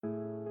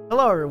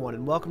Hello everyone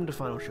and welcome to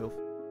Final Show.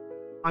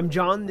 I'm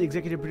John, the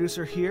executive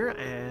producer here,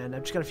 and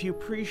I've just got a few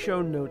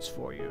pre-show notes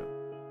for you.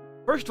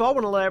 First of all, I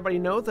want to let everybody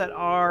know that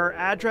our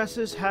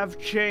addresses have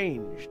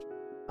changed.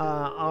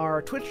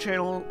 Our Twitch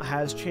channel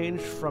has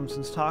changed from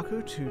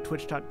Senstaku to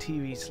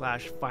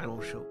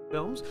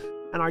twitch.tv/FinalShowFilms,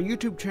 and our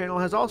YouTube channel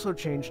has also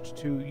changed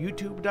to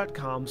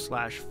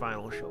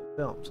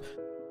youtube.com/FinalShowFilms.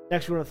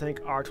 Next, we want to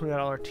thank our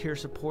 $20 tier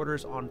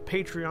supporters on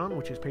Patreon,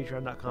 which is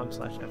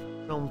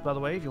patreon.com/FFilms, by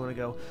the way, if you want to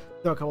go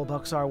throw a couple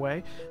bucks our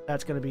way.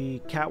 That's going to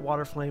be Cat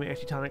Waterflame,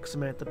 Antitonic,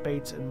 Samantha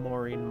Bates, and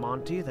Maureen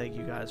Monty. Thank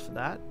you guys for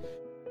that.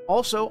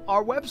 Also,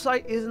 our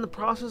website is in the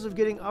process of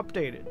getting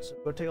updated, so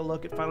go take a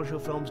look at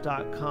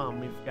finalshowfilms.com.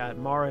 We've got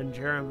Mara and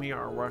Jeremy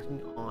are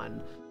working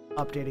on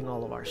updating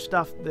all of our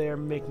stuff there,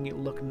 making it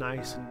look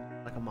nice and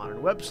like a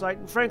modern website,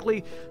 and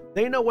frankly,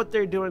 they know what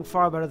they're doing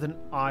far better than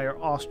I or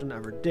Austin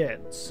ever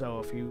did. So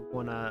if you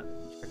want to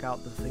check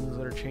out the things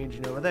that are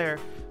changing over there,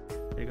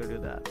 you go do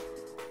that.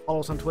 Follow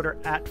us on Twitter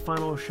at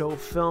Final Show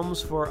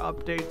Films for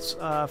updates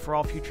for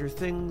all future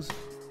things,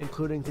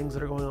 including things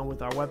that are going on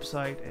with our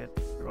website and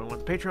going on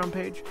with the Patreon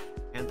page,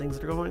 and things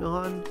that are going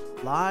on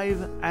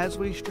live as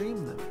we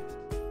stream them,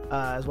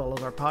 as well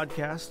as our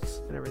podcasts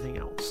and everything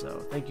else.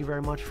 So thank you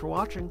very much for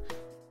watching.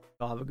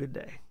 Y'all have a good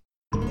day.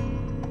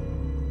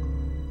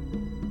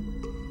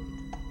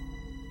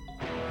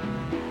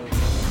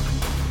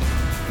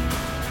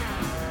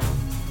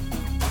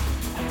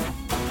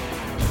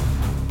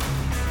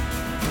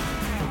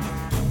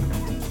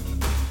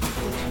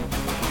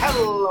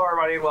 Hello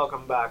everybody,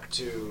 welcome back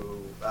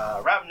to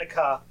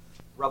Ravnica,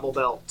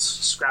 Rubblebelt,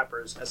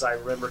 Scrappers, as I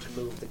remember to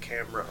move the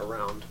camera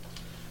around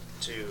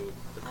to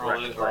the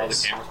correct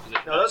place.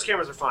 No, those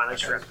cameras are fine. I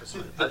just forgot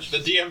the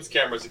DM's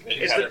camera's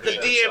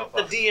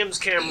the DM's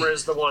camera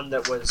is the one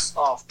that was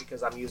off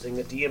because I'm using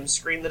a DM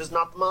screen that is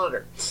not the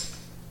monitor.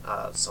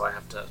 So I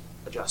have to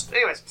adjust.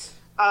 Anyways,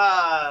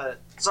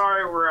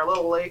 sorry we're a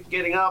little late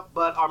getting up,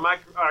 but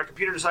our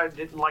computer decided it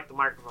didn't like the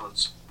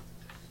microphones.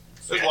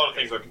 There's a lot of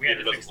things our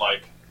computer doesn't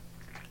like.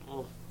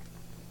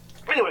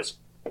 Anyways,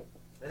 I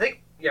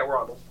think, yeah, we're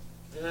audible.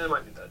 I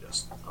might need to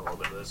adjust a little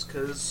bit of this,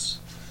 because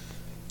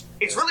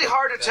it's really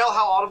hard to tell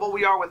how audible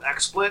we are with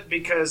XSplit,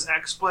 because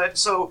XSplit,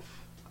 so,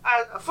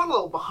 a fun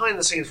little behind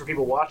the scenes for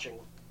people watching,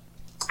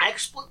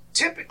 XSplit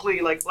typically,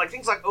 like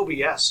things like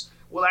OBS,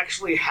 will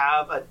actually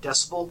have a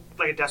decibel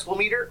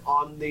meter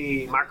on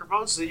the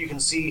microphone so that you can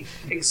see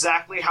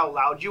exactly how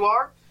loud you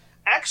are.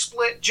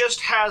 XSplit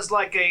just has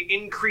like a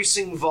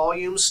increasing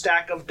volume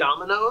stack of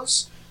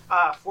dominoes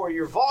for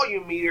your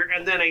volume meter,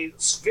 and then a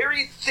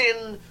very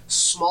thin,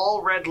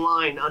 small red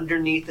line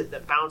underneath it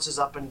that bounces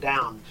up and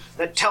down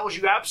that tells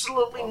you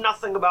absolutely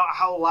nothing about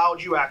how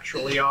loud you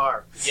actually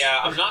are.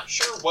 Yeah, I'm not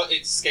sure what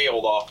it's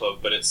scaled off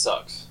of, but it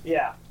sucks.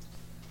 Yeah.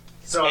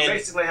 So I'm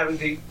basically having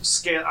to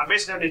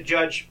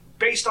judge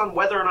based on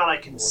whether or not I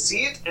can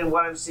see it, and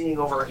what I'm seeing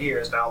over here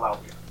is how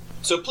loud we are.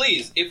 So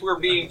please, if we're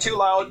being too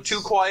loud, too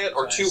quiet,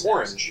 or too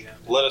orange,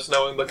 let us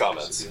know in the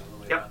comments.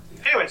 Yep.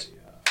 Anyways,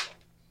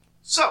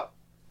 so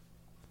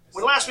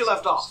when last we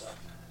left off,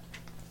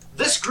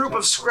 this group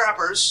of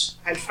scrappers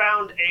had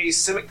found a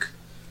Simic,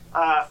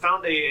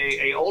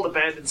 a old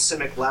abandoned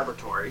Simic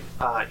laboratory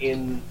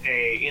in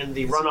one of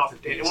the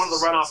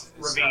runoff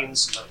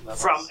ravines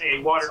from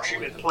a water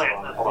treatment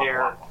plant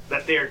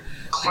that their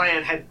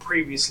clan had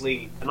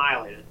previously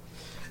annihilated,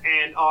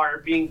 and are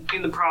being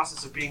in the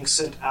process of being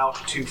sent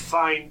out to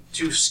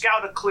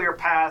scout a clear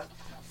path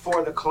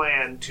for the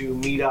clan to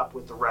meet up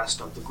with the rest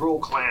of the Gruul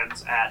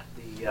clans at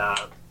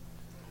the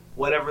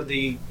whatever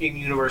the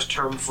in-universe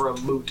term for a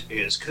moot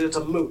is, because it's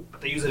a moot,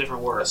 but they use a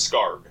different word. A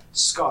scarg.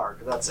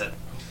 Scarg, that's it.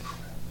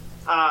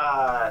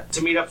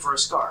 To meet up for a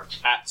scarg.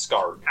 At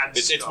Scarg.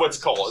 It's what's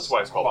called. It's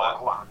why it's called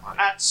that.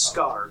 At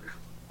Scarg.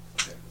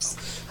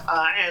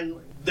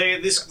 And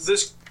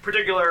this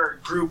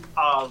particular group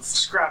of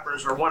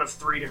scrappers are one of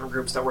 3 different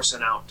groups that were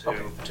sent out to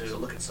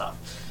look at stuff.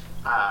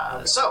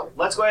 So,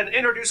 let's go ahead and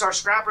introduce our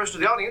scrappers to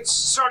the audience,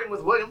 starting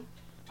with William.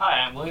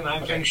 Hi, I'm William.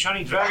 I'm playing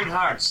Shani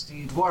Dragonhearts,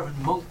 the dwarven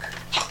monk.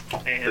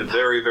 And The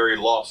very, very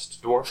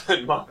lost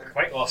dwarven monk.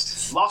 Quite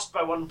lost. Lost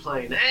by one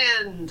plane.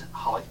 And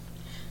Holly.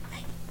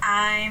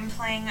 I'm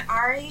playing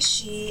Ari.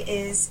 She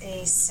is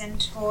a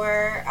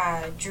Centaur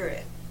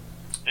Druid.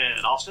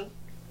 And Austin.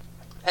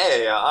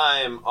 Hey,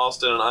 I'm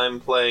Austin, and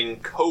I'm playing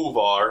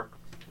Kovar,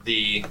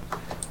 the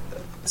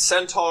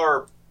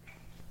Centaur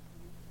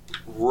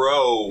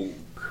rogue.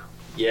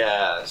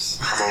 Yes,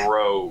 I'm a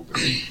rogue.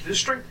 It's a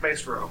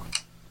strength-based rogue.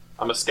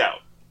 I'm a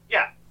scout.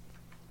 Yeah.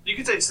 You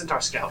could say Centaur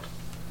Scout.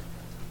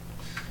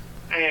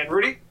 And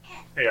Rudy.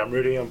 Hey, I'm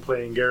Rudy. I'm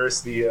playing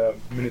Geras, the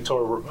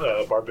Minotaur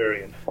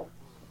Barbarian.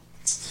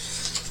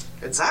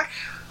 And Zack.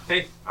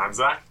 Hey, I'm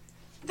Zack.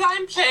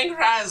 I'm playing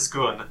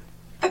Razgun,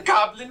 the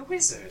Goblin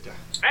Wizard.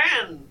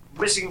 And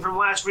missing from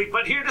last week,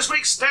 but here this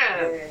week, Stan.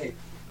 Hey.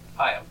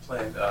 Hi, I'm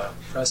playing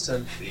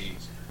Preston, the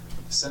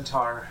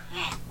Centaur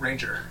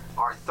Ranger.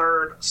 Our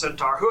third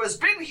Centaur, who has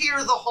been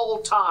here the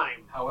whole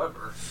time.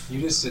 However, you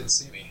just didn't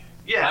see me.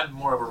 Yeah. I'm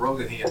more of a rogue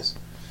than he is.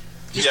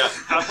 Yeah.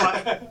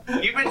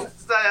 You've been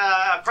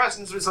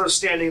Preston's been sort of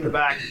standing in the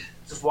back,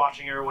 just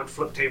watching everyone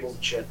flip tables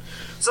and shit.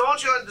 So why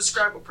don't you go ahead and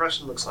describe what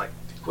Preston looks like?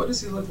 What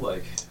does he look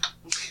like?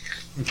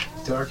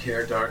 Dark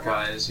hair, dark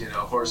eyes,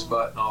 horse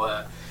butt and all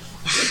that.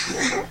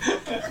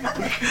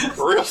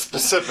 Real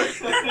specific.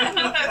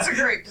 That's a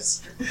great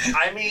description.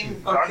 I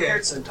mean,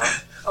 dark-haired Centaur.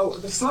 Oh,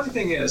 the funny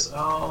thing is,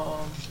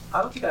 I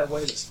don't think I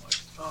weigh this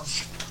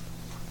much.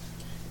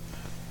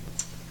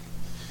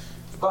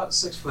 About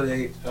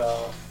 6'8",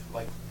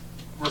 like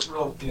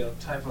real,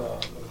 type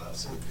of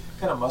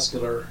kind of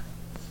muscular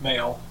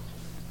male,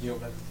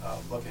 human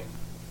looking,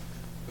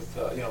 with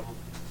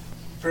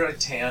fairly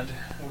tanned.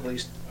 At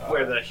least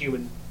where the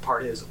human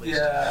part is, at least.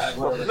 Yeah.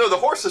 No, the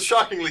horse is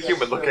shockingly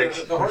human looking.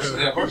 The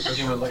horse is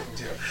human looking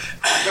too.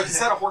 But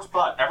instead of horse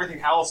butt,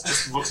 everything else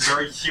just looks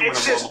very human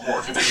It's on just the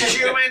horse.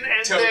 human,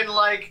 and then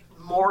like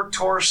more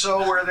torso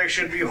where there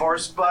should be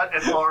horse butt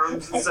and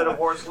arms instead of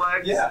horse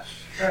legs. Yeah,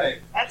 right.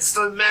 That's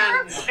the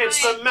man.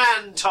 It's the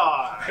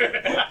Minotaur.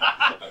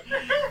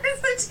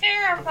 It's a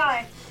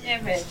terrifying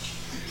image.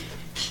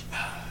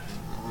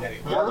 Anyway,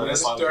 Yeah,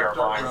 it's that's dark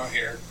terrifying. brown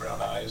hair,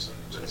 brown eyes,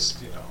 and just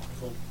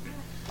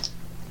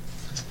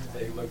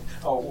they look.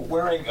 Oh,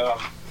 wearing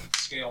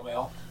scale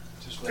mail,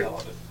 just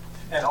relevant,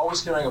 and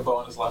always carrying a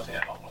bow in his left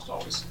hand. Almost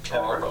always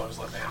carrying a bow in his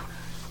left hand.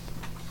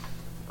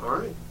 All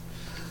right.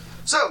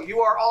 So you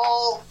are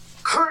all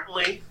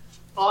currently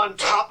on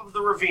top of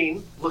the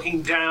ravine,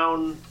 looking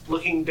down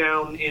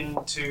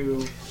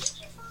into.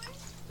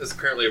 There's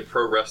apparently a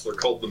pro wrestler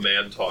called the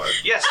Minotaur.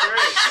 Yes, there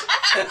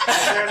is.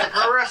 There's a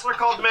pro wrestler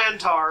called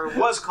Minotaur.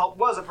 Was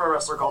a pro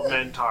wrestler called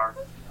Minotaur,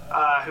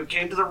 who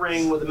came to the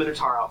ring with a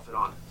Minotaur outfit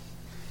on.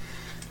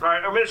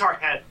 Right, or Minotaur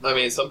head. I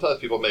mean, sometimes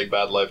people make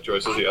bad life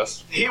choices,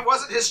 yes. It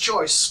wasn't his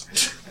choice.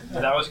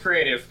 That was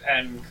creative,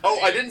 and...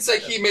 Oh, I didn't say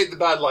he made the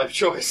bad life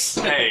choice.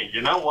 Hey,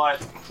 you know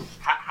what?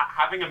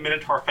 Having a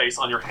Minotaur face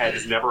on your head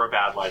is never a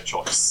bad life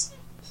choice.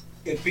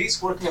 It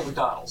beats working at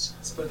McDonald's.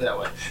 Let's put it that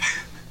way.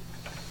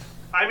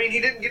 I mean, he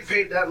didn't get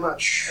paid that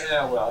much.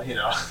 Yeah, well,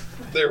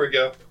 There we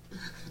go.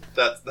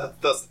 That's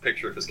the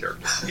picture of his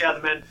character. Yeah,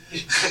 the man.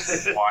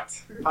 What?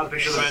 Found a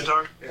picture of the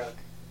Minotaur? Yeah.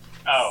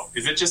 Oh,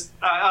 is it just...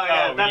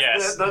 yeah, Oh, that's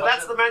yes.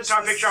 that's the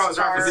Minotaur picture I was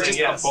Is referencing. it just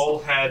Yes. a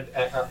bullhead?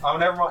 Oh,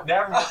 never mind.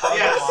 Never mind.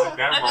 Yes.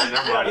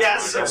 Never mind.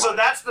 Yes, so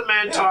that's the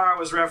Minotaur I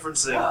was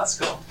referencing. yeah, that's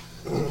cool.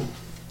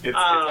 It's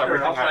I'll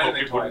everything try I hope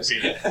anything it wouldn't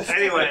twice. be.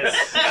 Anyways,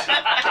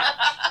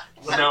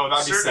 No,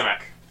 that'd be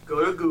Simic.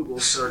 go to Google,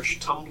 search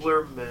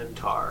Tumblr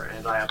Minotaur,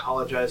 and I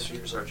apologize for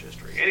your search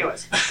history.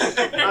 Anyways,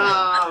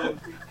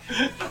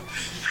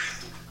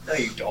 No,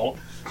 you don't.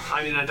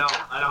 I mean, I don't.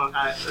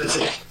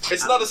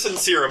 It's not a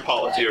sincere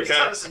apology, It's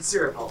not okay? a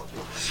sincere apology.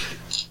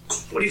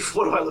 What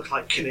do I look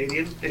like,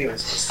 Canadian?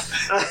 Anyways.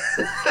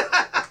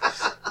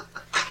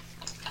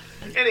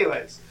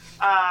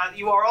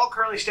 You are all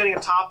currently standing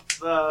atop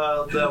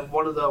the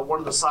one of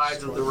the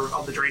sides of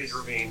the drainage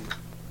ravine,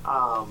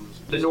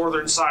 the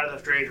northern side of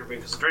the drainage ravine,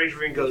 because the drainage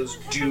ravine goes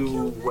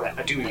due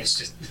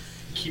east.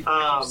 Keep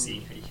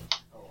see.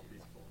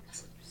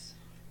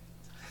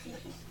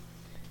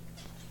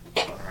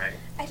 Alright.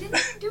 I didn't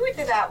even do it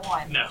to that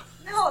one. No.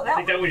 No, that I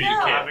think that one. was you,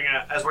 No.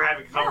 Kat. As we're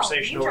having a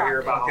conversation you over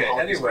here dropped about it. how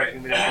Okay, Holly's anyway.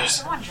 breaking me down.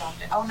 Someone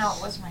dropped it. Oh no,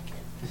 it was my kid.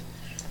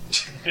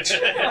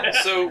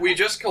 So we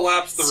just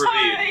collapsed the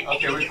ravine.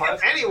 Okay, we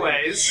collapsed.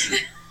 Anyways,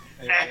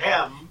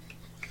 ahem.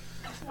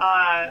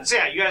 So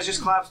yeah, you guys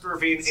just collapsed the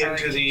ravine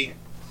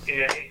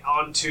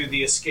onto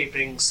the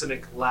escaping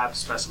Simic lab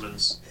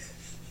specimens,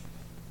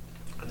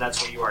 and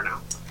that's where you are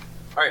now.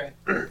 Alright.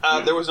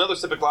 There was another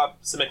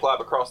Simic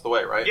lab across the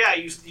way, right? Yeah,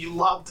 you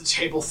lobbed the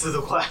table through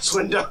the glass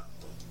window.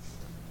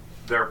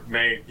 There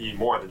may be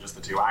more than just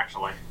the two,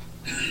 actually.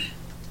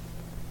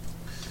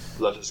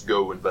 Let us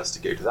go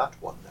investigate that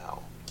one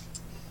now.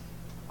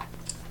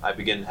 I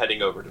begin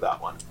heading over to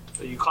that one.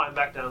 So you climb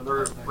back down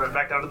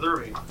back down to the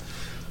ravine.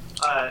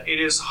 It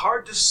is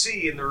hard to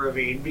see in the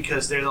ravine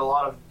because there's a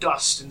lot of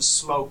dust and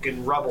smoke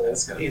and rubble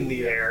That's gonna in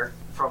be- the air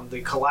from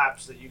the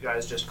collapse that you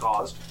guys just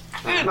caused.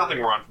 Nothing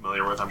we're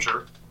unfamiliar with, I'm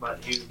sure.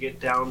 But you get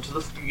down to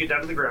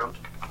the ground.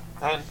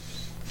 And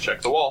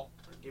check the wall.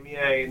 Give me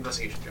a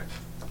investigation check.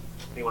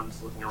 Anyone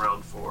that's looking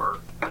around for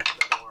the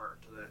door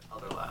to the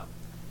other lab.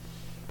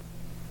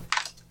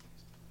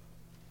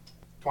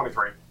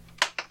 23.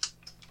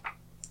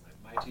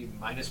 Mighty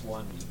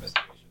 -1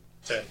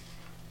 investigation.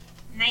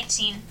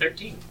 19.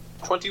 13.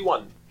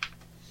 21.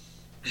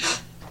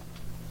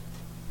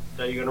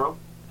 Now you gonna roll?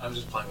 I'm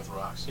just playing with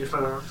rocks. You're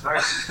fine. All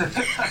right.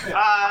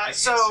 I can't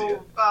see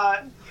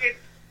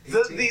it.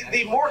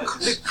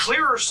 The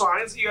clearer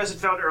signs that you guys had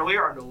found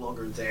earlier are no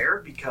longer there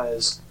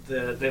because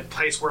the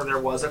place where there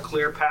was a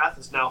clear path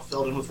is now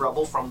filled in with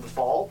rubble from the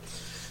fall.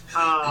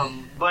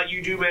 But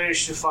you do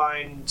manage to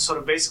find sort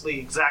of basically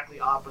exactly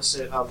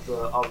opposite of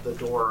the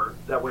door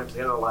that went to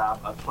the other lab,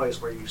 a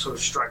place where you sort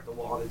of strike the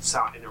wall and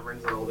it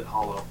rings a little bit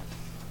hollow.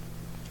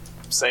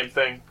 Same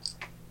thing.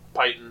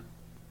 Python.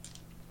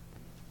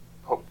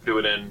 Hope to do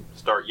it in.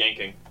 Start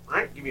yanking. All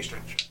right, give me a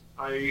strength check.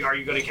 Are you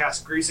going to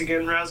cast Grease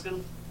again,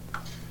 Razgun?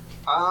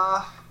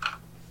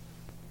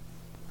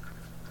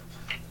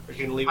 Or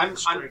you can leave it with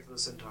strength for the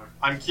Centaur.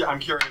 I'm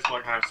curious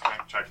what kind of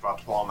strength check's about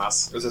to pull on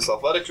this. Is this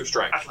athletics or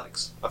strength?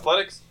 Athletics.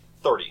 Athletics,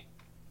 30.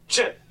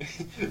 Shit.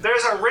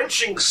 There's a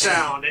wrenching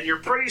sound, and you're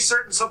pretty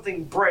certain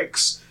something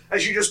breaks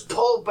as you just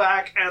pull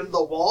back, and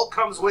the wall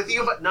comes with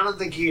you, but none of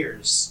the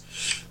gears.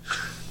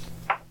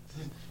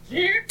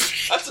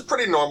 That's a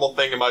pretty normal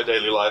thing in my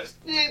daily life.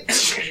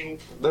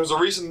 There's a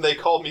reason they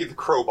call me the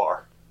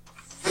crowbar.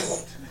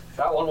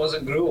 That one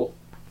wasn't gruel.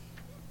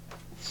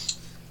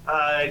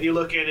 And you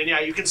look in, and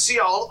yeah, you can see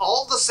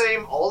all the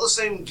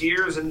same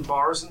gears and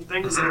bars and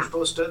things that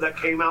are that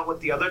came out with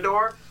the other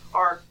door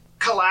are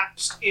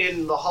collapsed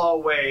in the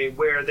hallway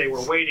where they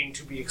were waiting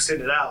to be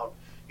extended out.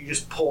 You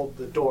just pulled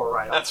the door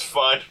right off. That's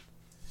fine.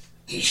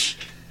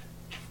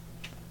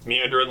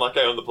 Meandering like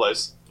I own the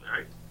place. All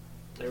right.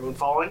 Everyone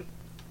following?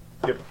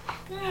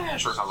 Yeah,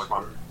 sure sounds like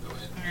fun.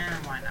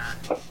 Why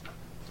not?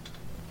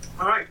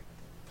 All right.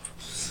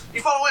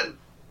 You follow in.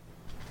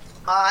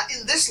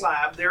 In this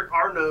lab, there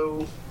are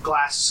no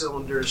glass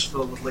cylinders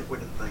filled with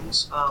liquid and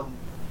things.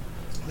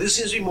 This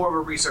seems to be more of a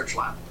research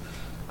lab,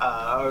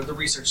 or the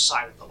research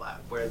side of the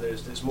lab, where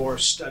there's more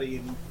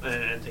study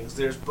and things.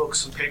 There's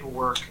books and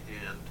paperwork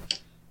and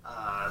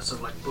sort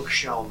of like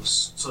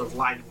bookshelves sort of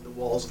lining the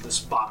walls of this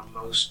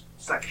bottommost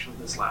section of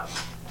this lab.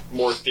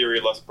 More theory,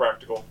 less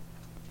practical.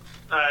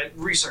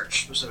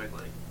 Research,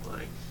 specifically.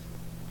 Like,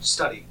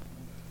 study.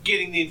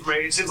 Getting the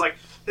information. It seems like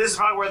this is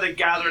probably where they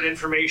gathered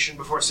information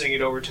before sending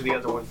it over to the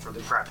other one for the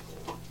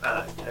practical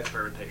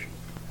experimentation.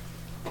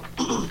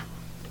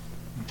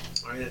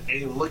 Are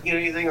you looking at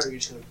anything, or are you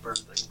just going to burn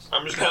things?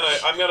 I'm gonna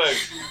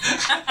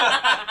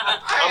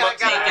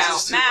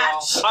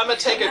Match. I'm gonna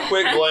take a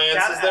quick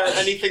glance. Is there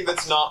anything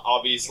that's not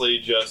obviously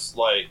just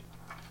like...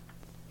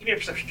 Give me a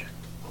perception check.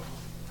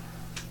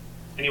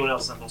 Anyone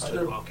else that wants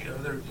to walk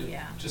in?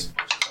 Yeah. Just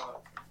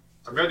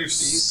I'm gonna do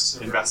Beasts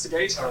or-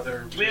 investigate. are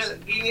there? Give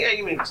me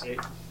an investigate.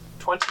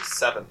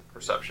 27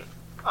 perception.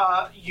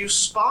 You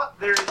spot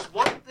there is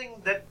one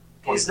thing that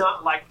is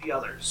not like the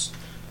others.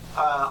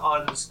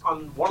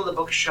 On one of the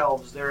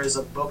bookshelves, there is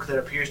a book that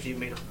appears to be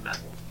made of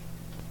metal.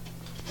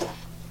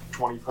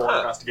 24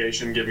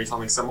 investigation. Give me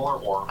something similar,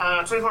 or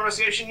 24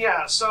 investigation,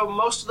 yeah. So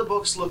most of the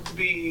books look to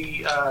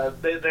be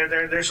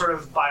they're sort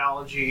of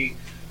biology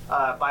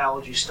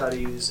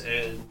studies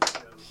and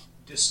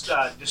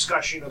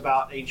discussion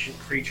about ancient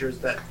creatures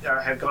that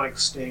have gone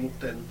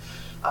extinct and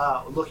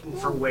looking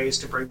for ways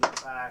to bring them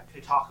back. They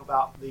talk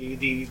about the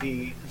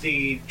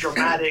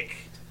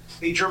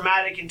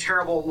dramatic and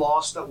terrible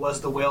loss that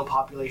was the whale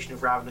population of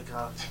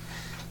Ravnica.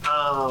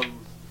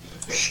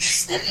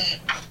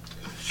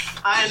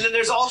 And then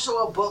there's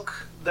also a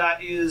book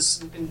that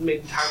is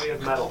made entirely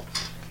of metal.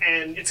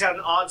 And it's got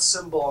an odd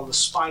symbol on the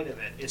spine of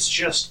it. It's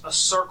just a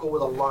circle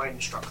with a line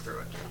struck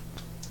through it.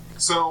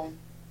 so.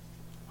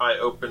 I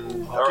open...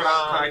 Can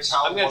I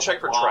tell I'm gonna what- check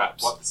for what-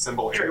 traps. What the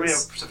symbol Sure, give me a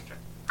is? perception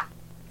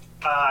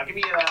check. Give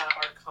me an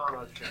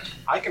Arcana check.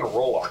 I can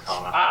roll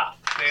Arcana. Ah,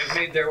 they have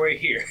made their way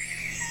here.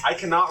 I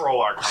cannot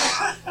roll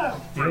Arcana.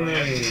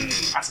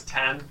 That's a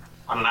 10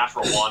 on a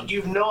natural 1.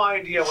 You have no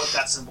idea what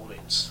that symbol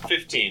means.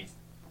 15.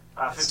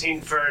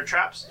 15 for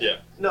traps? Yeah.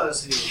 No,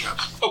 this is even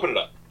traps. Open it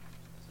up.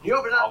 You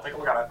open it I'll up. take a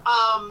look at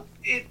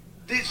it.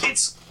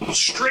 It's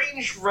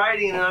strange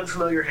writing in an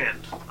unfamiliar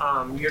hand.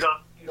 You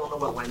don't know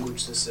what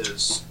language this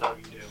is. No,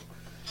 you do.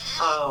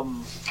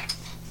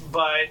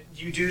 But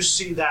you do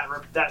see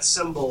that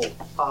symbol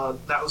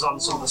that was on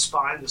some of the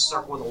spine, the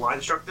circle with a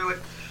line struck through it,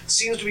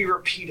 seems to be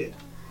repeated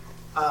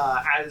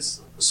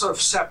as sort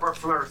of separate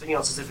from everything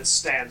else, as if it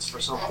stands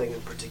for something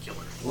in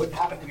particular. It wouldn't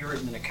happen to be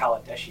written in a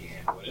Kaladeshi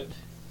hand, would it?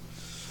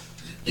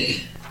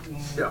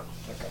 No.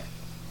 Okay.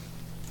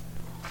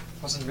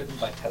 It wasn't written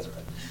by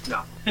Tezzeret.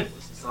 No.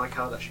 It's not like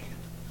Kaladeshi.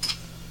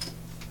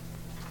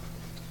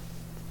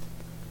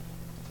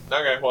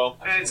 Okay, well...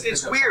 And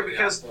it's weird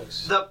because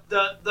the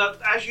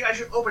as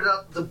you open it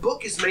up, the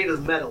book is made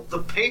of metal. The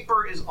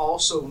paper is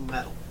also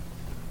metal,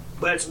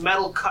 but it's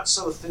metal cut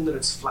so thin that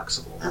it's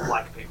flexible,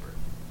 like paper.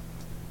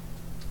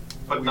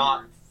 But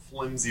not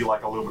flimsy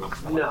like aluminum.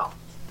 No.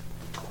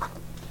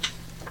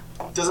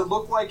 Does it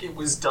look like it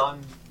was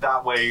done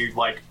that way,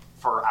 like,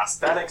 for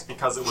aesthetics,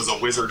 because it was a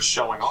wizard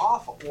showing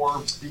off,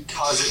 or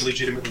because it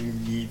legitimately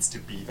needs to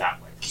be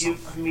that way?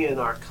 Give me an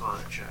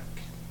Arcana check.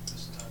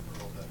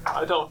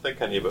 I don't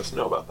think any of us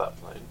know about that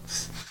plane.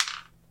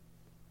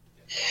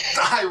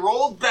 I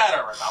rolled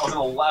better! That was an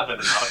 11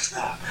 and not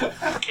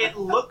a 10. It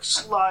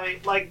looks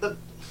like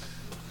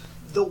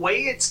the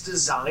way it's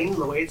designed,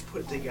 the way it's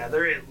put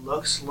together, it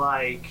looks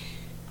like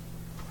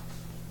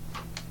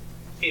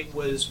it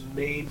was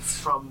made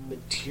from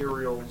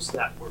materials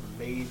that were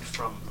made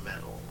from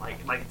metal. Like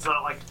it's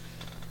not like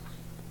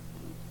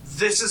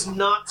this is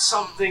not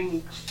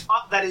something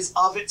that is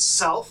of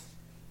itself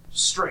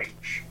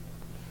strange.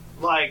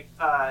 Like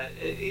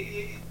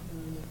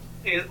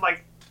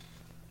like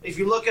if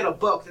you look at a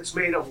book that's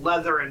made of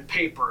leather and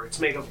paper, it's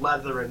made of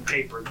leather and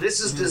paper. This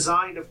is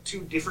designed of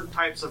two different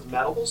types of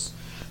metals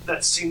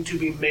that seem to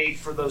be made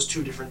for those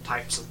two different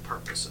types of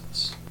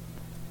purposes.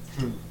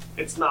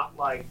 It's not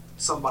like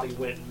somebody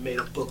went and made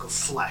a book of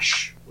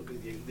flesh. Would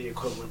be the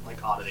equivalent,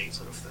 like oddity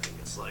sort of thing.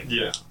 It's like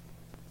Yeah.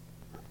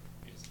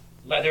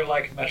 Leather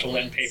like metal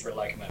and paper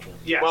like metal.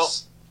 yes. Well,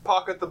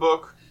 pocket the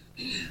book,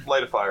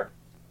 light a fire.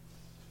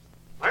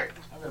 All right.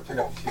 I'm gonna pick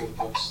up a few of the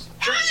books.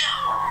 Sure.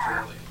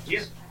 Arbitrarily.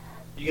 Yeah.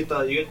 You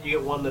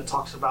get one that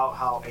talks about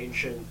how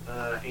ancient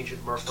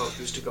merfolk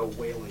used to go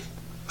whaling.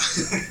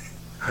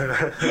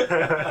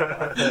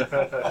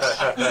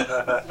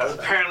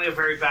 Apparently, a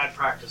very bad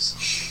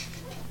practice.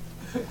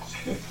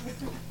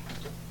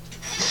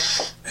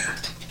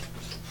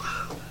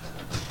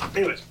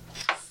 Anyways,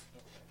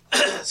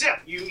 so yeah,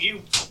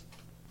 you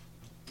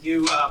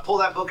pull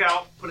that book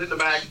out, put it in the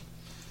bag.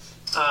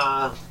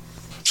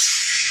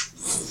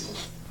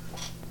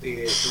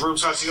 The room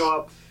starts to go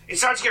up. It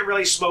starts to get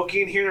really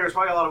smoky in here. There's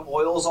probably a lot of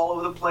oils all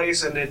over the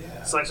place, and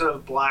it's like sort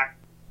of black.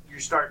 You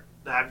start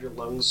to have your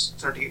lungs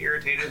start to get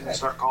irritated and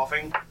start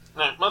coughing.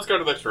 Alright, let's go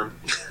to the next room.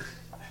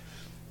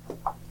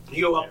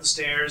 You go up the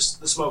stairs.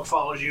 The smoke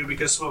follows you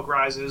because smoke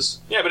rises.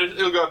 Yeah, but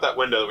it'll go out that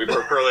window that we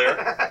broke earlier.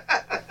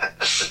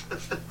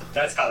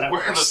 That's how that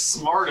We're the works.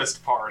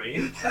 smartest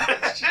party.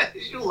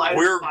 You light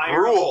We're a fire at the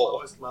gruel.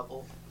 lowest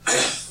level.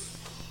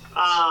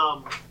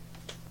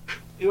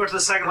 You go to the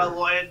second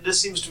level. This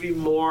seems to be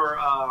more.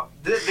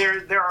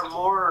 There are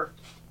more.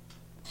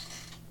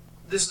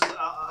 This is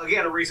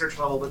again a research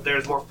level, but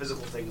there's more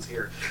physical things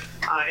here.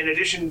 In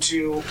addition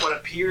to what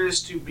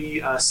appears to be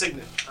a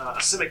signet, a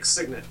simic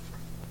signet,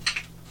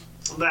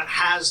 that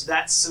has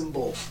that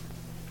symbol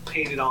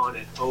painted on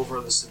it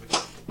over the simic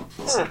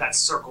symbol. That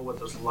circle with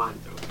those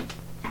lines through it.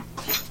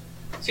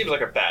 Seems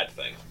like a bad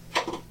thing.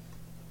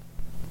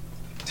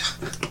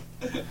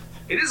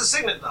 It is a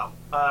signet though,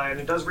 and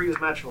it does read as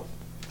magical.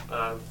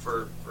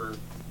 For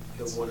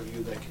the one of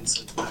you that can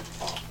sense magic.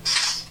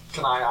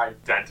 Can I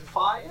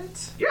identify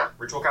it? Yeah.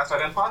 Ritual cast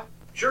identify?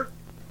 Sure.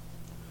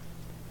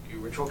 You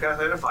ritual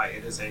cast identify.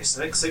 It is a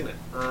simic signet.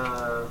 Hang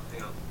on.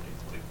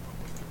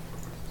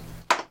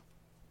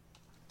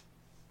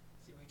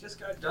 See, we just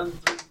got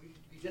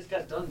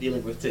done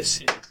dealing with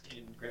this in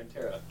Gran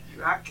Terra.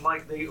 You act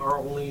like they are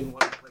only in one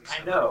place.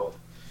 I know.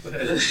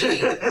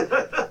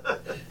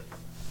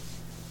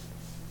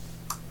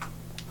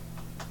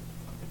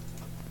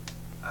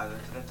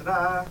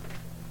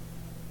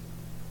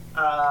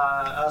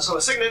 So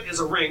a signet is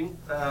a ring.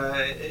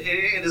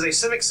 It is a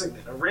simic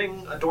signet, a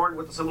ring adorned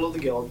with the symbol of the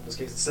guild. In this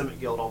case, the Simic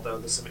Guild. Although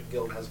the Simic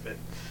Guild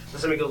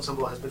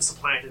symbol has been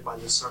supplanted by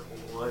this circle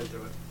line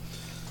through it.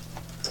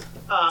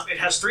 It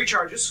has 3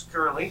 charges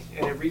currently,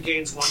 and it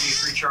regains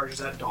 1d3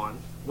 charges at dawn.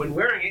 When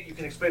wearing it, you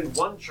can expend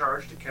 1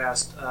 charge to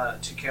cast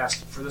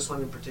for this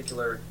one in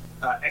particular,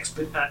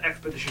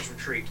 Expeditious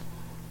Retreat.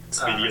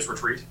 Expeditious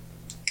retreat?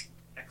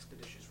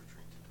 Expeditious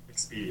Retreat.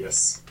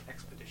 Expeditious.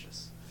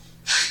 Expeditious.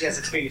 Yes,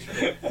 Expeditious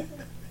Retreat.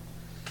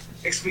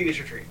 Expeditious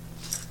Retreat.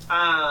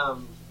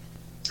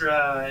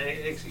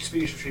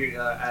 Expeditious Retreat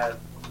at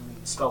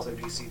spell save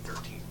DC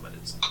 13, but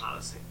it's not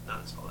a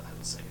spell that has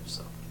a save.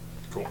 So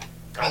Cool.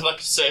 I'd like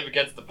to save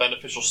against the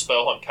beneficial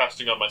spell I'm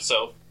casting on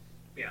myself.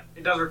 yeah,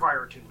 it does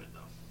require attunement though.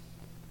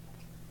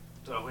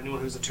 So anyone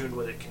who's attuned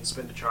with it can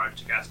spend a charge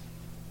to cast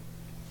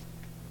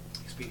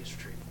Expeditious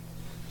Retreat.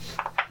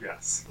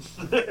 Yes.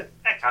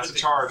 Cast a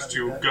charge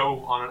to go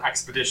on an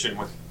expedition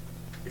with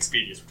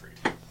Expeditious Retreat.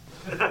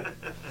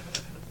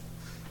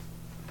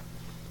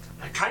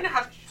 I kind of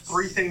have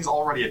 3 things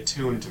already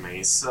attuned to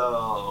me,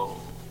 so...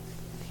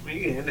 I mean,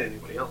 you can hand it to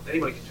anybody else.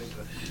 Anybody can attune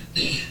to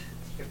it.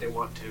 If they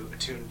want to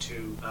attune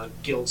to a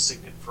guild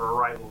signet for a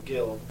rival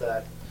guild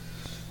that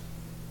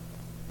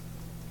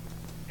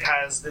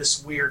has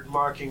this weird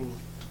marking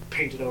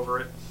painted over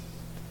it.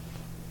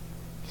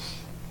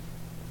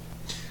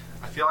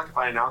 I feel like if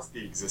I announce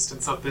the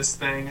existence of this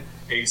thing,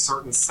 a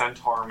certain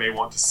centaur may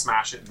want to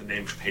smash it in the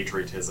name of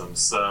patriotism,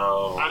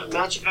 so...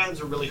 Magic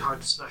items are really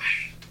hard to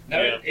smash. No,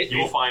 Yeah. You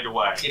will find a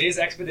way. it is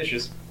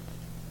expeditious.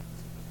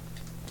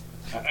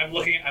 I'm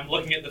looking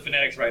at the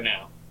phonetics right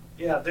now.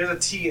 Yeah, there's a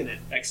T in it.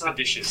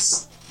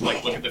 Expeditious.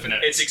 Like, look at the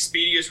phonetics. It's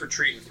Expeditious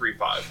Retreat in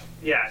 3.5.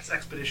 Yeah, it's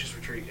Expeditious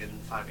Retreat in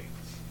 5e.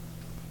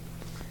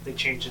 They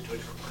changed it to a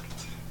different word.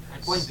 I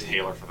blame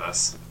Taylor for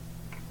this.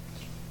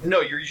 No,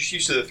 you're just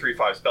used to the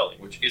 3.5 spelling,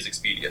 which is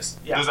Expeditious.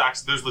 Yeah.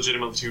 There's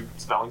legitimately 2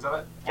 spellings of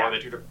it? Yeah. Or are they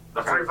 2 different?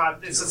 The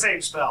 35, it's the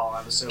same spell,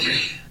 I'm assuming.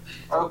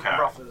 Okay.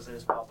 Roughly the same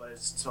spell, but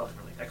it's spelled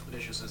differently.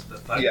 Expeditious is the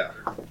 5. Yeah.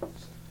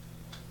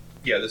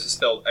 Yeah, this is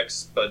spelled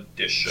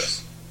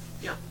Expeditious.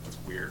 That's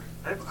weird.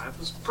 I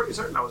was pretty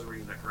certain I was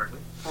reading that correctly.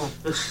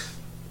 That's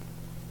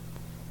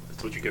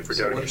what you get for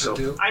So doubting what does it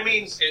yourself. do? I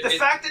mean, the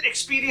fact that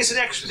expeditious and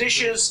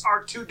expeditious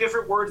are 2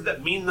 different words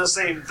that mean the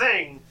same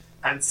thing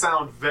And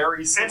sound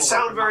very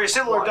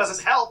similar.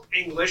 doesn't help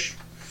English.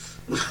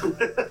 When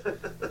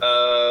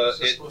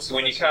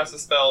you cast a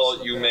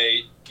spell, you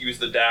may use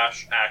the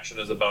dash action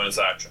as a bonus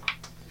action.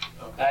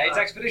 It's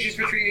expeditious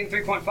retreat in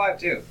 3.5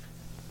 too.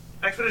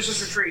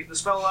 Expeditious Retreat. The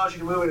spell allows you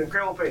to move at an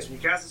incredible pace when you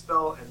cast the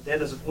spell, and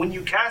then as a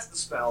bonus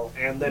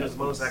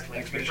action,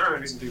 expeditious retreat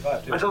in returns.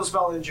 3.5 too. Until the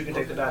spell ends, you can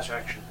take the dash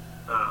action.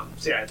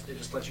 So yeah, it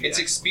just lets you. It's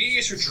get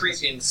expeditious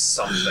retreat in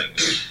something.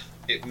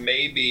 It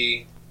may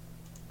be.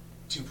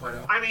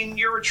 2.0. I mean,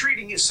 your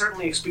retreating is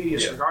certainly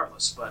expeditious Yeah.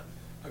 regardless, but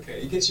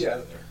Okay, it gets you out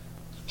of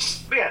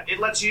there. yeah, it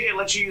lets you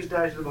use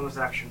dash as a bonus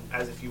action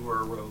as if you were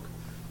a rogue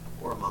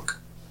or a monk.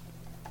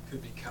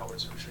 Could be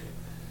cowards retreat.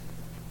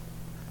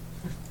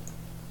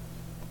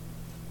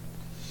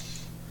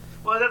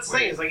 Well, that's the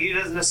thing. Is like it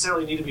doesn't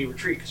necessarily need to be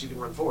retreat because you can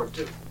run forward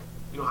too.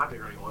 You don't have to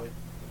be running away.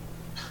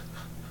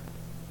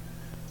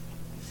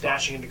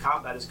 Dashing into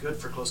combat is good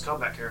for close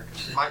combat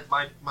characters.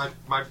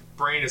 My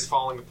brain is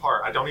falling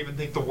apart. I don't even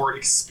think the word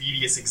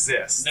expeditious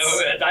exists. No,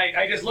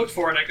 I just looked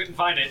for it and I couldn't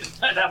find it.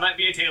 That might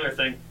be a Taylor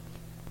thing.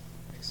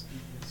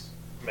 Expedience.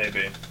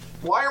 Maybe.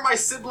 Why are my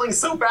siblings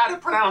so bad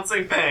at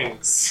pronouncing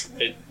things?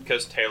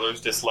 Because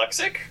Taylor's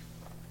dyslexic?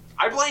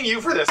 I blame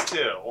you for this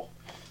too.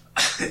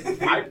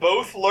 We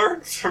both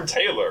learned from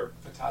Taylor.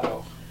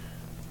 Potato.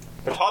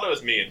 Potato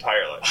is me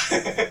entirely.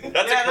 That's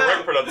Yeah, a correct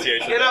no.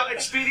 pronunciation. You know,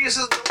 expeditious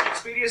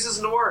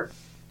isn't the word.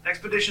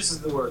 Expeditious is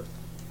the word.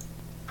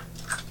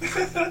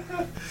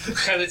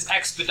 Because it's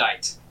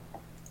expedite.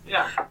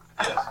 Yeah.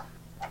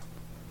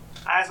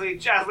 As we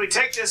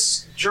take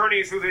this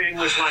journey through the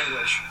English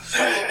language,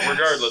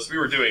 Regardless, we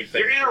were doing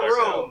things. you're in a for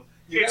ourselves. room.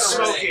 It's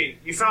smoky.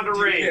 You found a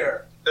ring.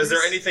 Is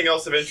there anything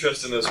else of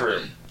interest in this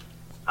room?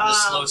 The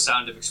slow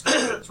sound of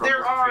explosions there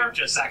rumbles are- between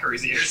just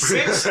Zachary's ears.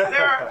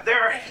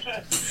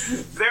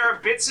 There are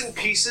bits and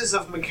pieces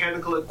of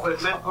mechanical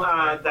equipment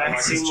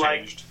that seem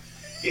like.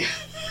 Yeah,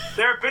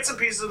 there are bits and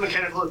pieces of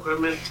mechanical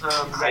equipment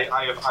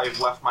I have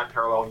left my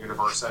parallel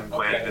universe and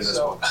landed in this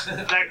one.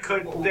 that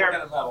could What kind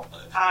of metal?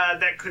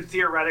 that could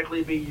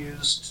theoretically be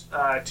used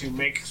to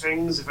make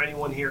things. If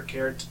anyone here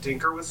cared to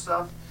tinker with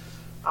stuff,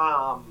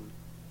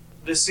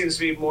 this seems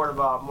to be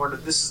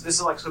this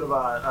is like sort of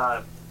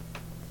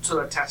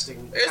a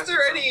testing. Is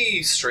there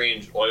any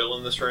strange oil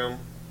in this room?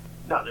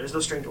 No, there's no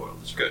strange oil in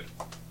this room.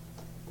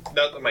 Good.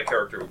 Not that my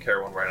character would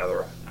care one way or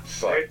another.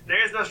 But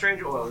There is no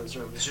strange oil in this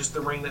room. It's just the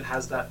ring that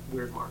has that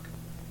weird mark.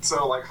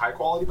 So like high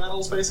quality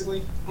metals,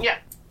 basically. Yeah,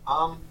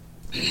 Um,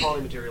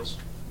 quality materials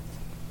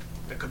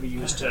that could be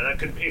used to. That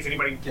could, if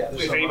anybody, Yeah,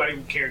 there's if some,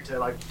 anybody cared to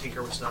like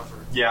tinker with stuff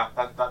or. yeah,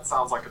 that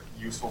sounds like a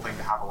useful thing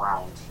to have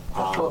around.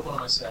 I'll pull up one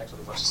of my sacks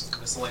with a bunch of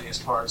miscellaneous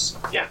parts.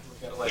 Yeah.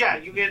 Look at it like- Yeah,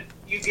 you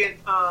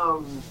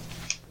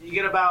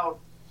get about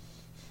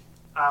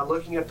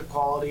looking at the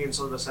quality and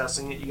sort of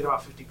assessing it. You get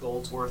about 50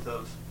 gold's worth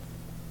of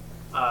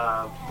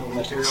building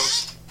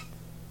materials.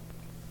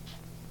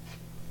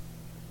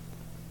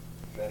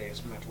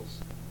 Various metals.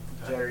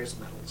 Various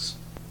metals.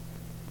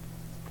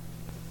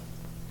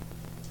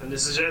 And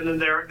this is, and then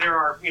there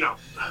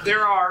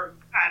are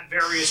at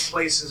various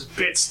places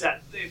bits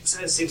that it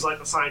seems like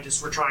the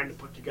scientists were trying to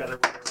put together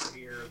when they were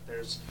here.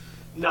 There's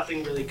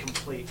nothing really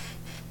complete.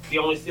 The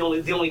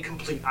only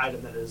complete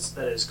item that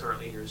is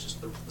currently here is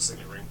just the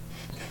signet ring.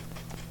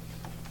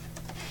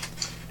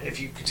 And if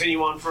you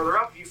continue on further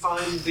up, you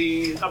find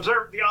the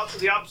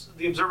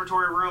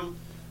observatory room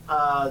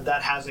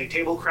that has a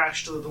table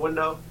crashed to the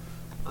window.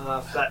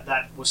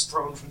 That was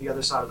thrown from the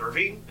other side of the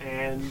ravine,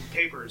 and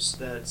papers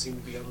that seem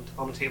to be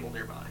on a table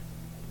nearby.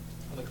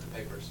 I'll look at the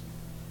papers.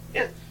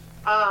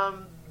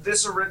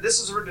 This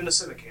is written in a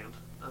Semican,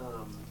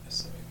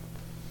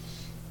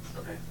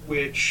 Okay.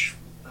 which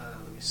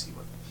let me see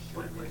what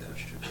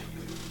language did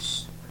they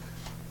use.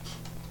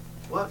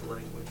 What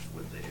language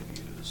would they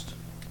have used?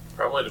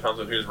 probably depends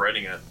on who's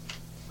writing it.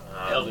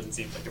 Elven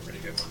seems like a pretty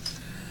good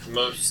one.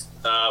 Most,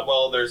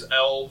 well, there's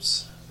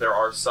elves. There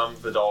are some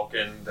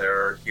Vidalcan.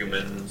 There are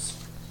humans.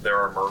 There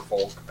are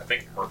merfolk. I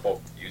think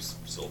merfolk use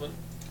Sylvan.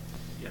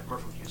 Yeah,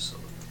 Merfolk used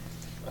Sylvan.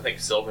 I think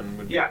Sylvan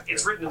would be. Yeah,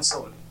 it's written in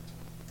Sylvan.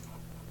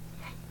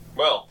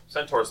 Well,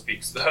 Centaur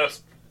speaks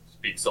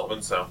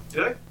Sylvan, so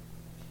Do they?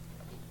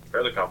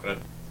 fairly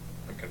confident.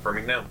 I'm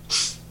confirming now.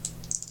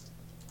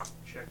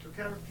 Check your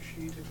character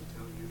sheet, it will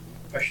tell you.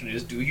 Question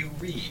is, do you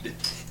read?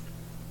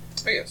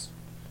 Oh, yes.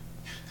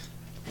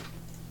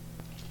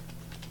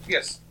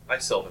 Yes, I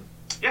Sylvan.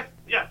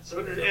 Yeah. So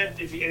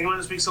if anyone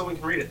who speaks Sylvan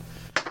can read it.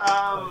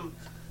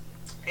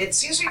 It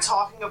seems to be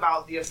talking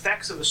about the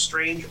effects of a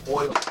strange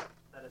oil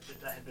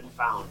that had been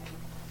found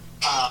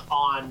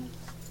on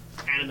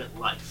animate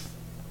life.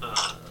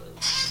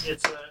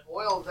 It's an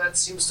oil that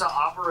seems to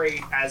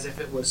operate as if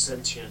it was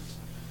sentient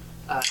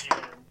and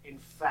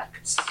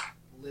infects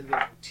living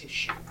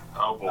tissue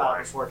Oh boy.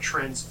 before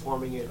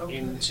transforming it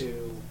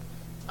into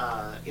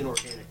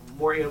inorganic,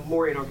 more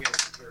inorganic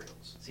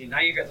materials. See, now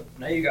you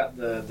got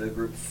the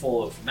group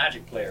full of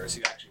Magic players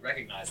who actually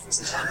recognize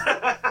this term.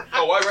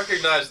 Oh, I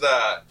recognize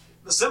that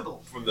The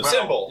symbol. from the Well,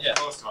 symbol. yeah.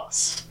 Most of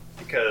us.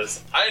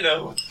 Because I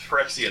know what the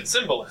Phyrexian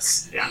symbol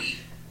is. Yeah.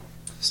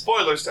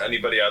 Spoilers to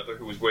anybody out there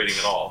who was waiting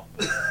at all.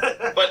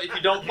 But if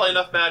you don't play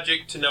enough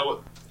Magic to know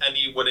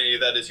what any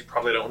of that is, you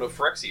probably don't know what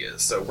Phyrexia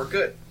is, so we're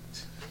good.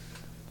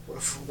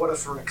 What a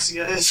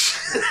phyrexia is.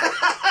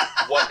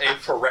 What a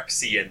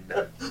Phyrexian.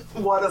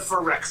 What a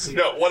phyrexia.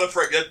 No, what a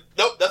Phyrexia.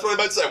 Nope, that's what I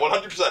meant to say.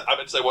 100%. I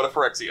meant to say what a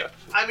Phyrexia.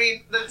 I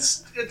mean,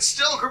 it's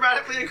still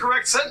grammatically a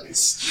correct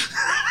sentence.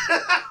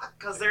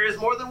 Because there is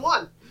more than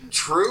one.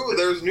 True,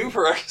 there's new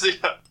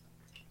Phyrexia.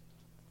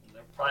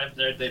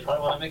 They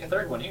probably want to make a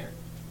third one here.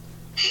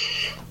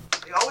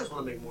 They always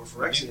want to make more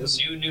phyrexias.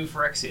 New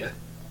Phyrexia.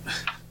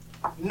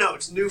 No,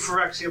 it's new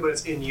phyrexia, but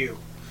it's in you.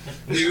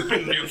 New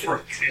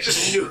Phyrexia.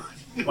 Just new.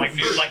 Like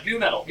new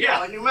metal. Yeah,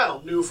 like new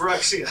metal. New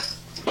phyrexia.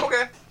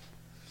 Okay.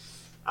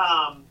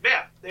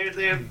 Yeah,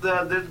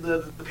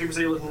 the papers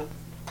that you're looking at,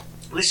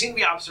 they seem to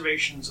be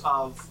observations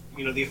of,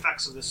 the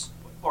effects of this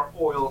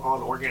oil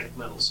on organic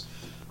metals,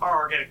 or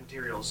organic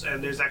materials.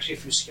 And there's actually a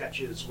few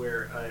sketches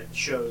where it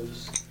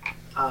shows,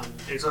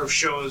 it sort of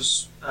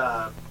shows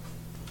a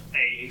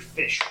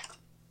fish,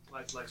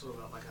 like sort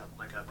of like a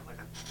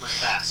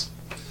bass,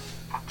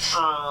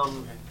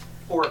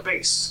 or a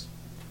base.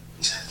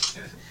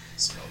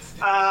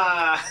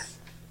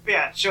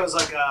 Yeah, it shows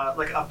like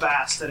a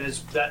bass that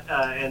is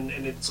and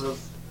it's sort of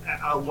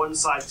on one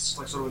side it's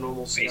like sort of a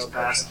normal scale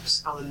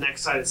bass. On the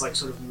next side it's like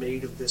sort of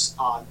made of this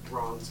odd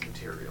bronze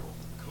material.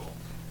 Cool.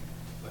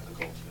 Like a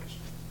goldfish.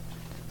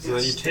 So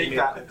then you take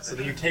that. So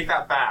then you take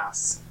that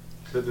bass,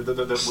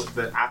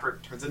 the after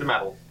it turns into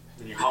metal,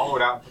 then you hollow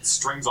it out and put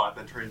strings on it,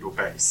 then turn it into a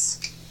base.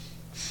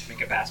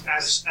 Make a bass.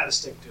 Add a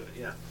stick to it,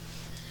 yeah.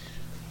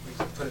 We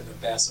can put it in a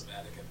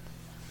bass-o-matic and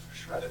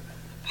shred it.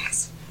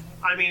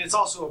 I mean, it's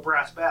also a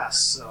brass bass,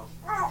 so.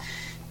 A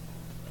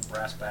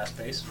brass bass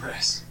base.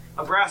 Brass.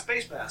 A brass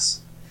bass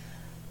bass.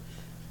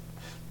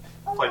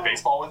 Play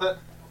baseball with it.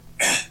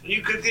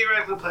 You could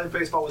theoretically play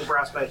baseball with a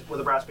brass bass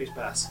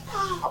bass.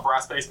 A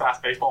brass base bass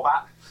baseball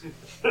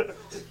bat.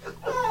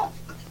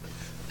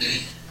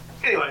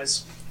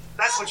 Anyways,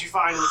 that's what you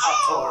find in the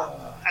top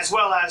floor, as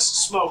well as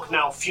smoke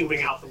now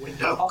fuming out the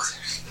window.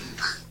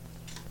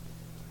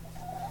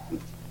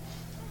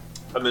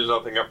 And there's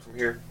nothing up from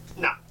here.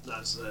 No,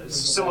 it's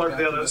similar to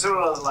the other.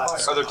 Similar to the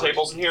last. Are there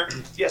tables in here?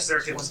 Yes, there are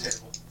One tables.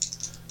 table.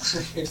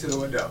 Into the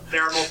window.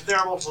 There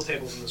are multiple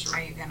tables in this Are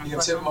room. you gonna You can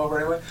put tip them them? over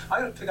anyway.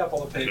 I'm gonna pick up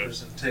all the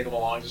papers and take them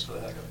along just for the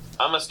heck of it.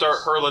 I'm gonna start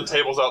hurling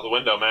tables out the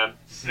window, man.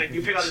 And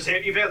you pick up the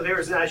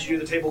papers, and as you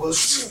do, the table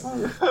goes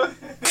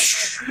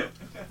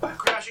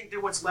crashing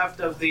through what's left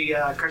of the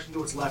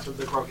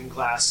broken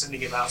glass,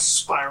 sending it out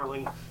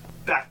spiraling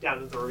back down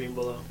into the ravine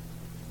below.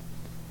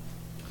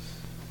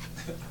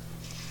 Okay,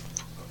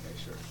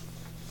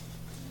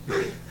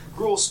 sure.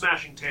 Gruel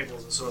smashing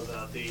tables is sort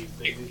of the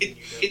thing you do.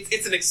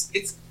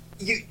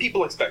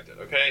 People expect it,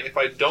 okay? If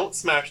I don't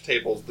smash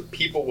tables, the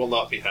people will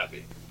not be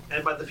happy.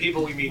 And by the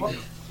people we mean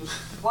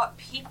What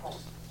people?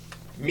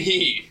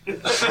 Me. He's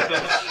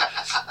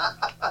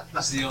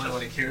the only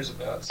one he cares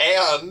about.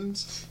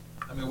 And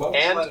I mean, what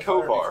was and the light of fire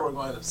Kovar. before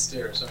going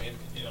upstairs? I mean,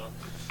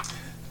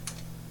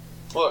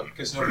 look,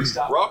 because nobody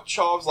stopped. Rock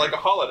Chav's like a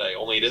holiday,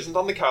 only it isn't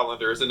on the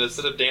calendars, and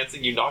instead of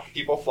dancing, you knock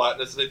people flat,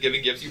 and instead of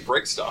giving gifts, you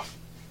break stuff.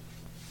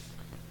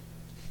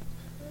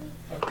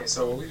 Okay,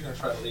 so we're gonna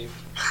try to leave.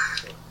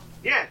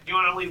 Yeah, you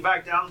want to lead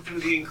back down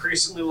through the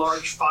increasingly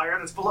large fire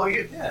that's below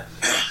you? Yeah.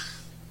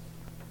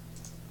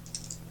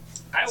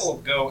 I will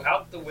go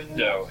out the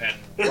window and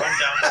run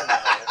down the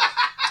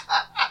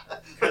wall.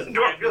 Because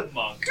I'm a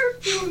monk.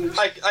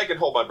 I can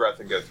hold my breath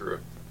and go through.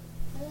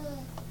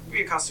 Give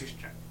me a Constitution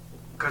check.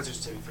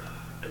 Constitution saving throw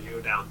as you go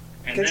down.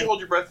 And Can't then, you hold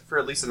your breath for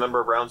at least a number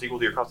of rounds equal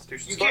to your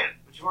constitution You score? can,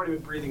 but you've already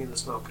been breathing in the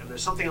smoke, and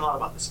there's something odd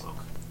about the smoke.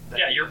 that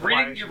yeah, you're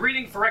requires-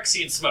 breathing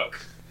Phyrexian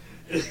smoke.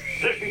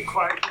 that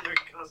requires you to make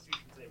a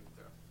Constitution saving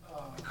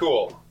throw.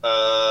 Cool.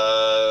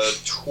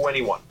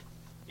 21.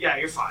 Yeah,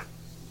 you're fine.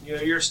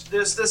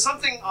 There's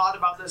something odd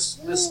about this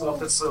smoke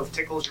that sort of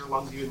tickles your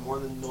lungs even more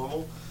than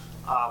normal.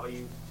 But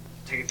you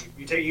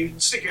you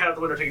stick your head out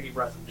the window, take a deep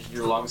breath. And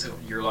Your lungs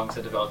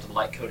have developed a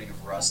light coating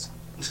of rust.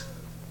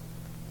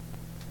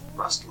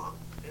 rust lung.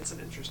 It's an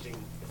interesting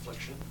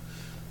affliction.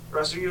 The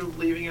rest of you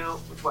leaving out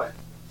which way,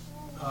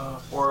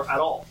 or at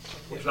all?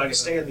 Would you like to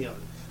stay in the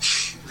oven?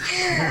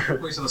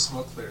 Wait till the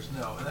smoke clears.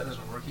 No, that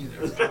doesn't work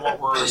either. What,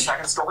 we're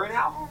second story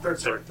now? Third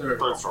story.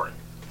 Third story.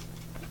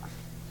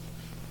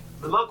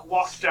 The monk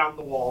walked down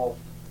the wall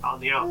on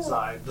the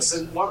outside.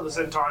 One of the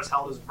centaurs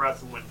held his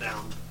breath and went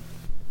down.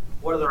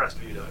 What are the rest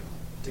of you doing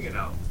to get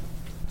out?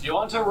 Do you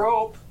want a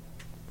rope?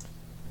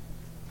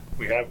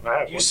 I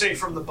have You one. say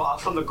from the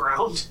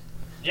ground.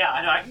 Yeah,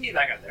 I know. I can get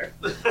back up there.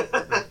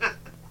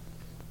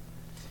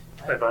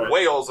 I found it.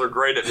 Whales are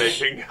great at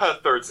making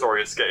third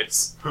story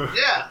escapes.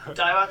 Yeah,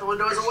 dive out the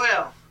window as a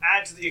whale.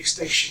 Add to the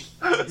extinction.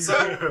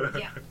 So,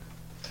 Yeah.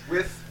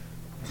 with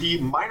the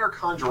minor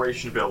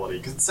conjuration ability,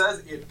 because it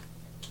says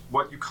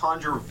what you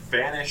conjure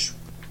vanish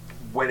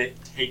when it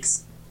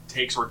takes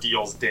or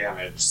deals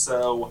damage.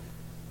 So,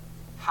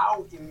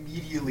 how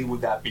immediately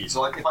would that be? So,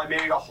 like, if I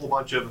made a whole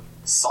bunch of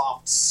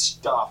soft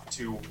stuff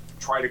to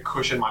try to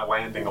cushion my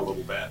landing a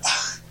little bit.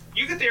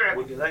 You could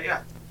theoretically do that,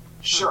 yeah.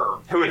 Sure.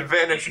 It would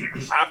vanish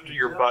after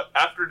your butt.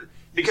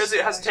 Because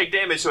it has to take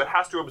damage, so it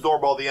has to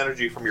absorb all the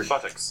energy from your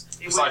buttocks.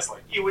 Precisely.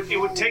 It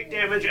would take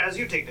damage as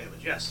you take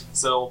damage. Yes.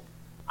 So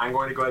I'm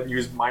going to go ahead and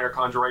use Minor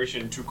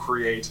Conjuration to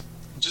create,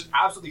 just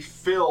absolutely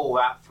fill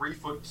that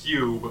 3-foot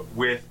cube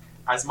with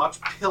as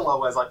much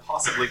pillow as I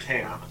possibly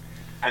can,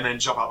 and then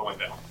jump out the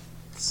window.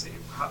 Let's see.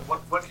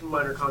 What can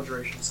minor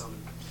conjuration summon?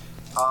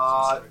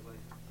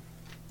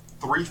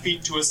 3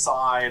 feet to a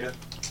side,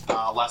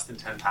 less than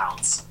 10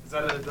 pounds. Is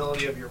that an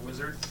ability of your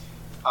wizard?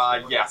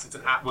 Yes, it's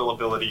an at-will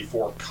ability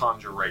for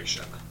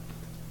Conjuration.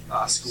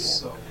 School.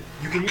 So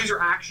You can use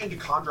your action to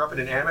conjure up an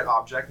inanimate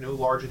object no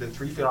larger than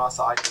 3 feet on a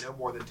side and no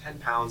more than 10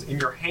 pounds in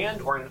your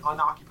hand or in an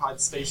unoccupied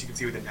space you can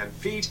see within 10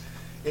 feet.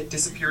 It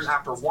disappears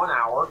after 1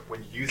 hour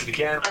when you use it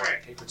again. okay.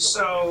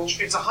 So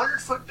it's 100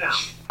 foot down.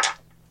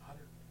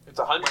 It's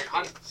 100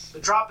 feet. The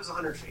drop is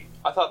 100 feet.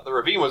 I thought the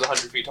ravine was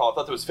 100 feet tall. I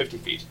thought it was 50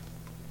 feet.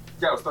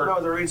 Yeah, it was 30.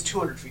 No, the rain's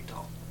 200 feet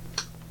tall.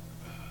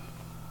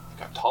 It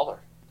got taller.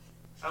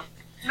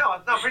 No,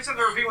 pretty sure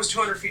the ravine was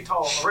 200 feet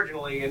tall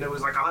originally, and it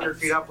was like 100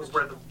 feet up was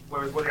where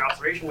the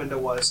observation window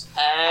was.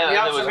 The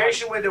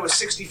observation window was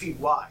 60 feet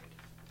wide.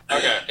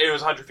 Okay, it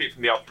was 100 feet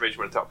from the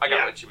observation window. I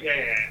got what you mean. Yeah.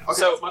 Okay,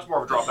 So- it's much more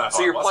of a drop that So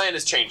far, your was. plan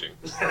is changing.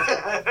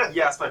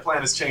 Yes, my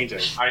plan is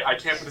changing. I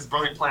came up with this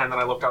brilliant plan, then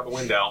I looked out the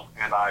window,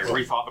 and I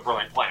rethought the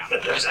brilliant plan.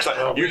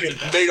 You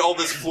just made all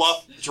this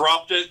fluff,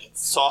 dropped it,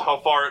 saw how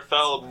far it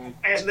fell, and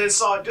And then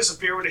saw it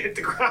disappear when it hit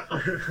the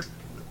ground.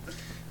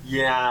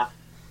 Yeah.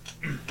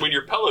 when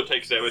your pillow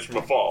takes damage from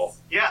a fall.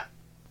 Yeah.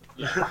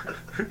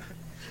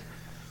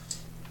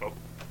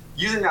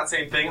 Using that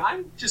same thing,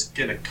 I'm just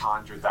gonna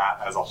conjure that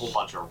as a whole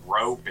bunch of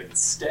rope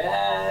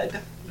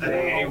instead.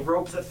 A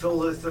rope that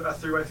filled a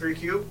 3x3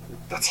 cube.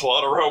 That's a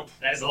lot of rope.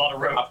 That is a lot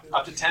of rope.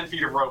 Up to 10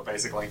 feet of rope,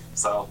 basically.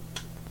 So,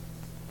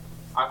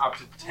 up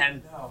to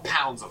 10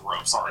 pounds of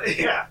rope, sorry.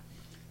 Yeah.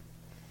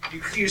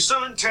 You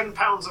summon 10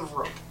 pounds of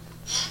rope.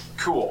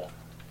 Cool.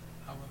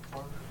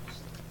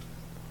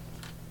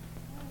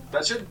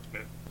 That should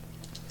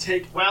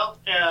take... Well,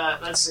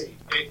 let's see.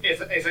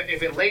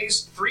 If it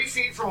lays 3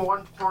 feet from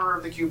one corner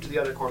of the cube to the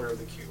other corner of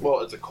the cube. Well,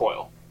 it's a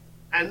coil.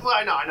 And well,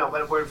 I know,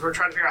 but we're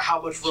trying to figure out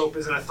how much rope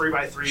is in a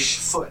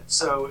 3x3 foot.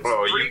 So it's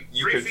Oh,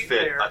 you three could feet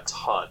fit there, a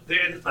ton.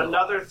 then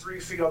another 3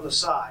 feet on the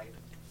side.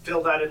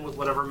 Fill that in with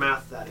whatever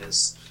math that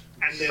is,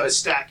 and then But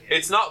stack it.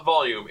 It's not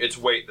volume, it's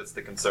weight that's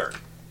the concern.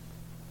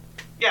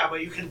 Yeah,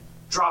 but you can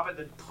drop it and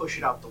then push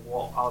it out the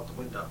wall, out the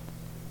window.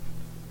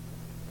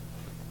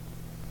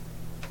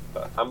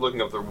 I'm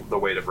looking up the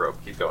weight of rope.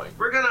 Keep going.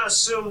 We're gonna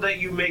assume that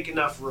you make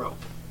enough rope,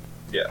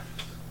 Yeah.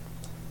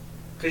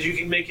 because you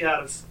can make it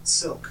out of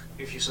silk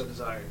if you so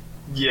desire.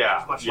 Yeah,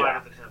 It's much yeah,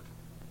 lighter than hemp.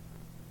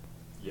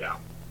 yeah.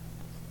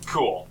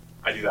 Cool.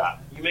 I do that.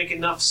 You make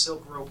enough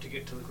silk rope to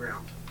get to the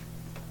ground.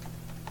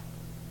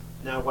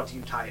 Now, what do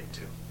you tie it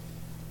to?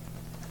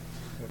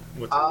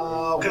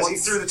 Because he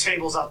threw the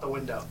tables out the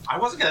window. I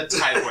wasn't gonna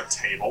tie it to a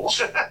table.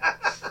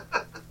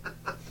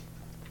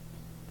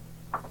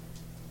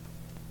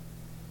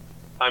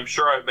 I'm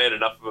sure I've made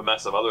enough of a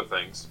mess of other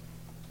things.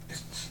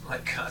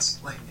 Like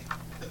constantly.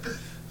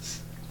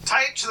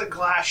 Tie it to the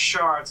glass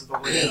shards of the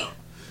window.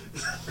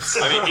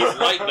 I mean, he's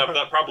light enough,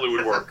 that probably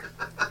would work.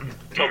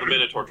 Until the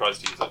Minotaur tries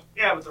to use it.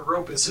 Yeah, but the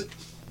rope isn't.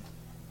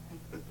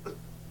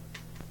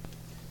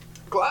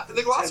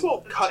 The glass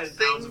won't cut 10 pounds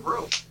things. of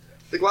rope.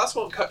 The glass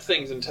won't cut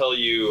things until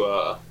you,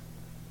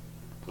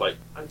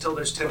 Until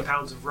there's 10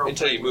 pounds of rope.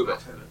 Until you move it.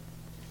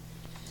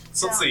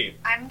 So let's see.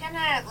 I'm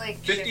gonna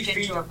 50 shift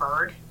feet. into a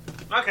bird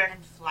Okay.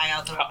 and fly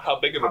out the How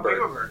big of a How big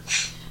bird? of a bird?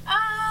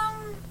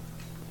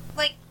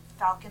 like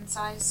falcon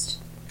sized.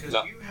 Because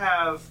No. you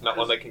have... Not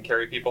one that can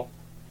carry people?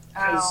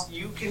 Because Oh.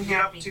 you can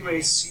get up to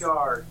a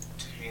CR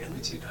 10, That'd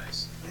be too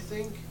nice. I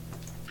think.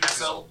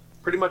 So,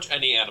 pretty much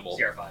any animal.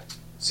 CR5.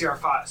 CR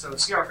 5. So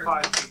CR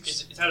 5.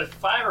 Is that a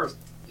 5 or is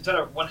that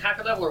a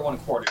 1/2 level or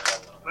 1/4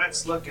 level?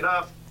 Let's look it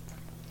up.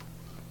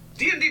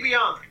 D&D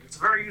Beyond. It's a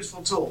very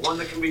useful tool. One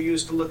that can be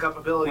used to look up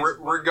abilities.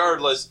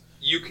 Regardless,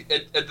 you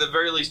at the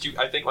very least,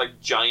 I think like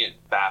giant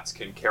bats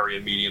can carry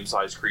a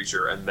medium-sized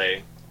creature, and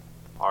they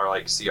are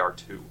like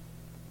CR2.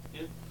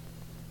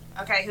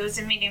 Okay, who's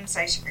a medium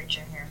sized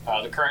creature here?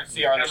 The current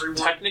CR. Everyone.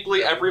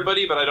 Technically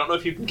everybody, but I don't know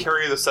if you can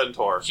carry the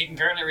Centaur. She can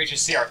currently reach a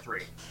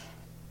CR3.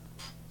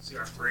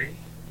 CR 3.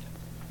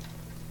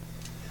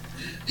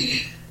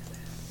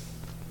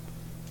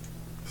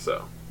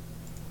 So,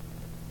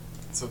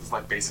 there's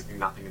like basically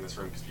nothing in this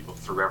room because people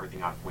threw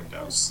everything out of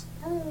windows.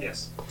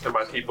 Yes. and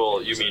by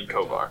people you mean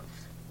Kovar.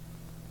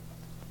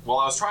 Well,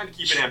 I was trying to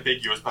keep it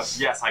ambiguous, but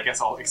yes, I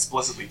guess I'll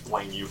explicitly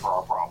blame you for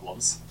our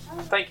problems.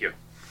 Thank you.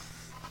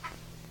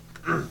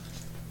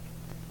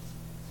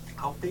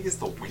 How big is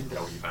the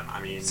window even?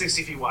 I mean,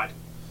 60 feet wide.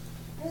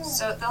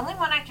 So the only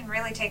one I can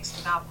really take is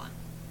the goblin.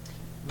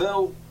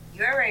 though,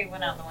 You already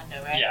went out the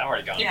window, right? Yeah, I'm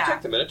already gone. You Yeah. can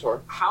take the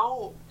Minotaur.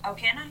 how Oh,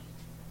 can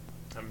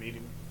I? I'm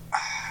meeting.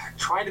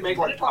 trying to make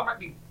like Minotaur might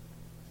be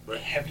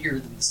heavier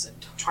than the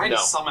Centaur. trying No.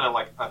 to summon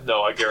a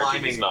No, I guarantee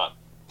climbing he's not.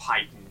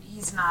 python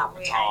He's not. or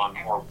Wait, baton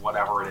I- or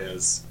whatever it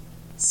is.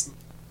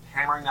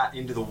 hammering that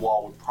into the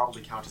wall would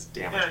probably count as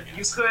damage. Yeah,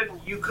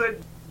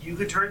 you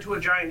could turn into a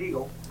giant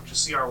eagle, which is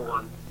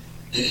CR1.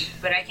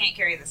 But I can't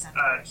carry the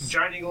centaurs.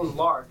 Giant eagle is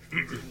large.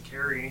 You can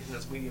carry anything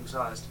that's medium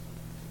sized.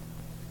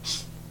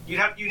 You'd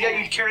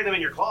carry them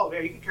in your claws. Yeah,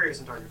 you can carry a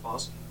centaur in your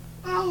claws.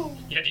 You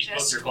have to use both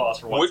Just- your claws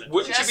for one. Wouldn't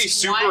you be Just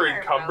super one or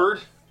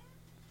encumbered?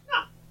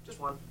 No, just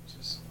one.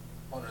 Just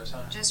one at a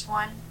time. Just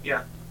one?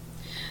 Yeah.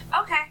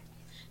 Okay.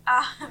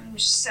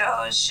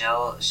 So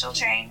she'll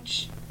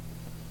change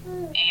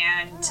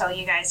and tell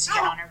you guys to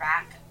get on her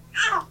back.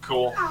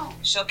 Cool.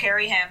 She'll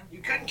carry him. You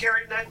couldn't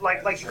carry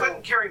you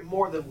couldn't carry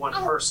more than one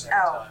person.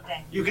 Oh,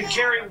 dang. You could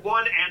carry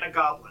one and a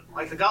goblin.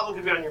 Like the goblin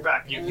could be on your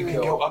back. You can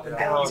go up and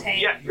down.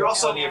 Yeah, you're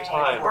also plenty of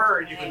time. a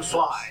bird. You can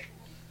fly.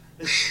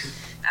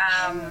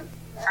 All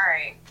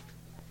right.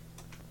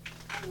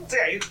 So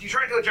yeah, you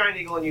turn into a giant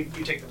eagle and you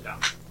take them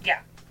down. Yeah.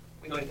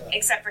 We know he does.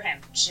 Except for him.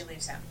 She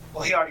leaves him.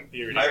 Well, he already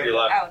I already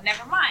left. Oh,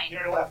 never mind. He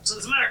already left, so it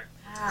doesn't matter.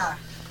 Ah.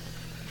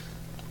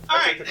 I All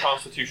take right, the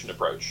Constitution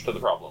approach to the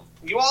problem.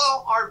 you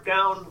all are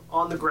down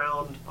on the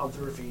ground of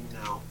the ravine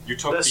now. You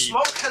took The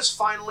smoke has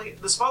finally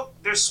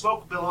there's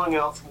smoke billowing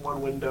out from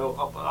one window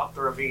up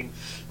the ravine,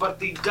 but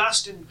the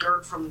dust and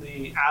dirt from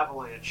the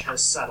avalanche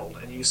has settled,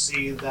 and you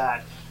see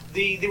that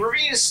the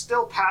ravine is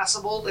still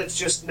passable. It's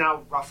just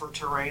now rougher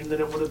terrain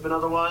than it would have been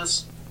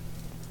otherwise.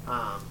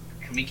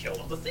 And we killed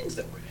all the things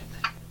that were in it.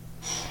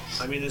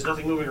 I mean, there's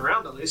nothing moving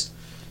around at least.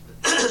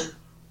 Alright,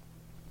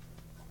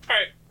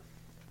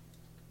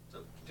 So,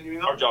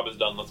 continuing our on. job is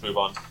done. Let's move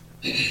on.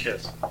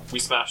 Yes. We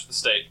smashed the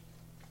state.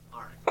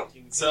 All right.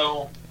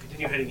 So,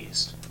 Continue heading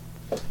east.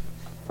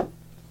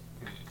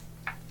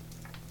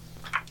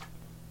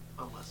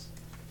 Unless.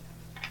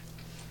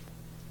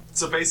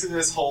 so basically,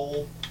 this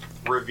whole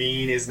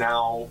ravine is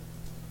now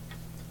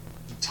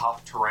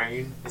tough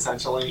terrain,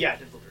 essentially. Yeah,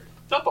 difficult.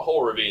 Not the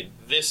whole ravine.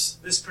 This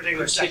This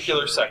particular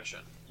particular section. section.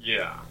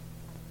 Yeah.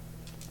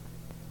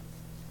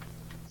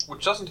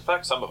 Which doesn't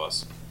affect some of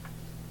us.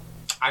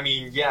 I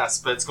mean, yes,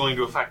 but it's going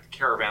to affect the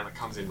caravan that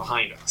comes in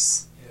behind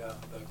us. Yeah,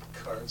 the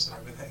carts and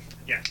everything.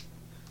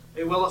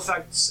 It will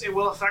affect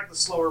the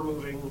slower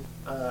moving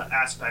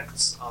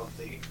aspects of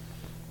the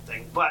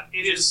thing, but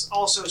it is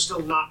also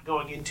still not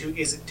going into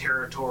Izzet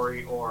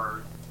territory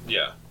or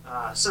Yeah.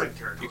 Civic You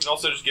territory. can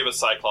also just give a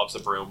Cyclops a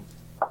broom.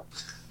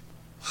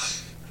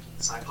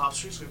 Cyclops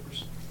street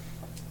sweepers.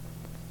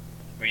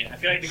 I mean, I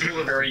feel like the crew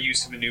were very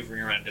used to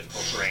maneuvering around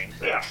difficult terrain.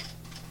 Yeah.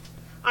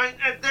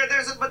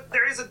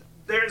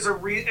 There's a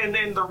reason,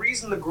 and the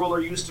reason the Gruul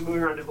are used to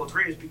moving around difficult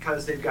terrain is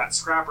because they've got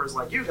scrappers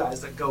like you guys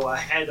that go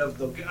ahead of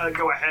the And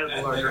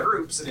larger make a-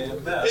 groups and a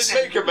mess.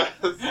 Make a mess.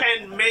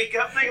 and make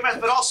a mess,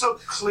 but also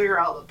clear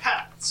out the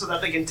path so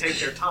that they can take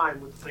their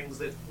time with things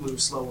that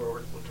move slower over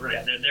difficult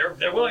terrain. Yeah,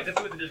 they're willing to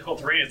do with the difficult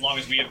terrain as long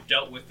as we have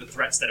dealt with the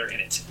threats that are in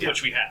it, Yeah.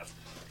 which we have.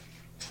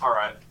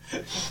 Alright.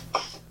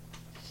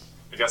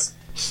 I guess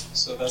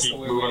So that's keep the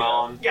way moving we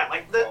on. Yeah,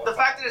 like the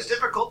fact that it's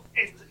difficult,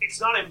 it's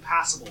not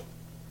impassable.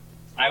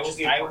 I Which is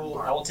the will important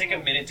part. I will take a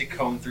minute to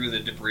comb through the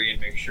debris and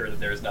make sure that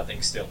there is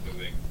nothing still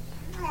moving.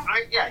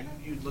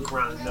 You look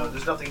around and know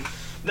there's nothing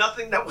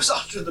that was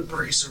under the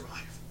debris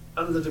survived.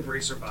 Under the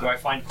debris survived. Do I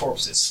find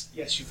corpses?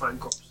 Yes, you find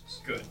corpses.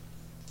 Good.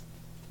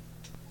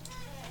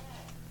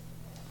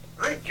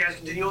 Alright, you guys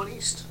continue on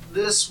east.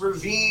 This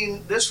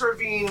ravine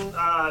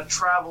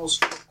travels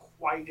for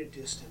quite a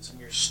distance, and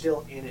you're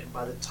still in it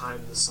by the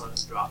time the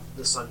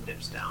sun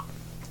dips down.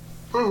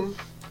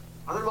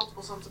 Are there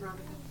multiple suns around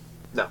it?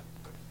 No.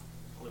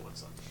 Only one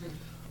sun.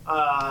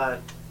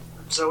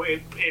 So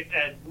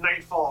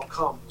nightfall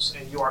comes,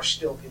 and you are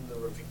still in the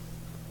ravine.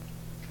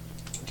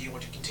 Do you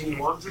want to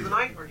continue on through the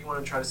night, or do you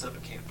want to try to set up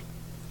a camp?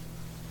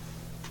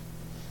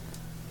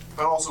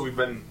 But also, we've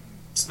been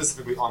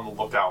specifically on the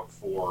lookout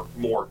for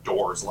more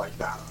doors like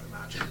that, I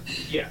imagine.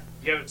 Yeah,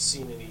 you haven't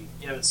seen any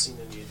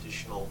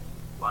additional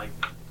like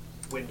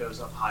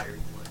windows up high or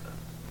anything like that.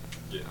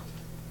 Yeah.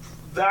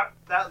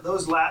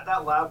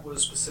 That lab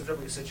was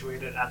specifically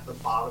situated at the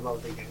bottom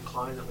of the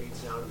incline that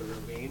leads down to the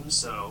ravine,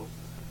 so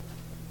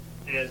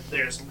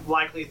there's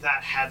likely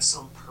that had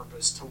some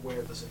purpose to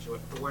where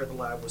the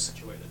lab was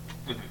situated.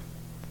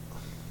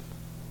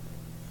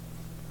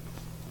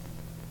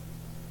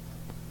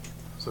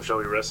 So shall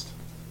we rest?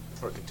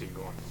 Or continue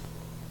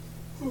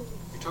going?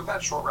 We took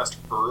that short rest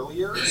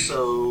earlier,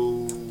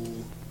 so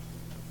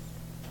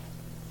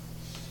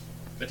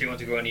But do you want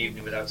to go an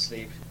evening without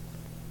sleep?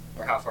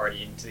 Or how far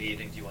into the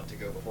evening do you want to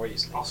go before you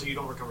sleep? Also, you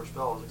don't recover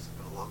spells except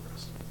for a long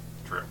rest.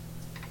 true.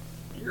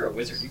 You're a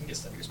wizard, you can get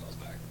some of your spells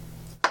back.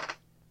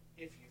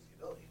 If you use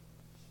the ability.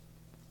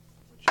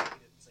 Which he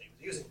didn't say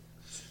he was using.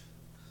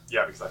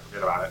 Yeah, because I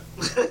forget about it.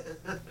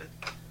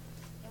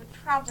 It would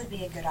probably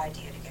be a good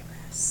idea to get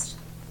rest.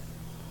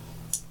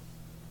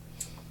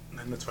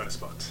 And let's find a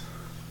spot.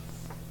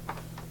 I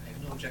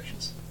have no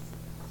objections.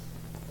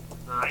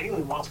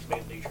 Anyone wants to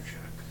make a nature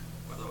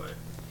check, by the way.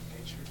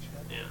 Nature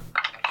check? Yeah.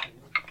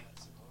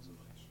 Supposedly.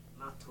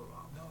 Not too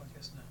long. No, I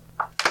guess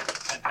not.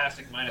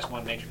 Fantastic,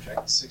 -1 nature check.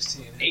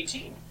 16.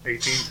 18.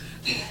 18.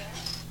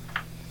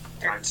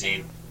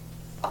 19.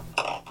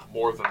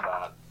 More than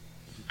that.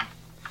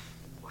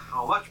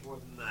 How much more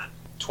than that?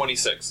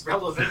 26.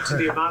 Relevant to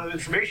the amount of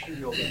information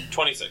you'll get.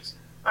 26.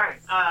 All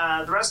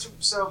right. The rest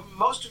of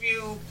most of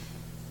you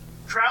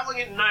traveling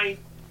at night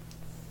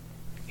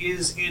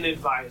is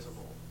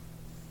inadvisable,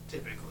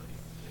 typically.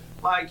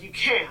 Like, you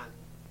can,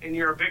 and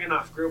you're a big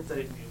enough group that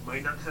you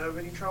might not have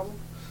any trouble.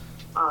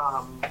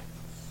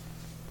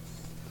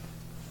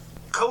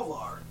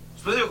 Kovar,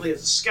 specifically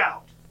as a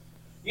scout,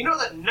 you know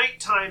that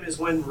nighttime is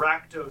when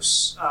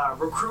Rakdos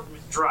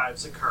recruitment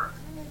drives occur.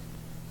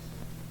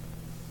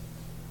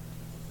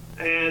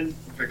 And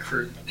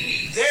Recruitment.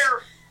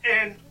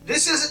 and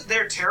this isn't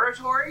their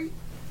territory.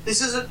 This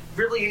isn't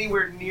really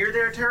anywhere near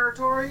their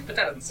territory. But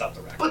that doesn't stop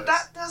the Rakdos. But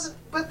that doesn't.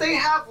 But they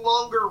have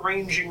longer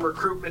ranging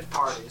recruitment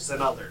parties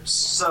than others.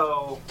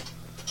 So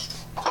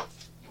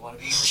You want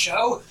to be in the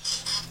show?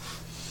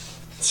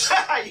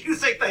 you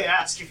think they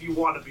ask if you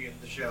want to be in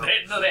the show?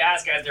 They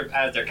ask as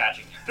they're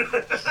catching you.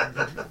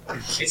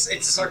 It's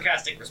a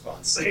sarcastic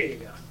response. There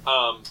you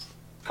go.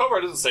 Kovar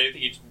doesn't say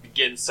anything. He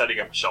begins setting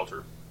up a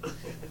shelter.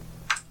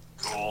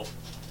 Cool.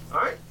 All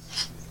right.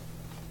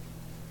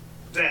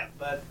 Yeah,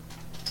 but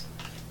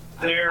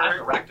I'm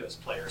a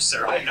Rakdos player,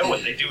 sir. I know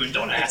what they do and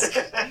don't ask.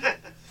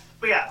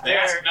 but yeah, They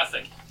ask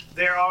nothing.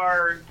 There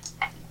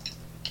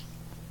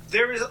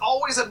is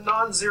always a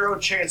non-zero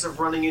chance of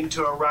running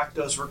into a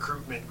Rakdos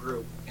recruitment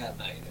group At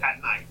night.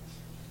 at night.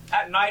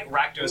 At night,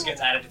 Rakdos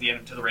gets added to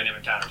the random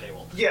encounter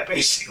table. Yeah,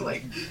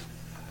 basically.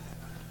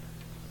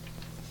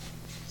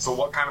 So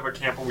what kind of a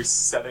camp are we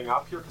setting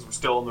up here? Because we're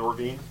still in the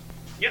ravine.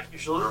 Yep, you're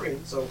still in a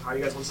ravine. So how do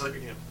you guys want to set up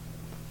your camp?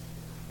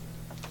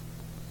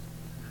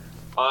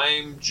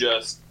 I'm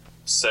just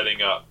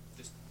setting up,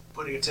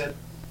 Putting a tent.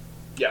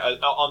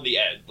 on the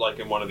edge, like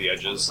in one of the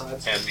edges. On the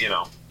sides. And, You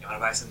want to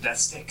buy some death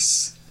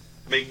sticks?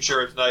 making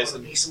sure it's nice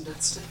and Make some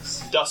dead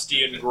sticks.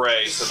 dusty and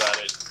gray so that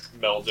it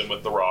melds in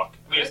with the rock.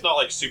 I mean, it's not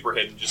like super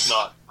hidden, just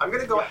not. I'm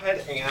going to go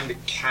ahead and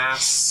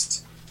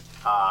cast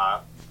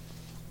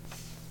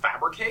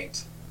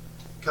Fabricate,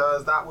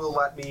 because that will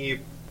let me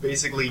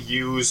basically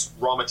use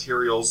raw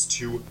materials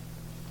to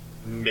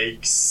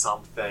make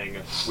something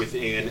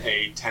within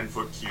a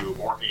 10-foot cube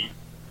or a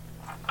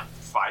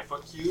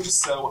 5-foot cube.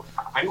 So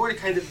I'm going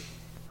to kind of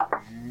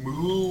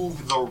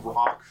move the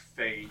rock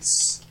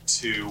face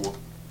to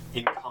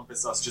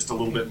encompass us just a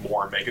little bit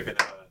more and make a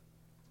bit of a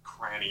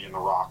cranny in the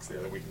rocks there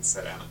that we can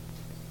sit in.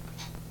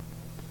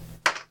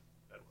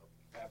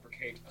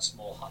 Fabricate a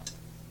small hut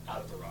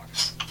out of the rock.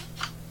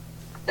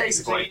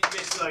 Basically.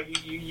 Basically,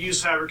 you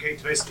use Fabricate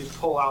to basically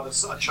pull out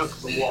a chunk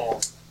of the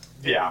wall.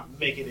 And Yeah.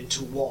 make it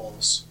into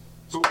walls.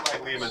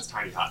 Like Lehman's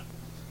tiny hut.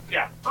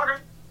 Yeah. Okay.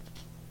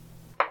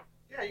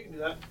 Yeah, you can do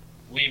that.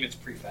 Lehman's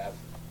prefab.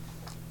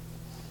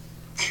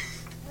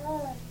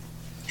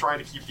 Trying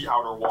to keep the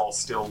outer wall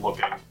still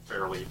looking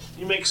fairly.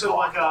 You make sort of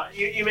like a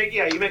you make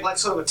like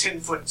sort of a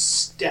 10-foot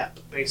step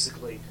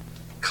basically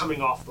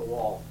coming off the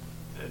wall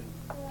and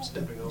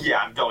stepping over. Yeah,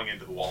 I'm going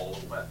into the wall a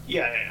little bit.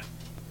 Yeah.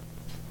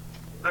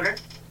 Okay.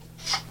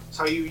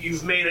 So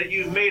you've made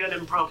an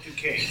impromptu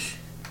cave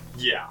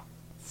Yeah.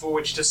 for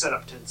which to set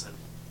up tents in.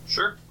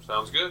 Sure,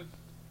 sounds good.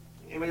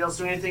 Anybody else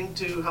do anything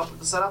to help with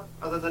the setup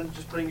other than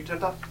just putting your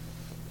tent up?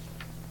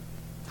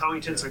 How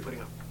many tents are you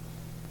putting up?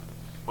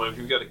 Well, if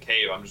you've got a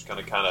cave, I'm just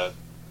gonna kind of.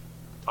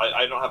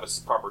 I don't have a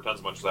proper tons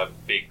of much because I have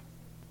a big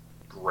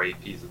gray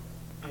piece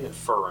of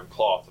fur and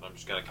cloth, and I'm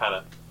just gonna kind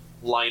of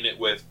line it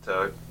with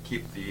to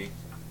keep the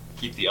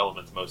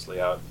elements mostly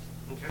out.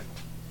 Okay.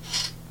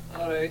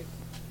 Alright.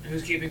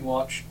 Who's keeping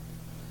watch?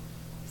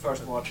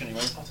 First watch,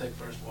 anyway. I'll take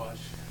first watch.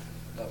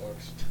 That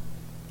works.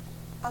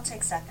 I'll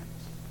take second.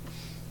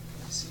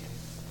 Let's see.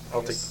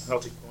 I'll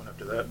take one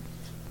after that.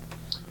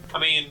 I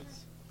mean,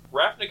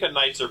 Ravnica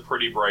nights are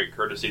pretty bright,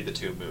 courtesy of the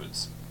 2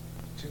 moons.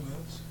 2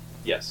 moves?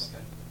 Yes,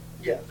 Okay.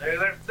 Yeah,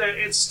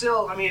 it's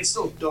still. I mean, it's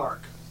still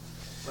dark,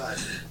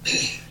 but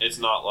it's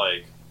not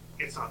like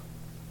it's not.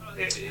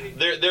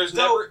 there's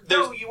No,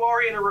 never. you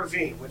are in a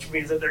ravine, which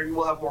means that you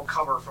will have more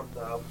cover from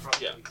the.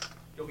 Yeah.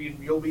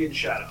 You'll be in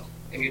shadow.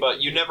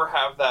 But you never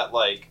have that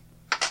like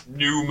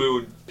new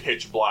moon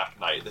pitch black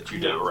night that you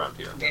do around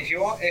here. If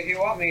you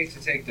want me to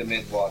take the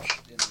mid watch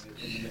in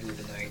the middle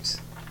of the night,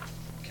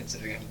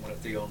 considering I'm one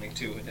of the only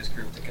 2 in this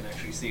group that can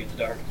actually see in the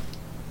dark.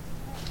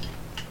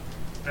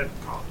 That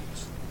probably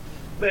is.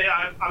 But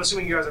yeah, I'm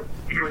assuming you guys are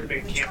going to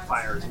make a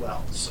campfire as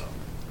well. So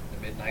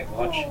The midnight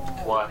watch.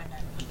 What?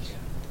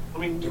 I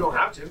mean, you don't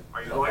have to.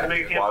 Are you going to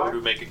make a Why campfire? would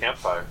we make a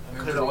campfire? I mean,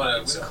 Because we don't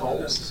want it's to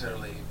cold.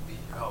 necessarily be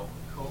cold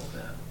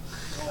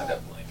then. I've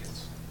got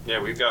blankets.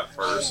 Yeah, we've got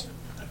furs.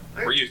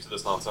 We're used to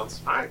this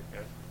nonsense. All right.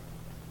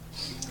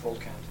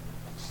 Cold count.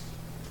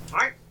 All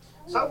right.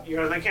 So you're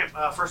going to make camp.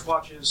 First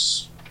watch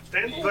is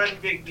Stan. Go ahead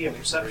and make the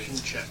perception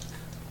check.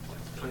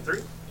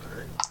 23.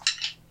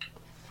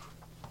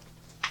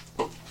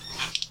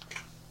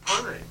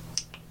 All right.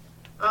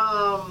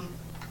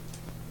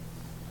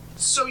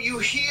 So you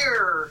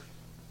hear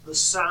the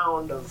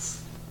sound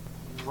of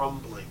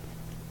rumbling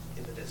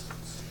in the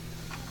distance.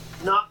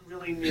 Not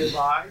really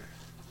nearby,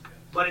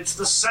 but it's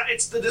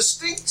the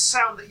distinct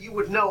sound that you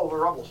would know of a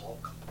rubble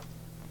hulk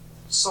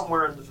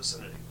somewhere in the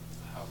vicinity.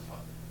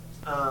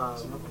 Is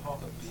a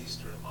Rubblebelt a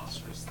beast or a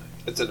monstrous thing?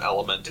 It's an It's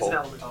elemental. an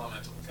elemental.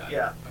 Elemental. Got it.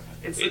 Yeah.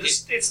 Okay.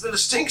 It's the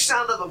distinct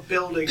sound of a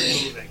building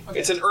moving.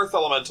 It's an earth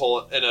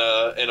elemental in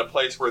a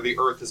place where the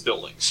earth is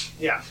buildings.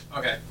 Yeah.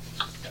 Okay.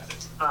 Got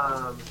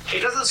it. It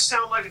doesn't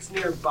sound like it's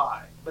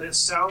nearby, but it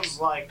sounds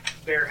like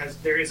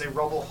there is a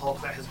rubble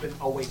hulk that has been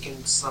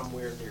awakened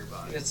somewhere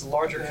nearby. It's the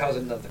larger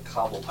cousin of the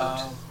Cobbleboot.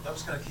 I'm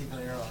just gonna keep an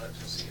ear on it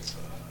to see if it's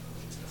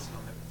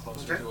coming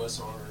closer to us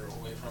or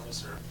away from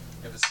us, or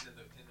if it's in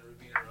the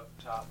ravine or up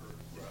top or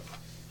wherever.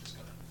 Just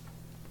gonna.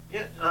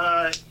 Yeah.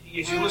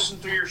 As you listen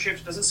through your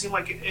shift, it doesn't seem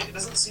like it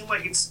doesn't seem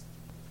like it's.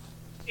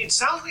 It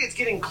sounds like it's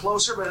getting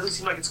closer, but it doesn't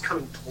seem like it's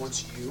coming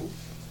towards you.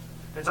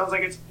 It sounds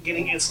like it's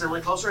getting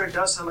instantly closer. It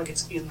does sound like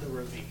it's in the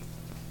ravine,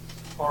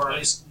 or at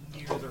least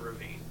near the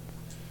ravine.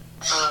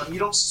 You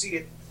don't see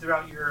it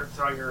throughout your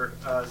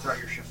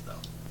shift though.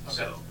 Okay.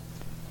 So,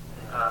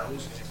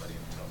 Who's anybody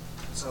until?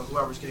 so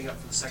whoever's getting up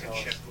for the second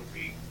shift would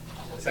be.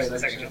 The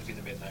second shift would be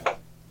the midnight. Oh,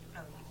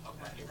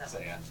 Okay. do that So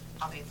one. yeah.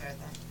 I'll be third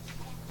then.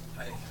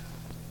 I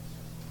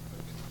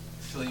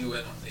fill you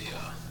in on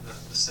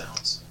the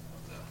sounds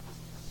of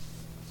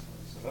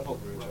It's a rebel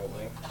brood right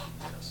there.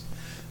 yes.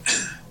 I'll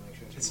make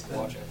sure to keep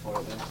watch out for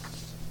it then.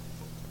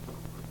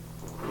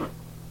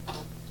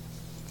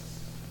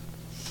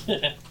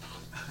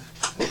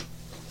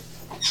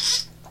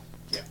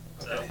 Yeah.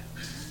 Okay.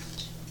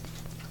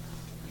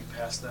 You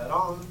pass that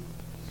on.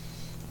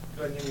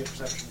 Go ahead and give me a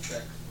perception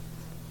check.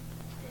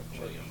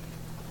 William.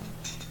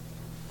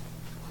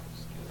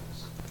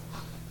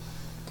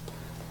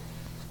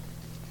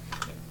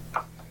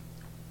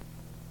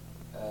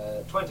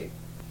 20.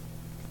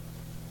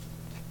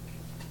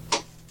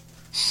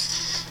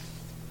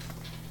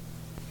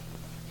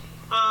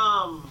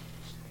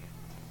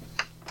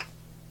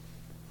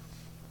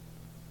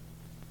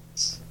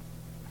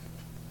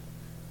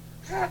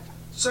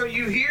 So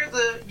you hear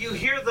the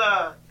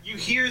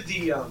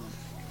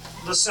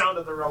sound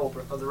of the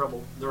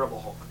rebel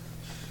hulk,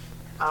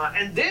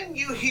 and then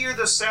you hear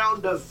the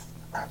sound of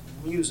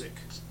music,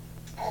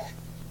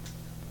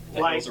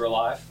 like Animals are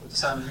alive with the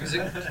sound of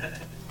music.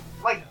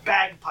 like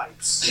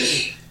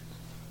bagpipes.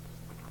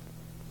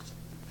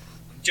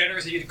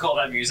 Generous of you to call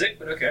that music,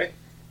 but okay.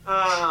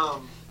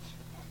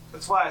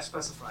 That's why I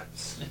specified.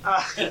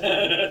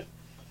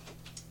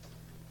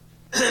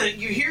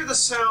 You hear the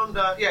sound.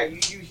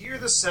 You hear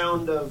the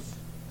sound of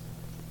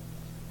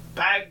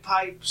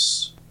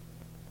bagpipes,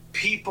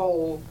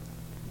 people,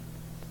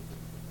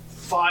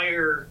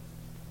 fire,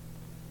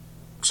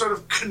 sort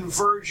of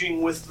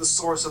converging with the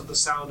source of the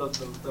sound of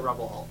the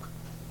Rebel Hulk.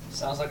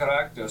 Sounds like a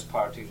Rakdos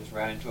party just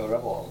ran into a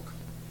rebel hulk.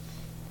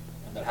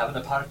 And they're having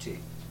a party.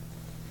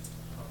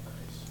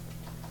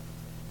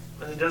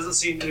 And it doesn't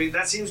seem to be.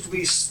 That seems to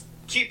be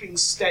keeping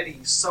steady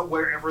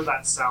wherever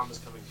that sound is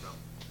coming from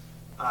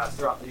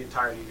throughout the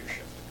entirety of your shift.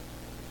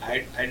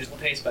 I just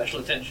pay special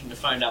attention to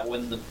find out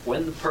when the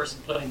person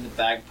playing the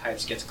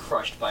bagpipes gets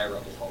crushed by a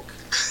rebel hulk.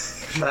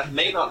 That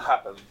may not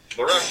happen.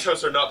 The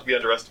Rakdos are not to be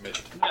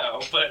underestimated.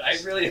 No, but I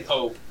really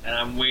hope, and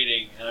I'm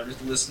waiting, and I'm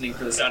just listening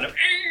for the sound of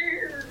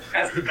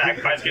as the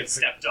bagpipes get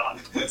stepped on.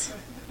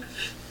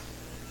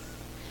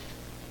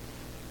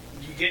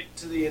 You get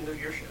to the end of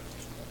your shift,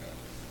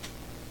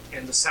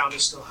 and the sound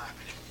is still happening.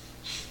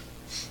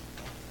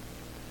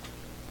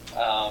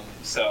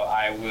 So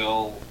I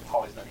will.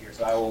 Holly's not here,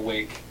 so I will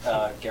wake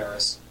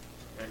Geras.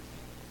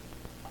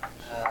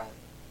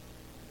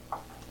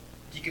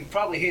 You can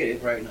probably hear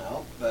it right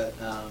now, but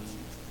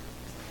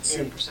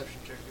See perception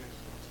check here.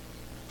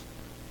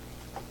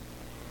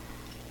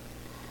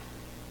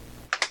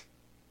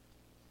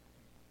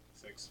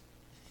 6.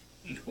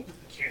 You can't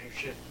hear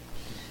shit.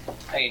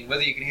 I mean,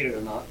 whether you can hear it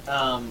or not,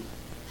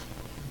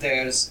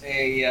 there's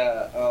a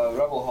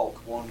rebel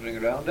hulk wandering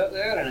around out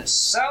there, and it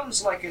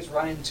sounds like it's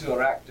run into a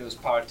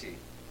Rakdos party.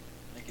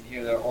 I can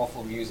hear their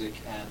awful music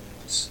and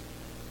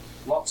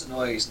lots of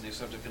noise, and they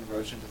sort of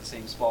converge into the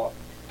same spot.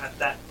 At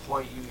that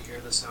point, you hear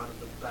the sound of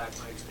the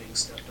bagpipes being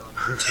stepped on.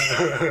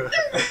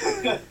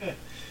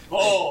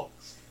 Oh!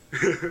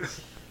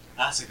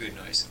 That's a good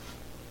noise.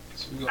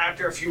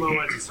 After a few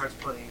moments, it starts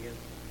playing again.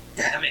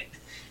 Damn it!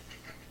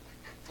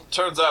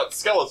 Turns out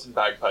skeleton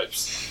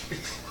bagpipes.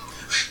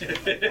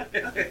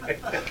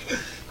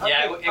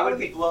 Yeah, it would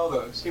be. blow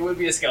those. It would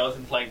be a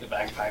skeleton playing the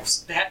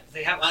bagpipes.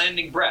 They have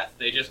unending breath.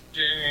 They just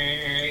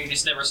it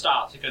just never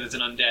stops because it's an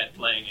undead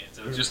playing it.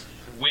 So it's just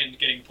wind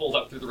getting pulled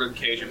up through the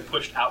ribcage and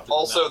pushed out. Through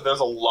Also, the there's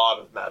a lot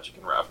of magic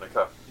in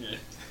Ravnica. yeah.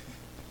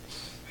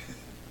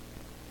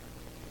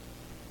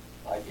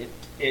 Like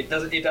it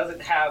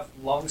doesn't have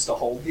lungs to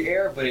hold the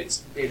air, but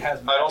it has.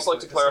 I'd also like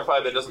to magic clarify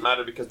that it doesn't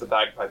matter because the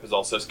bagpipe is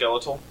also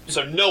skeletal,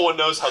 so no one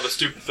knows how the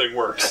stupid thing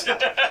works.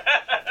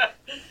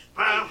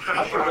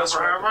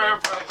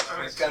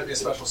 It's got to be a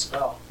special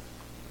spell.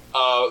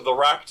 The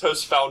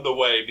Rakdos found a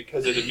way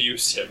because it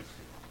amused him.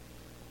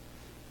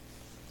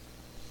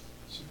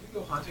 Should we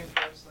go hunting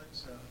for those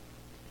things?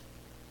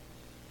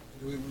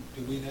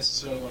 Do we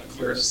necessarily want to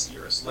clear this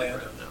You're asleep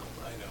land? right now.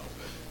 I know,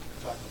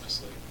 but if I'm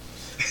asleep.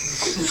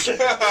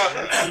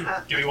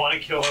 Do we want to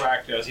kill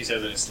Rakdos? He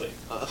says in his sleep.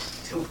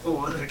 Do we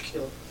want to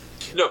kill?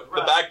 No,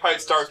 the bagpipe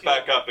starts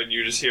back up, and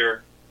you just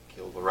hear,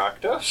 "Kill the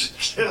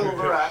Rakdos." Kill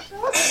the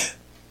Rakdos.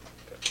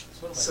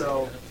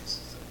 So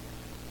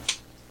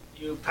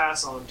you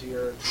pass on to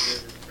your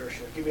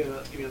ship. Give me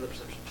another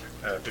perception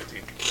check.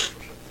 15.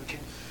 15.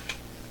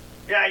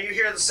 Yeah, you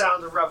hear the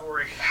sound of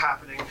revelry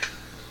happening.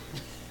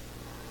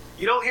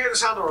 You don't hear the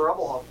sound of a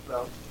rubble hulk,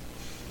 though.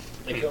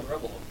 They killed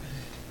Rubble.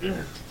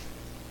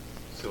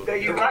 So Yeah,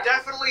 you can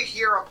definitely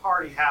hear a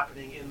party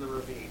happening in the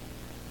ravine.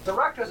 The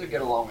Rakdos would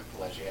get along with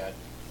Pelagiad.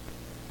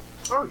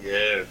 Oh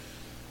yeah.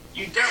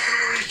 You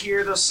definitely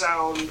hear the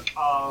sound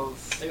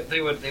of.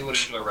 They would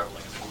enjoy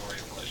reveling in the glory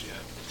of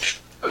Pelagiad.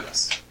 Oh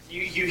yes.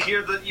 You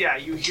hear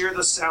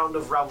the sound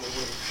of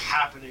revelry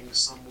happening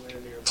somewhere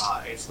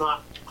nearby. It's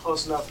not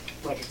close enough,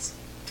 like it's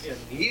an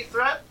immediate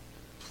threat,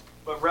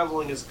 but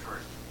reveling is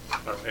occurring.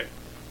 Okay.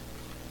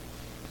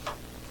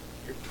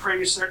 You're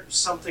pretty certain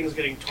something's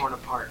getting torn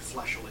apart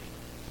fleshly.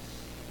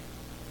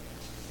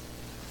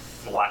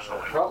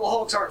 Flashlight. Rubble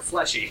Hulks aren't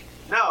fleshy.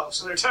 No,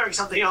 so they're tearing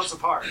something else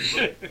apart.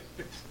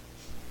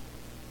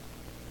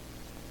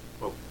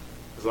 Well,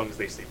 as long as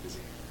they stay busy.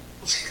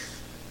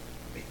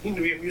 They seem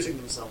to be amusing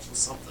themselves with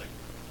something.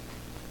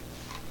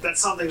 That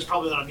something's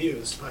probably not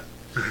amused, but.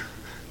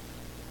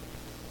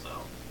 So,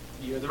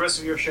 the rest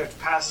of your shift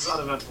passes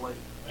uneventfully.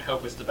 I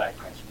hope it's the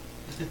bagpipes.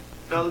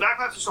 No, the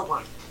bagpipes are still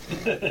playing.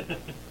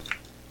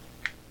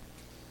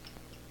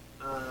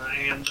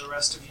 And the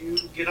rest of you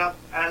get up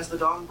as the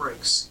dawn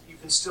breaks. You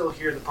can still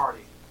hear the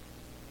party.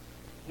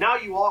 Now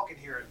you all can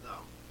hear it,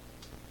 though.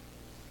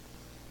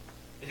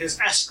 It has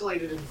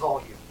escalated in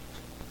volume.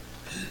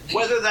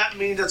 Whether that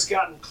means it's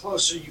gotten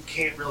closer, you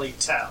can't really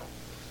tell.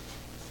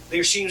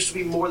 There seems to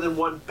be more than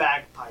one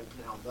bagpipe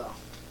now, though.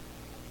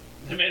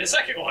 They made a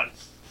second one.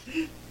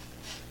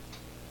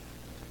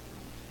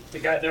 The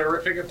guy they were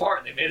ripping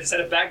apart, they made a set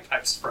of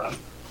bagpipes from.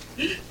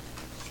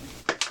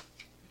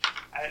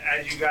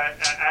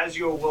 As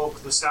you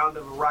awoke, the sound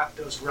of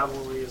Rakdos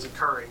revelry is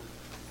occurring,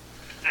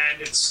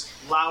 and it's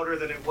louder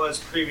than it was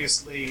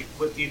previously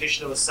with the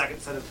addition of a second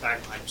set of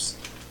bagpipes.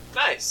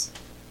 Nice.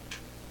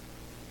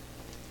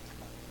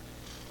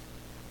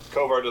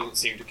 Kovar doesn't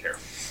seem to care.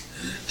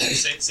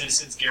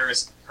 Since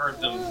Geras heard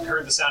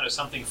the sound of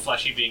something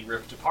fleshy being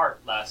ripped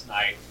apart last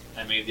night,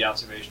 I made the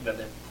observation that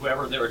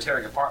whoever they were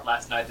tearing apart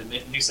last night, they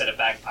made a new set of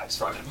bagpipes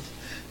from him.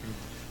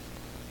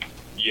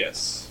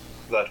 Yes,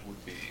 that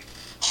would be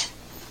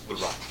the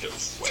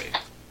Rakdos way.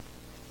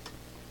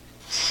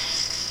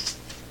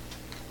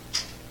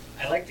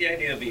 I like the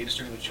idea of the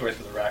instrument of choice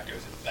for the Rakdos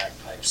is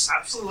bagpipes.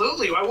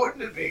 Absolutely, why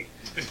wouldn't it be?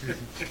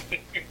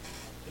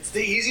 It's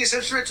the easiest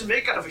instrument to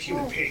make out of a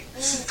human being.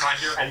 Can I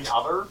hear any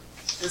other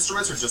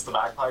instruments or just the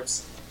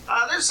bagpipes?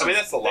 There's some,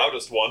 That's the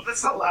loudest one.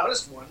 That's the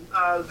loudest one.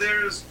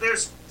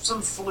 There's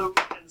some flute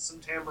and some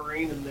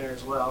tambourine in there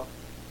as well.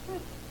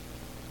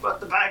 But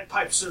the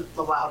bagpipes are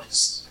the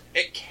loudest.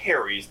 It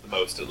carries the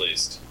most, at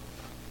least.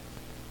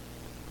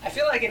 I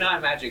feel like in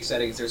non-magic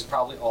settings, there's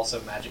probably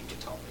also magic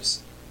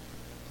guitars.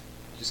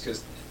 Just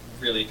because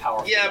really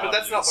powerful. Yeah, but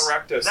that's not the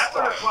Rakdos That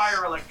would style.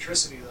 require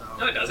electricity, though.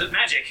 No, it doesn't.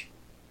 Magic.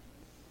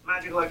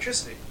 Magic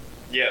electricity.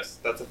 Yes,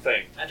 that's a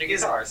thing. Magic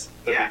Is it? guitars.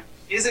 Yeah.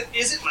 Is it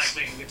like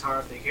making a guitar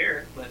if they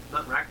care, but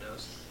not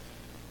Rakdos.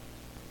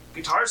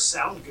 Guitars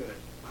sound good.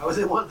 Why would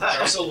they want that?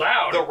 They're so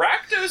loud. The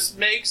Rakdos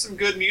make some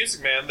good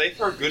music, man. They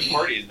throw good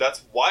parties.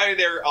 That's why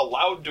they're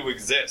allowed to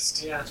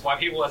exist. Yeah. That's why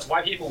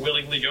people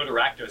willingly go to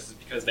Rakdos is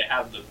because they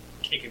have the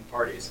kicking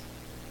parties.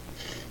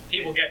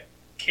 People get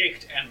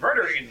kicked and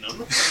murder in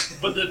them,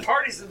 but the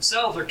parties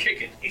themselves are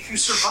kicking. If you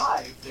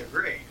survive, they're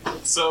great.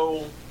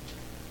 So,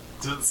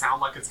 does it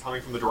sound like it's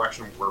coming from the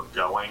direction we're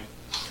going?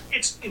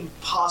 It's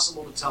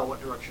impossible to tell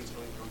what direction it's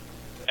going from.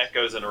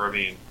 Echoes in a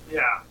ravine.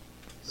 Yeah.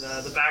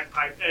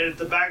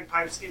 The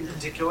bagpipes in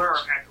particular are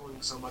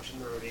echoing so much in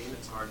the ravine,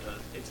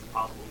 it's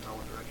impossible to tell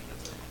what direction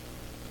it's in.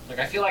 Like,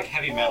 I feel like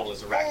heavy metal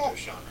is a Rakdos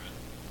genre.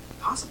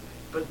 Possibly.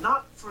 But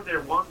not for their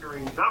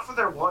wandering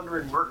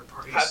murder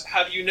parties.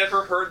 Have you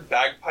never heard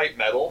bagpipe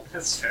metal?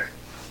 That's fair.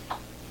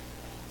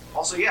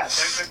 Also, yeah,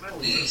 bagpipe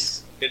metal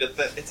is.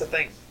 It's a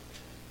thing.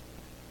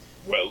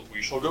 Well,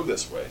 we shall go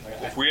this way.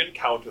 Okay. If we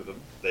encounter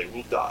them, they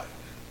will die.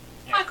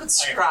 I could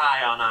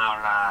scry on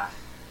our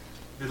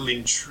little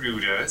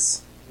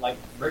intruders. Like,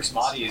 Rick's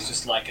body is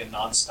just like a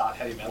non-stop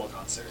heavy metal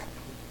concert.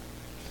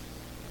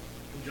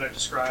 Would you like to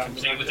describe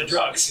Complete with the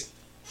drugs.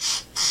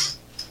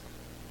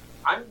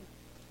 I'm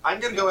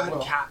gonna go ahead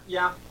and cast.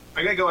 Yeah,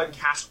 I'm gonna go ahead and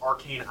cast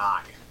Arcane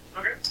Eye.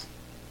 Okay.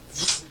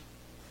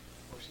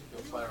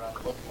 Fly around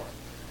and look for him.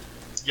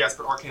 Yes,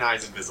 but Arcane Eye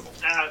is invisible.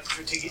 To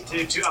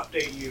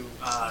update you,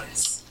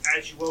 as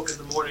you woke in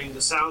the morning,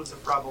 the sounds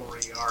of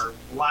revelry are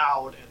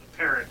loud and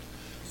apparent.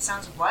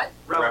 Sounds of what?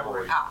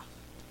 Revelry. Ah.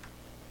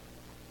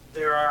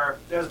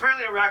 There's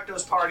apparently a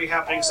Rakdos party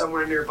happening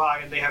somewhere nearby,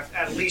 and they have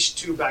at least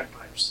 2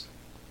 bagpipes.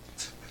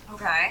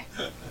 Okay.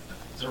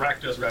 It's a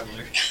Rakdos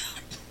reveler.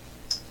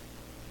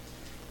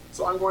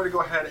 So I'm going to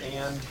go ahead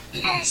and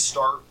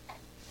start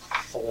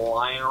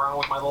flying around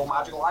with my little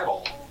magical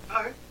eyeball.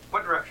 Okay.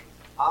 What direction?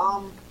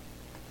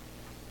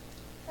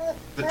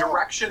 The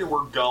direction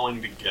we're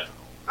going to go.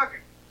 Okay.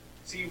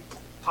 So you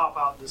pop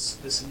out this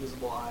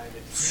invisible eye, and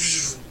it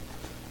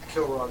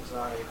Kilrog's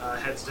eye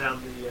heads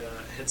down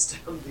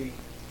the.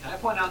 Can I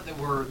point out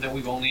that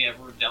we've only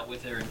ever dealt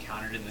with or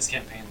encountered in this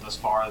campaign thus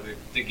far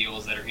the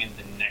guilds that are in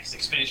the next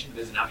expansion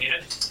that isn't out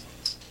yet?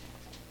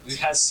 We've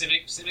had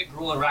Simic,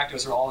 Gruul, and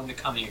Rakdos are all in the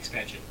coming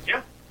expansion.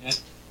 Yeah. Yeah.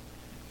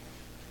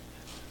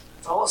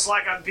 It's almost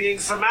like I'm being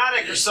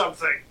thematic or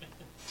something.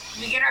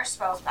 We get our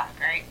spells back,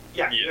 right?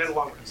 Yeah, you had a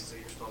long rest, so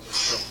your spells are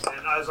still.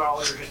 And as are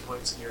all your hit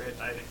points and your hit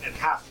die, and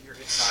half of your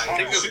hit die. I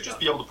think we should just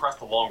be able to press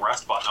the long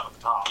rest button up at the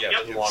top. Yeah, Yep.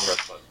 there's a long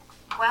rest button.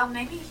 Well,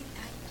 maybe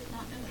I did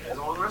not know that. There's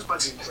a long rest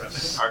button you can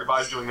press. I would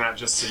advise doing that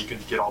just so you can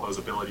get all those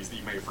abilities that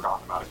you may have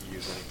forgotten about if you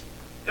use any.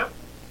 Yep.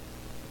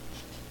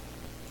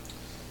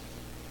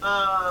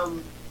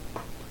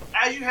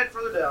 As you head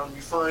further down,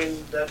 you find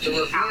that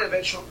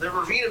the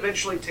ravine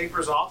eventually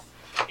tapers off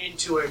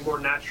into a more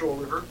natural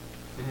river,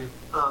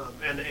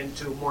 and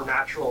into a more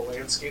natural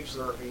landscape. So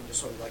the ravine just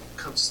sort of like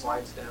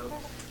slides down,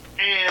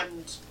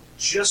 and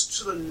just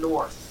to the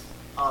north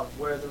of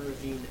where the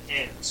ravine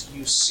ends,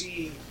 you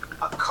see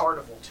a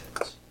carnival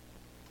tent,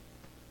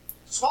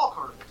 small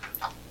carnival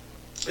tent,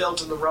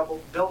 built in the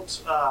rubble,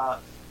 built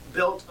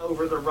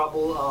over the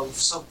rubble of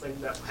something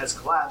that has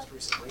collapsed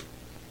recently.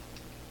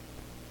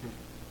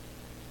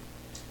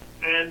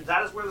 And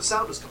that is where the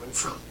sound is coming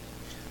from.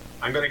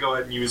 I'm going to go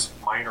ahead and use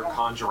minor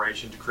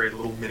conjuration to create a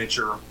little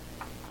miniature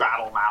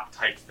battle map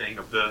type thing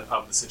of the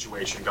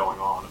situation going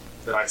on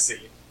that I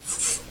see.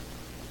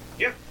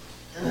 Yeah.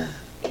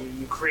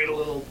 You create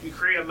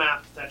a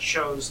map that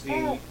shows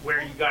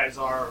where you guys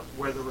are,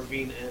 where the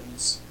ravine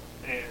ends,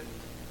 and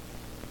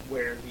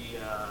where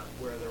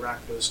the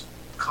Rakdos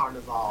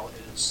Carnival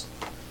is.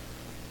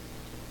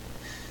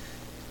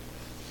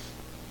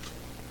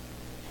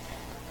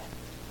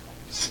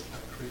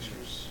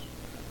 Creatures.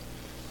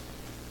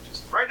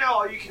 Right now,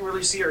 all you can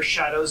really see are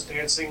shadows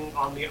dancing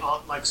on the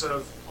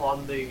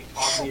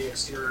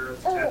exterior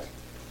of the tent.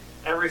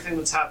 Everything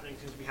that's happening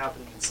seems to be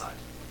happening inside.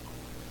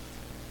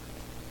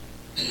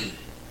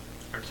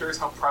 I'm curious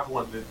how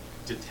prevalent the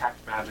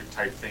detect magic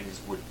type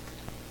things would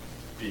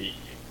be.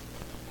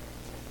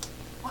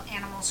 What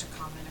animals are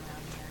common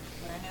around here?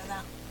 Would I know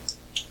that?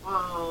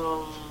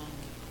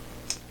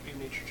 Give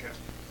me a nature check.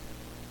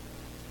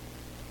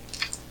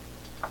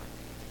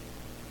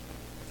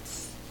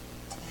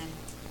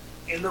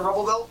 In the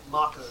Rubblebelt,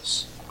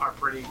 Makas are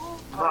pretty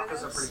common.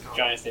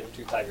 Giant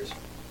saber-tooth tigers.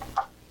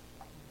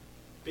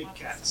 Big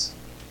cats.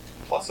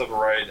 Plus a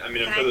variety. I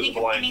mean, I'm Can sure I there's a think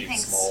of variety anything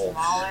small.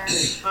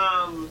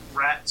 smaller?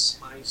 Rats,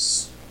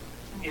 mice,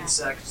 Okay.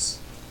 insects.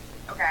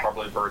 Okay.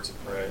 Probably birds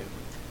of prey.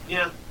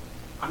 Yeah.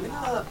 I'm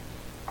gonna.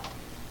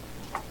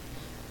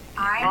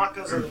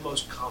 Makas are the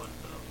most common,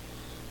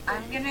 though.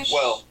 I'm gonna.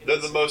 Well, they're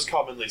the most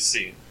commonly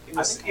seen. In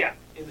the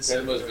They're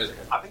the most city.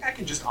 visible. I think I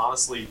can just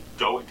honestly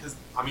go because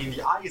I mean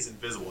the eye is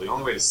invisible. The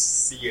only way to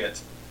see it,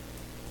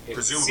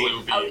 presumably,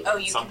 would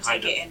be you some can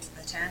kind take of it into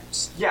the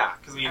tent. yeah.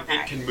 Because I mean Okay.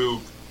 it can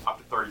move up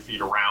to 30 feet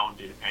around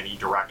in any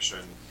direction.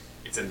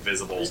 It's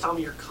invisible. Please tell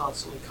me you're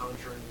constantly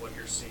conjuring what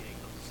you're seeing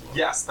on the floor.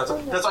 Yes, that's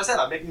what I said.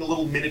 I'm making a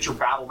little miniature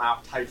battle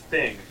map type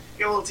thing,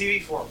 Get a little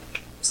TV for them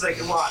so they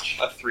can watch.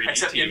 A 3D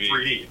except TV. in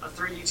 3D. A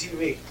 3D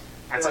TV.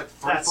 And it's like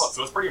 3 That's- foot,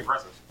 so it's pretty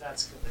impressive.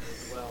 That's good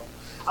as well.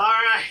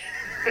 Alright.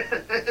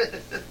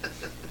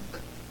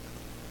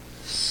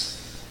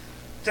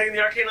 Taking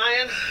the arcane eye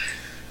in,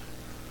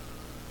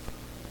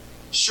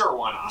 Sure,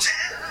 why not?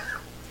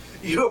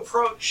 you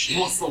approach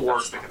What's the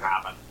worst that can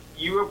happen?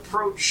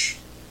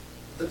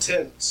 the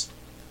tent.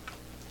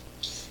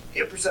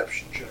 Get a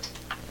perception check.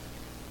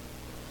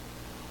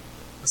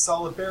 The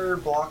solid barrier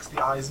blocks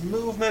the eye's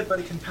movement, but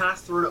it can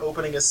pass through an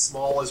opening as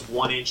small as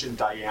 1 inch in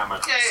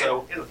diameter.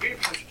 So, yeah, get a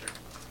perception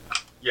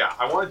check. yeah,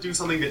 I want to do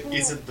something that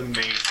isn't the main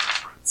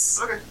entrance.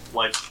 Okay.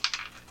 Like,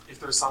 if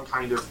there's some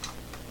kind of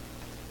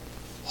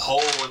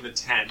hole in the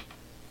tent,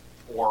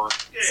 or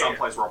Yeah,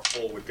 someplace where a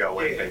pole would go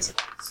in, Yeah.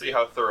 basically. See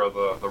how thorough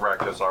the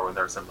Rakdos are when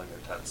they're assembling their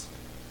tents.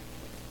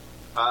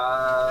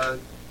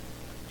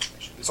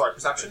 Sorry,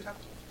 perception?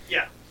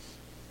 Yeah.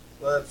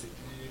 Let's see.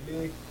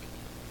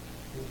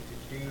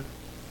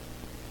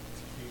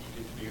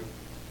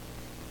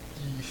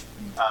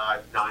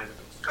 9.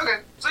 Okay.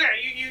 So yeah,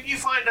 you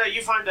find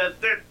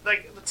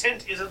like the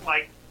tent isn't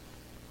like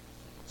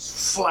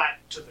flat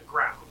to the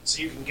ground,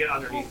 so you can get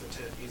underneath the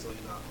tent easily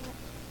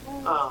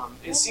enough.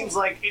 It seems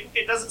like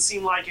it doesn't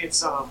seem like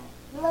it's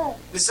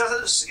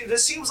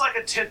this seems like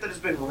a tent that has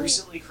been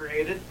recently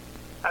created,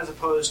 as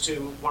opposed to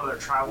one of their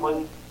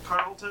traveling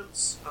carnival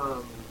tents.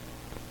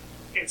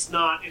 It's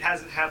not. It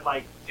hasn't had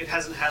like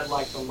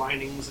the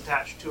linings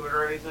attached to it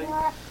or anything.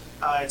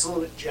 It's a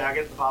little bit jagged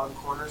at the bottom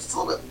corners. It's a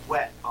little bit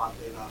wet,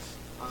 oddly enough,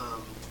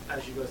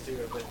 as you go through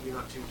it, but you're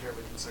not too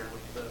terribly concerned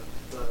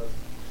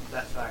with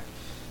that fact.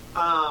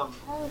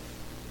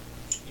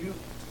 You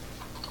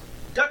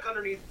duck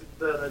underneath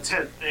the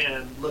tent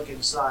and look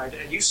inside,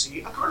 and you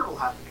see a carnival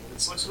happening.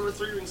 It's like sort of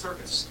a 3-ring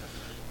circus.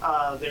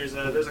 there's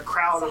a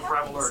crowd of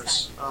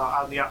revelers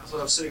on the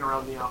sort of sitting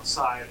around the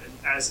outside, and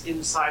as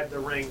inside the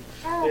ring,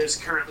 there's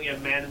currently a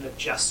man in a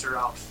jester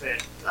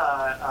outfit,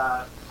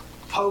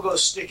 pogo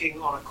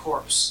sticking on a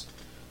corpse.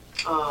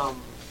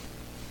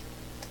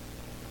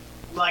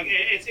 Like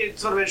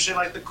it's sort of interesting.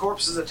 Like the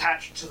corpse is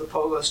attached to the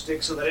pogo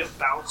stick so that it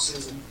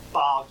bounces and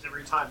bobs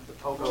every time the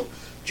pogo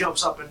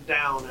jumps up and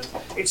down, and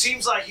it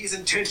seems like he's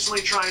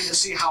intentionally trying to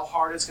see how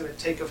hard it's going to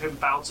take of him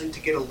bouncing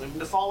to get a limb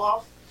to fall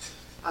off.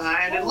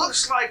 And it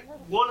looks like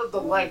one of the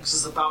legs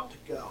is about to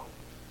go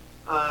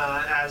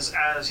as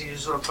he's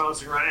sort of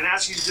bouncing around. And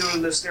as he's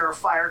doing this, there are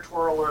fire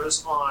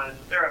twirlers on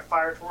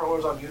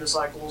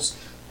unicycles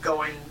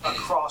going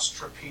across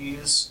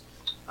trapeze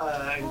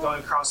and going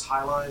across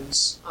high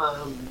lines.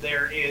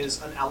 There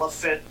is an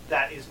elephant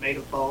that is made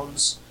of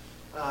bones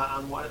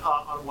on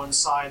one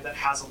side that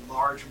has a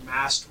large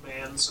masked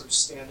man sort of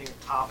standing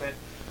atop it.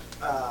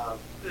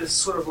 It's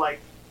sort of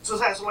like. So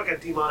it has sort of like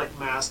a demonic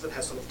mask that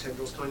has sort of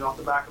tendrils coming off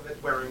the back of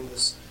it, wearing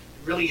this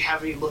really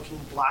heavy-looking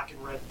black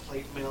and red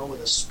plate mail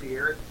with a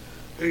spear.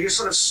 You're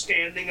sort of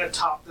standing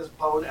atop this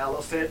bone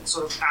elephant,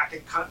 sort of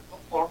acting,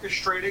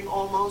 orchestrating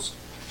almost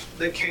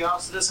the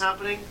chaos that is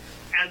happening.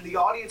 And the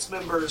audience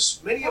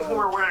members, many of whom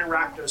are wearing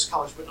Rakdos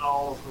colors, but not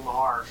all of whom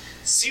are,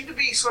 seem to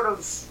be sort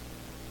of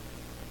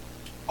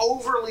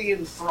overly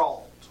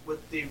enthralled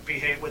with the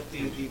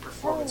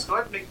performance. Go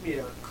ahead and make me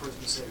a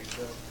charisma saving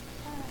throw.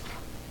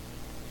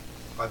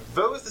 Are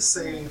those the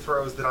saving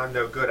throws that I'm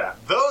no good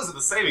at? Those are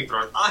the saving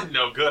throws I'm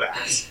no good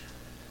at.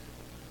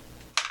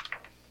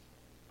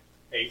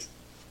 8.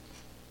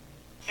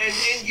 And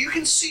you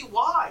can see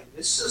why.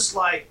 This is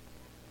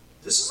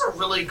a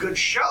really good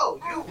show.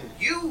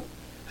 You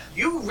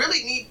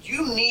really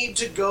need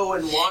to go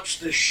and watch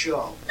this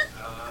show.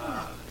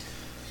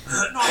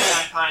 Normally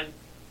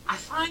I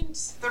find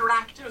the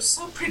Rakdos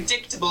so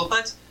predictable,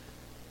 but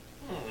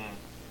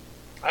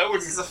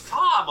this is a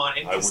far more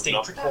interesting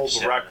production. I would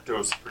not call the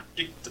Rakdos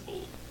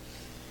predictable.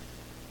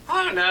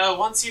 I don't know,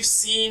 once you've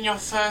seen your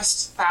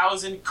first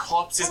 1,000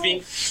 corpses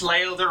being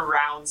flailed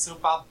around so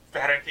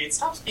barbarically, it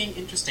stops being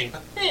interesting,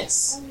 but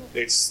this...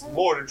 It's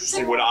more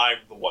interesting when I'm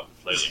the one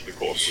flailing the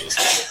corpses.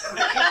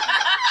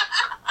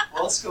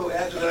 Well, let's go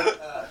add to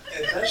that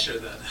adventure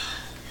then.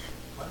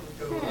 Why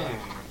don't we go...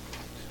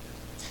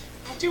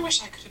 I do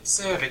wish I could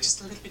observe it just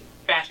a little bit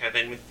better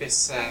than with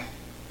this,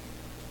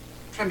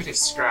 primitive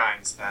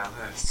scrying spell.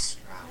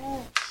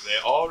 They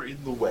are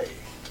in the way.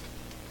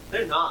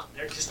 They're not.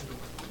 They're just in the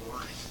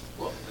line.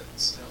 Well, but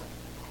still,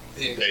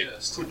 they They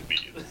exist. could be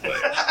in the way.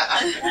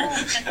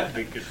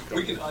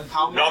 We can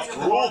How many Not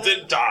ruled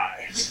and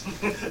die.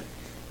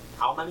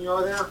 How many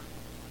are there?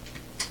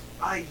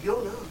 You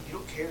don't know. You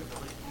don't care,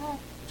 really. You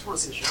just want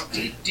to see the show.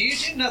 Do you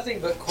do nothing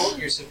but quote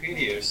your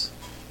superiors?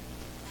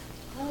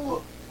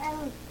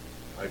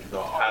 I do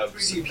not have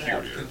 3D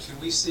map. superiors. Can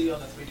we see on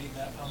the 3D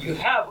map? How You many-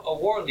 have a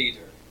war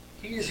leader.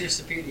 He is your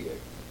superior.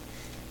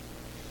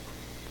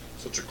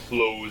 Such a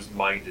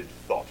closed-minded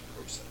thought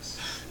process.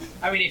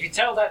 I mean, if you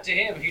tell that to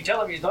him, if you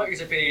tell him he's not your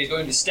superior, he's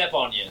going to step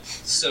on you.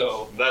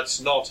 So, That's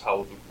not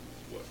how the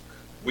rules work.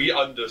 We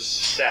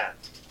understand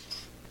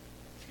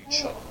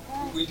each other.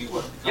 We do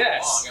want him to come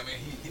Yes. along. I mean,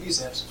 he needs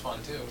to have some fun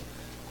too.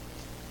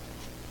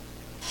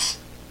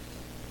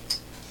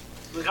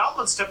 The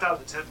goblin stepped out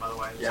of the tent, by the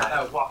way. Yeah.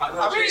 I was walking.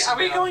 Are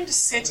we going to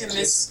sit in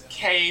this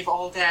cave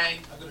all day?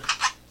 I'm gonna.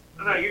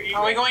 No, you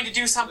Are we going to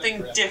do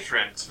something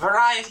different?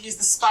 Variety is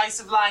the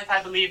spice of life,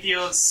 I believe the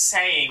old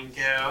saying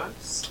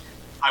goes.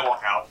 I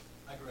walk out.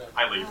 I grab.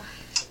 I leave.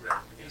 I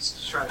grab.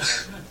 Just try to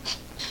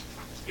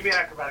give me an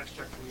acrobatics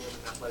check for you and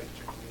an athletics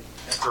check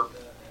for me.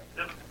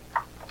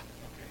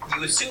 After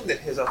You assume that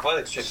his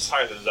athletics check is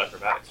higher than his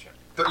acrobatics check.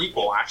 they're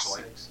equal,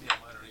 actually. 6. Yeah,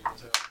 mine are equal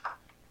too.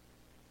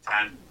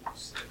 10.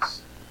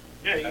 6.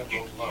 Yeah,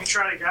 you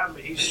try to grab him,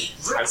 but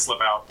he's. I slip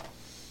out.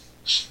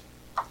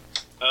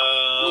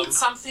 Need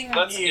something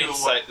Let's new.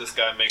 insight this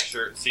guy.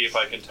 See if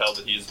I can tell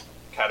that he's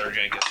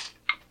Caterjankus.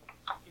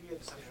 Give me a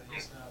deception.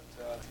 He's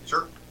not.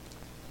 Sure.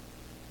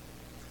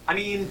 I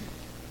mean,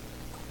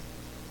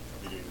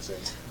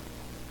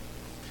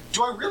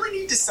 do I really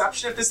need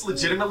deception if this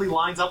legitimately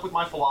lines up with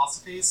my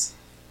philosophies?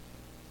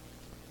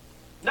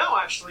 No,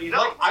 actually, you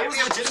don't. Like, I was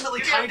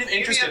legitimately kind of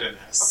interested in A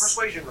this.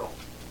 persuasion roll.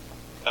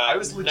 I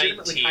was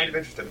legitimately 19. kind of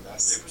interested in A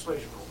this.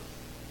 persuasion roll.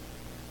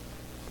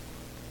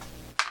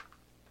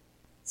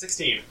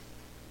 16.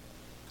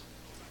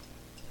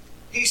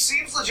 He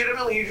seems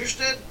legitimately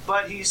interested,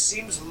 but he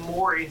seems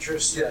more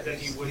interested than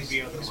he would be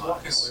He's walking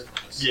otherwise. away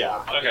from us.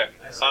 Yeah. Okay.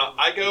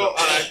 I go and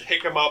I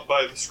pick him up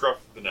by the scruff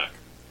of the neck.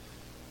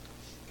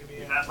 Give me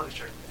an athletics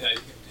check. Yeah, you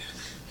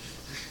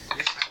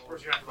can.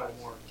 Where's your acrobatics?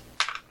 More.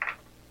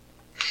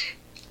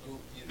 Ooh,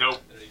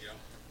 Nope. There you go.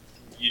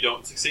 You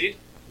don't succeed?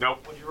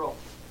 Nope. What'd you roll?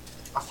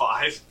 A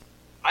 5.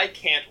 I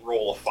can't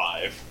roll a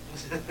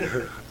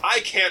 5. I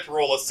can't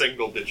roll a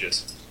single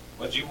digit.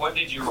 what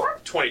did you roll?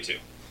 22.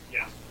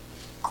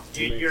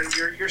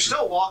 You're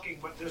still walking,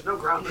 but there's no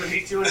ground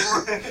underneath you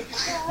anymore.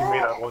 You may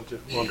not want to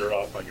wander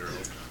off on your own.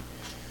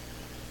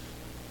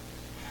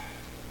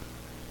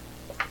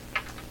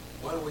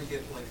 Why don't we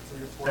get like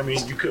 3 or 4 I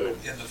mean, you could.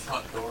 in the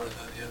front door, and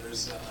then the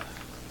others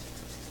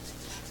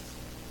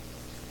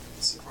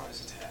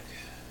surprise attack.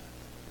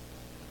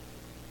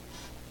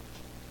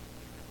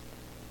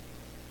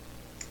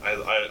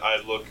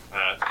 I look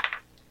at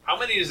how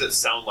many does it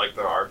sound like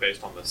there are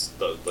based on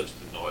the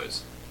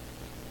noise?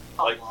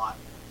 A Like- lot.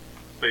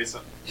 Based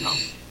on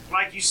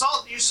Like you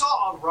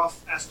saw a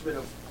rough estimate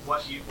of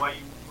what you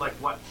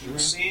were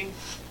seeing.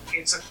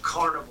 It's a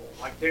carnival.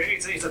 Like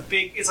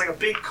it's like a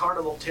big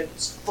carnival tent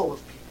that's full of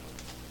people.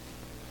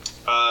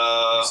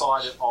 you saw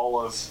it at all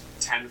of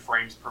 10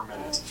 frames per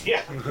minute.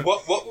 Yeah.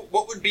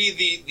 What would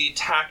be the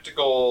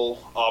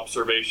tactical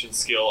observation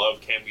skill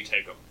of can we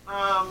take them?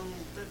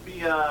 That'd be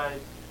you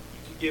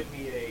could give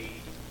me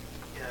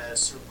a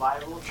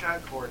survival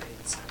check or an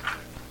insight check.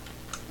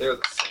 They're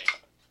the same.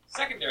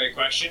 Secondary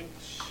question: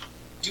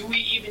 do we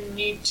even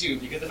need to?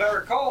 Because if I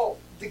recall,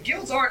 the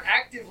guilds aren't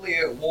actively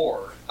at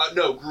war.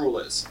 No, Gruel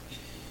is.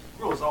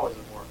 Rule is always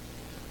a war.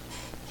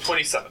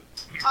 27.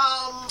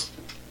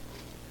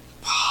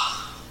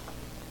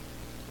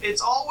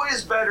 It's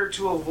always better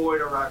to avoid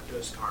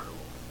Arachnos Carnival.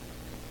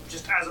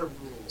 Just as a rule.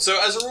 So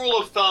as a rule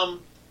of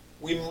thumb,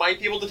 we might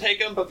be able to take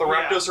them, but the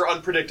Yeah. Raptors are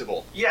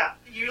unpredictable. Yeah,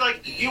 you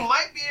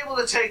might be able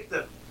to take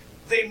them.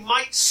 They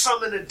might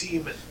summon a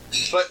demon.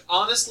 But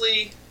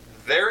honestly,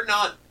 they're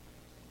not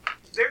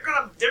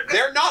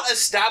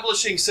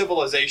establishing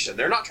civilization.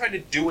 They're not trying to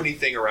do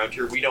anything around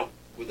here we No,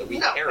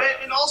 care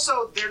about. and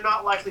also they're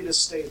not likely to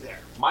stay there.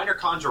 Minor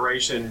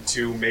conjuration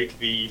to make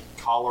the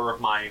collar of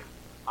my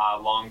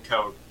long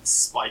coat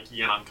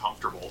spiky and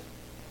uncomfortable.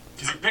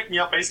 Because you picked me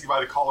up basically by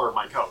the collar of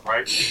my coat,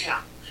 right?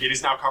 Yeah. It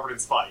is now covered in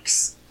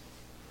spikes.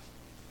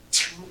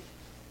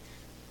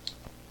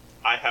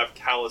 I have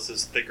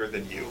calluses thicker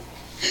than you.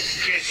 You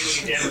can't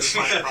do any damage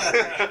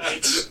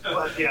with my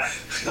but yeah.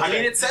 I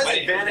mean, it says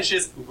it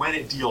vanishes when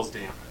it deals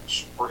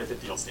damage. Or if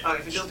it deals damage. Oh,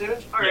 if it deals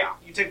damage? Alright, Yeah.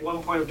 you take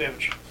 1 point of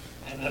damage.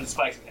 And then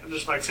spikes it. And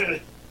just like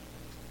it.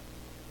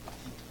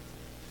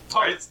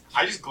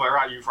 I just glare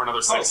at you for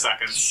another 6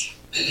 seconds.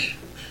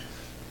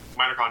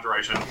 Minor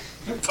conjuration.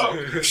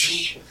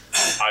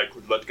 I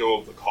could let go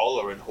of the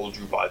collar and hold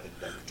you by the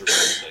neck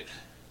directly.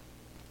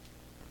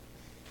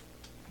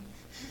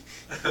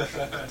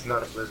 It's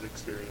not a pleasant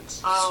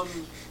experience.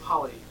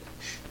 Holly,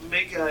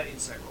 make an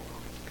insight roll.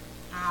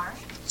 Alright.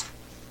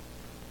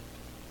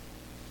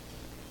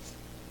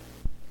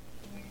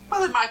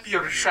 Well, it might be a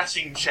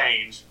refreshing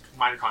change.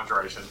 Minor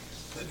conjuration.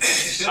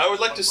 I would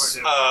like to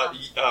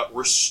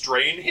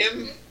restrain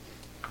him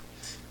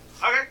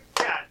Okay,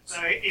 yeah.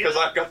 because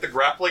I've got the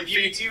grappling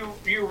you, feet.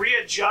 you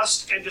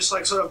readjust and just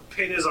like sort of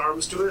pin his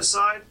arms to his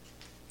side.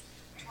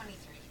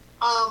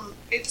 23.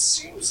 It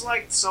seems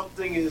like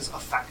something is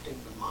affecting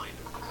the mind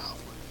of the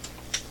goblin.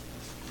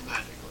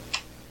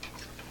 Magically.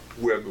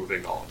 We're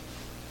moving on.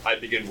 I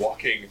begin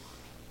walking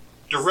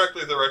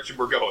directly in the direction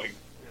we're going.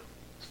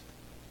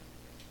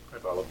 I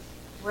follow.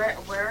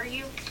 Where are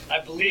you? I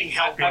Being believe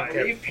held I by-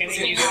 believe pinning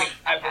Being using held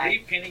I by-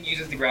 believe pinning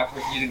using the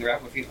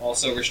grappling feet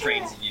also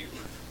restrains you.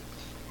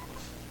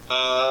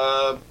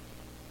 I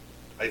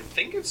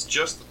think it's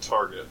just the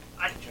target.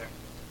 I can check.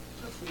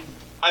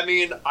 I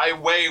mean, I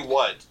weigh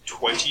what,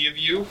 20 of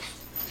you?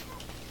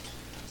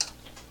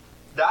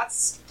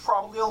 That's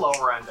probably a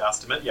lower end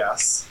estimate,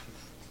 yes.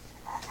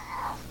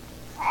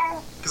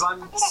 Because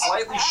I'm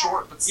slightly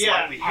short but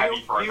slightly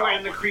heavy for a you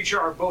and the goblin. creature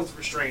are both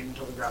restrained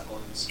until the grapple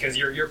ends. Because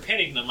you're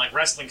pinning them like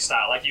wrestling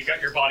style, like you've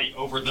got your body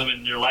over them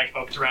and your leg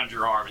hooked around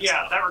your arm. And Yeah,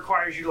 stuff. that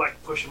requires you to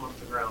like push him onto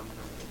the ground.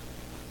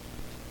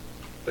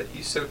 But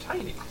he's so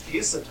tiny. He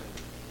is so tiny.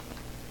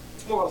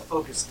 It's more of a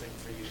focus thing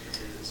for you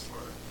than it is for.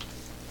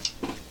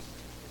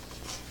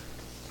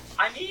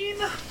 I mean,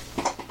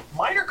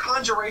 minor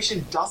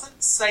conjuration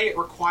doesn't say it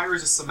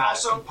requires a somatic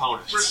Also,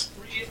 component.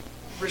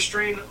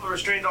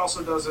 Restrained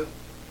also doesn't.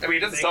 I mean,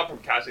 it doesn't stop him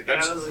casting.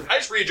 Yeah, I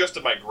just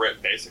readjusted my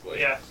grip, basically.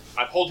 Yeah.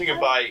 I'm holding him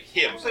by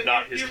him, So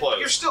not his you're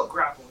clothes. still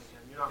grappling him.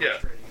 You're not Yeah.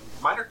 restraining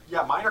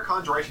him. Minor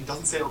conjuration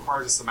doesn't say it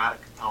requires a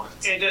somatic component.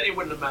 And it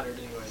wouldn't have mattered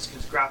anyways,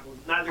 because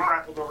neither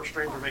grapple nor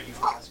restrain prevent you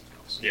from casting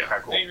spells. Yeah. Okay,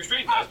 cool. And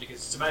restraint does because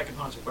somatic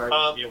components require you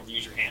to be able to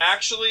use your hands.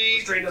 Actually,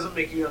 Restrain doesn't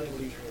make you unable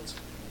to use your hands.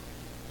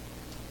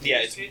 yeah,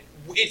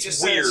 it's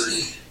just weird.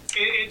 says-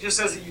 It just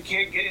says that you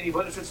can't get any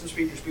benefits from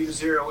speed. Your speed is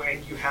 0,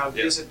 and you have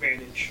Yeah.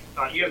 disadvantage.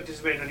 You have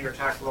disadvantage on your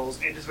attack rolls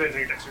and disadvantage on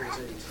your dexterity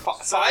savings.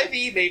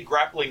 5e made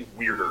grappling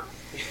weirder.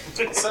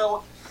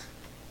 So,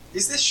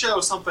 is this show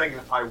something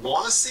I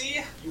want to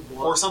see, You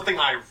or something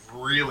I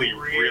really,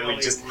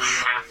 just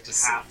have to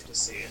see? have to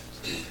see it.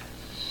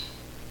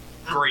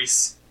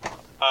 Grease.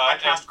 I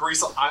cast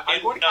grease.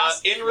 I'm going to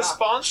cast. in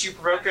response, you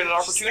provoke an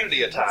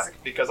opportunity attack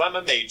because I'm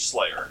a mage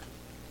slayer.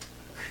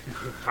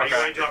 Are you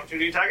going to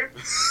opportunity attack him?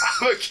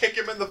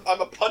 I'm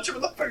gonna punch him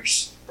in the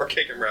face, or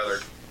kick him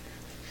rather.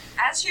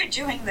 As you're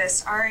doing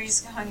this, Ari's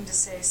going to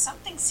say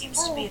something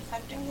seems to be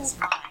affecting his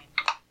mind.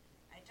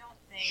 I don't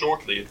think.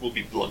 Shortly, it will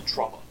be blunt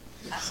trauma.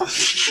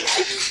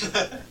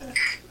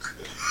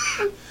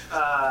 Do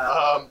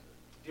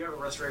you have a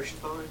restoration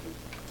spell or anything?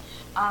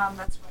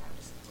 That's what I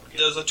was.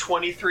 Does a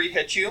 23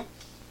 hit you?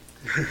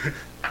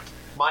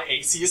 My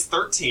AC is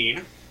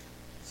 13.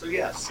 So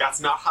yes. That's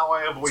not how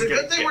I avoid It's a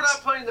getting good thing hit. we're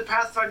not playing the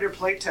Pathfinder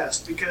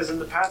playtest, because in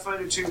the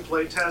Pathfinder 2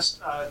 playtest,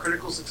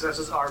 critical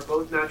successes are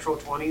both natural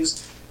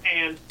 20s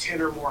and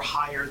 10 or more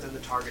higher than the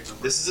target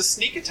number. This is a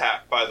sneak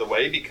attack, by the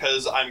way,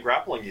 because I'm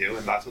grappling you,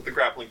 and that's what the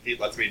grappling feat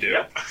lets me do.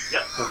 Yep.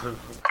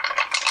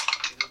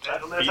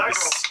 That on that Beat attack is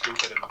roll.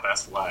 stupid in the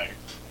best way.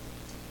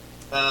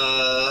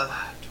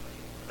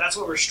 That's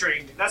what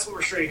restraining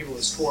people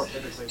is for,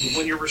 typically.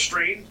 When you're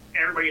restrained,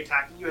 everybody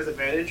attacking you has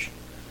advantage,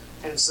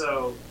 and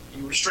so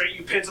you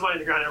pin somebody on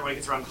the ground, everybody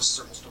gets around because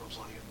circle storms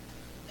on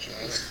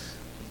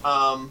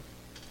you.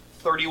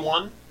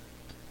 31.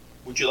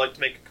 Would you like to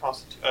make a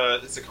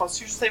is it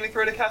Constitution saving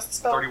throw to cast the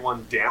spell?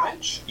 31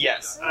 damage?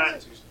 Yes.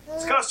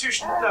 It's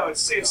Constitution. No,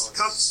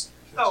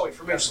 oh wait,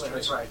 for Mage Slayer,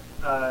 that's right.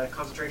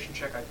 Concentration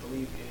check, I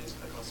believe, is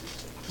a Constitution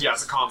saving. Yeah,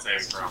 it's a con saving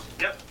throw.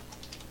 Yep.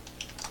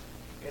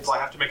 So I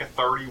have to make a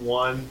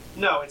 31.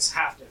 No, it's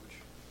half damage.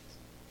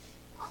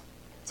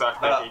 So I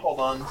have to make Hold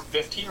on.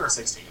 15 or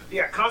 16?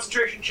 Yeah,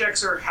 concentration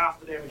checks are half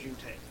the damage you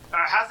take.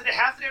 Half the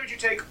damage you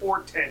take,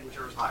 or 10,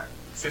 whichever is higher.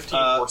 15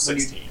 or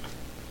 16.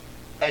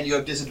 And you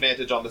have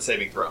disadvantage on the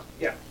saving throw.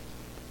 Yeah.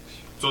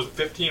 So it's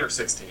 15 or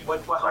 16?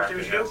 What how much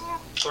damage you do?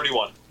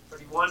 31.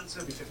 31, so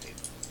it'd be 15.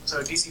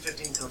 So DC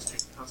 15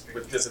 concentration.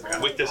 With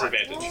disadvantage. With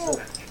disadvantage.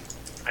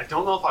 I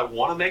don't know if I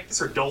want to make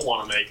this or don't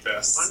want to make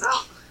this. Why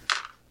not?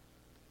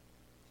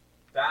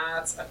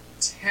 That's a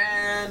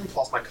 10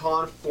 plus my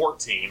con,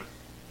 14.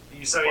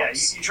 So yeah,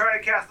 you try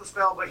to cast the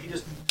spell, but he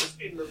just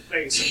in the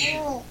face,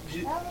 and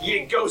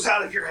it goes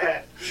out of your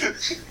head.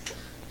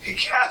 He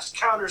casts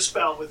counter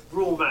spell with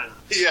rule mana.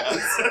 Yes.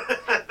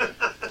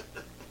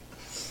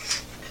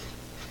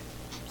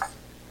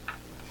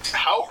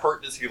 How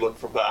hurt does he look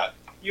from that?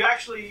 You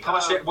actually How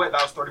much damage? Wait,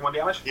 that was 31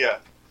 damage? Yeah.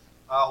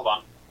 Hold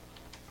on.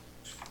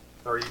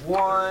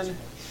 31.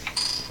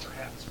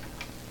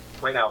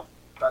 Wait, no.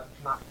 That's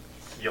not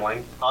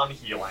healing.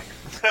 Unhealing.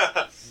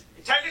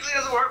 It technically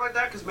doesn't work like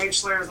that because Mage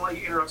Slayer doesn't let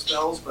you interrupt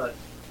spells, but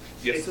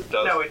Yes, it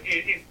does. No,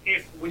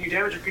 if when you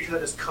damage a creature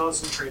that is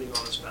concentrating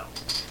on a spell,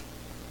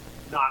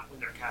 not when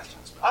they're casting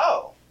a spell.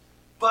 Oh.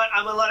 But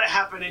I'm gonna let it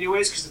happen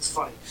anyways because it's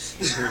funny.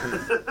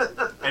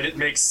 And it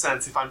makes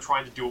sense if I'm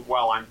trying to do it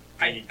well.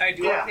 I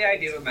do like the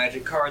idea of a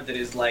magic card that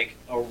is like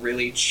a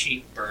really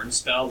cheap burn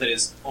spell that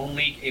is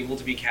only able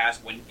to be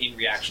cast when in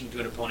reaction to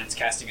an opponent's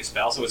casting a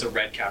spell. So it's a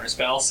red counter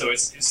spell. So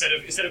it's instead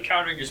of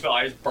countering your spell,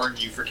 I just burn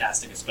you for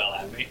casting a spell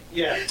at me.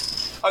 Yeah.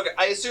 Okay,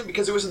 I assume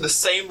because it was in the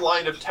same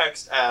line of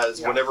text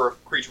as whenever a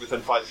creature within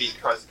 5 feet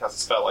tries to cast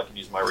a spell, I can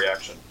use my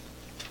reaction.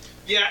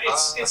 Yeah,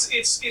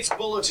 it's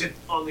bulleted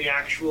on the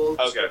actual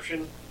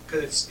description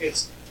because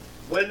it's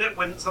when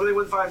somebody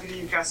within 5 feet of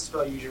you cast a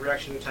spell, you use your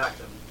reaction to attack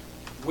them.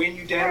 When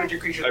you damage a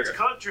creature that's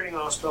concentrating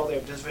on a spell, they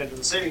have disadvantage on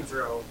the saving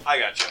throw. I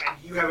gotcha. And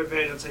you have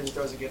advantage on saving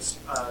throws against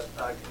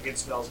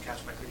spells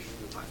cast by creatures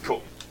within 5 feet.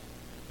 Cool.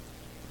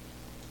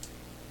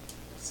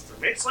 So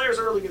Mage Slayer is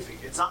a really good feat.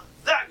 It's not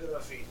that good of a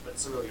feat, but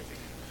it's a really good feat.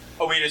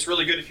 I mean, it's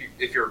really good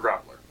if you're a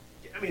grappler.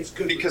 I mean, it's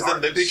good because then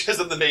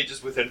the mage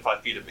is within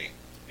 5 feet of me.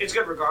 It's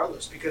good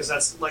regardless because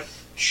that's like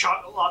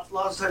lots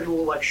of times people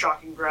will like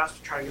shocking grasp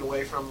to try to get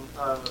away from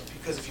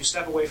because if you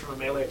step away from a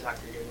melee attacker,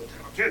 you're getting an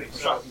opportunity. So,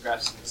 Shocking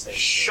grasp is the same.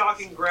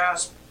 Shocking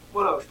grasp.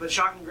 Well, no, but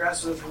shocking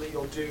grasp is something that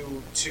you'll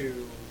do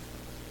to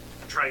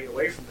try to get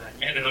away from that.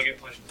 And then they'll get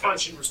punched.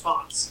 Punch in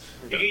response.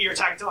 You get your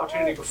attack to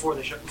opportunity before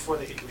they hit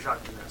you with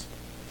shocking grasp.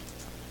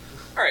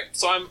 All right,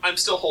 so I'm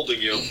still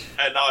holding you,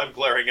 and now I'm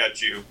glaring at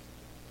you.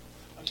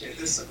 Okay,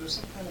 there's some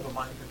kind of a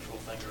mind control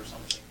thing or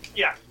something.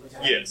 Yeah.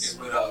 Yes.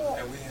 Get rid of,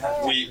 and we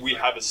have. We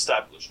have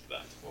established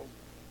that. Well,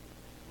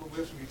 we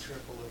have to be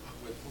careful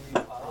with who we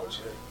approach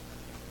it.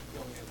 We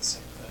only get the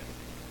same thing.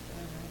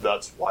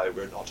 That's why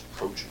we're not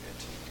approaching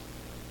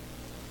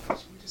it.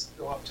 Should we just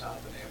go up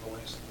top and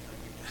avalanche the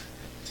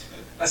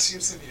thing? That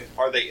seems to be it.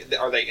 Are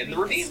they in the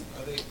ravine?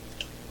 Are they?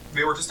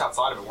 They were just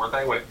outside of it, weren't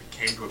they, when it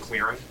came to a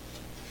clearing?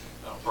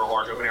 Or a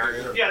large open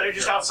area? Yeah, they're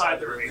just outside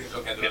the ravine.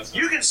 Okay, that's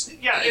You can.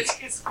 Yeah,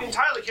 it's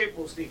entirely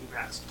capable of sneaking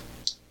past,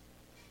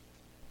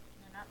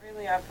 They're not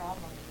really our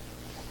problem.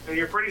 and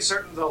you're pretty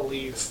certain they'll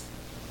leave.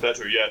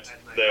 Better yet,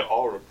 they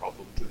are a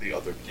problem to the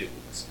other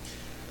guilds.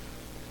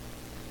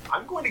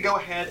 I'm going to go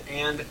ahead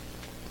and...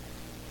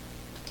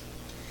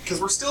 Because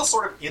we're still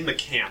sort of in the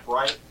camp,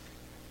 right?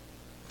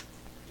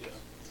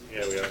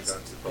 Yeah, we haven't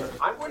gotten too far.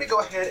 I'm going to go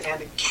ahead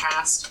and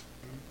cast...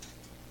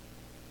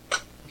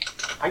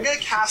 I'm going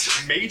to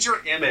cast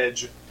Major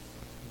Image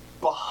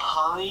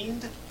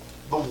behind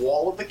the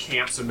wall of the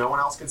camp so no one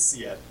else can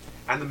see it.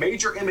 And the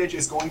Major Image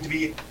is going to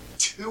be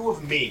 2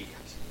 of me.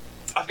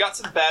 I've got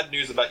some bad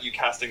news about you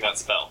casting that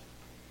spell.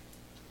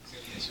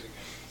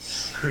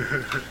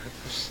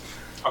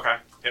 Okay,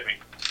 hit me.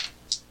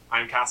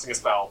 I'm casting a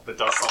spell that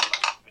does something,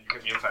 and you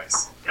hit me in the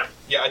face. Yep.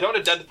 Yeah, I don't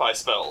identify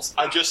spells.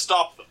 I just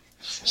stop them.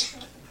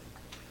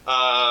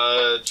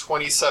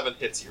 27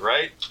 hits you,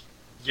 right?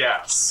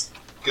 Yes.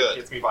 Good.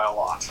 Hits me by a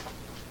lot.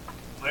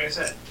 Like I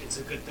said, it's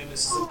a good thing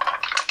this is.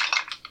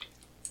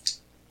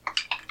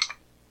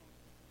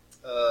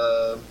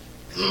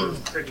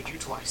 Critted you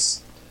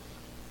twice.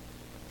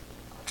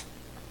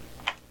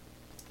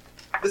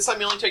 This time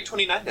you only take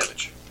 29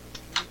 damage.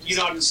 You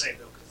don't have to save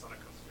though, because it's not a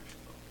concentration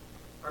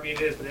spell. I mean,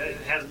 it is, but it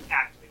hasn't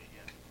activated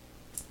yet.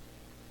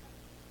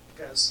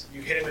 Because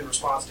you hit him in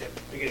response to him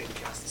beginning to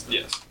cast the spell.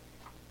 Yes.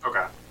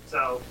 Okay.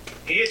 So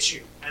he hits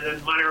you, and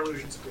then minor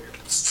illusions appear.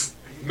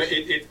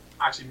 It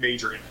actually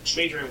major image.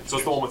 Major image. So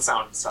it's the one with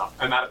sound and stuff,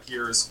 and that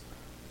appears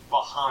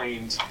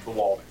behind the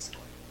wall, basically.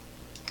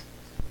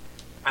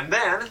 And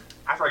then,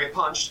 after I get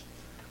punched,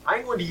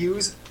 I'm going to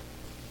use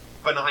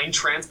Benign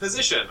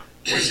Transposition,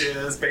 which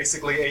is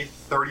basically a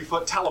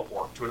 30-foot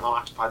teleport to an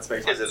unoccupied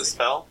space. Is it a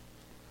spell?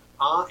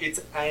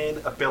 It's an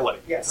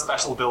ability. Yes. A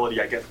special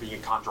ability I get for being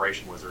a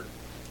Conjuration Wizard.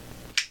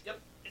 Yep.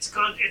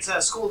 It's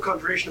a school of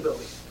conjuration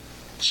ability.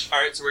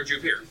 Alright, so where'd you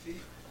appear?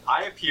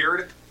 I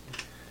appeared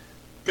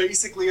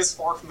basically as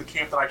far from the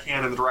camp that I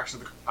can in the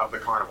direction of the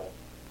carnival.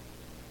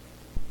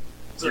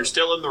 So, You're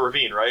still in the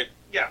ravine, right?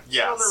 yeah.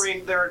 Yes. Still in the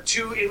ring. There are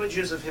 2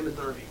 images of him in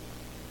the ravine.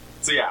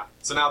 So yeah,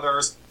 so now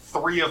there's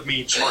 3 of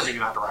me charging in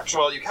that direction.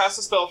 Well, you cast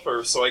the spell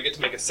first, so I get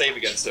to make a save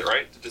against it,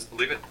 right? To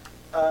disbelieve it?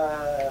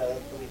 Let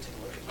me take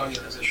a look at Oh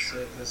yeah,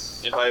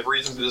 this. If I have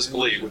reason to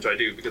disbelieve, which I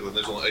do, because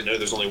I know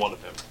there's only one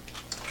of him.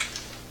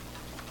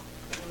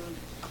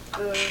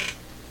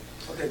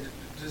 Okay,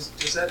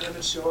 does that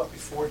image show up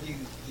before he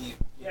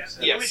Yeah, says-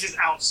 the image is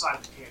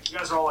outside the camp. You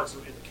guys are all like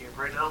sort of in the camp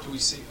right now. Do we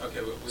see?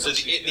 Okay, we So don't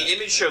see the that.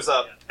 image shows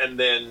up, and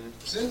then...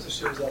 As soon as it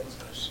shows up, it's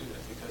going to shoot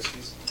it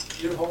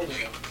because you're holding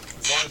him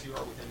as long as you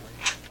are within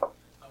range.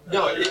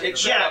 No, it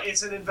showed Yeah, up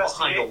it's an behind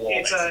investigation. a wall,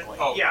 It's a basically.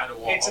 Oh, yeah. behind a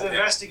wall, It's an okay.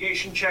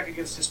 investigation check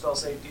against his spell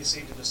save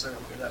DC to discern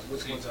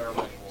which ones are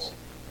Behind illusions.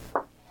 the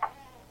wall.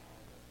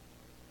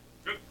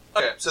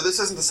 Okay, so this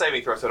isn't the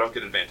saving throw, so I don't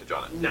get advantage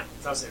on it. No,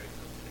 it's not saving.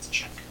 It's a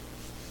check.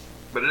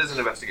 But it is an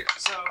investigation.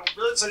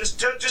 So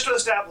just to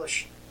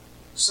establish,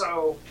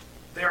 so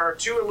there are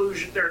 2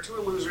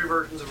 illusory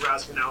versions of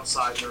Razgun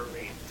outside the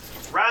ravine.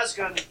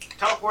 Razgun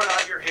teleport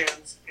out of your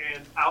hands,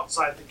 and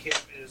outside the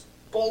camp is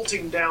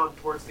bolting down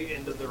towards the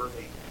end of the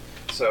ravine.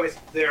 So,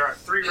 There are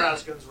 3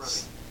 Razguns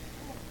running.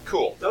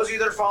 cool. Those of you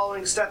that are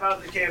following, step out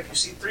of the camp. You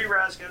see 3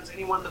 Razguns.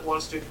 Anyone that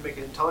wants to can make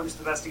an intelligence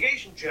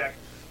investigation check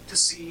to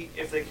see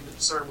if they can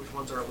discern which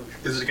ones are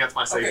illusions. Is it against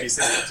my save Okay. DC?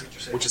 That's what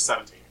you're saying. Which is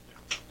 17.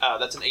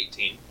 That's an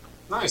 18.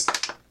 Nice.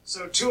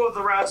 So 2 of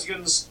the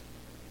Razguns,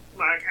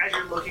 like as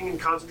you're looking and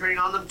concentrating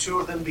on them, 2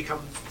 of them become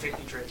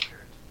faintly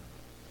transparent.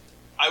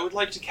 I would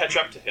like to catch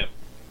up to him.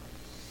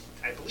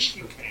 I believe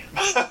you can.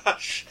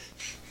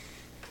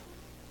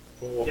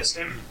 Cool. Yes,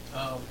 Tim?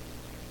 I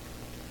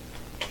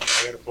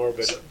got a 4,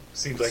 but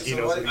seems like he so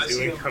knows I- what I he's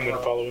see doing. him, I'm going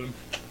to follow him.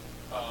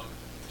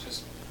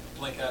 Just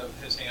blink out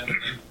of his hand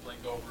and then blink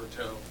over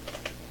to.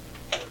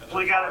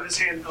 Blink out of his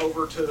hand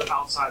over to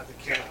outside the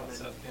camp and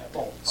then Outside the camp.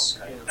 bolts.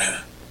 Okay.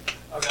 Yeah.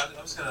 Okay, I'm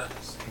just gonna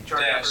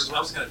Charge dash. after as well?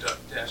 I'm just gonna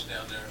dash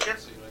down there. Yep.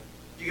 See what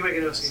You can make an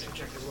investigation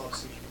check as well to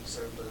see if you can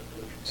discern the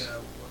illusions.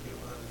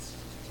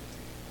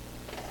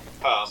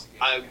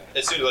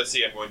 As soon as I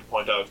see, I'm going to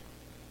point out,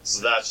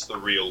 that's the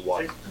real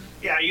one.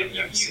 Yeah, you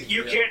Yeah.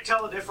 can't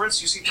tell the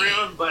difference. You see 3 of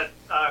them, but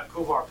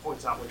Kovar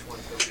points out which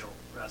one's the real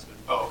Razgun.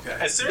 Oh, okay.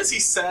 As soon as he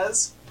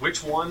says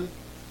which one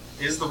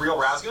is the real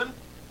Razgun,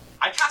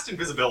 I cast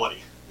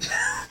Invisibility.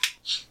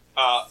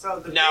 So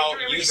the Now,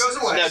 major you, image goes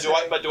away. now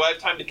do I have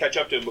time to catch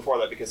up to him before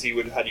that? Because he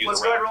would have had to use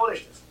Let's the go ahead and round. roll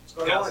initiative. Let's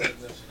go ahead and roll Yeah,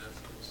 initiative.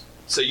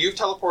 So you've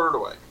teleported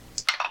away.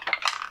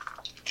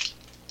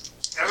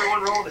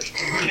 Everyone roll initiative.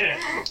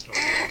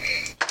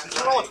 Did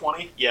you roll a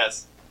 20?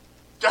 Yes.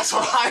 Guess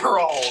what I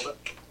rolled?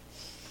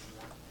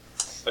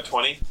 A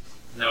 20?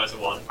 No, it's a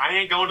 1. I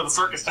ain't going to the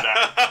circus today.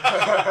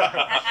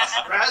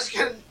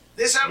 Razgun.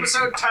 This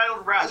episode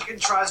titled "Razgun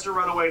Tries to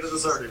Run Away to the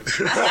Circus."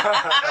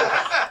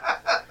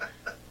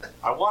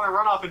 I want to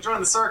run off and join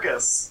the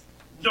circus.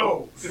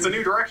 No. It's a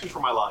new direction for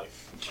my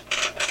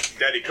life.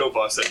 Daddy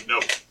Kovar said no.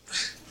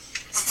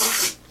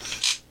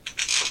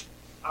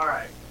 All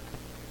right.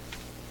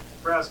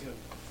 Razgun.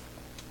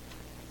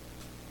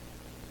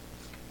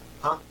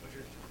 Huh? What's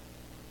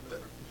your-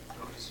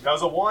 That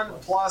was a 1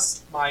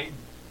 plus my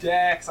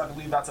dex. I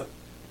believe that's a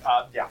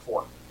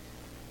 4.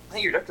 I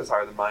think your deck is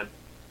higher than mine.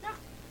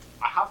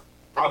 I have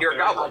And you're a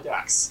very high goblin.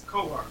 dex.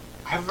 Kovar.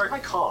 I have a very high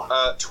con.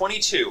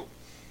 22.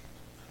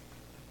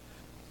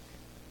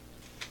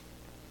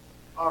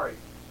 Ari.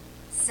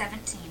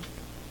 17.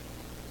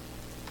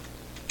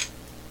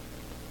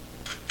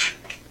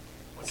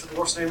 What's the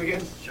dwarf's name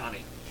again?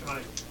 Shani.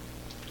 Shani.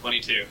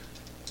 22.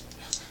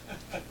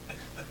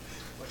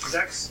 What's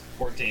your dex?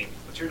 14.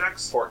 What's your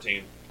dex?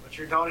 14. What's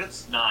your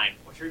intelligence? 9.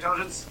 What's your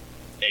intelligence?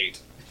 8.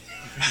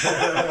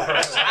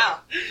 Wow.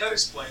 That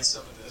explains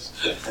some of this.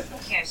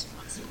 Here's one.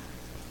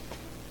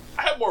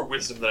 I have more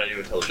wisdom than I do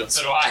intelligence.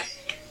 So do I.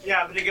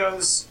 Yeah, but it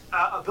goes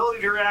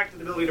ability to react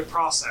and ability to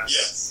process.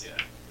 Yes.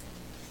 Yeah.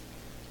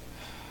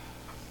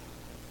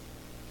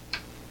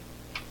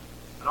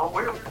 I don't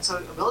where it's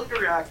ability to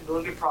react,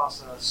 ability to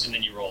process. And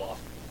then you roll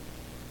off.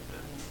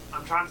 And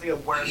I'm trying to think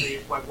of where the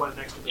what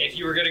next would be. If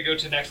you were going to go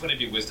to the next one, it'd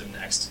be wisdom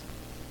next.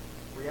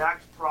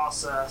 React,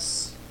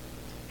 process,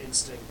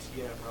 instinct.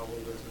 Yeah, probably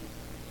wisdom.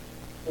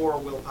 Or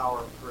willpower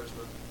or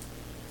charisma.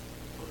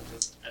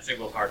 I think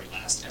willpower would be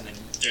last, and then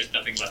there's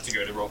nothing left to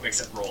go to roll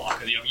except roll off,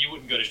 because you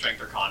wouldn't go to strength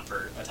or con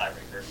for a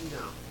tiebreaker.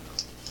 No.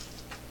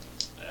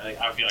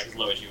 I feel like as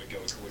low as you would go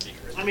would be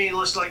charisma. I mean,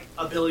 unless like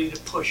ability to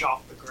push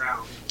off the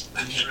ground.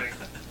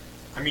 Strength.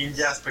 I mean,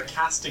 yes, but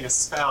casting a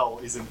spell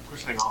isn't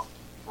pushing off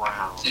the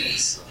ground,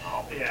 so...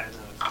 Yeah,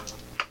 no.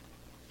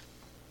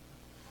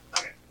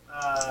 Okay.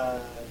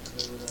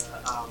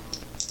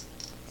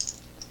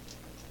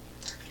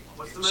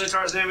 What's the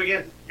Minotaur's name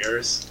again?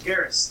 Geras.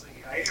 Geras.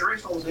 I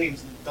erased all the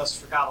names and thus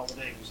forgot all the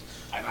names.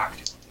 I'm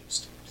active on the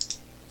instinct.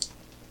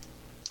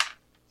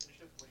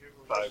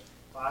 5.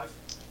 5.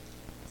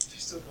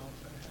 She's still going.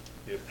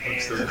 Yep.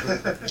 And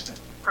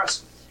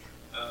Preston.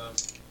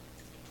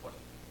 20.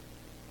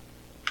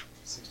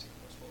 16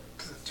 plus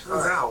 4.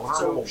 Turns out, when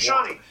I roll So, a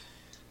Shani.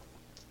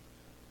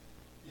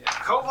 Yeah.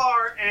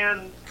 Kovar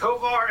and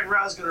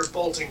Razgun are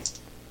bolting.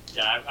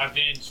 Yeah, I've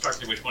been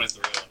instructed which one is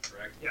the real one,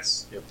 correct?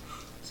 Yes.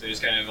 So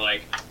just kind of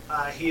like,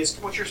 He is.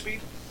 What's your speed?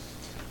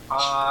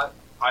 I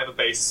have a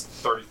base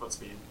 30-foot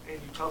speed. And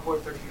you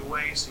teleport 30 feet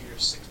away, so you're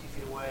 60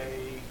 feet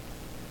away.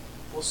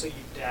 We'll say you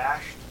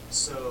dashed,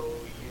 so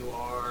you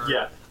are.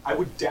 Yeah, I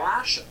would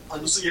dash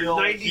So you're until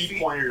 90 he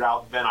feet. pointed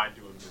out, then I'd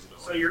do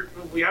invisibility.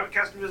 So we haven't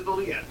cast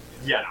invisibility yet.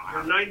 Yeah, no, I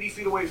You're haven't. 90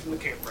 feet away from the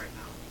camp right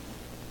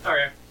now.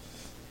 okay.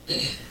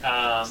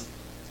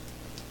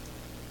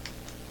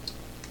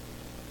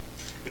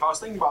 If I was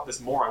thinking about this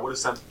more, I would have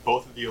sent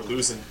both of the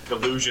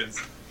illusions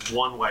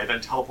one way,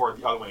 then teleported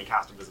the other way and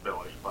cast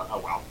invisibility. But oh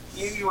well.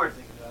 You weren't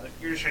thinking about it.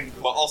 You're just trying to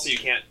go. Well, also you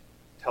can't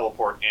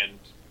teleport and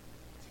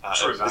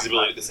True, that's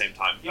visibility right. at the same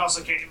time. You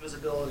also can't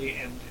invisibility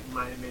and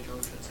major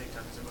illusion at the same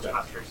time because they're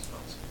most concentration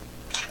spells.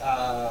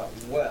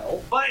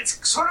 Well, But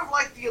it's sort of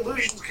like the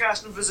illusions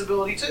cast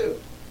invisibility too.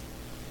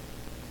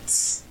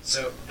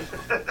 So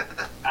By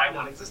I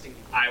not will, existing.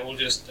 I will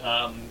just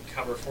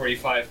cover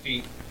 45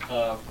 feet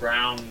of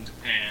ground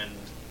and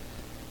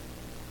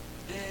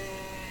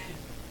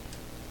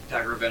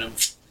dagger of venom.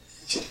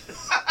 Do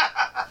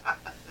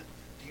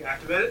you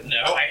activate it?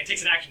 No, it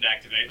takes an action to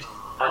activate.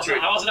 Aren't you?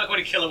 I was not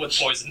going to kill him with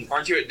poison.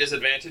 Aren't you at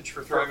disadvantage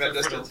for throwing that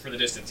distance? For the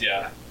distance,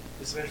 yeah.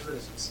 Disadvantage for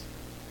distance.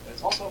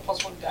 It's also a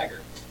 +1 dagger.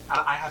 And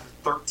I have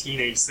 13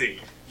 AC.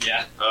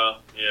 Yeah.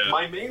 Yeah.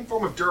 My main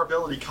form of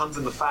durability comes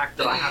in the fact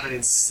that I have an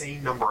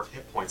insane number of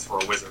hit points for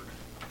a wizard.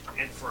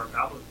 And for a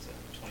goblin too.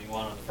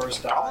 21 on the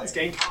first die. Goblins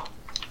gain con.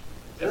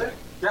 Do they?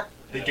 Yeah,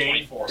 they Yeah, gain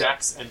 24.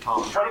 dex and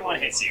con. 21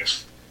 hits you.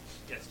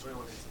 Yes,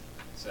 21 hits.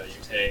 So you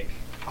take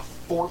A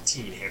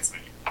 14 hits me.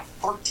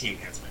 13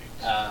 hits me.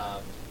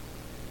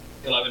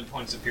 11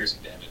 points of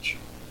piercing damage.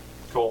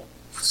 Cool.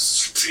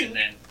 And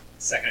then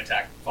second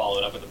attack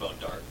followed up with a bone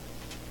dart.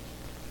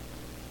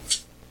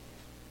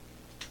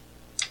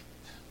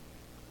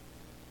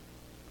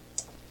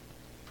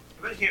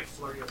 I bet you can't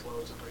flurry of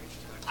blows and range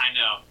attack. I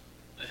know.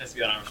 It has to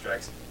be on armor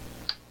strikes.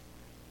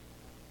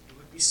 It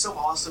would be so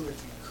awesome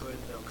if you could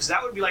though, because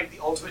that would be like the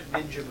ultimate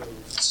ninja move.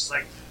 It's just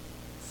like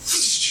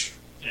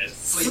Yes.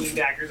 flinging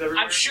daggers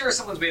everywhere. I'm sure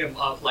someone's made him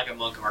up like a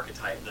monk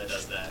archetype that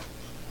does that.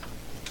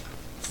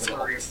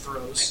 Flurry of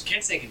throws.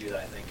 Kensei can do that,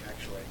 I think,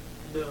 actually.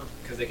 No.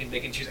 Because they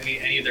can choose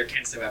any of their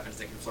Kensei weapons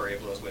they can flurry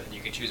of blows with, and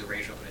you can choose a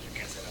ranged weapon as your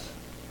Kensei weapon.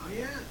 Oh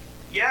yeah.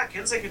 Yeah,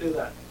 Kensei can do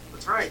that.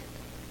 That's right.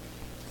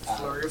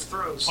 Flurry of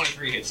throws.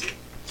 23 hits you.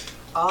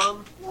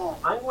 Well,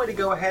 I'm going to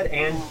go ahead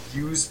and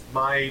use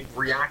my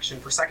reaction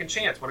for second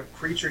chance. When a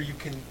creature you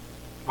can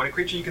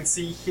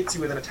see hits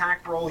you with an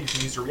attack roll, you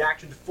can use your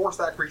reaction to force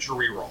that creature to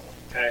reroll.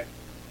 Okay.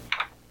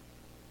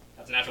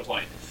 That's a natural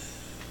 20.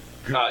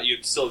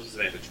 You'd still have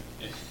disadvantage.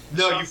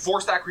 No, you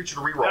force that creature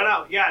to reroll.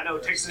 No,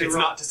 it takes a It's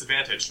roll. not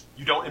disadvantage.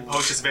 You don't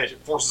impose disadvantage. It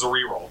forces a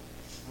reroll.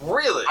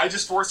 Really? I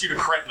just forced you to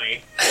crit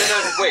me.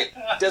 Wait.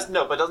 Doesn't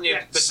you?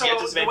 Yeah, But so you have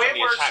the disadvantage way on it the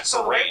works, attack so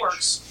for the way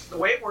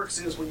range. it works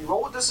is when you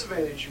roll with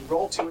disadvantage, you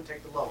roll 2 and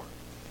take the lower.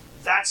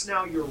 That's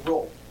now your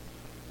roll.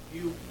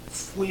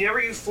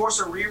 Whenever you force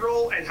a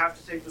reroll and have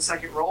to take the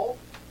second roll,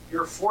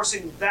 you're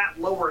forcing that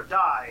lower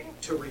die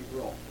to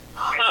reroll,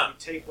 and you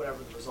take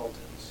whatever the result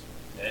is.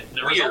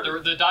 The result,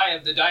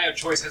 the die of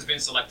choice has been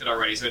selected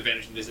already, so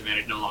advantage and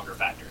disadvantage no longer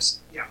factors.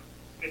 Yeah,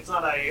 it's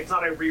not a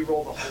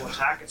reroll the whole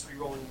attack. It's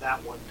rerolling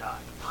that one die.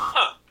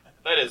 Huh.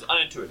 That is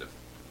unintuitive.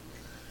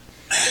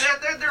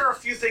 And there are a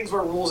few things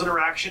where rules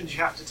interactions you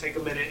have to take a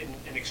minute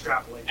and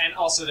extrapolate. And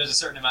also, there's a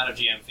certain amount of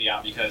GM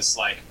fiat because,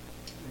 like,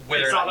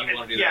 whether It's or not not- you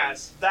want to do yeah, that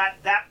is.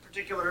 that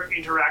particular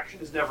interaction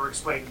is never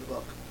explained in the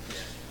book.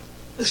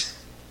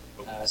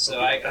 So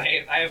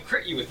I have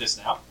crit you with this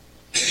now.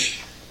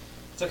 It's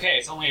okay.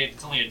 It's only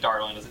a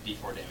dart, only does a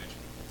D4 damage.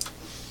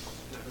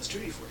 No, that's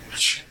 2d4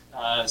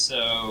 damage.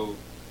 So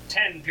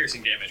 10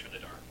 piercing damage with the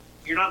dart.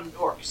 You're not an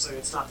orc, so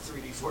it's not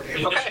 3d4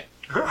 damage. Okay.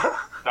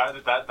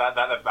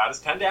 that is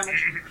 10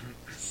 damage.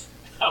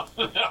 Oh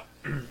no.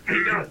 How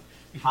you doing?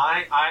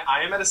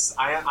 I am at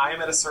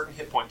a certain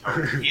hit point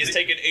total. He has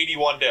taken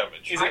 81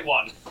 damage. Is it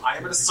 1? I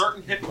am at a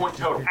certain hit point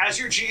total. As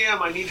your GM,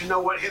 I need to know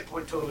what hit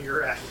point total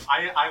you're at.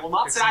 I will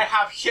not say I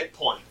have hit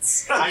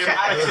points. I am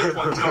at a hit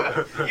point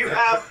total. You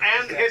have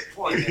and hit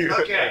point.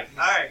 Okay.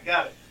 All right.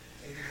 Got it.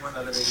 81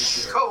 out of 82.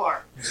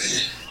 Kovar.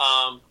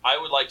 I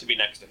would like to be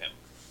next to him.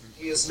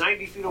 He is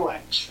 90 feet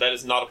away. That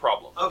is not a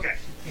problem. Okay.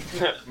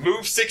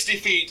 Move 60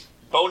 feet,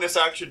 bonus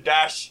action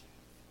dash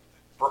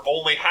for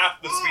only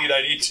half the speed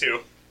I need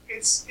to.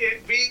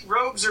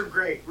 Rogues are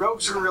great.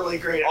 Rogues are really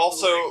great.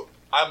 Also,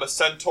 I'm a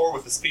centaur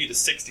with a speed of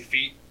 60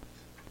 feet.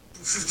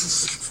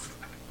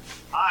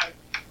 I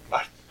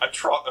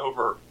trot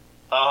over.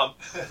 I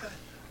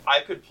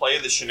could play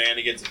the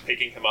shenanigans of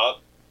picking him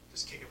up,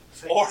 Just kick him in the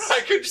face. or I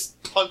could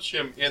just punch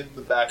him in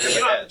the back of You the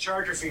don't have the head.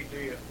 charger feet, do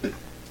you?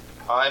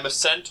 I'm a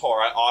centaur.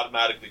 I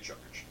automatically charge.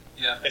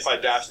 Yeah. If I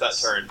dash that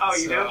turn. Oh,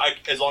 you do?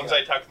 As long as I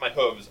attack with my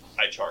hooves,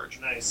 I charge.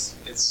 Nice.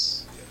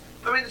 It's.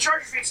 I mean, the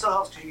charger feet still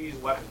helps you use a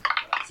weapon.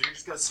 So you're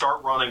just gonna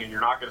start running, and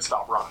you're not gonna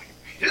stop running.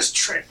 He just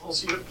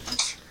tramples you.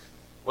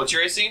 What's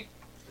your AC?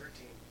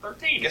 13.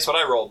 13. Guess what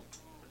I rolled?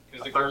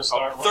 Because the girls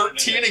start running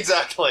 13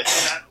 exactly.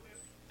 I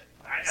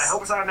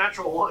hope it's not a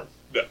natural 1.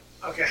 No.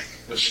 Okay.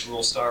 But the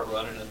girls start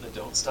running and they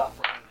don't stop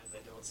running and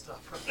they don't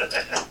stop running.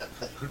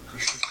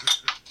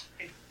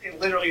 It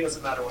literally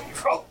doesn't matter what you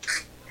roll.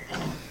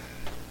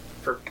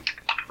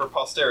 For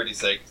posterity's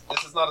sake,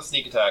 this is not a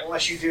sneak attack.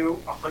 Unless you do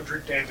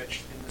 100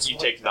 damage in this You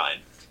one. take 9.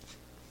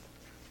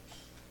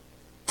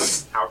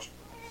 Ouch.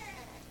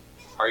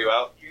 Are you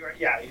out?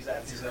 Yeah, he's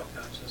at He's 0.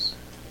 unconscious.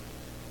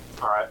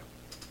 Alright.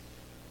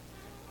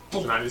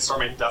 Should I need to start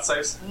making death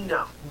saves?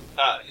 No.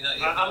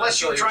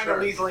 Unless you were trying to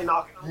lethally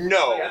knock him.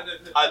 No. Yeah.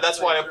 That's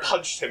why I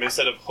punched him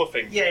instead of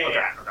hoofing. Yeah.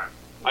 Okay.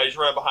 I just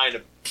ran behind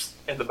him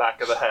in the back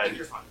of the head.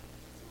 You're fine.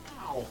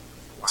 Wow.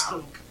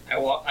 I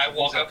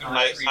walk up and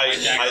retrieve my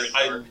dagger and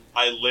dart.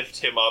 I lift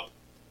him up,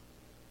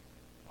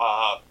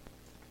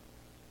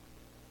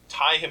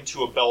 tie him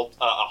to a belt,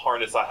 a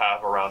harness I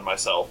have around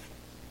myself,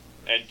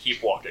 and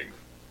keep walking.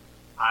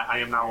 I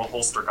am now a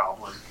holster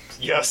goblin.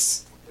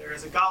 Yes. There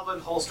is a goblin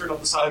holstered on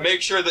the I side.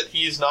 make sure that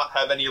he's not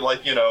have any,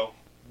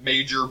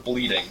 major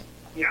bleeding.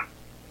 Yeah.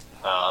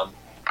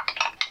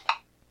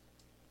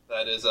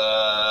 That is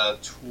a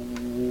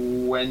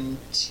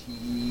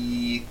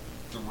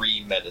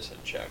 23 medicine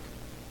check.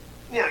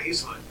 Yeah,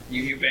 he's fine.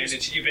 You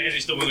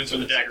bandage the wounds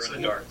with the dagger and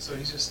the dart. So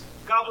he's just.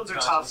 Goblins are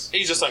tough.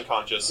 He's just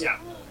unconscious. Yeah.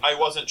 I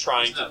wasn't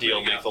trying He's to not deal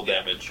bleeding lethal out.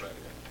 Yeah, damage. right,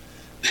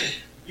 okay.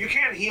 You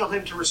can heal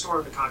him to restore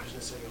him to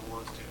consciousness if you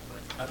want to.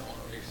 I don't want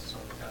to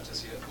restore the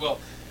contest yet. Well,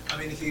 I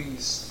mean, if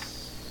he's.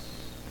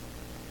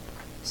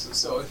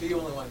 So if he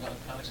only went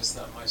unconscious,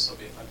 that might still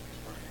be effective.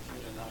 If he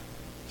would have not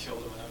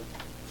killed him,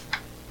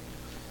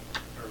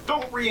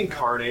 Don't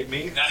reincarnate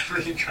me. You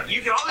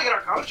can only get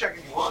our code check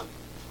if you want.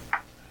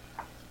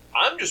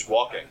 I'm just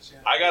walking.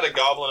 I got a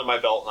goblin in my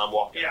belt and I'm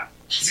walking. Yeah.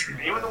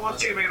 Anyone that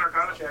wants to make an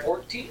arcana check.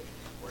 14?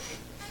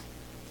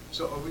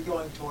 So are we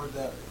going toward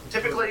that?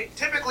 Typically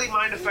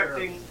mind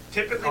affecting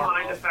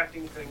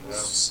things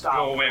stop.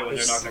 Go away when they're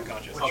once- knocked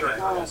unconscious. once you're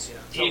Okay. unconscious,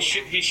 yeah.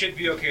 He should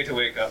be okay to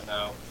wake up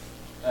now.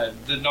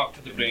 The knock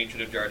to the brain should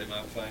have jarred him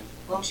out fine.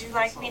 Would you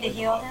like me to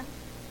heal him?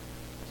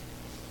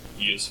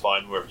 He is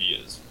fine where he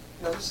is.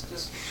 No, just.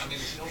 I mean,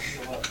 if you don't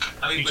heal up.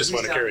 I mean, You but just he's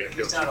wanna down- carry him,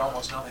 He's don't down to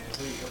almost nothing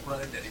until you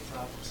run into any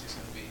problems. He's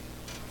going to be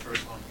the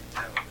first one to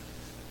have it.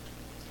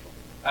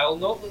 I'll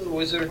note that the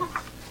wizard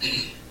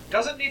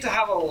doesn't need to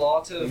have a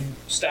lot of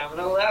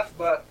stamina left,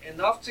 but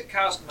enough to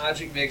cast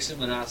magic makes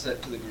him an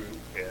asset to the group.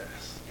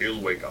 Yes.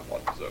 He'll wake up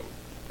on his own.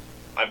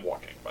 I'm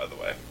walking, by the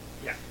way.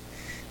 Yeah.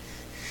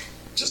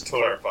 Just to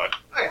clarify.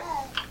 Okay.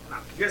 No,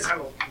 you guys have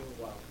a little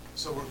while.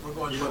 So we're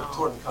going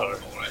toward the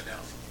carnival right now.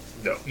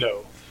 No.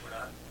 No. We're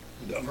not.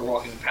 No. We're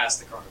walking past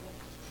the carnival.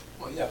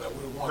 Well, yeah, but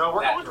we're going. No,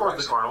 we're that going towards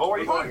the direction. carnival. What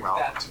are you We're talking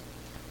going about?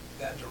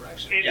 That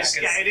direction. It is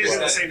in the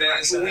that- same that-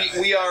 direction.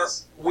 We are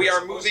We're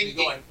supposed to moving be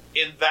going-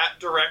 in that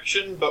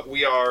direction, but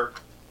we are.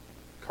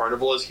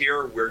 Carnival is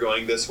here. We're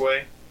going this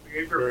way.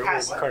 You're We're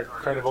past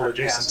carnival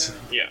adjacent.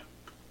 Yeah.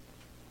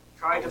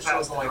 Try We're to still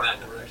pass the going that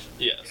carnival. direction.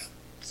 Yes.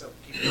 So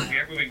keep an eye We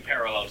are moving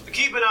parallel to the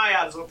Keep an eye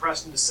out is what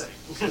Preston is saying.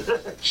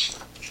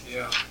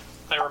 Yeah.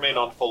 I remain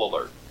on full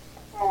alert.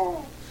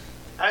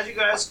 As you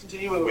guys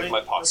continue moving,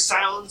 my pocket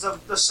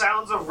the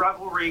sounds of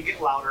revelry get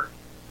louder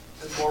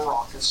and more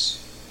raucous.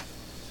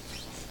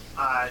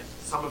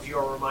 Some of you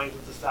are reminded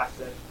of the fact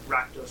that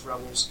Rakdos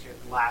revels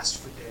can last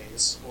for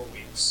days, or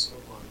weeks,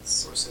 or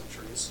months, or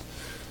centuries.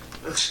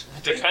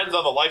 Depends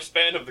on the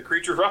lifespan of the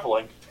creatures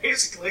reveling.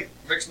 Basically,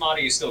 Rick's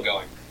Mahdi is still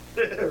going.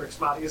 Rick's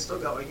body is still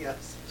going.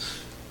 Yes.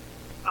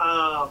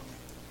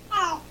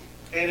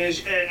 And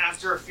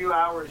after a few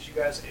hours, you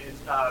guys,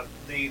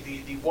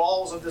 the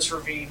walls of this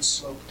ravine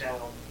slope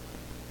down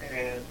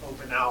and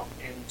open out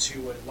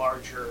into a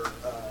larger,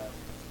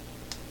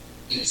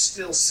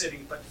 still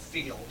city but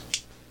field.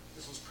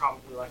 This was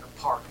probably like a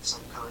park of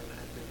some kind that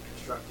had been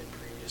constructed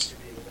previous to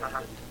being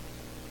abandoned.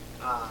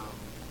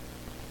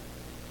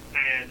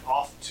 And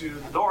off to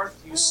the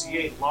north, you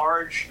see a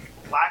large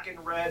black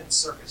and red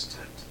circus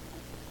tent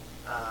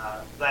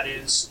that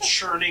is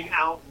churning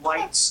out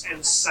lights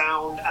and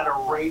sound at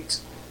a rate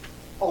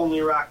only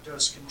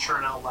Rakdos can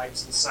churn out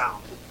lights and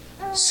sound.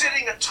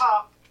 Sitting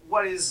atop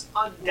what is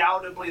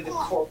undoubtedly the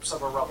corpse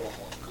of a rubble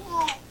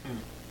hulk.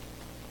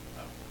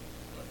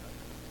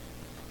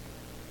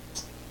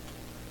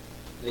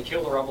 They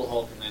killed the Rubble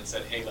Hulk and then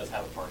said, hey, let's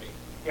have a party.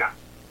 Yeah.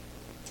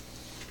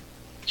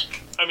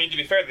 I mean, to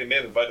be fair, they may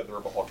have invited the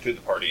Rubble Hulk to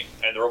the party,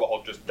 and the Rubble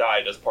Hulk just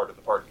died as part of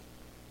the party.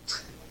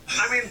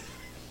 I mean,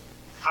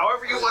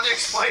 however you want to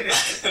explain it.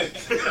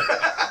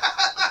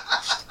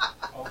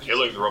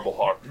 Killing the Rubble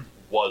Hulk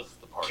was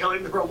the party.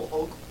 Killing the Rubble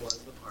Hulk was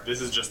the party. This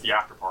is just the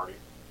after party.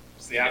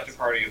 It's the after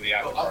party of the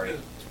after Well, party.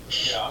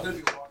 I'm gonna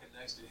be walking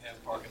next to him,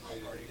 parking my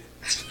party.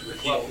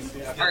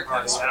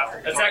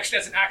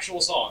 That's an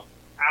actual song.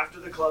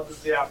 After the club is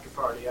the after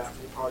party. After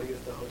the party is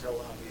the hotel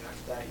lobby.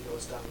 After that, you know,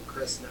 it's down with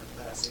Chris, and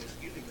after that, say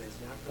excuse me, guys.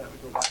 And after that, we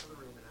go back to the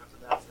room, and after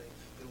that, say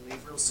we're gonna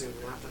leave real soon.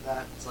 And after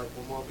that, it's like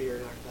one more beer,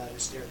 and after that,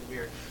 just stare at the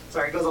mirror.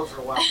 Sorry, it goes on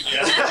for a while.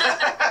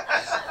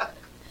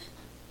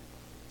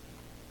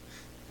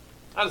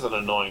 That is an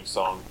annoying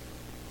song.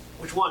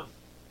 Which one?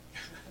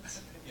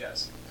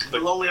 Yes. The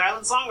Lonely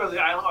Island song, or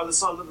the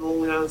song that the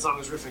Lonely Island song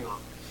is riffing on?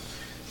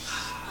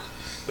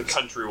 The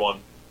country one.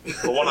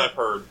 The one I've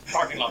heard.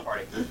 Parking lot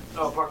party.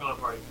 Oh, Parking Lot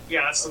Party.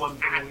 Yeah, that's the one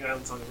the Lonely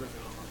Island song is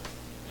riffing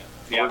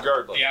on.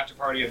 Regardless. The after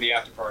party of the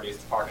after party is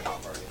the parking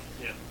lot party.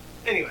 Yeah.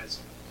 Anyways.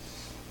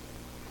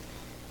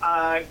 Go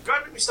ahead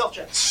and make me stealth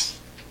checks.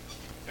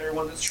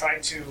 Everyone that's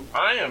trying to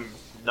I am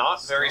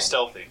not very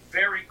stealthy.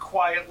 very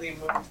quietly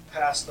move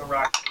past the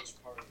Rakdos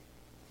party.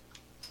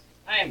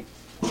 I am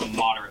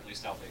moderately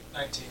stealthy.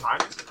 19. I'm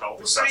just a belt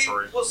We'll say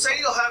accessory.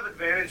 you'll have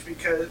advantage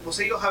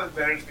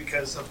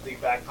because of the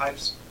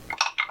bagpipes.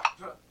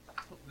 In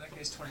that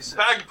case, 26.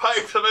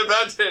 Bagpipes of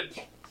advantage!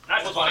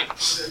 Natural 20.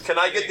 Can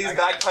I get these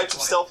bagpipes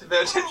of stealth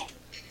advantage?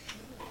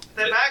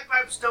 The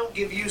bagpipes don't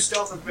give you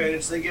stealth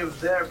advantage; they give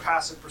their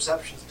passive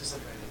perceptions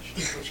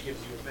disadvantage, which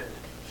gives you advantage.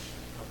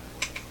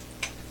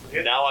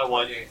 Okay. Now I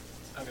want 28.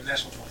 I'm a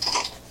national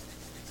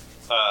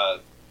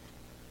 20.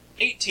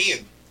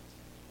 18.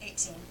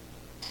 18.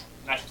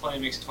 Natural 20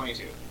 makes it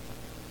 22.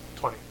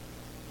 20.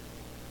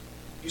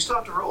 You still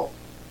have to roll.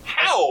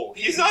 How?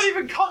 He's not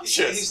even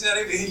conscious. He's not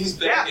even. He's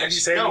Yeah, bad.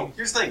 he's No,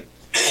 here's the thing.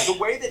 The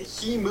way that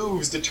he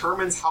moves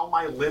determines how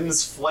my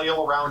limbs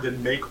flail around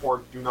and make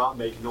or do not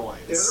make noise.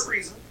 There's a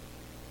reason.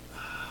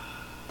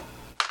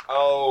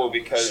 Oh,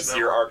 because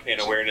your arcane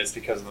awareness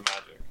because of the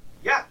magic.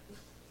 Yeah.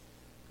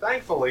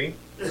 Thankfully,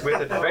 with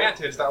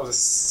advantage, that was a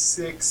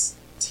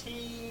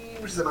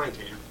 16, which is a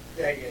 19.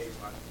 Yeah, you're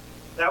fine.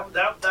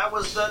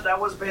 That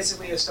was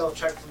basically a stealth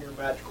check from your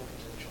magical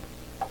potential,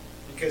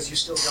 because you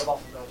still have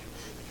off the magic.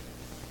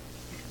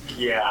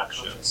 Yeah,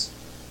 Conscious.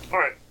 All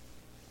right.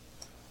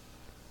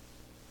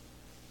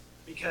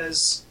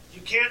 Because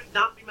you can't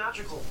not be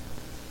magical.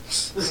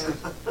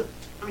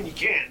 I mean, you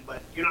can,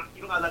 but you don't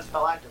have that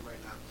spell active right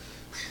now.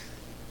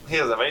 He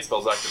doesn't have any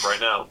spells active right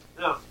now.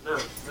 No.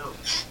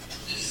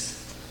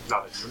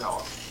 Not that you know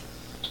of.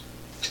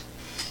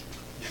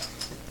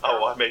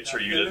 Oh, I made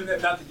sure you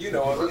didn't. Not that you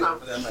know of, either,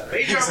 for that matter.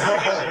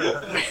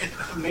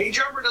 Mage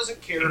armor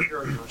doesn't care if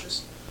you're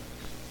unconscious.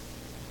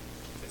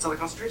 It's not a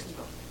concentration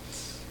spell.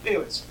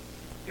 Anyways,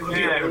 it would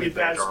be a really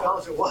bad spell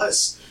if it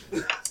was.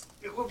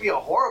 It would be a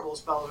horrible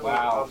spell if it was a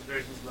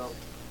concentration spell.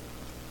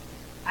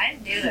 I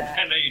didn't do that.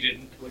 I know you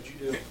didn't. What'd you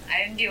do?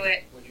 I didn't do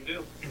it. What'd you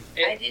do?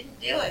 I didn't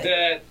do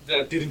it.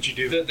 What didn't you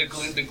do?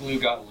 The glue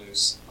got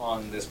loose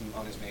on this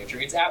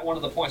miniature. It's at one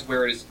of the points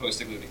where it is supposed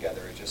to glue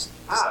together. It just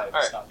decided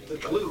to stop being The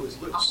together. glue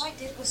is loose. All I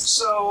did was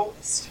So,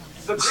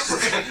 the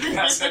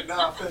That's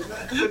enough.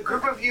 the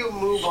group of you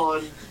move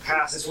on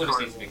past This the one just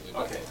needs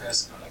carnival. to be glued. Okay,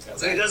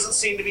 that's There doesn't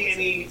seem to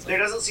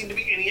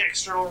be any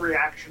external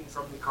reaction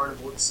from the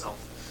carnival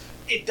itself.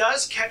 It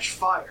does catch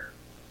fire,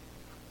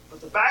 but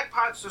the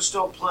bagpipes are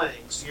still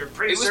playing, so you're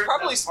pretty It was certain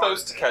probably that's part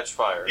supposed to of it. catch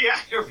fire. Yeah,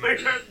 you're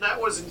pretty certain that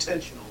was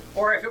intentional.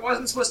 Or if it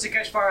wasn't supposed to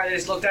catch fire, they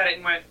just looked at it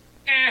and went,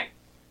 eh.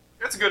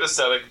 That's a good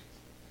aesthetic.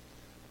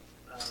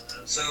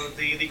 So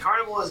the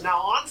carnival is now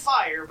on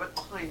fire, but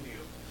behind you,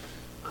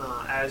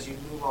 as you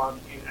move on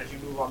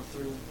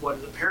through what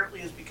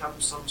apparently has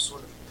become some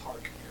sort of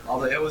park area.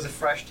 Although it was a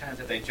fresh tent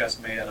that they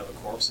just made out of a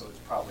corpse, so it's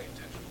probably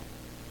intentional.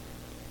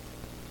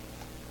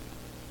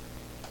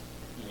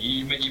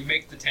 You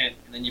make the tent,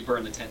 and then you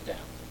burn the tent down.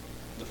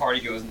 The party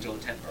goes until the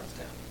tent burns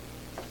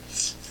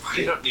down.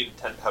 You don't need a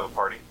tent to have a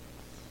party.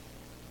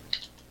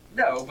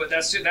 No, but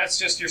that's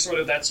just your sort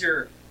of,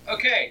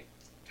 okay,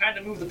 time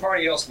to move the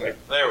party elsewhere.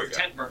 There we The go.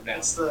 tent burnt down.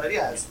 It's the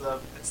timer.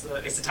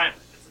 It's the timer.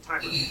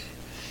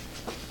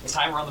 The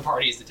timer on the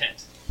party is the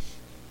tent.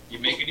 You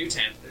make a new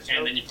tent,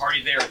 and then you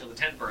party there until the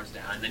tent burns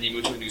down, and then you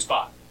move to a new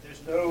spot.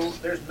 There's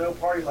no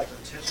party like a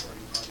tent party.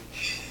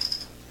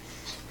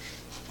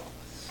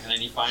 And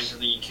then you find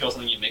something, you kill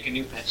something, you make a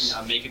new tent,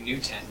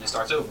 and it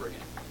starts over again.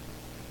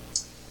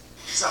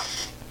 So,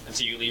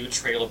 Until you leave a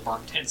trail of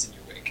burnt tents in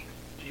your wake.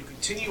 you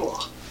continue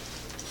on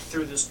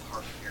through this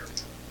park area.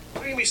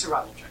 Give me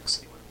survival checks.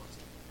 Anyone who wants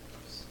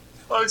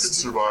to. I can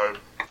survive.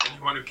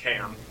 Anyone who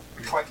can.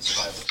 Quite the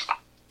survivor.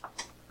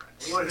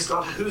 Anyone who's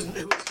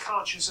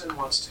conscious and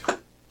wants to.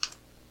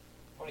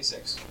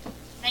 26.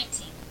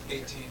 19.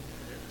 18.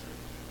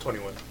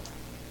 21.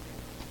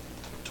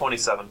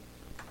 27.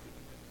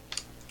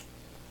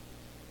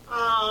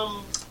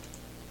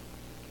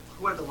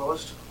 Who had the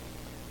lowest?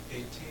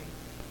 18.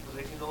 Was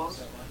 18 the lowest?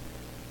 Is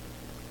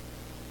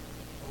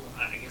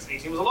that I guess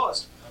 18 was the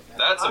lowest. mine? Okay.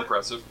 That's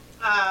impressive.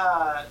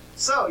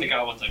 So The you,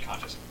 guy went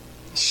unconscious.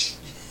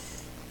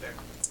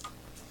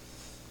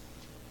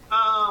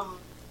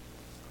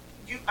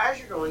 you as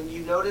you're going,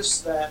 you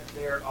notice that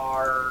there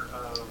are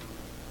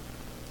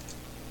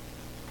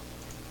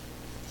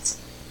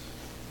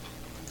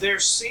there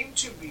seem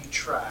to be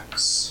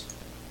tracks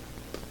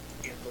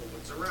in the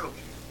woods around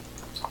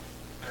you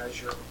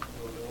as you're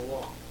moving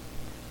along.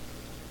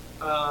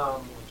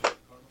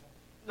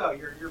 No,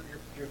 you're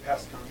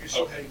past the You're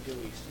still Okay. heading due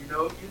east. You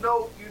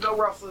know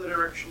roughly the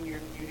direction you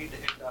need to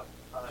end up.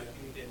 You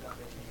need to end up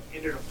in. You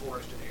entered a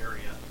forested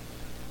area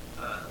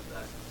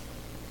that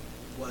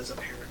was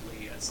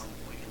apparently at some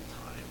point in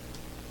time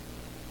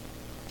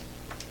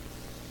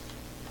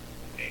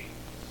a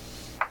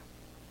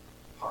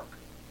park.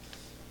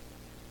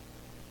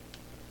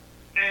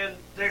 And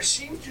there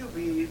seems to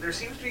be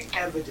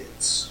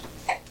evidence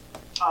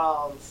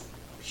of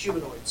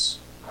humanoids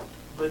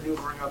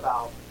maneuvering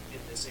about in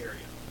this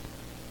area.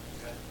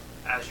 Okay,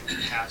 as you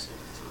pass it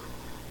through.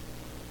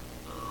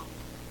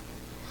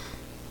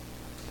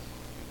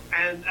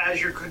 And as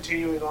you're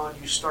continuing on,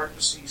 you start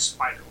to see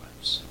spider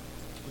webs.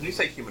 When you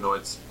say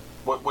humanoids,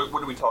 what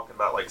are we talking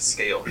about? Like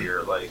scale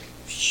here? Like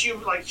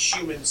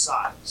Human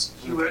size,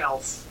 human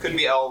elf. could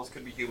be elves,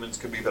 could be humans,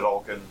 could be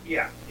Vidalcan,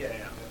 Yeah.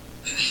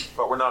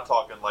 but we're not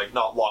talking like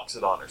not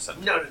Loxodon or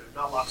Centaur. No,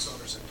 not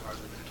Loxodon or Centaurs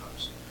or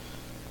Minotaurs.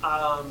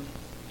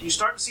 You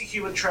start to see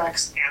human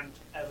tracks and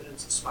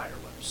evidence of spider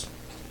webs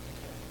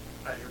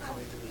as you're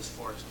coming through this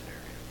forested area.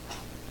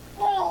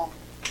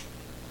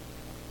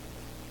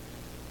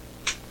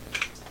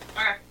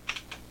 Okay.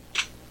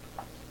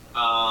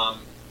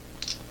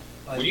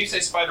 When you say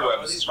spider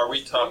webs, are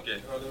we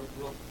talking?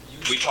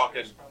 We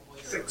talking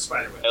Thick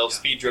spider webs. El yeah.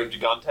 Speedro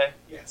Gigante?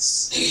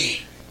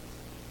 Yes.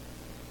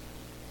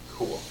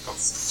 Cool.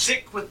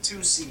 Thick with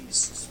 2 C's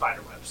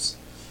spider webs.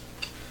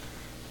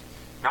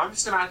 Now I'm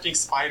just imagining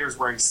spiders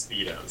wearing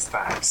Speedos.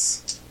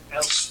 Thanks.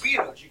 El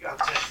Speedo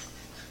Gigante.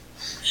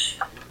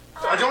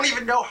 I don't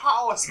even know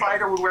how a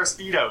spider would wear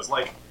Speedos.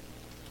 Like,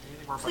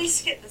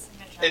 Please get this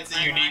image out It's of a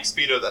my unique mind.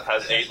 speedo that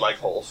has 8 leg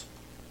holes.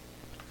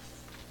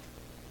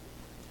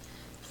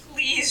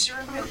 Please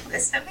remove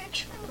this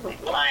image from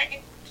my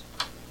mind.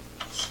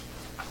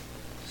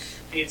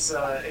 It's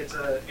a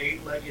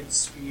 8-legged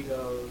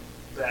Speedo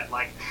that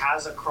like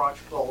has a crotch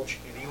bulge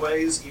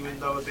anyways, even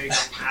though they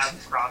don't have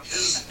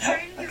crotches,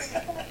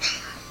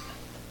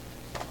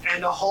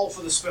 and a hole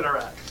for the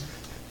spinneret.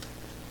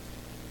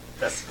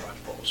 That's the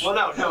crotch bulge.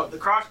 Well, no, the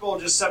crotch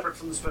bulge is separate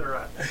from the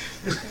spinneret.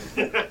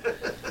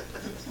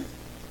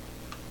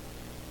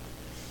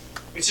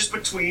 It's just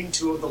between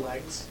 2 of the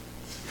legs,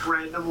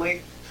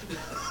 randomly.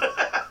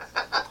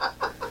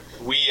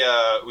 We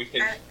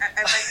can.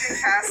 I'd like to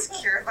cast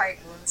Cure Light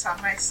Wounds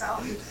on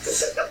myself.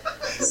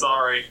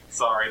 sorry.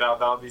 That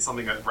would be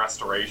something that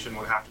restoration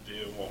would have to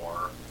do,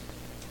 or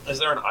Is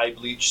there an eye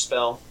bleach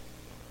spell?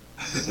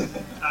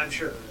 I'm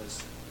sure there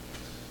is.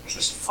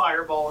 Just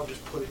fireball and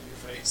just put it in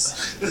your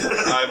face.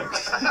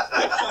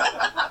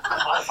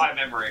 Modify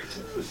memory.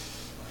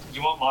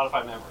 You want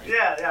modify memory.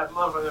 yeah,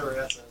 modify memory.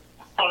 That's it.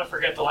 I want to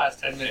forget the last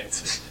 10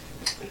 minutes.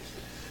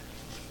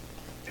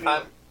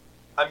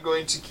 I'm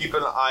going to keep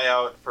an eye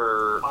out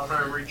for.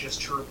 Modify memory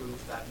just to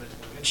remove that mental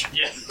image.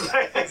 Yeah,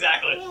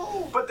 exactly.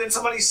 But then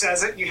somebody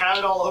says it, and you have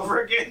it all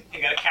over again.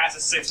 You gotta cast a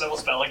 6th level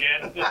spell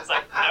again. It's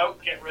like,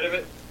 nope, get rid of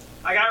it.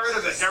 I got rid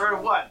of it. Got rid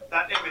of what?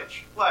 That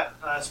image. What?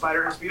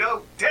 Spider and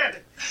Speedo?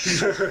 Dead!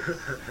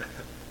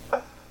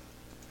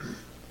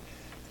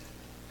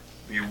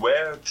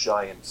 Beware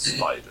giant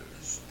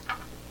spiders.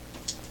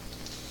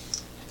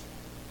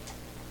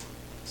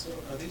 So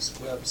are these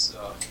webs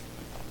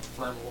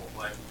flammable?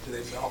 Like, do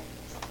they melt?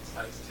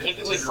 Like,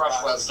 Typically,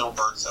 frost webs don't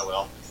burn so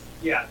well.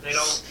 Yeah, they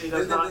don't. It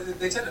does not.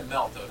 They tend to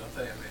melt, though, don't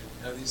they? I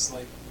mean, are these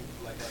like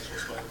actual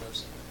spider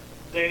webs?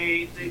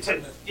 They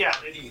tend. Yeah,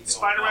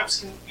 spider webs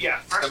can. Yeah,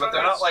 fresh But they're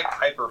spider not webs. like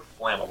hyper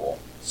flammable.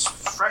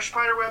 Fresh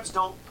spider webs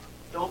don't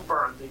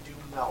burn. They do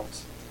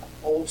melt.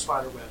 Old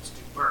spider webs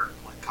do burn,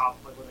 like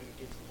when they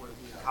get to where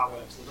the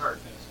cobwebs will burn.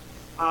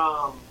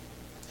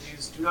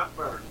 These do not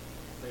burn.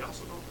 They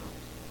also don't melt.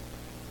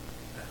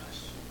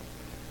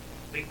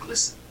 They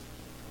glisten.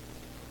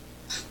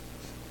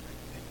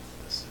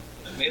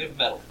 Made of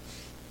metal.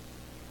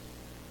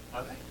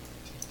 Are they?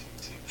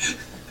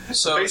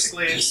 So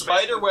Basically-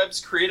 spider webs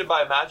created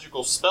by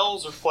magical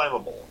spells are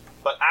flammable,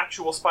 but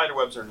actual spider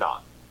webs are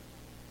not.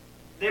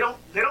 They don't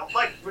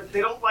like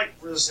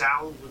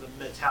resound with a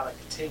metallic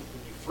tink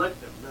when you flick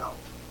them. No,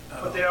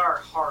 but they are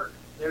hard.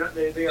 They are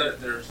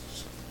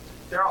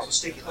They're also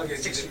sticky. Okay,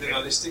 Sticks so you are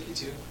can- they sticky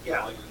too?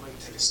 Yeah. Like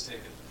take a stick.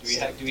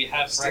 Do we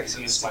have Stick practicing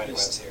to in the spider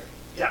sticky webs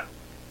here?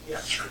 Yeah,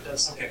 it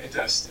does. Okay, it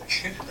does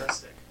stick. It does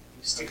stick.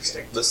 You stick a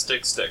stick. The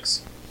stick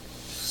sticks.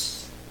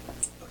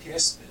 Okay, I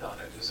spit on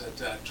it. Does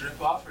it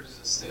drip off or does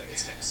it stick? It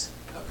sticks.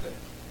 Okay.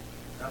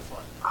 Have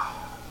fun.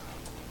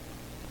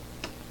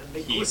 And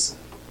they Heat. glisten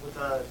with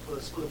a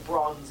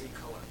bronzy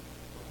color.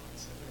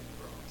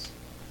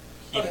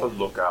 Keep a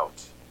lookout,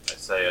 I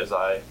say as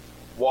I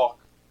walk,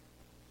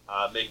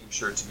 making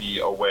sure to be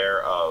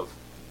aware of.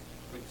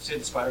 Would you say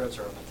the spider webs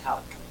are a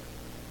metallic color?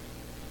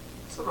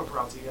 Sort of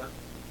bronzy, yeah.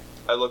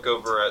 I look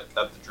over at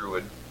the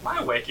druid. Am I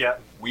awake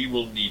yet? We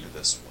will need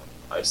this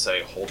one, I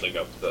say, holding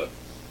up the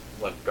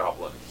limp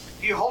goblin.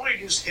 You hold it,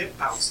 you just hip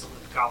bounce the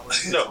goblin.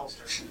 in No. its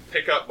holster.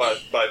 Pick up by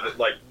the,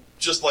 like,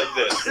 just like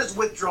this, Just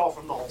withdraw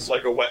from the holster.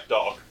 like a wet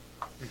dog.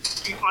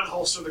 You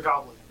unholster the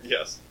goblin.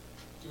 Yes.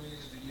 Do we need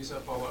to use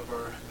up all of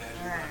our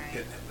magic on Alright.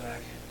 getting him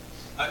back?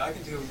 I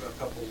can do a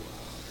couple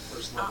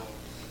first level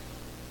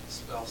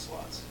spell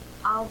slots.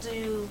 I'll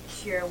do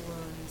Cure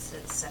Wounds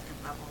at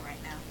 2nd level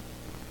right now.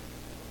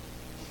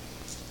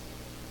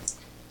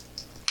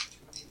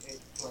 2d8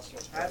 plus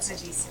your That's a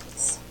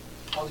D6.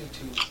 I'll do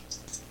 2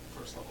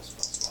 first level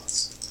spell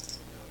slots.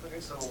 Okay,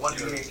 so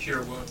 1d8.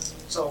 Cure wounds.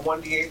 So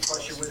 1d8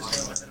 plus your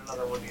wisdom, and then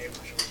another 1d8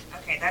 plus your wisdom.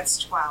 Okay, that's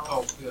 12.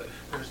 Oh, good.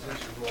 There's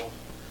your roll.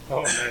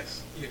 Oh,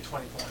 nice. You get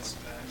 20 points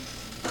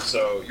back.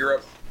 So you're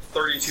up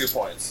 32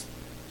 points.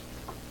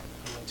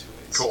 You went 2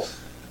 8s. Cool.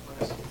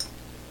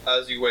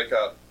 As you wake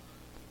up,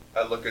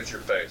 I look at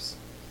your face.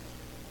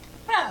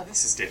 Ah,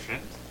 this is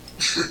different.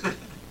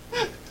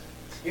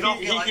 You don't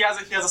feel like he has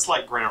a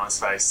slight grin on his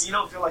face. you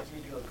don't feel like you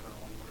need to go to the colonel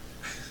anymore.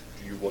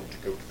 Do you want to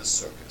go to the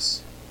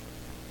circus?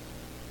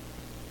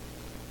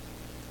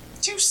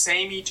 Too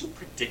samey, too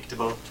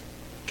predictable.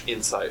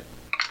 Insight.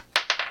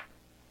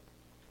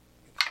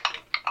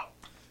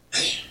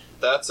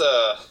 That's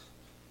a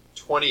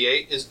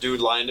 28. Is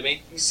dude lying to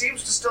me? He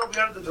seems to still be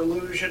under the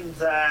delusion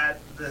that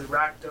the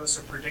Rakdos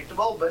are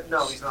predictable, but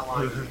no, he's not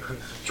lying.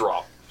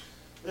 Drop.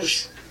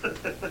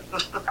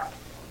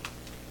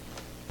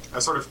 I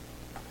sort of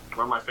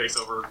run my face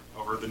over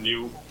the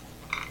new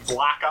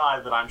black eye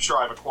that I'm sure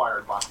I've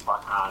acquired by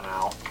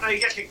now. No,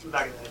 you got kicked in the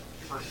back of the head.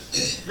 You're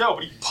fine. No,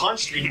 but he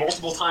punched me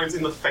multiple times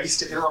in the face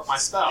to interrupt my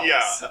spells.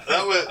 Yeah,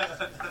 that was.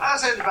 I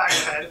was in the back of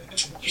the head.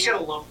 You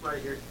got a lump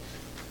right here.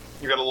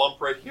 You got a lump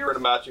right here and a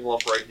matching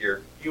lump right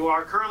here. You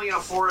are currently in a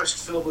forest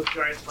filled with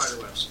giant spider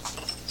webs.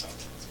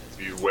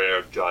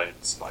 Beware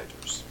giant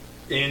spiders.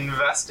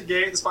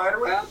 Investigate the spider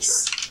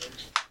webs.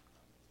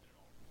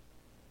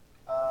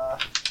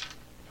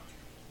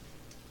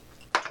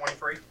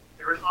 23.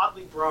 They're an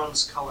oddly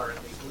bronze color and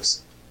they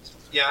glisten.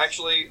 Yeah,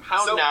 actually,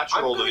 how So,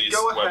 natural I'm do gonna these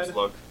go webs ahead-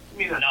 look?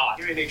 Give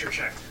me a nature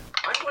check.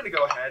 I'm going to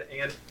go ahead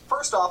and,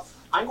 first off,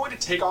 I'm going to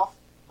take off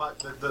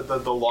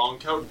the long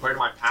coat and put it in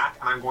my pack,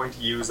 and I'm going to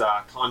use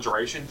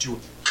Conjuration to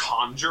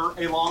conjure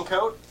a long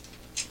coat.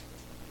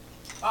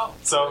 Oh.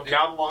 So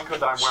now the long coat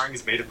that I'm wearing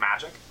is made of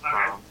magic.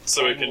 Okay.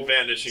 So it can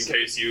vanish in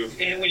case you.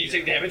 And when you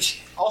take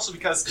damage? Also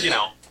because, you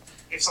know,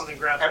 If something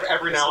grabs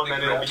every now and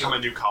then it'll grabs become a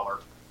new color.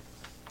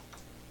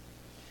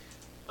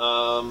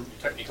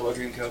 Technicolor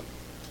dream coat.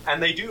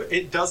 And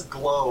it does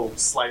glow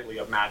slightly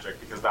of magic,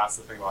 because that's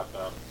the thing about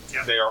them.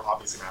 Yep. They are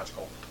obviously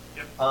magical.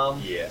 Yep.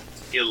 Yeah.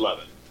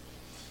 11.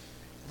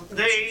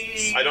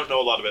 They I don't know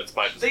a lot about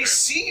spiders. they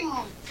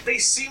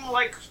seem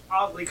like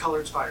oddly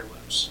colored spider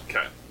webs.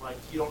 Okay. Like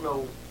you don't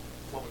know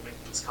what would make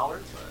them this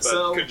colored, but But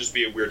So- it could just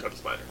be a weird type of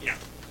spider.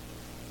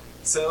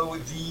 So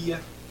the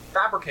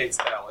fabricate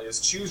spell is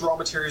choose raw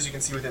materials you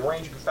can see within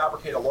range. You can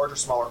fabricate a larger,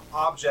 smaller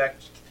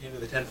object containing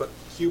the 10-foot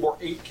cube or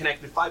 8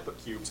 connected 5-foot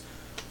cubes.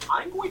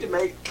 I'm going to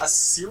make a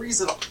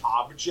series of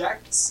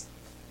objects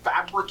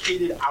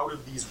fabricated out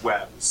of these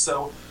webs.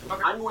 So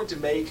Okay. I'm going to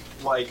make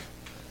like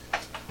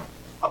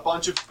a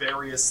bunch of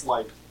various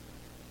like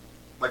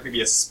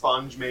maybe a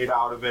sponge made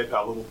out of it,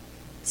 a little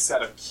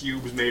set of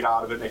cubes made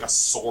out of it, make a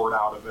sword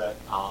out of it,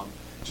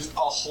 just a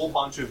whole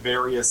bunch of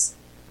various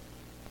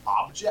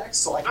objects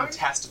so I can Okay.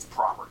 test its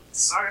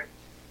properties. all right.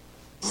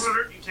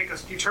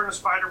 You turn a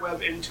spider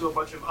web into a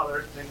bunch of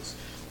other things.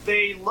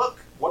 They look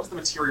What is the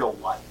material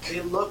like?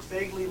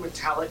 vaguely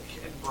metallic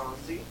and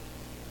bronzy.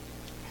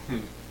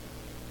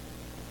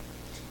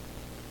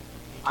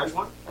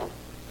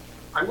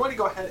 I'm going to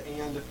go ahead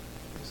and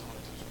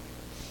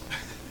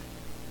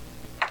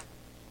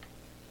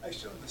I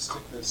showed the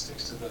stick that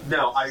sticks to the.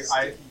 No, I-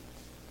 sticky-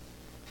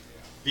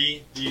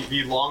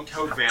 the long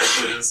coat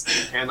vanishes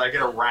and I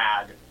get a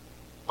rag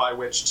by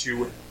which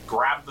to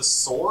grab the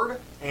sword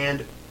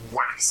and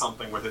whack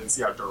something with it and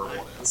see how durable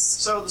it is.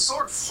 So the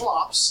sword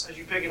flops as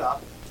you pick it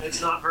up. It's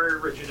not very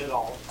rigid at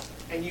all.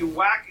 And you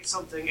whack at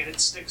something and it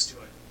sticks to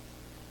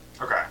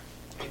it. Okay.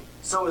 And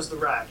so is the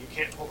rag. You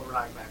can't pull the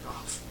rag back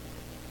off.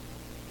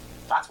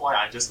 That's why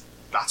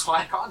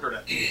I conjured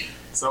it.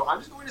 So I'm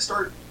just going to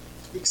start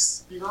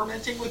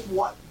experimenting with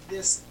what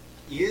this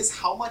is,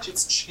 how much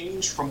it's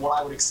changed from what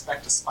I would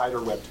expect a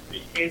spider web to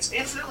be. It's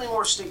infinitely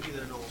more sticky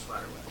than a normal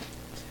spider web.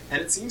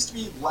 And it seems to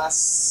be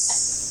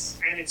less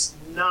and it's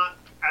not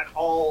at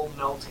all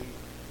melty,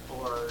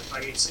 or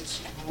like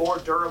it's more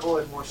durable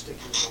and more sticky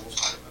than normal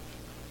spider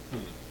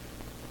web.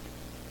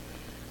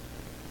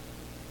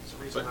 That's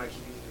the reason I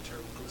keep using the term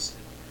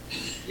glistening.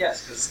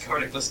 Yes, because it's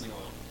covered in glistening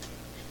oil.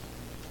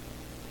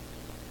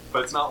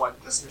 But it's not like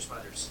Glistener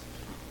spiders.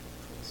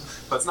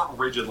 But it's not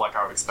rigid like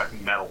I would expect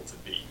metal to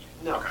be.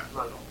 No, Okay.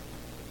 not at all.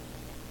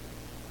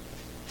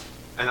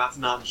 And that's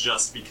not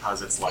just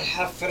because it's like I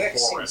have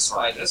Phyrexian forest or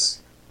spiders.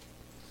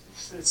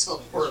 It's a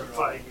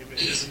horrifying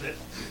image, isn't it?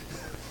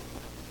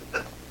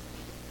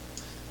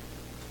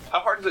 How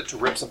hard is it to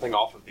rip something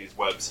off of these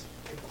webs?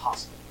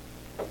 Impossible.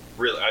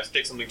 Really, I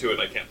stick something to it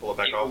and I can't pull it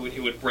back off. It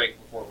would break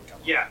before it would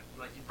come off. Yeah,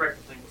 like you break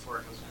the thing before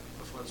it comes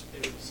before it's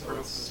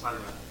the spider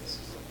web.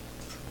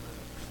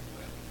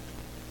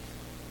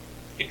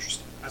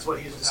 Interesting. That's what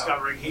he's Without-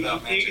 discovering.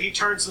 without magic. He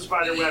turns the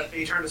spider web.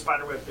 He turned the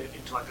spider web bit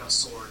into like a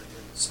sword and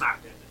then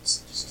smacked it. And it's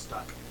just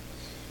stuck.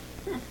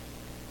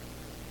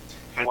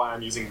 And why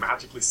I'm using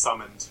magically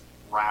summoned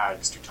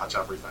rags to touch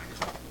everything.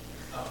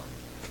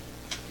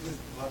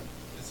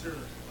 Is there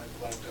like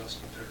black dust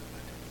and dirt? I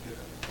can get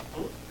it. Oh.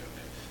 Okay.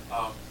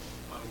 On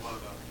one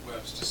of the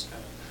webs, just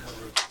kind of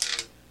cover it with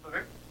dirt, Okay.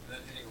 and then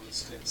hitting it with a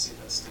stick, see if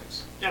that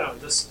sticks. Yeah, no,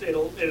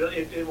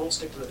 it won't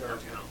stick to the dirt.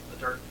 You know, the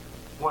dirt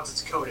once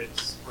it's coated.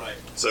 Right.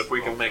 So if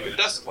we can make a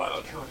dust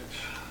cloud. Coated.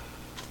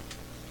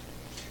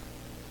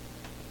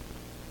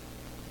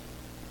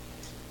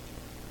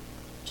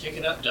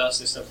 Kicking up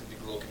dust is something the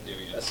gruel can do,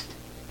 yes?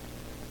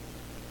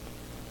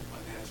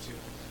 Might have to.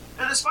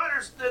 And the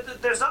spiders,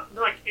 there's not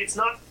like it's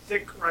not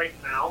thick right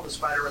now. The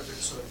spider webs are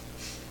just sort of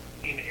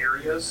in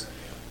areas.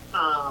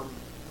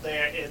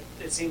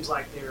 It seems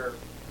like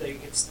they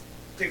get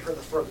thicker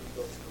the further you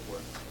go through the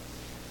wood.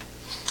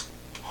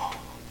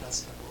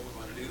 That's not what we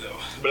want to do, though.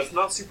 But it's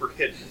not super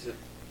hidden, is it?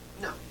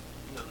 No,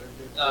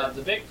 they're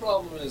The big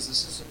problem is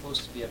this is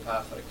supposed to be a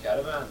path for a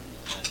caravan,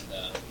 and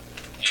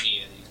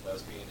any of these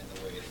webs being in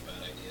the way is a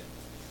bad idea.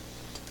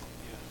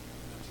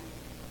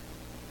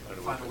 Yeah.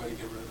 Find a way to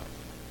get rid of them.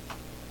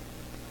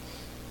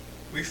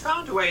 We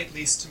found a way at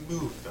least to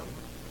move them.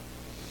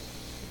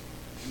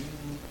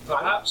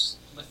 Perhaps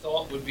the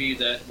thought would be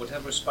that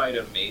whatever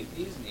spider made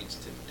these needs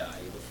to die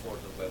before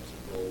the webs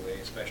will go away,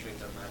 especially if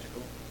they're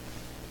magical.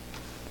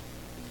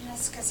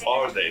 Yes, because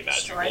Are they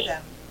destroy magical?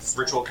 them.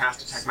 Ritual cast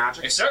detect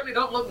magic. They certainly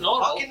don't look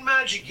normal. fucking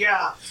magic,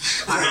 yeah.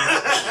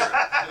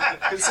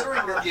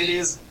 Considering that it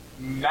is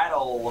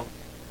metal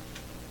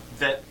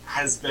that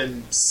has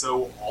been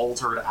so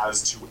altered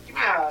as to Give me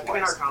act an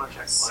like Arcana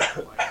check. That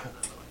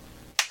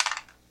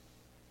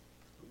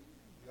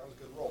was a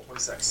good roll,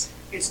 26.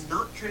 It's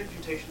not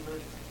transmutation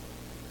magic.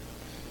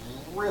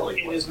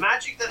 Really? It is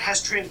magic that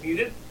has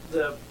transmuted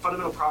the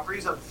fundamental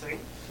properties of the thing,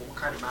 What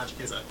kind of magic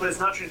is it? but it's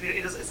not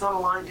transmuted. It's not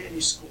aligned to any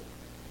school.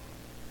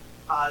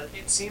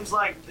 It seems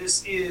like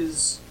this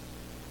is.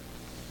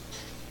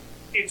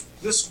 It's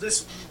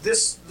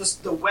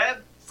the web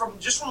from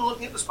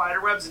looking at the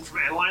spider webs and from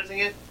analyzing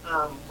it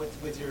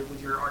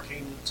with your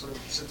arcane sort of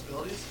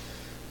sensibilities.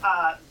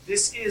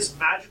 This is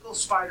magical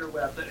spider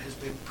web that has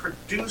been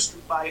produced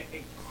by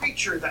a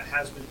creature that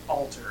has been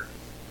altered,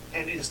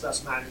 and is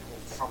thus magical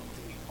from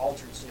the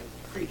altered state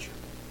of the creature.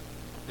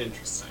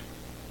 Interesting.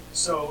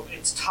 So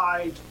it's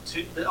tied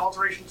to the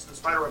alterations to the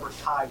spider web are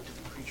tied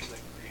to the creature that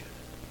created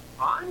it.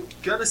 I'm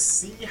gonna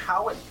see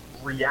how it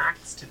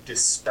reacts to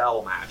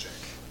dispel magic.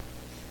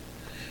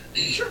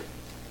 Sure.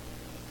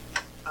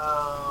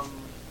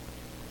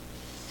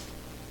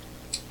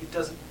 It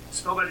doesn't.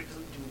 Spell magic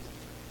doesn't do anything.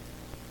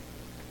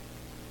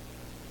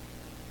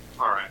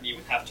 Alright. You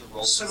would have to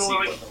roll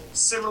Similarly, to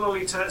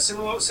see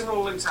what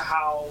similarly to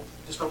how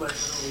dispel magic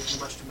doesn't really do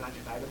much to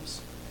magic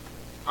items.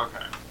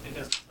 Okay. It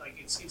doesn't like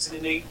it's an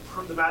innate.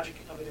 The magic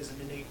of it is an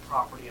innate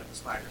property of the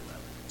spider web.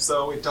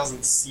 So it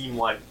doesn't seem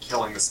like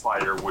killing the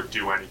spider would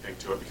do anything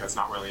to it because it's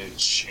not really an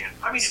enchantment.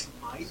 I mean, it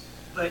might,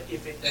 but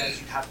if it does,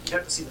 you'd have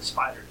to see the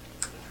spider.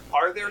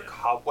 Are there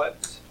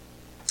cobwebs?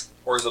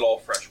 Or is it all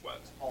fresh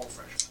webs? All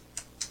fresh.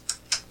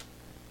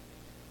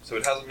 So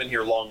it hasn't been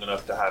here long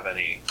enough to have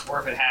any. or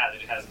if it has,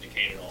 it hasn't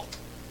decayed at all.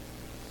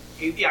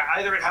 Yeah,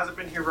 either it hasn't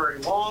been here very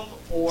long,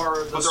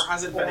 or But there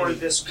hasn't been any-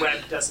 this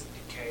web doesn't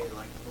decay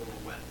like the little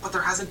web. But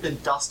there hasn't been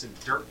dust and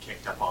dirt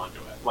kicked up onto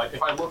it. Like,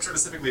 if I look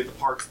specifically at the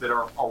parts that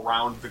are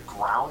around the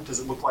ground, does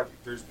it look like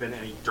there's been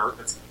any dirt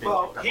that's been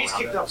Well, kicked up he's around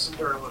kicked it? up some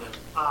dirt on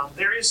it.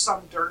 There is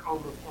some dirt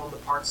on the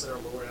parts that are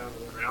lower down to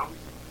the ground,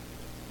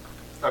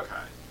 Okay.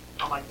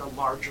 on like the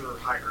larger,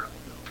 higher up.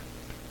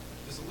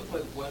 Does it look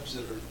like webs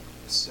that are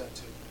set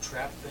to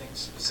trap things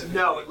specifically?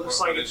 No, it looks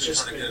or like are they it's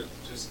just trying to been-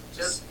 get just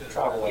just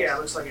travel Yeah, it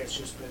looks like it's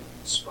just been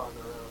spun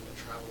around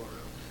to travel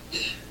around.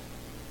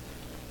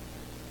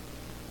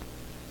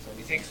 So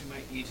he thinks we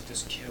might need to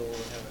just kill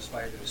whatever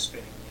spider is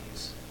spinning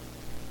these.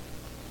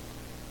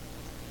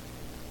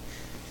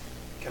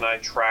 Can I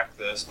track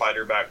the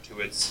spider back to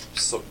its?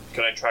 So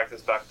can I track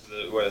this back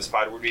to where the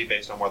spider would be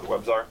based on where the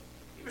webs are?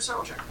 Give me a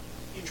subtle check.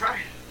 You can try.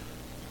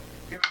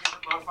 You ever get that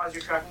modifies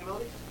your tracking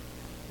ability?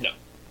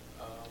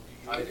 You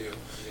I do.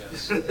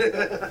 Yes.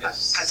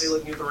 Yes. As they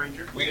looking at the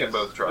ranger. We can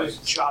both try. Whose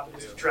job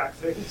is to track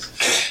things.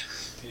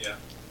 Yeah.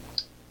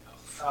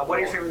 What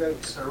are your favorite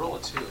enemies? So I roll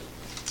a 2.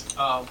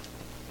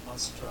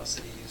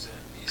 Monstrosities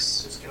and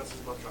beasts. This counts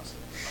as monstrosity.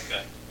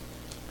 Okay.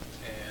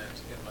 And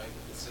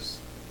this is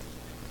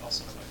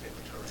also in my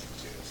favorite terrain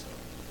too, so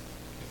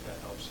if that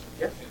helps.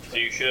 Yep. So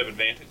you should have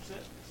advantage then?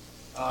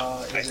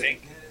 I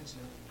think.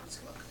 Let's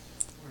look.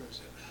 Where is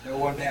it? No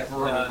one ever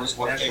remembers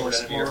what National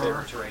favorite enemy or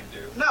Explorer. favorite terrain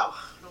do. No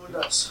one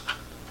does.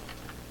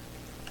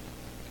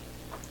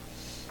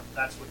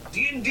 That's what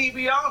D&D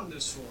Beyond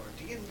is for.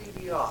 D&D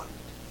Beyond.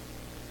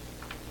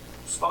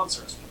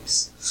 Sponsor us,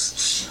 please.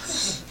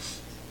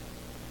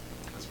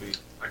 As we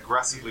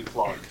aggressively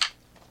plug.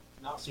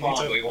 Not You need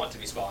spawn, to- but we want to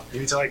be spawned. You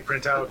need to like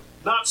print out.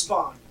 Not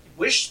Spawn.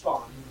 Wish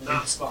Spawn,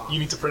 not Spawn. You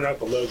need to print out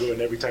the logo,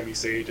 and every time you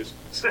say it, just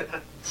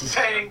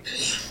Bang!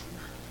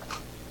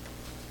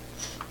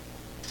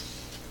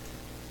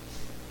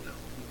 No,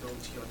 you go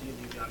to your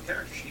D&D Beyond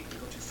character sheet, you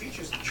go to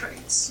features and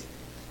traits.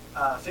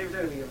 Favorite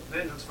enemy, you have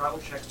advantage on survival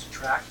checks to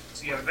track.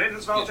 So you have advantage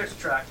on survival checks to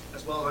track,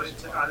 as well as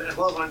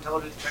on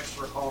intelligence checks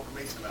to recall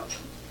information about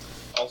them.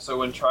 Also,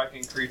 when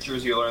tracking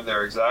creatures, you learn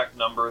their exact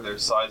number, their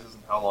sizes,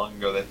 and how long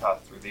ago they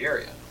passed through the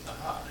area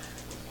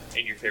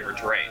in your favorite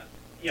terrain.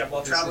 Yeah,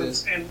 while This traveling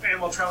is- and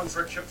while traveling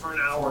for a trip for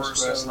an hour or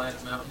Forest, so.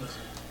 grassland, mountain.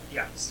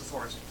 Yeah, it's the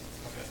forest.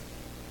 Okay.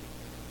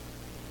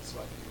 So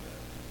I can do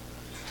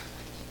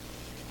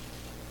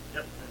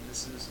Yep, and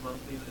this is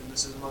monthly, and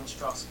this is a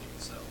monstrosity.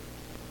 So that.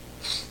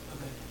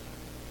 Okay.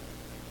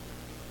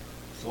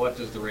 So what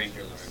does the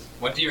ranger learn?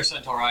 What do your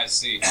centaur eyes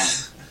see?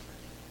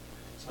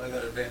 So I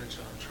got advantage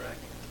on tracking.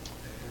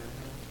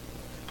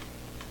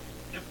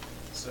 Yep.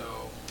 So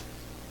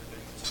I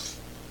think it's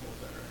a little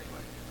better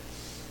anyway.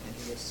 And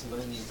he gets to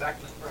learn the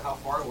exact number how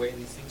far away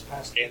these things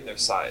pass through. And their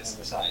size. And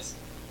their size.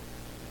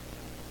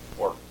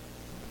 Or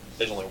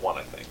there's only one,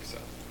 I think. So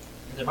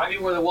There might be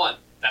more than one.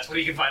 That's what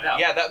he can find out.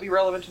 yeah, that'd be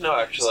relevant to know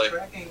actually. Is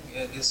tracking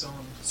its own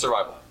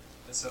Survival.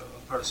 It's a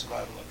part of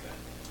survival. Okay.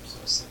 So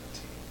 17.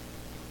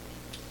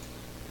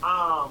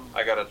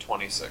 I got a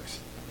 26.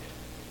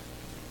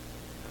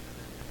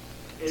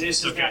 it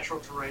is his Okay. natural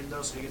terrain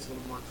though, so he gets a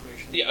little more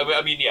information. Yeah,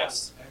 I mean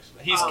yes,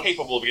 Actually, he's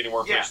capable of getting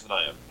more yeah. information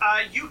than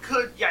I am. You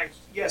could,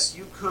 yes,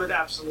 you could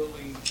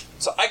absolutely.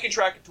 So I can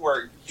track it to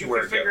where You it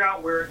can figure goes.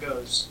 out where it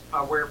goes.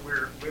 Where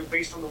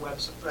based on the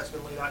webs that's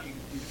been laid out, you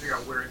can figure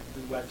out where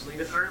the webs lead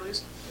at the very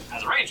least.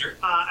 As a ranger.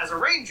 As a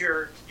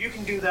ranger, you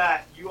can do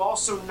that. You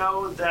also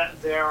know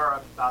that there are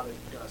about a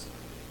dozen of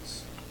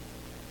these.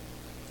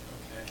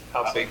 okay.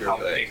 How big are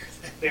they?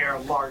 They are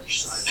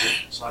large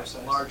sized,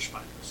 large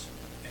spiders.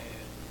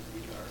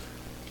 And we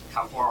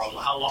are.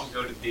 How long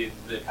ago did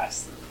they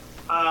pass through?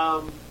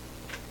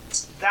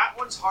 That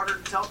one's harder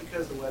to tell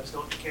because the webs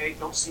don't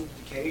seem to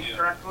decay Yeah.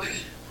 correctly.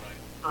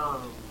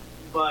 Right.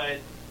 But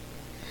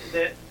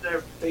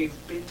they've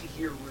been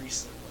here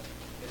recently.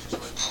 It's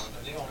just like,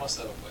 they almost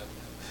have a web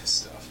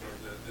stuff, or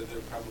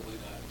they're probably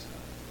not.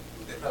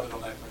 They probably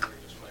don't act like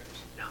regular spiders.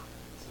 No.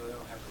 So they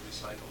don't have to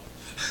recycle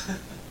them.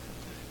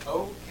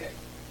 Okay.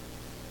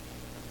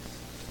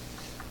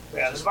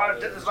 Yeah, there's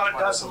about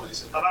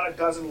a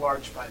dozen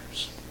large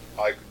spiders.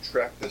 I could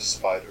track this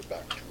spider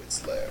back to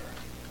its lair.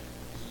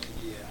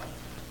 Yeah.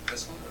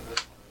 This one or this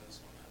one or this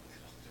one?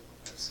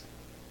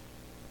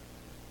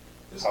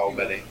 Different ones. How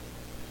many?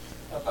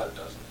 About a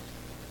dozen.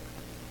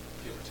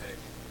 Give or take.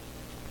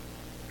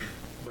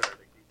 where are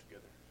they grouped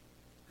together?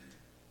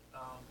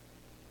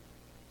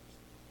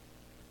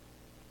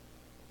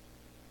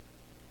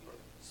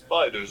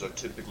 Spiders are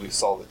typically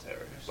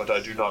solitary, but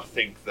I do not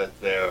think that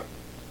their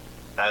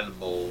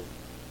animal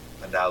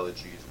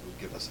analogies will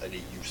give us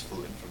any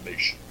useful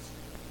information.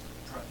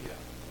 Yeah.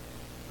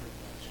 Pretty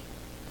much.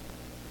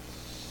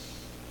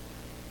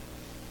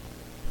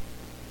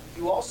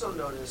 You also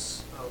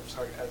notice,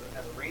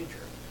 as a ranger,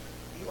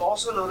 you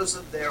also notice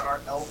that there are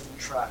elven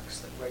tracks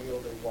that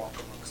regularly walk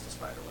amongst the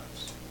spider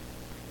webs.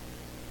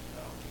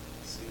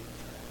 See.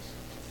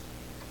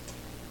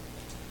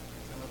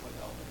 They look like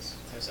elves.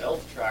 There's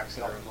elf tracks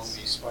that are among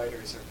these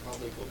spiders. They're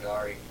probably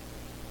Golgari.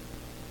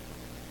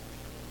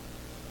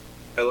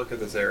 I look at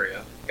this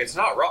area. It's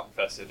not rot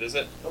infested, is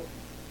it? Nope.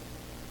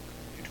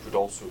 It could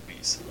also be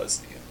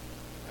Celestia.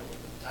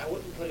 I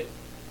wouldn't put it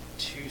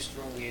too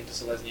strongly into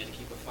Selesnya to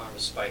keep a farm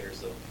of spiders,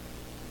 though.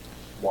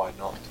 Why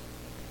not?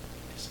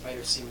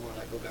 Spiders seem more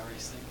like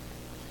Golgari's thing.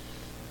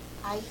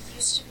 I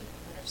used to be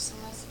part of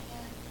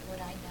Celestia. Would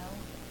I know?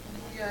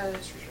 Yeah,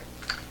 that's for sure.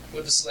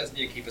 Would the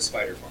Selesnya keep a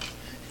spider farm?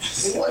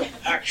 It would,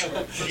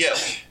 actually.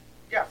 Yes.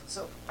 Yeah, for the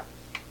silk.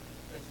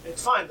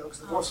 It's fine though, because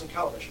the dwarfs and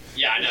Calavish.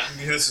 Yeah, I know.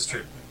 This is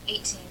true.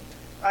 18.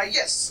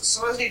 Yes,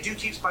 Selesnya do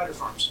keep spider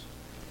farms.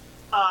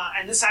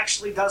 And this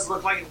actually does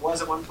look like it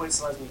was at one point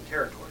Selesnya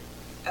territory.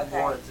 Okay.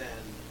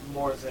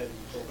 More than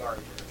Golgari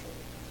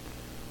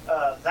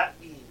territory. That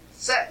being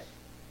said,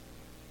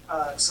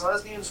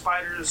 Selesnyan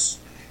spiders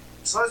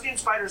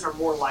are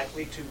more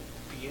likely to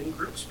be in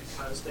groups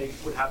because they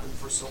would have them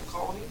for silk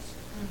colonies,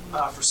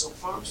 for silk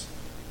farms.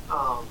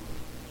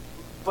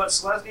 But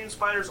Selesnian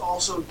spiders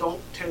also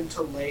don't tend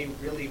to lay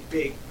really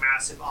big,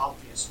 massive,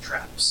 obvious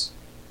traps.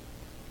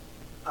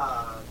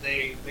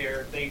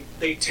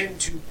 They tend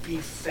to be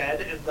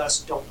fed and thus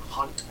don't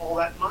hunt all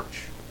that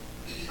much.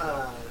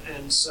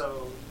 And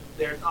so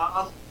they're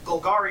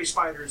Golgari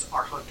spiders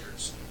are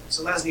hunters.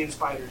 Selesnian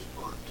spiders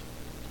aren't.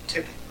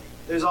 Typically,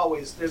 there's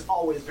always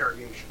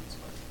variations.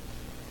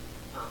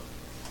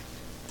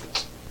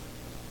 But,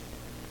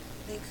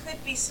 They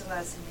could be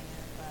Selesnian,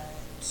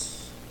 but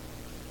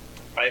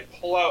I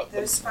pull out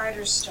those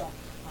spiders don't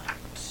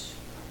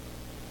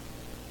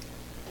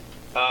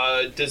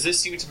hunt. Does this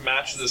seem to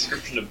match the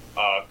description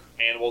of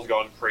animals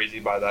gone crazy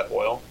by that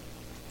oil?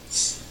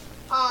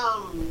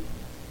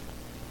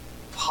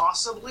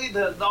 Possibly.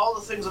 All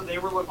the things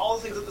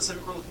that the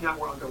Civic were looking at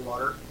were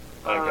underwater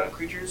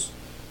creatures.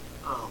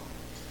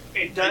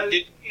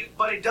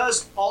 But it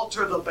does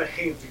alter the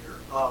behavior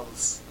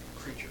of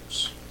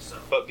creatures. So.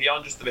 But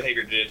beyond just the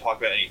behavior, did it talk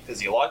about any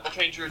physiological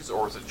changes,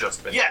 or is it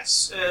just behavior?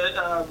 Yes,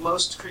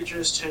 most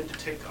creatures tend to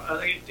take.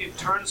 It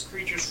turns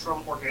creatures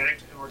from organic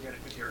to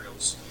inorganic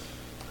materials,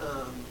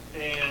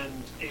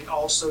 and it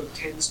also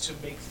tends to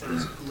make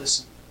things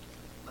glisten.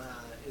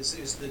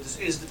 Is the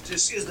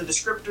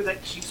descriptor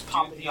that keeps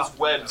popping These up.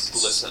 webs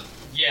glisten.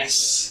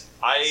 Yes.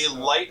 I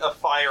light a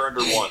fire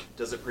under one.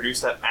 Does it produce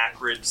that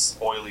acrid,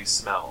 oily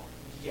smell?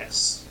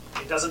 Yes,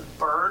 it doesn't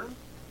burn,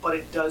 but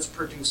it does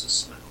produce a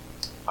smell.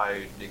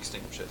 I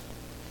extinguish it.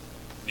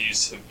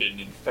 These have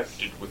been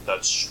infected with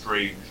that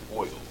strange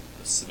oil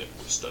the Civic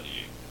were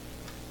studying.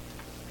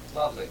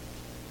 Lovely.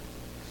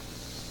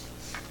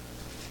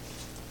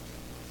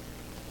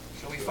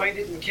 Shall we find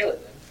it and kill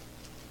it then?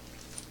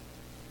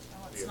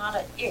 No, it's not a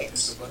it.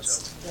 There's a bunch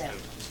It's of them.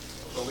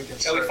 Well, we can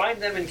Shall we start-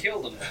 find them and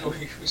kill them?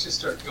 we should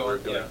start We're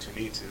going. going to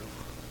need to.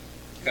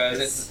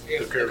 Because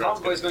if the caravan's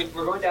convoy is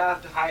we're going to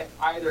have to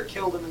either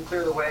kill them and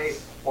clear the way,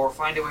 or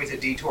find a way to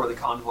detour the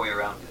convoy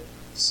around it.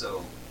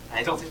 So,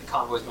 I don't think the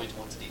convoy is going to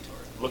want to detour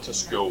it. Let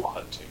us go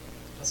hunting.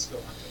 Let's go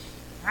hunting.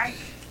 Right.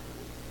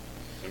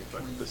 Things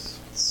like this.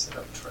 Set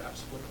up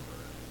traps, whatever.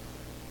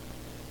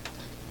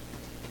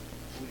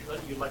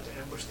 You'd like to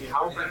ambush the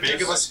How ambush?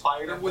 big of a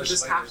spider would Ambush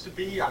this have spiders. to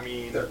be? I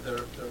mean, They're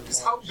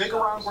just how big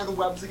around were the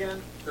webs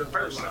again? They're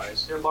Very large large.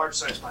 size. They're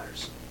large-sized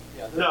spiders.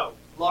 Yeah. No,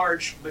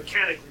 large,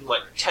 mechanically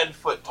large. Like 10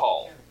 foot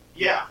tall.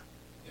 Yeah,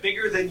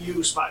 bigger than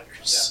you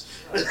spiders.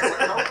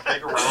 How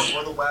big around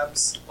were the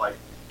webs? Like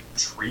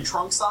tree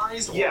trunk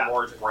sized or Yeah.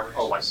 large branch?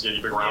 Oh, like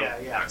big around.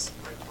 Yeah,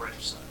 like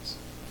branch size.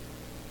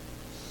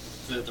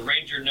 The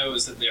ranger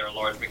knows that they are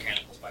large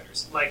mechanical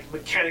spiders. Like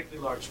mechanically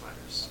large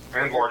spiders.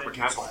 And Bigger large than you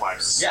mechanical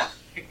spiders. Yeah.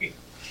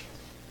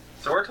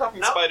 So we're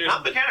talking No, spiders not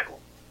in the mechanical.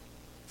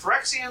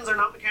 Phyrexians are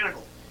not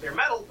mechanical. They're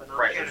metal, but not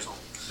Right. mechanical.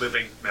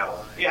 Living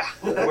metal. Yeah.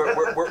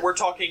 we're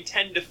talking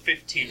 10 to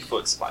 15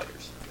 foot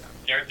spiders.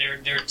 They're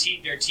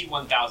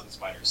T1000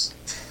 spiders.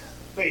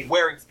 Wait,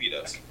 Wearing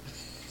Speedos.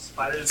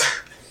 spiders.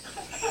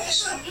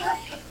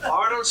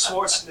 Arnold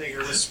Schwarzenegger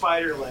with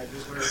spider legs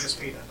is wearing a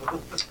speedo.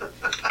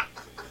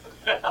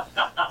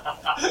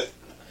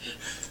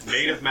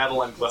 Made of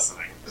metal and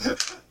glistening.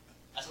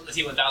 That's what the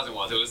T1000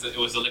 was. It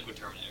was the liquid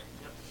Terminator.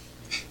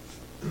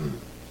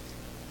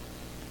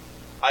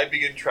 I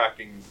begin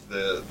tracking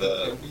the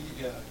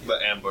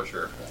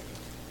ambusher,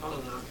 I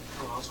don't know.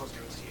 I was supposed to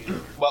give it to you.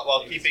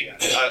 while keeping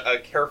a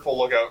careful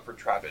lookout for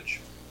trappage.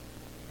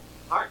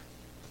 Alright.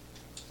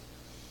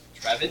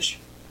 Trappage?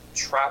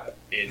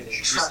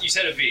 Trapage. You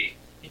said a V.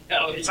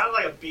 No, It sounded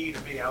like a B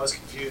to me. I was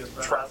confused.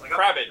 But I was like,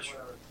 Crabbage.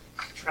 whatever.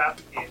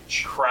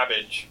 Trap-inch.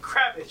 Crabbage.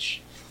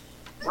 Crabbage.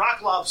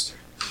 Rock lobster.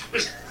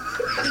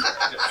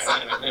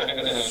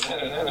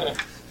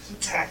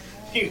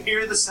 You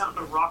hear the sound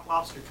of rock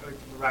lobster coming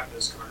from the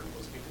Rakdos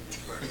carnivals.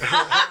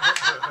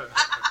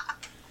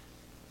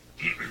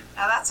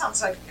 Now that sounds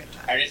like a good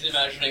time. I'm just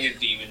imagining a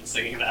demon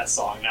singing that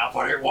song now,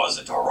 but it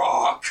wasn't a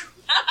rock.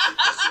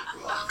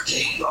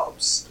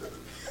 Lobster.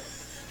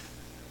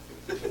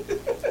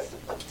 Anyways.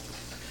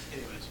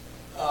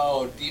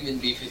 Oh, demon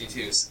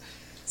B-52s.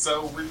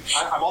 So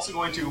I'm also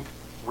going to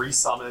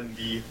resummon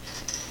the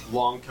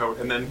long coat,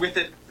 and then with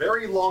it,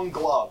 very long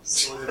gloves.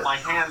 So that if my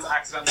hands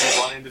accidentally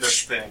run into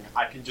this thing,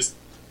 I can just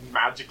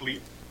magically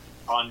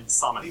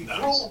unsummon them.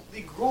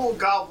 The Gruul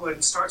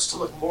goblin starts to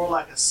look more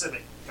like a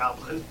Civic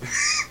goblin.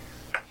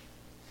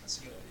 That's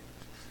a good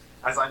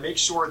idea. As I make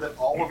sure that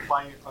all of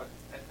my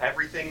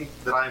everything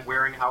that I'm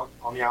wearing out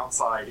on the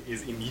outside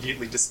is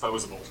immediately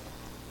disposable.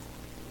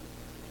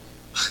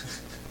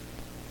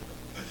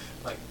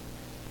 Like,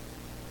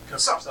 cover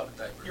So, yourself in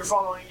diapers. You're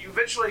following. You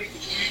eventually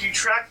you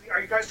track. Are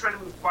you guys trying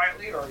to move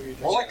quietly, or are you?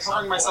 More like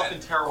covering myself in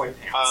tearaway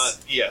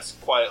pants. Yes,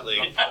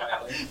 quietly,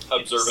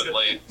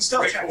 observantly.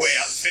 Stealth Breakaway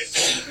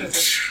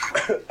checks.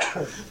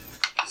 outfit.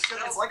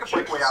 It's like a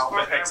breakaway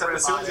outfit, except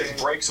as soon as it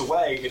breaks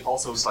away, it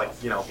also is like,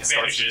 starts to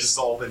Vanishes.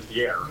 dissolve into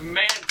the air.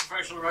 Man,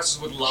 professional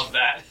wrestlers would love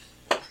that.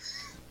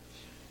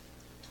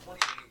 28.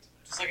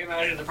 Just like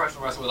imagine the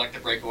professional wrestler with like the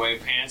breakaway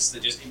pants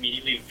that just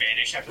immediately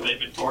vanish after they've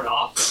been torn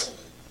off.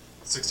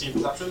 16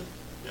 perception?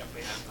 Yeah,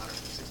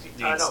 16.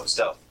 No,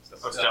 stealth.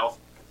 Oh, stealth.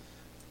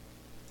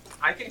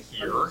 I can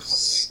hear.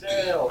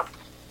 Stealth.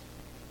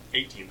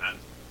 18 then.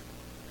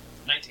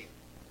 19.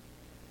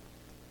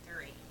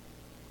 3.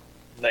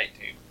 19.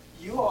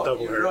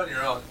 You're on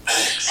your own.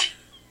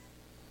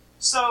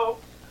 So,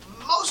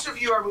 most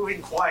of you are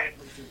moving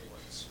quietly through the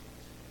woods.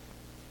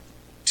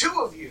 2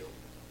 of you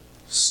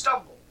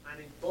stumble. I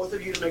need both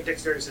of you to make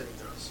dexterity saving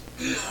throws.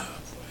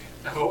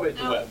 Avoid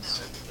the No, webs.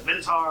 The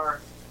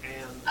Minotaur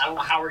and... I don't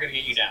know how we're gonna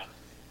get you down.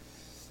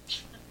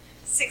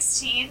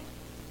 16.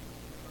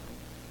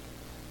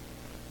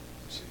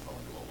 She fall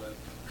into a web.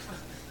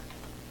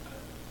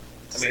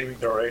 Saving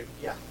throw, right?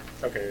 Yeah.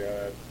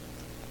 Okay,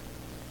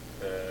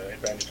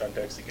 advantage on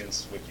dex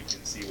against what you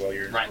can see while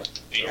you're... Right.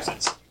 Danger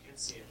sense. You can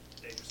see it.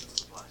 Danger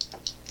sense applied.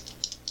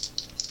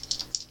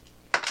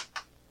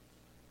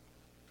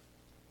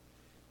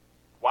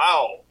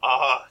 Wow.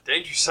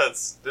 Danger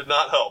sense did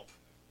not help.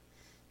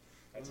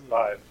 That's a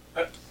 5.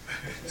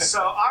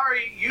 So,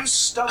 Ari, you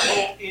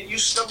stumbled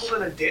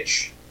in a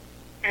ditch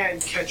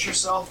and catch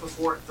yourself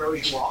before it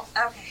throws you off.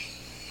 Okay.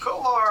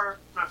 Kovar,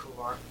 not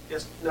Kovar.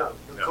 Yes, no.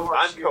 Kovar.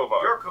 I'm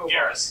Kovar. You're Kovar.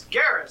 Geras.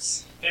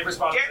 Geras. Favorite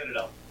spot on Ge- the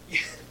Citadel.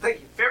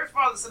 Thank you. Favorite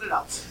spot on the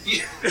Citadel.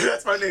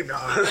 That's my name now.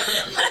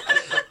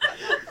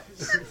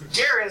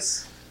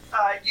 Geras,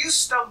 you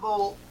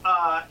stumble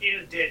in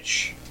a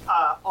ditch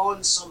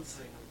on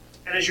something,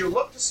 and as you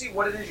look to see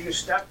what it is you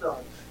stepped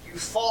on, you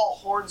fall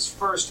horns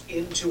first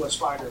into a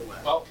spider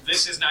web. Well,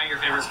 this is now your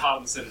favorite spot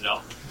on the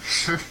Citadel.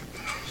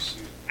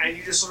 And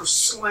you just sort of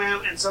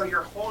slam, and so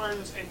your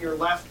horns and your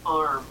left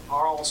arm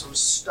are also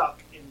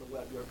stuck in the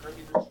web. You are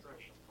currently restrained.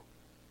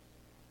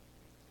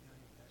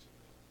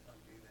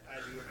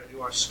 As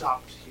you are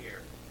stopped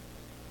here.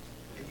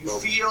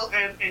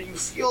 And you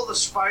feel the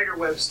spider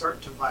web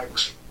start to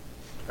vibrate.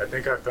 I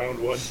think I found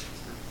one.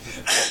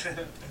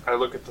 I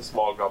look at the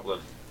small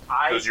goblin.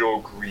 Does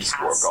your grease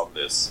work on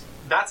this?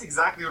 That's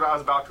exactly what I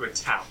was about to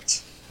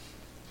attempt.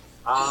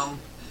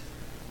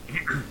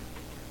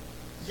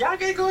 Yeah, I'm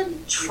gonna go ahead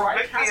and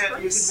try to cast You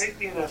can Grace. make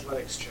me an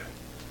athletics check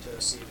to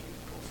see if you can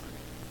pull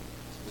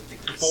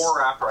through. Before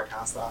or after I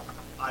cast that?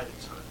 Either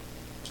time.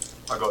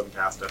 I'll go ahead and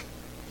cast it.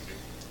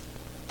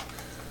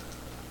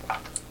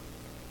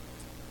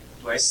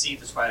 Do I see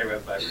the spider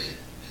web vibrating?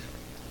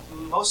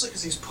 Mostly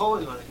because he's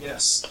pulling on it,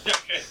 yes.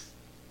 Okay.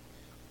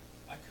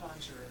 I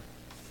conjure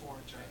 4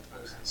 giant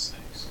frozen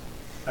snakes.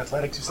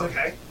 Athletics, you said?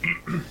 Okay.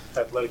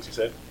 Athletics, you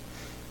said?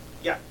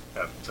 Yeah.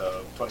 At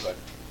 25.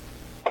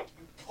 You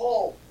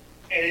pull,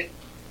 and it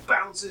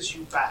bounces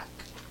you back.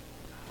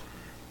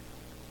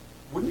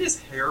 Wouldn't his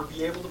hair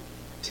be able to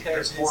tear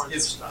His horns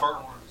his and stuff.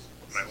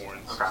 fur? My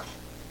horns. Okay.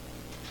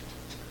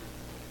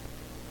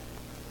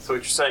 So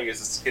what you're saying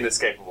is it's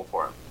inescapable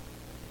for him.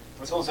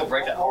 We're supposed to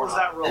break that What horn was off.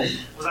 that roll?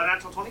 Was that a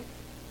natural 20? It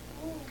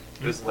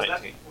was Was 19.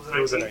 That, was It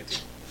was a 19.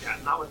 Yeah,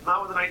 not with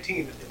a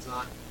 19. It's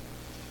not.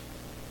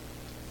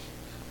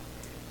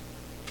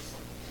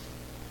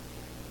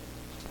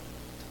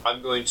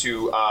 I'm going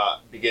to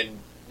begin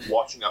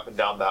watching up and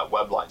down that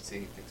web line,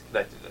 seeing if it's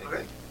connected to anything.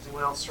 Okay. Does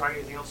anyone else try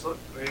anything else? Look?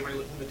 Anybody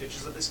looking at the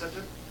ditches that they stepped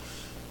in?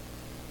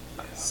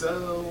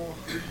 So,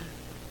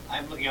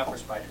 I'm looking out for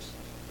spiders.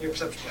 Give me a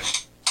perception check.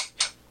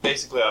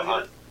 Basically,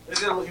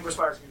 This is looking for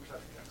spiders. Give me a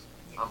perception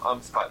checks.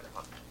 I'm Spider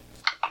Hunter.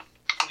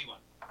 21.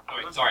 Oh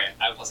wait, sorry,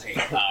 I have plus 8.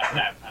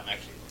 I'm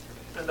actually...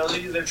 And those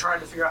of you that are trying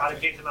to figure out how to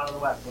get him out of the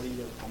web, what are you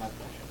doing?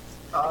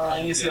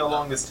 I need to see how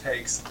long this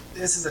takes.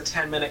 This is a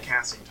 10-minute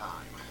casting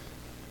time.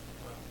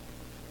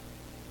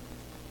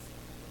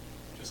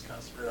 Just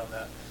concentrate on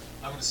that.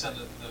 I'm gonna send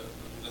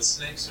the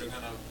snakes are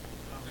gonna.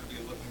 I'm gonna be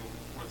looking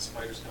where the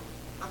spiders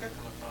coming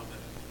from,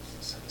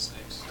 and send the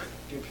snakes.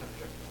 Give me a perception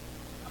check.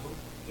 Who?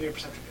 Give me a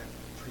perception check.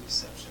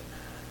 Perception.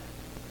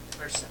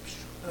 Perception.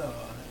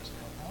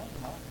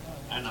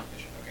 I'm not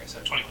vision. Okay, so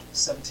 21.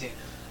 17.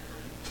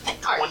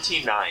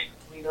 29.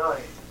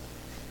 29.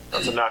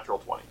 That's a natural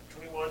 20.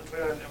 21,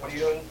 29. And what are you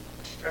doing,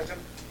 Preston?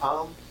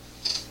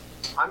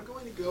 I'm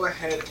going to go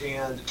ahead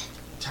and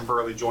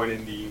temporarily join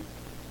in the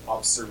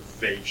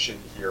observation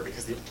here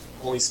because the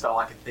only spell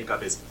I can think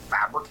of is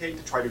Fabricate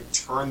to try to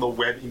turn the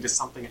web into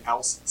something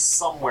else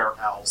somewhere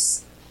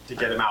else to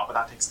get him out, but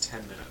that takes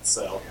 10 minutes.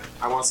 So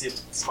I want to see if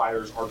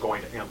spiders are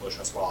going to ambush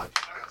us while I.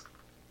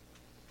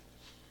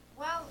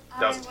 Well,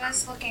 Doesn't I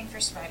was looking for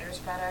spiders,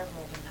 but I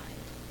rolled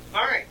a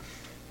 9. Alright.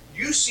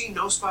 You see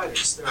no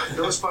spiders. There are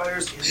no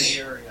spiders in the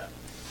area.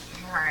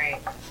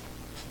 Alright.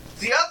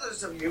 The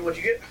others of you,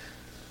 what'd you get?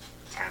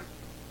 10.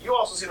 You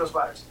also see no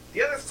spiders.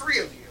 The other 3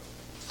 of you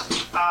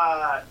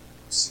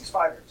see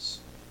spiders.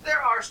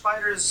 There are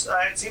spiders.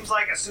 It seems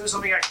like as soon as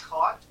something got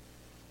caught,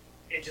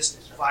 it just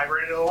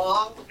vibrated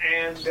along,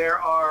 and there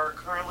are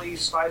currently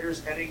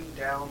spiders heading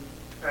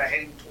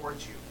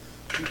towards you.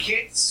 You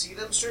can't see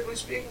them, strictly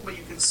speaking, but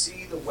you can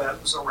see the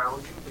webs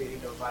around you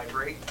beginning to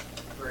vibrate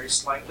very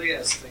slightly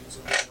as things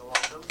are moving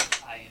along them.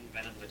 I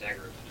envenom the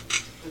dagger.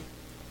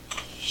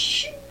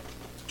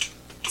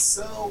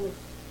 So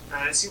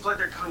And it seems like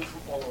they're coming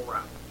from all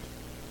around.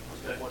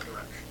 In one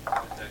direction.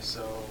 Okay,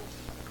 so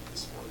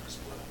this one is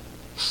split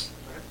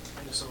up.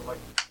 And just sort of like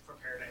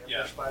prepare to ambush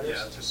Yeah, spiders.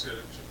 yeah, just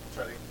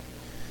try to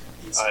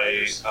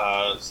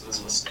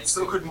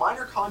So could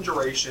minor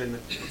conjuration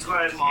Let's go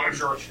ahead and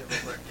conjure shit real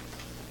quick.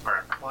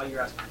 Alright. While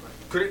you're asking the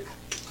question.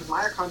 could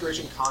minor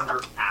conjuration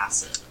conjure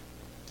acid?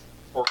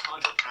 Or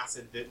conjure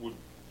acid that would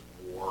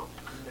work?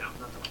 No,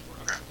 not that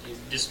one. Okay.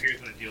 It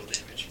disappears when it deals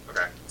damage.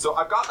 Okay. So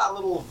I've got that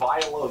little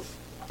vial of,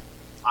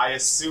 I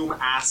assume,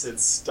 acid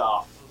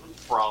stuff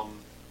from.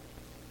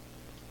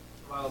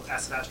 Well,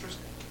 acid asterisk?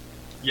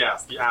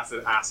 Yes, the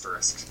acid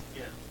asterisk.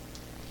 Yeah.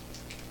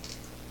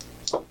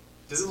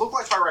 Does it look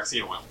like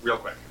Phyrexian oil? Real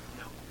quick.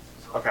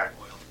 No. Okay.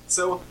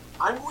 So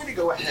I'm going to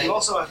go ahead. You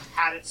also have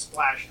had it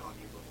splashed on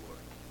you before.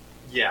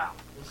 Yeah.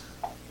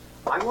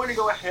 I'm going to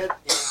go ahead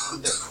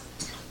and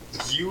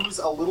use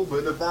a little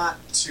bit of that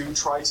to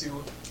try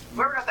to.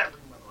 Whoever got that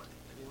ring, by the way?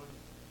 Anyone?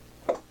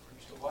 Are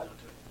you still what?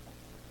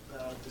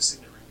 The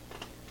signet ring.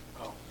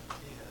 Oh,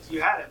 he has. You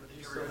had it, but did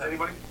you Still ever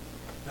give it have to it. anybody?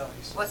 No,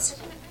 he's. What's it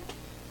in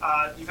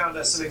it? You found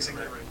a civic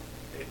signet ring.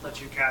 It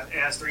lets you cast. It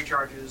has 3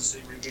 charges.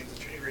 It regains the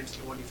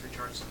 1d3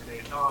 charges every day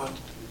at dawn.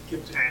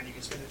 And you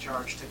can spend a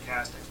charge to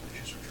cast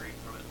Expeditious Retreat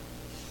from it.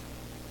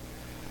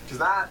 Because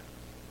that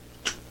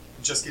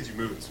just gives you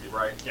movement speed,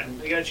 right? Yeah.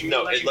 It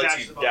No, lets it lets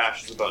you the bonus dash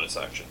action. as a bonus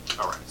action.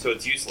 Alright. So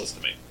it's useless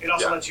to me. It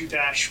also Yeah. lets you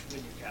dash when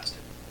you cast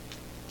it.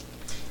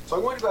 So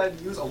I'm going to go ahead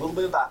and use a little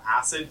bit of that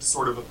acid to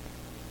sort of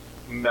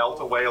melt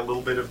away a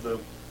little bit of the.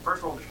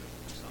 First roll initiative.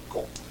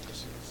 Cool.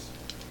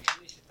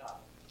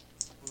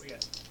 What do we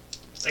get?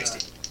 16.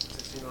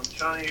 16 on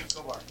Shani.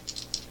 Kovar.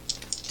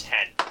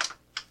 10.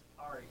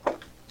 Ari.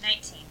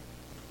 19.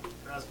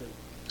 Razgun.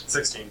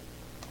 16.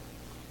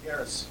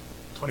 Geras.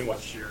 21.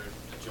 Your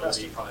Preston.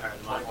 agility probably higher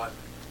than mine. 21.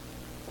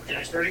 Yeah,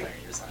 dexterity?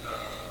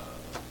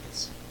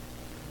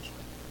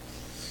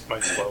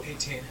 Mine's 12.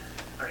 18.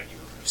 Alright,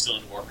 you're still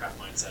in Warcraft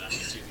mindset. I'm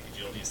just using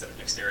agility instead of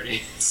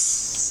dexterity.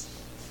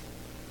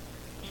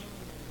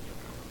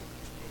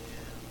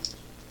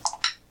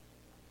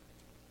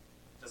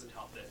 Doesn't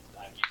help that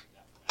I'm using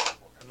that for that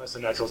Warcraft. Unless a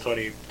natural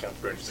 20 counts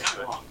for anything, It's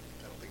but not wrong.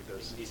 I don't think it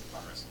It's does. decent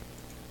progress.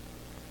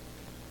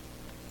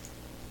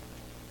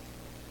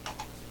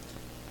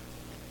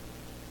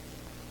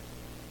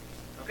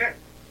 Okay.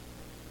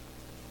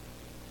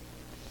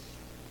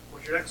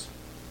 What's your next?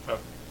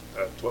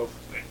 12.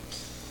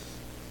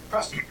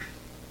 Preston.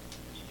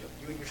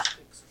 You and your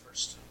snakes are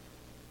first.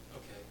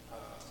 Okay.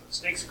 The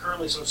snakes are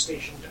currently sort of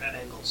stationed at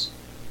angles.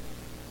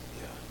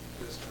 Yeah.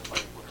 We're just gonna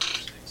fight whatever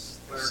snakes.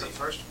 they Where see. go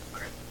first?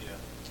 Okay. Yeah.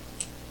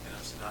 And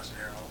I'm just notch an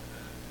arrow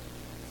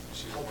and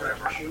shoot Hold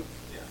whatever. whatever shoot.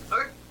 Yeah.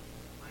 Okay.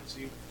 Fine, so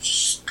you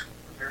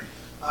prepare.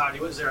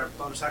 Is there a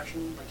bonus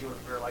action? Like, do you want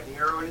to prepare a lightning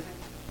arrow or anything?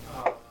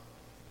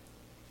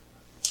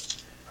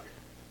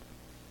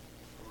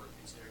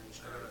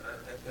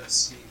 I've got to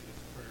see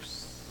the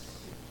first.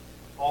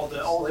 All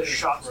the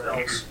shot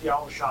Right. spells. Yeah,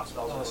 all the shot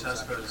spells. Oh, are the bonus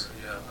shot actions.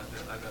 spells.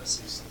 Yeah, I've got to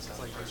see since It's I'm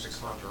like first. use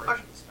the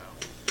conjuration spell.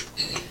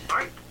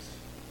 Alright.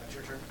 That's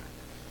your turn.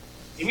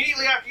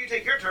 Immediately after you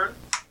take your turn,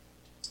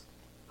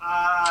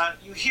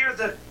 you hear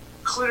the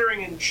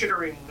clittering and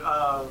chittering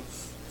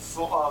of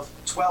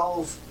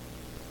 12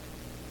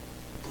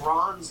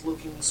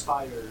 bronze-looking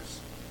spiders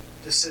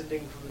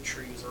descending from the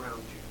trees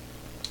around you.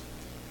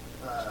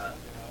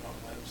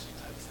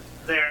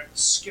 They're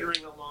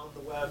skittering along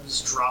the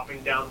webs,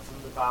 dropping down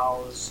from the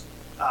boughs,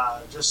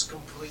 just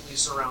completely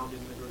surrounding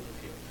the group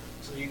of you.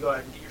 So you go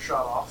ahead and get your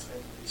shot off,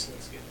 and these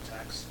snakes get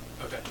attacks.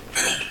 Okay.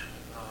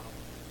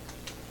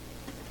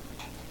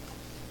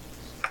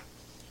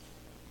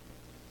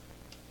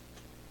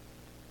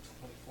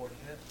 24 to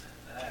hit.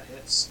 That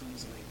hits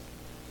easily.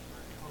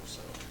 I hope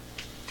so.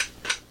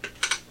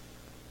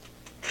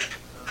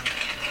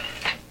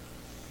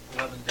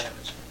 11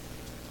 damage.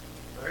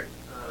 Alright.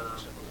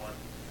 Except for 1.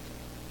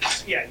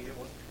 Yeah, you get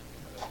one.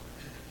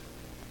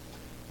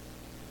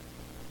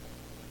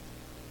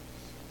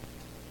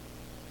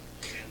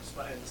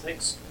 And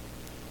snakes.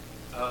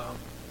 Well,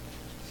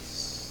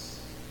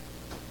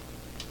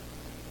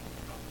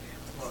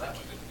 that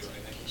one didn't do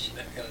anything.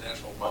 That got a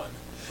natural 1.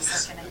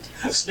 What's that gonna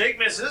do? Snake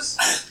misses.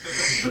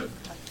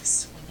 Like the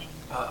swinging.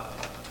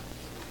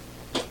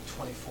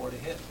 24 to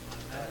hit.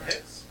 That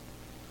hits.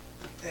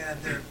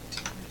 And their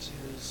damage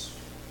is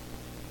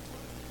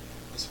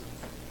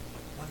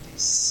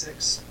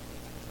 1d6.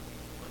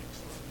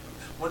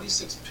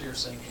 1d6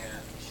 piercing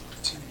and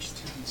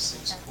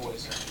 2d6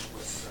 poison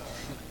with.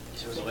 If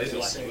there was a laser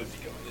light, you would be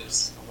going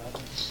this.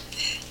 11.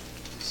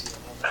 DC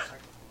 11.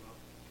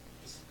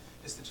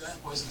 It's the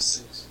giant poison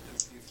six.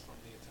 It's from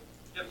the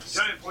Yep,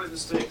 giant poison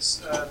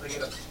snakes. They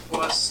get a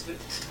plus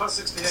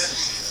 6 to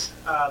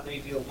hit. They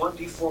deal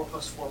 1d4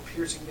 plus 4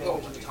 piercing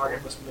damage, and the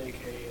target must make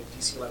a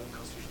DC 11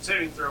 Constitution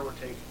saving throw or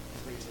take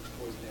 3d6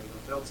 poison damage. On a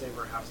failed save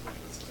or half damage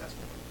with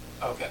successful.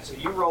 Okay. So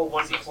you roll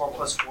 1d4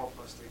 plus 4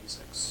 plus 3d6.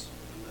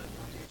 And then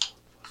 1d4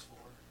 plus 4.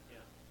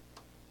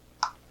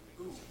 Yeah.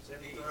 Ooh,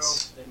 saving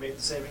throw. They made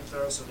the saving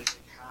throw, so they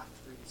take half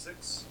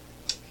 3d6.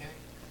 Okay.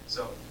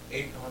 So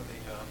 8 on the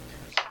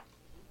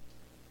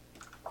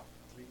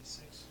 3d6.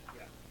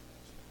 Yeah.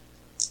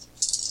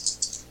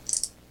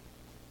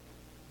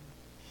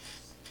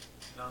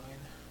 9.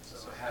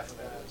 So half of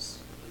that is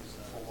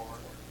 4.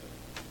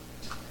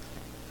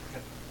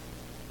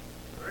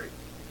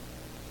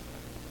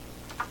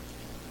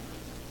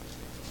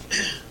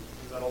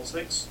 all the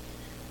snakes.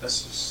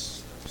 That's 2.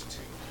 So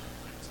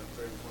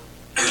 31.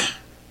 21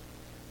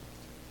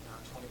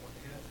 to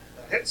hit.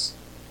 That hits.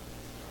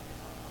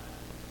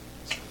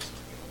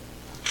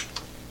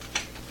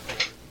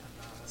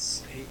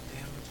 That's 8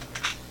 damage.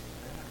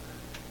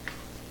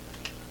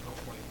 Oh,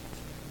 wait.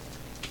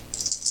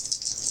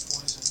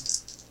 Poison.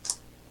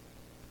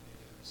 It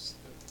is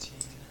 13.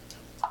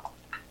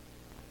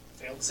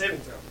 Failed the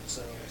saving throw,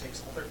 so it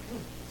takes all 13.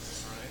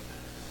 Alright.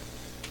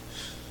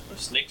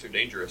 Those snakes are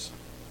dangerous.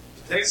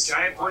 The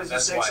giant poison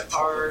That's why snakes I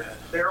are told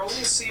that. they're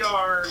only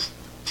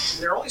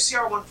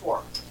CR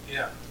 1/4,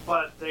 Yeah.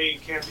 but they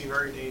can be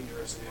very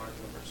dangerous in large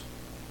numbers.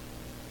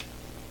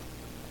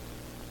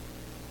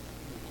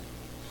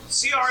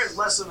 CR is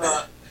less of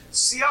a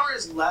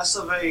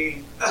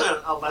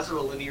less of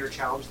a linear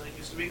challenge than it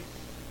used to be.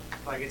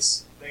 Like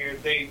it's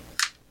they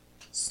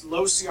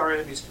low CR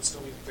enemies can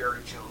still be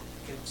very challenging,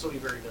 can still be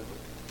very deadly,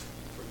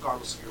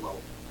 regardless of your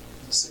level.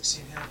 The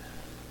 16 hit.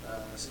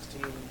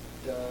 16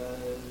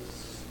 does.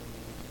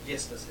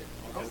 Yes, that's it.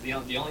 Because the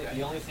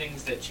only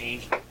things that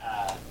change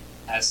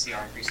as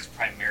CR increases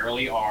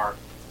primarily are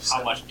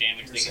how much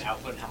damage they can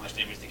output and how much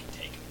damage they can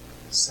take.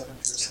 7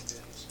 piercing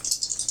damage.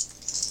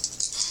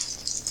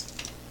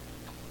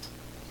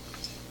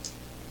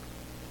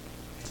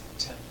 And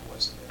 10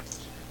 poison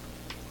damage.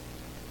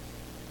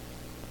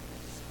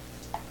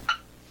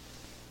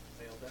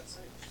 Failed that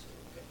save.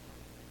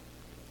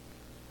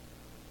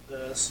 So,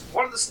 okay.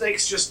 One of the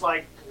snakes just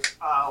like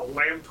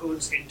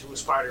lampoons into a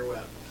spider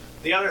web.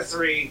 The other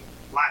 3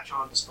 latch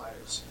on to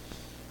spiders,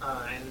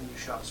 and then you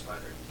shot a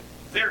spider.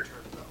 Their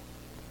turn though.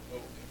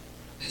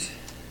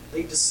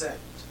 They descend.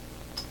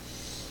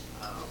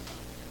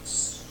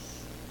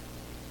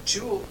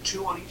 Two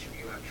on each of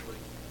you actually.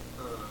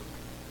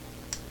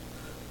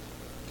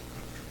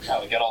 Yeah,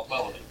 we got all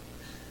 12 of them.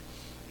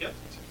 Yep.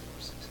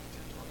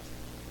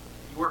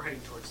 You were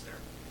heading towards their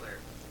lair.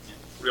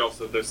 We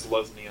also, there's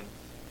Lesnian.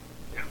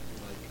 Yeah.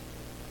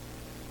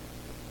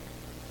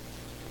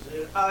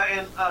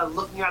 And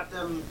looking at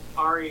them,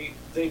 Ari,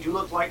 they do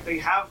look like they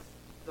have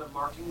the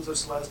markings of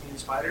Selesnian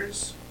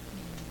spiders,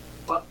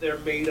 but they're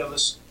made of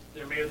this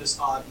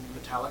odd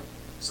metallic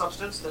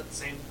substance.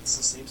 It's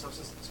the same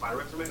substance that the spider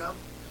webs are made of.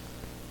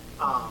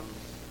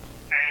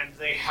 And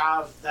they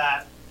have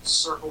that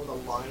circle with a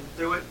line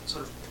through it,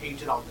 sort of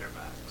painted on their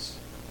backs,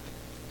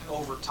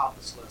 over top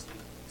of Selesnian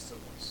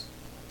symbols.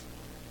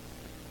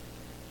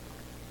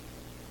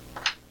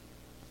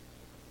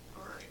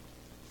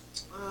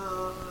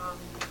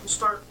 We'll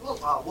start.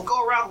 We'll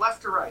go around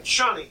left to right.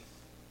 Shani,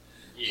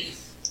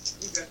 Yes.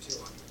 you got 2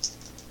 on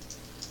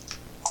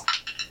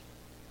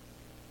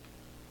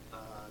you.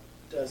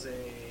 Does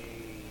a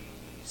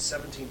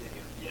 17 hit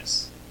you?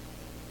 Yes.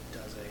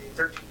 Does a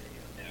 13 hit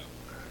you? No.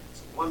 Alright,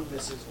 so 1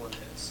 misses, 1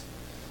 hits.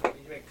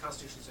 You make a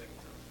Constitution saving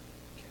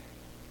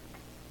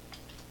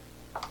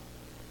throw.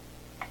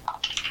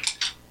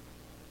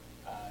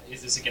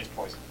 Is this against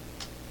poison?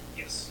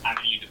 Yes. I'm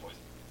immune to poison.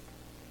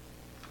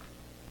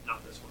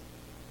 Not this one.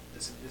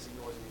 This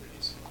ignores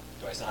immunities.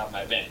 Do I still have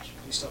my advantage?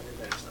 You still have your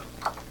advantage though.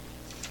 Do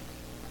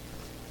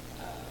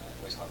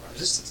I still have my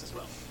resistance as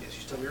well? Yes,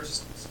 you still have your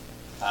resistance.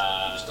 You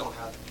just don't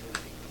have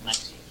immunity.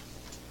 19.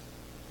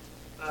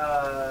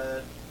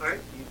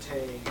 Alright, you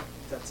take.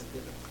 That's a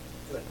good.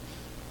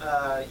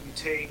 You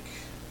take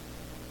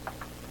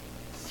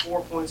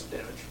 4 points of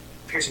damage,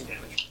 piercing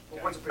damage. 4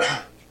 points of piercing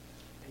damage.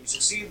 And you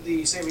succeed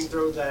the saving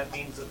throw, that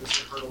means that this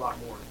would hurt a lot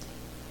more.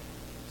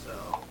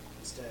 So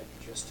instead,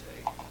 you just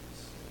take 6,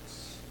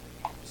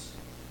 8,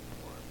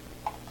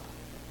 1, 3,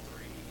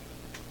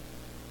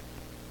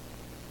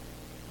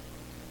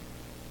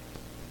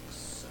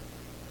 7,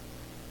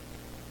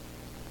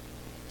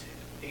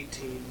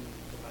 18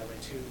 divided by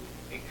 2,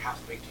 half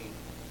of 18.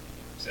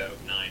 So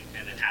 9,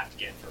 and then half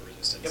again for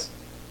resistance. Yep.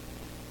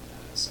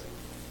 So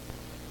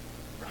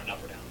round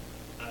up or down?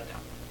 Down.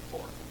 4.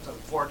 So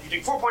 4. You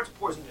take 4 points of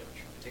poison damage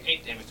Take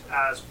 8 damage to it.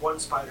 as one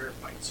spider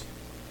bites you,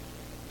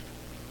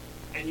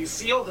 and you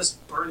feel this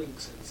burning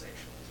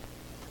sensation.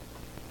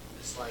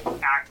 This like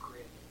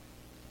acrid.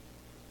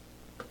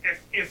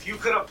 If you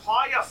could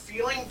apply a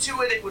feeling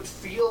to it, it would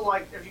feel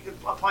like if you could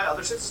apply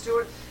other senses to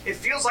it, it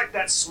feels like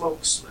that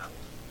smoke smell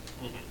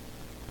as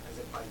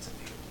it bites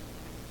into you.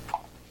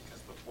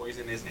 Because the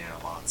poison is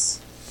nanobots.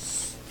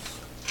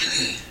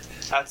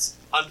 That's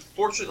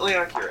unfortunately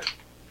accurate.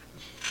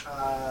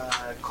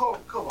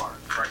 Kovar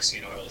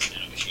Phyrexian oil is a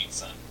nanomachine,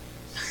 son.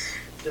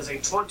 does a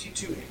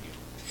 22 hit you?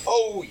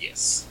 Oh,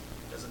 yes.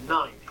 Does a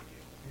 9 hit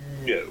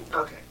you? No.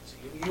 Okay, so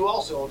you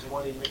also only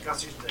want to make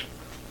Constitution saving.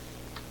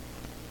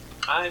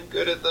 I'm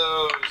good at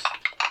those.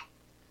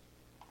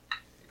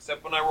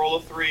 Except when I roll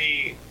a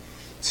 3.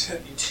 You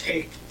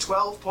take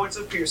 12 points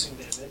of piercing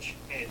damage,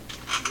 and you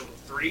roll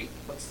a 3.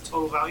 What's the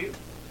total value?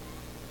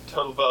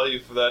 Total value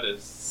for that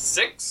is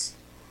 6.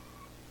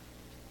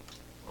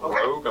 Okay.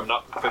 Rogue, I'm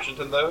not proficient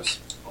in those.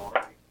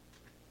 Alright.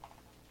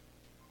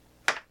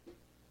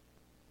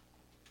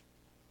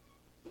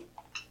 You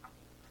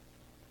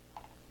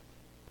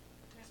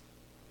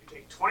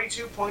take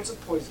 22 points of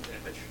poison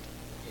damage.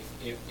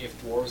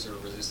 if dwarves are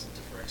resistant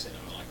to Phyrexia,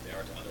 like they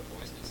are to other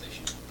poisons, they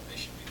should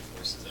be the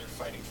forces that are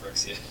fighting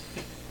Phyrexia.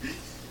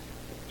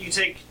 You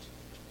take.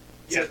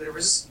 Yeah, they're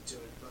resistant to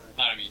it, but.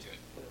 Not immune to it.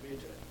 Not immune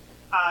to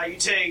it. You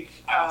take.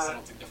 I also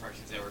don't think the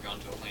Phyrexia's ever gone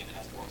to a plane that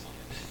has dwarves on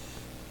it.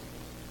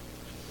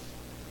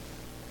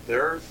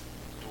 There's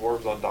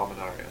dwarves on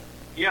Dominaria.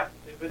 Yeah,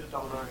 they've been to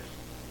Dominaria.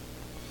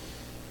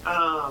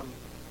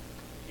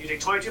 You take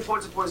 22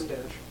 points of poison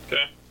damage.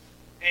 Okay.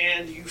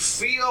 And you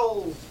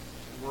feel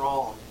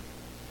wrong.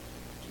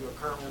 You are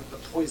currently under the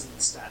poison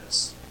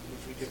status.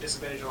 If you give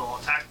disadvantage on all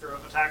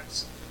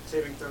attacks,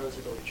 saving throws,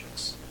 ability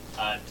checks.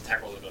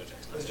 Attack rolls, ability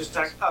checks. It's just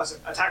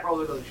attack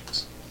rolls, ability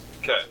checks.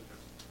 Okay.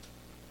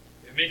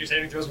 If it made your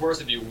saving throws worse,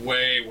 it'd be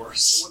way It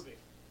worse. would be.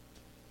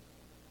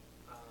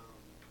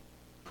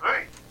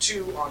 Alright,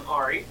 2 on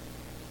Ari.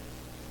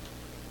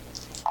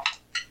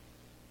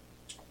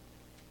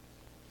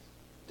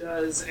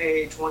 Does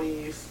a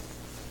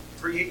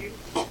 23 hit you?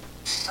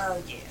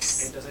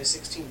 Yes. And does a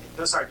 16 hit?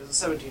 No, sorry, does a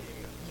 17 hit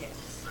you?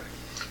 Yes. Alright,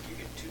 you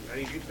get 2. I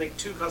need you to make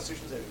 2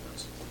 Constitution saving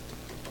throws.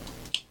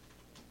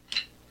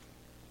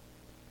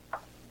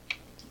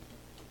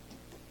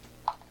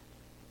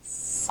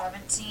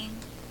 $17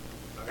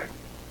 Okay.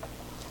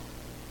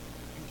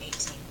 and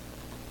 18.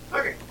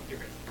 Okay, you're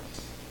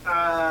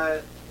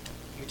good.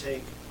 You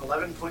take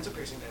 11 points of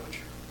piercing damage.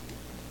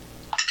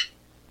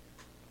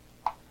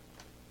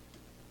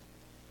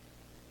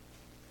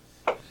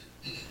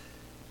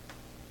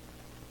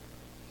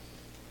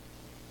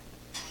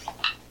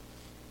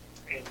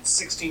 And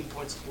 16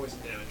 points of poison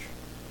damage.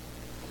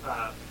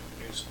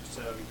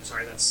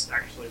 Sorry, that's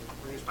actually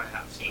reduced by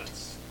half, so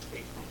that's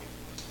 8.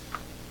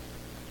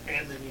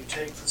 And then you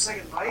take the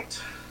second bite,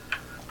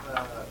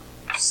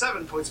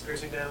 7 points of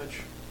piercing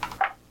damage.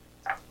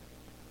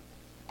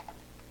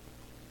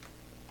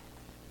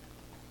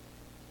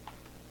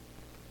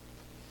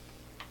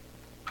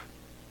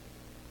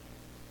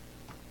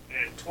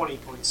 And 20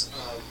 points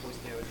of poison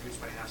damage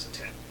reduced by half, so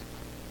 10.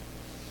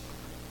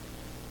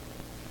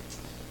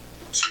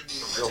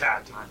 Real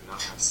bad time to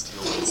not have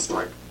steel and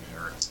strike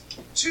prepared.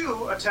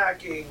 2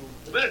 attacking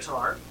the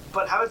Minotaur,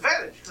 but have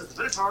advantage because the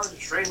Minotaur is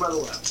restrained by the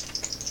web.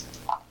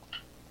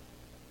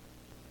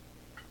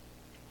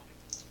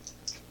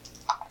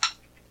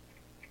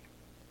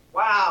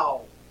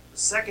 Wow! The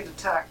second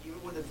attack,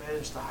 even with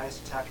advantage, the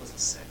highest attack was a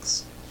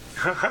 6.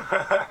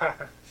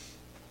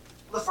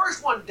 The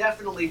first one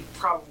definitely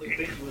probably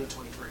bit you with a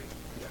 23.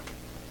 Yeah.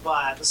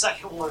 But the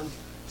second one,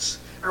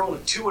 I rolled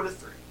a 2 and a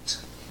 3.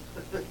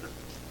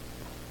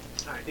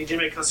 Alright, need you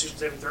to make a Constitution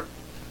saving throw.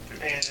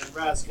 And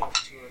Razgun,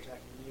 2 are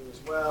attacking you as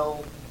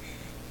well.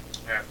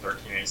 I have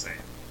 13 AC.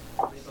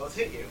 They both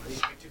hit you. I need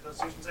you to make 2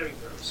 Constitution saving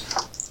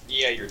throws.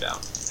 Yeah, you're down.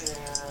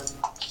 And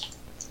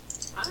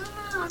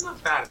I'm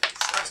not bad at these.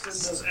 Preston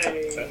does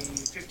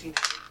a 15.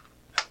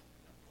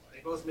 They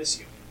both miss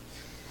you.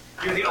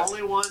 You're the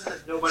only one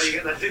that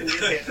that didn't get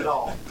hit at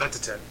all. That's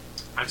a 10.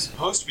 I'm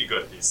supposed to be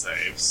good at these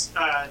saves. 10?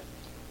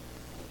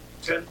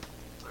 Alright.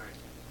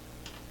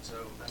 So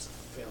that's a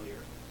failure.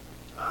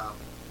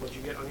 What'd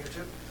you get on your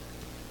 2?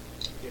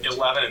 You get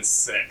 11 and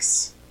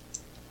 6.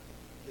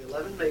 The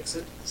 11 makes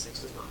it, the 6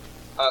 does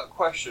not.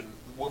 Question.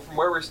 Well, from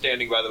where we're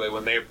standing, by the way,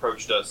 when they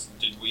approached us,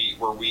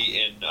 were we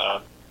in,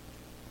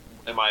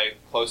 am I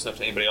close enough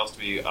to anybody else to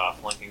be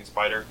flanking a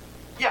spider?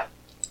 Yeah.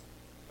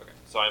 Okay,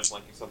 so I'm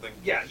flanking something?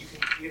 Yeah, you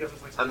can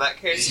definitely flank In that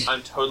case,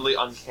 I'm totally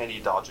uncanny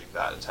dodging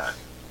that attack.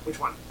 Which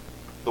one?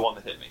 The one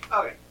that hit me.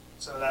 Okay.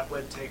 So that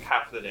would take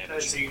Half the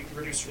damage. So you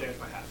reduce your damage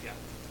by half, yeah.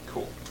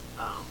 Cool.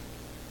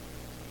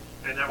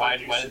 And that Why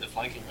would did the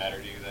flanking matter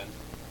to you then?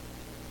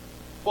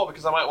 Well,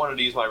 because I might want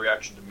to use my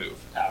reaction to move.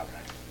 Oh,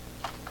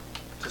 okay.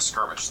 To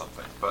skirmish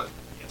something, but...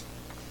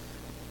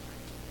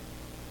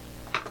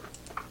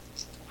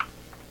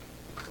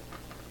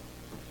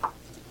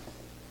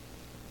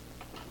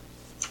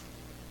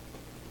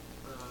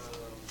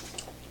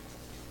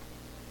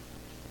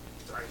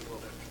 Sorry, a little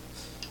bit.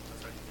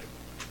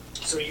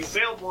 So you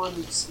failed one,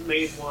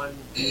 made one,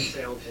 you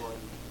failed one,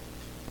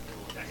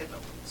 and got hit that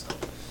one. So,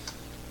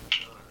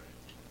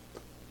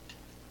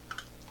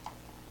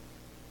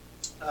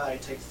 I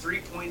take 3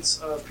 points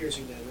of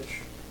piercing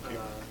damage,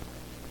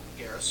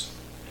 Geras.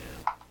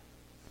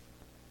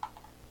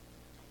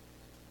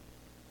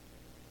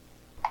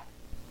 And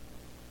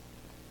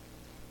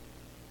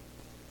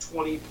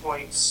 20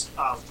 points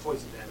of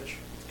poison damage,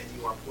 and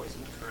you are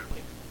poisoned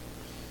currently.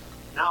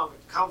 Now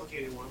a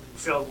complicated one, who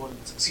failed one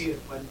and succeeded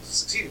one.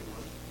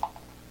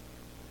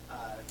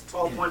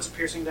 12 points of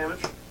piercing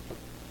damage. We'll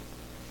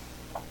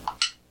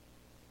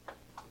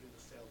do the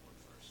failed one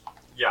first.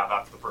 Yeah,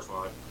 that's the first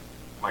one.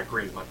 My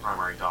green is my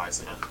primary die,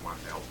 so that's the one I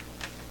failed.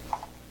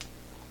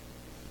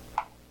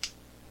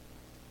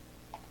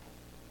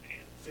 And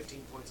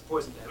 15 points of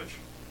poison damage.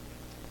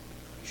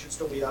 You should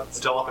still be up. but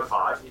Still you up at are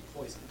 5. currently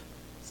Poisoned.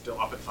 Still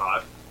up at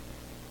 5.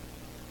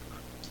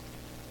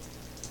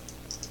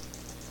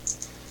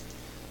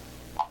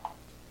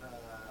 Uh,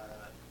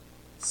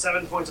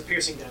 7 points of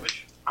piercing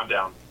damage. I'm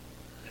down.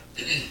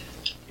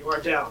 You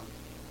are down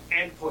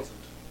and poisoned.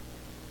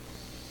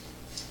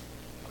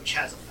 which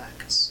has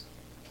effects.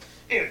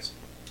 Anyways,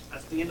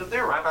 that's the end of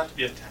their Am I round. about to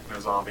be a techno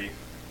zombie?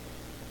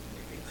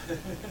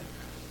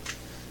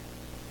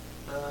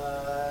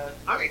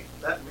 Okay,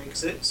 that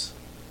makes it.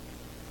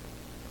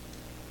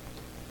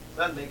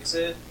 That makes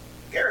it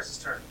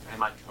Geras' turn. And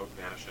my coat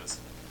vanishes.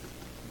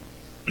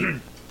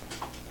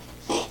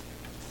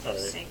 Alright.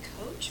 Say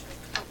coach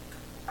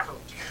or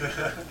coke?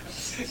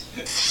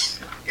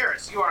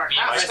 Geras, you are Me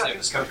and half Bryce stuck have in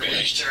the scope.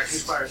 co-creation. There are 2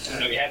 spiders.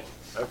 No, we had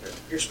Okay.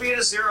 Your speed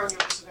is 0 and you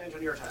have disadvantage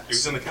on your attacks.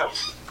 Who's in the coat?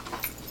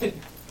 the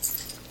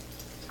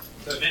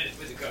minute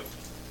with the coat.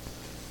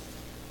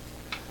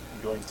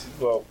 I'm going to,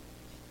 well,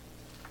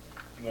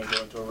 I'm going to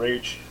go into a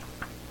rage.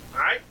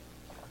 Alright.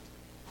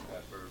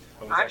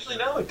 Actually,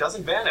 no, it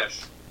doesn't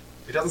vanish.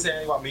 It doesn't say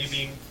anything about me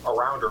being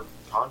around or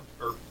Doing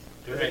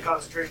doing a it.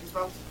 concentration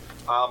spell?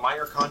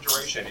 Minor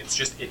conjuration. It's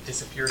just, it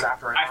disappears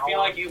after an hour. I feel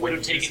like it would when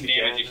have you use taken it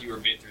damage again. if you were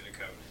bit through the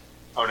coat.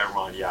 Oh, never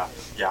mind. Yeah,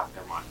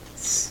 never mind.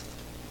 So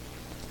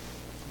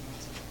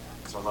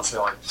unless they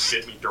like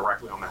bit me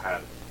directly on the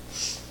head.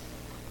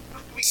 I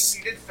mean,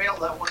 you did fail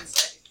that one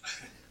save.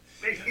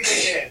 Maybe they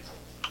did.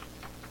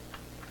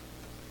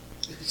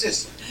 It's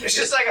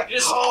just like a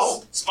Just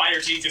oh.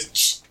 spider teeth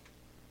just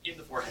in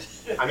the forehead.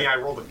 I mean, I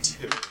rolled a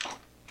 2.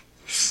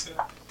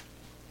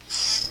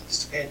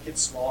 Just head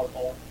gets small and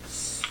hole.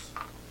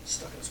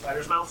 Stuck in a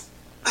spider's mouth.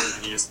 I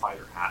need a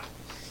spider hat.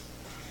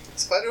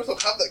 Spiders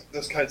don't have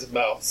those kinds of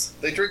mouths.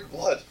 They drink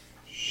blood.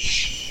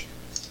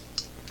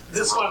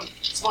 This one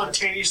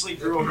spontaneously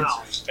grew a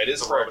mouth. It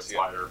is It's a rabbit gross, yeah.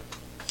 spider.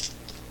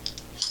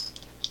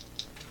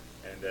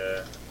 And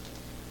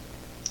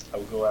I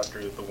will go after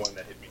the one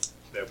that hit me.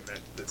 That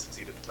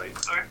succeeded the fight.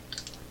 Okay.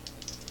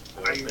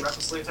 Are you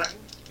recklessly attacking?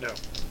 No. You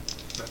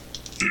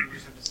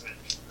just have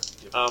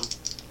disadvantage.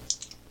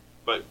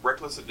 But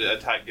reckless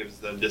attack gives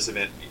them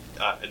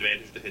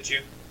advantage to hit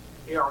you.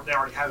 They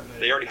already have advantage.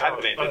 They already have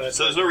advantage,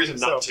 so there's no reason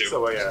not to.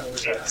 So yeah.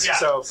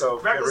 Yeah. So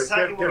Reckless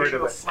attacking will get give rid you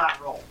of a that. flat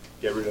roll.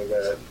 Get rid of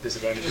that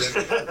disadvantage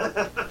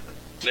then.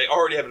 They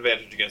already have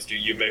advantage against you.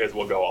 You may as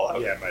well go all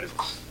out. Yeah, might as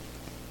well.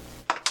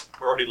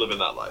 We're already living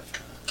that life.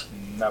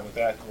 Not with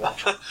that.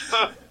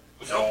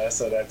 Well,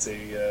 so that's a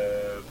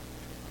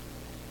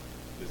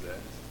what is that?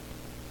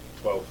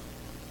 12.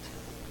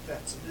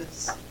 That's a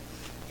miss.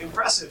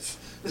 Impressive.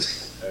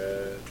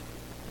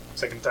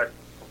 Second attack.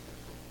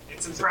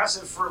 It's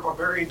impressive for a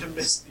barbarian to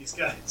miss these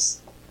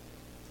guys.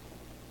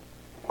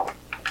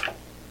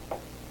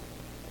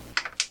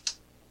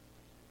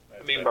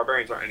 I mean,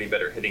 barbarians aren't any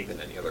better hitting than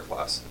any other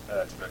class.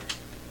 That's better.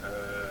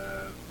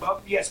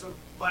 Well, yes,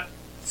 but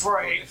for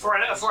a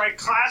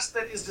class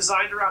that is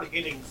designed around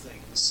hitting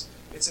things,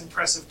 it's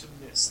impressive to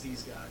miss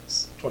these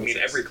guys. I mean, 26.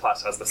 every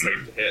class has the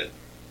same to hit.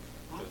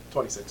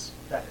 26.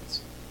 That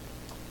is.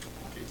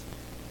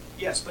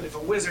 Yes, but if a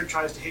wizard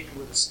tries to hit you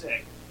with a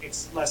stick,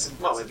 it's less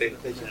Well, impressive they for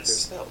them keep to their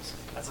miss. spells.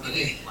 That's what I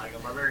mean. Like a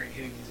barbarian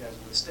hitting these guys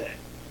with a stick.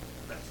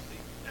 That's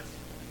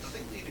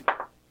nothing needed.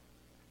 That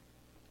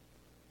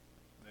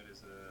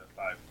is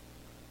 5.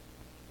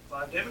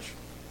 5 damage?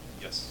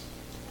 Yes.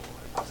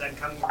 Is that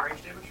counting your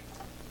rage damage?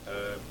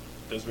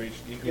 Does rage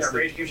increase? Yeah, the-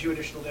 rage gives you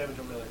additional damage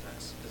on melee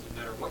attacks. Doesn't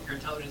matter what your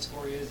intelligence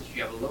score is. If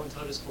you have a low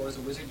intelligence score as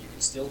a wizard, you can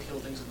still kill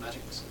things with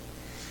magic missile.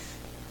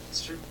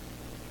 It's true.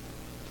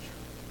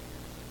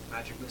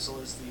 Magic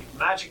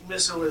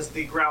missile is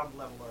the ground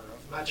leveler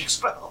of magic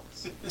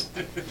spells.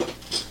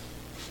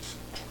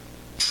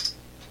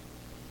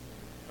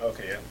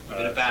 Okay, yeah.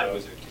 Even a bad so,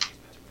 wizard can use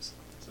magic missile.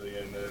 So yeah,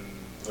 and then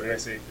what did I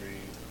say? 3.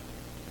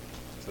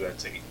 So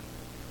that's 8.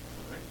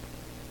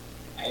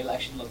 I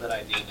actually love that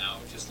idea now,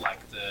 just like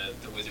the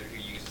wizard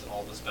who uses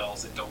all the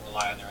spells that don't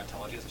rely on their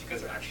intelligence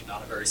because they're actually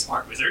not a very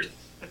smart wizard.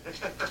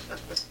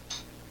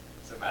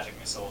 So magic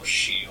missile,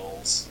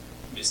 shields,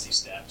 misty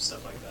step,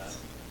 stuff like that.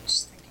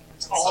 Just thinking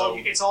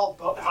of It's all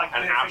like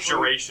An beneficial-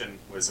 abjuration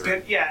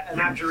wizard. Yeah, an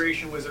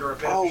abjuration wizard or a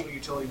beneficial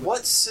utility wizard.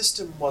 What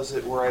system was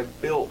it where I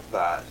built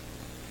that?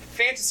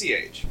 Fantasy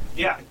Age.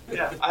 Yeah,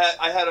 yeah.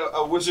 I had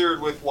a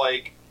wizard with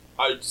like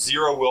a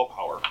 0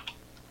 willpower.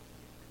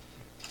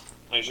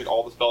 I just like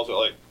all the spells are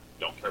like,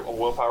 don't care what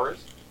willpower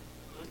is.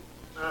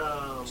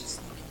 just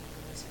thinking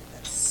of a wizard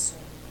that's so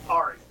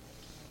Ari.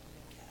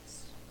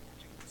 cast.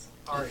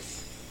 Ari.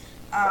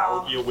 That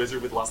would be a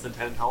wizard with less than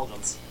 10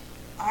 intelligence.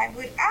 I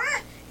would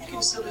You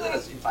can still do that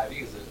in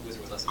 5e as a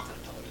wizard with less than 10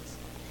 intelligence.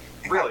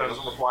 Really? It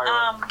doesn't require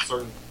a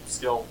certain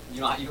skill.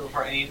 You don't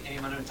require any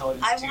amount of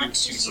intelligence I to want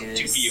to be a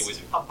use-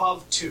 wizard.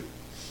 Above 2.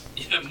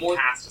 Yeah, more.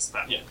 Cast a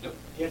spell. Yeah, nope.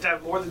 You have to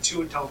have more than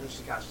 2 intelligence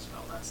to cast a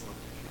spell. That's the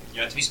limitation. You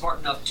have to be smart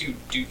enough to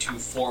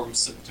form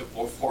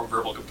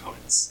verbal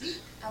components.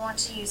 I want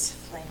to use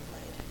Flame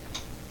Blade.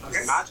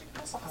 Okay. Magic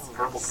also has a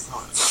verbal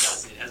component.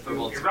 Yes, it has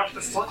verbal. You erupt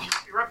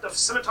a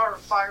scimitar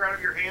of fire out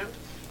of your hand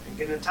and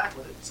get an attack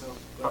with it. So. go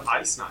But ahead.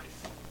 ice knife.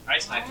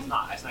 Ice Knife is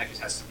not. Ice Knife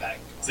just has sympathetic.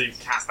 So you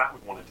cast that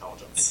with 1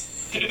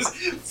 intelligence. You've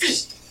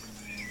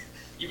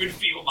been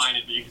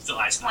feeble-minded, but you can still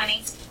Ice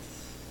Knife.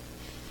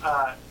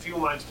 20. Feeble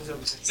mind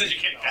specifically. Since you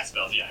can't cast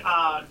spells,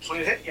 yeah.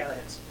 20 to hit? Yeah, that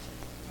hits.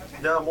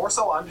 No, more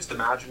so I'm just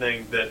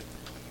imagining that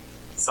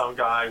some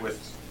guy with,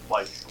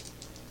 like,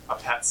 a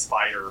pet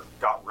spider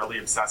got really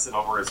obsessive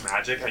over his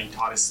magic, and he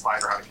taught his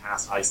spider how to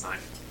cast Ice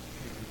Knife.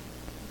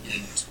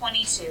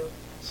 22.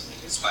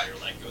 His spider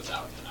leg goes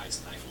out and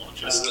ice knife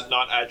launches. Does it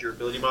not add your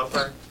ability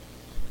modifier?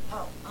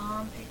 Oh,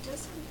 it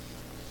doesn't.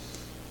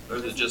 Or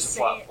is it just a say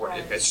flat it 40?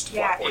 was. Okay, it's just a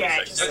Yeah, flat yeah,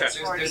 46. just Okay.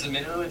 a 40. There's a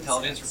minimum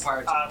intelligence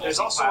required to There's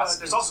also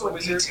a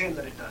wizard, D10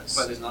 that it does.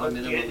 but there's not a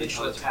minimum the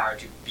initial intelligence attack. required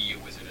to be a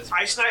wizard. As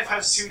Ice Knife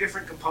has 2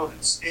 different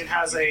components. It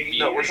has a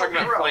No, we're talking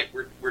about hero. flame.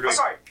 We're doing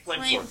sorry. flame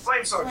Flame- sword.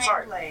 Flame sword. Flame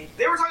Sorry, blade.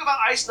 they were talking about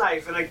Ice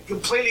Knife, and it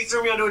completely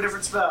threw me onto a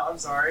different spell. I'm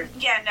sorry.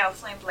 Yeah, no,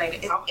 flame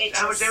blade. How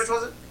much damage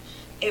was it?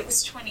 It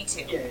was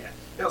 22. Yeah.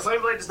 No,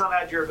 Flame Blade does not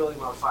add your ability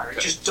modifier. It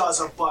Okay. just does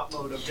a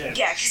buttload of damage.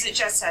 Yeah, because it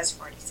just says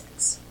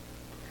 46.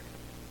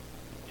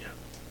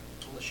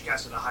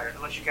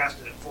 Unless you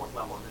cast it at 4th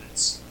level, and then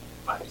it's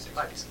 5d6.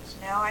 5d6.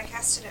 No, I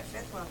cast it at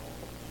 5th level.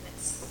 And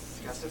it's.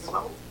 You cast it at 5th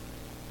level?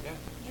 Yeah.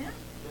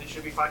 Then it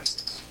should be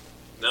 5d6.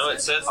 No,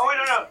 it says. Oh wait,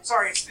 no.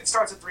 Sorry, it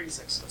starts at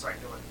 3d6. That's right.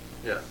 Never mind.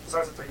 Yeah. It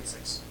starts at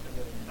 3d6, and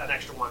then an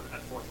extra one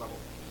at 4th level.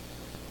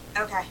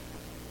 Okay.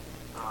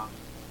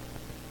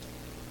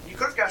 You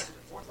could have cast it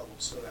at 4th level,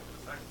 so that would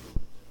affect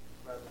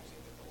rather than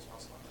using the spell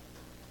slot.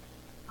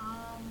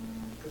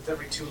 Because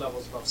every 2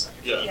 levels above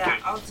 2nd. Yeah. Yeah,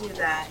 I'll do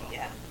that.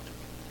 Yeah.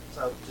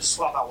 So just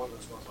swap out one of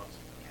those spell slots.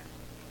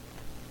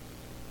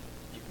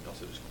 You can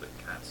also just click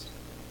cast.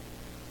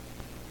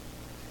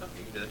 Oh,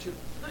 you can do that too.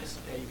 Nice.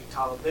 Yeah, you can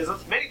toggle. There's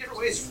many different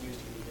ways you can use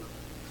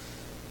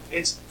DD.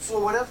 It's for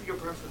whatever your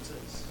preference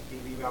is.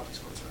 DD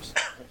obviously comes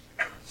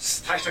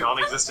first.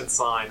 Non-existent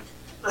sign.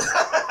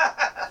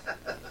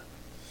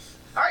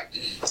 Alright.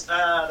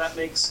 That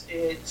makes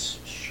it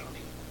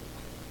Shani.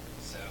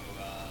 So,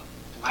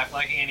 am I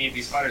flanking any of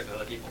these spiders with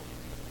other people?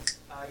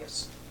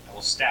 Yes. I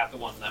will stab the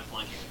one that I'm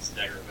flanking with this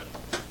dagger of venom.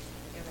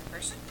 The other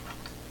person?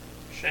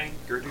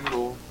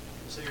 Shankerdoodle.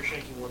 So you're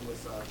shaking one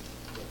with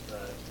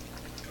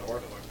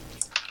Kovar.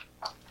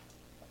 That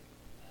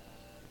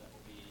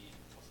will be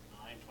plus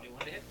 9, 21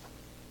 to hit.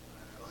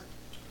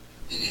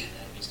 And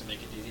it needs to make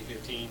a DC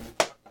 15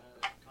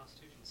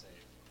 Constitution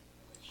save.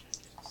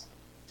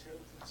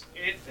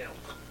 It failed.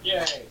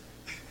 Yay!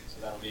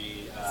 So that'll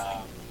be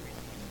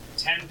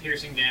 10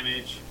 piercing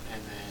damage,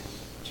 and then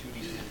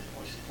 2d10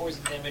 points of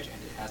poison damage,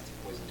 and it has the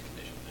poisoned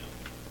condition now.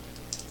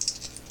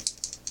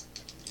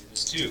 Do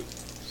this too.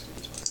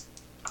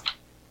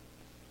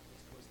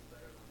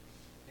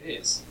 It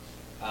is.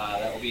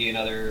 That will be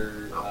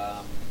another.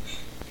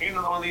 Ain't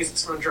another one of these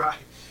that's run dry.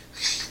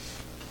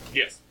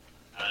 Yes.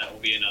 That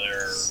will be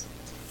another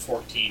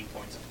 14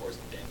 points of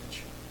poison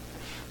damage.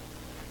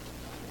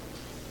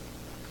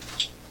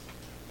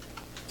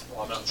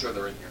 Well, I'm not sure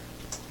they're in here.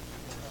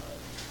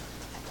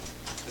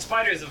 The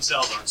spiders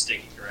themselves aren't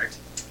sticky, correct?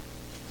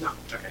 No.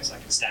 Okay, so I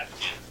can stab it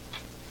again.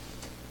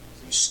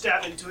 So you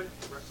stab into it,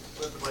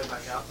 flip the blade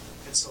back out.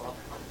 It's still up.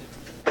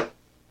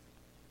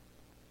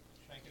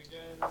 Shank it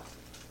again.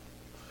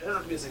 It doesn't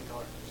have to be the same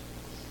color.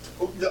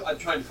 Oh, no, I'm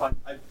trying to find.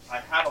 I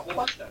have a whole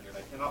bunch down here, and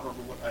I cannot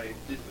remember what I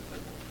did with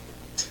them.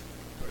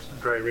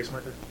 Dry erase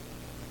marker?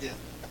 Yeah.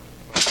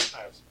 I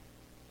have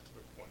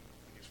one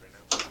I use right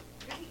now.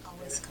 Rudy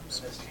always comes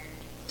prepared.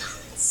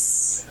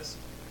 Yes.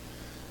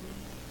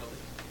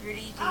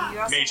 Rudy, do you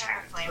also Mage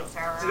have a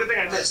flamethrower? It's a good thing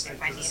I missed it,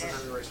 If I because need this is it.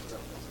 another race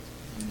without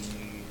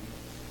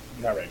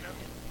Not right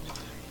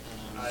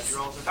now. this. Do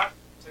you roll to attack?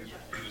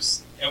 Yeah, it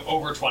was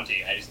over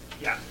 20. I just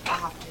Yeah. I'll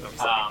have to do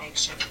a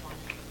makeshift one.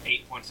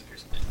 8 points of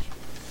piercing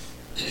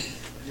damage.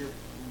 You're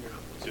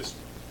not. Just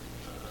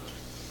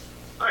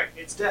Alright,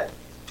 it's dead.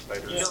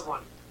 lighter, You killed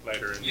one.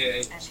 lighter and Yay.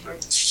 And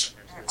here's,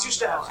 Two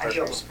stabs, I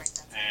killed him.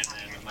 And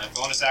then with my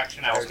bonus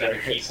action, I will spend a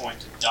key point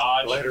to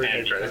dodge, Lighter and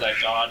and because brighter.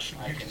 I dodged,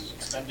 I can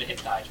expend a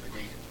hit die to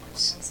regain hit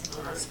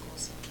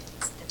points.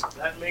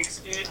 That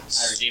makes it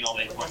I regain all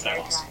the hit points I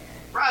lost.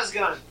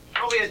 Razgun.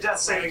 Roll me a death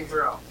saving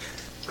throw.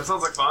 That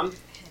sounds like fun.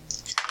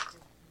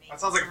 That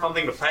sounds like a fun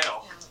thing to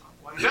fail.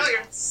 One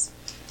failure.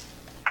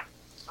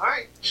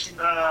 Alright.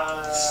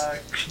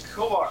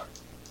 Kovar.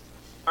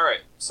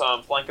 Alright, so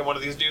I'm flanking one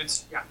of these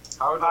dudes.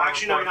 How would I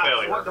Actually, no, report you're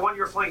failure? not. The one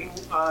you're flanking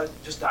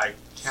just died.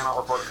 Cannot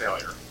report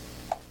failure.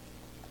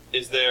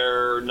 Is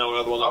there no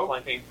other one I'm Oh.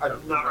 flanking?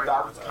 Not right that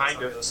now. was It's kind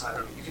on the of other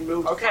side. You can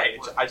move. okay.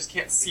 I just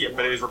can't see it,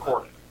 but it is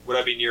recorded. Would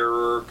I be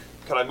near.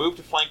 Could I move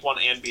to flank one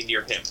and be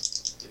near him?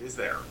 It is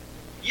there.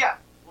 Yeah.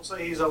 We'll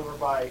say he's over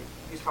by.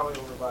 He's probably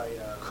over by.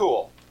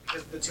 Cool.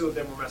 Because the two of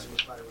them were messing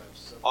with spider webs.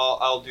 So.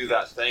 I'll do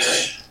that thing,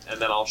 and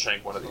then I'll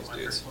shank one of these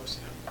dudes.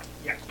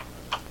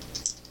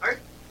 Alright.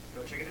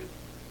 Go check it in.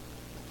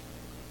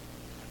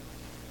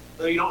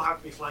 Though you don't have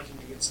to be flanking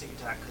to get sneak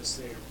attack because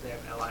they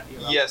have LI.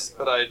 Yes,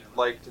 but I'd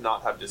like to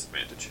not have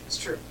disadvantage. It's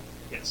true.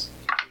 Yes.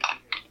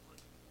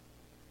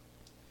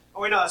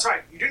 Oh wait, no, that's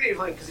right. You do need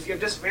flank because if you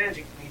have disadvantage,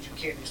 it means you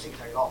can't do sneak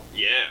attack at all.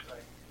 Yeah.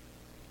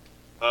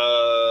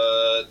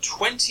 Right.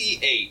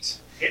 28.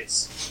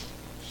 Hits.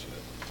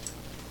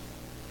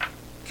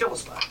 Kill the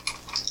spider.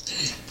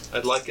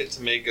 I'd like it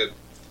to make a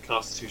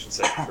Constitution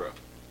saving throw.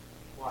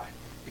 Why?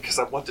 Because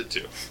I wanted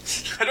to.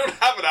 I don't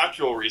have an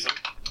actual reason.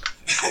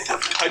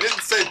 I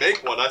didn't say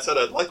make one, I said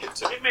I'd like it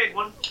to. It made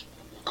one.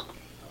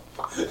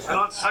 I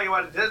don't have to tell you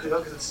what it did,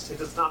 because it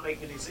does not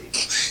make a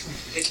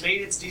DC. It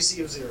made its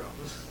DC of 0.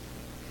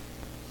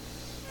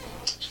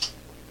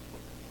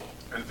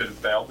 And if it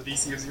failed the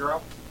DC of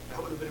 0?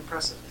 That would have been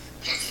impressive.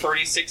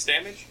 36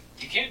 damage?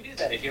 You can't do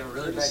that if you have a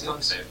really bad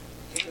con save.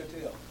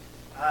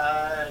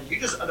 You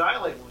just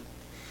annihilate one.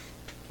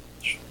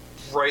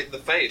 Right in the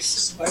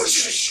face.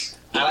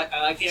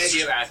 I like the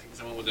idea of asking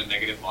someone with a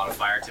negative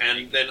modifier to And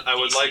make then I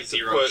would DC like to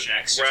 0 put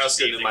checks just to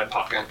see Razgun if in they my can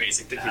pop pocket. more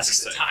basic To keep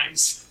tasks it at safe.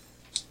 times.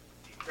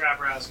 Grab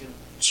Razgun.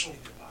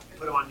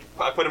 Put him on you.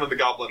 I put him in the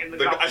goblin. In the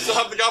goblin. I still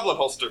have the goblin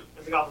holster.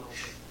 In the goblin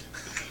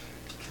holster.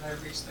 Can I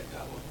reach that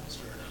goblin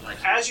holster or not?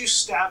 As you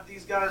stab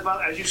these guys,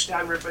 as you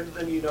stab and rip into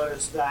them, you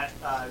notice that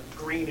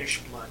greenish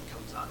blood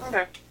comes out.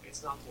 Okay.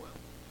 It's not boiled.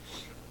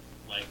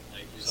 Like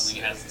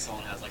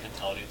someone has like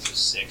intelligence of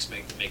 6,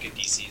 make a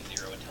DC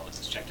 0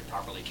 intelligence check to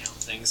properly count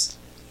things.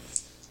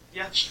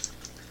 Yeah.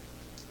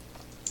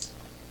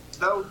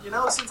 Though,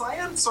 since I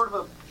am sort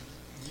of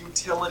a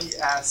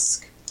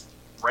utility-esque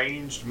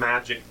ranged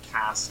magic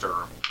caster,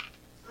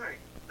 Alright.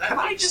 That Can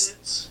I makes just-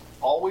 sense.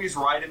 always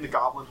riding the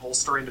goblin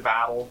holster into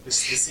battle, this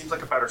seems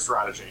like a better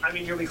strategy. I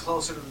mean, you'll be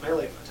closer to the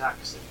melee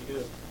attacks if you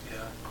do. Yeah.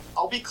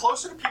 I'll be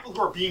closer to people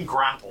who are being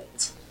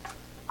grappled.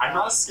 I'm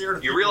not scared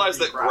of You people realize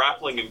being that grappled.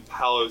 grappling in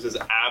Palos is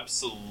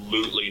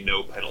absolutely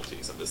no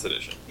penalties in this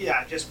edition.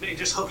 Yeah, it just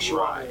hooks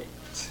you on. Right. It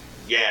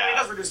Yeah.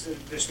 does reduce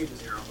their speed to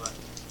 0, but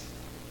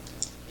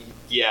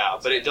Yeah,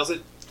 but it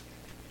doesn't.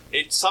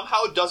 It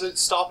somehow doesn't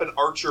stop an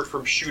archer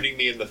from shooting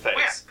me in the face.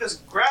 yeah, because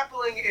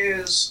grappling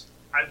is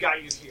I've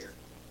got you here.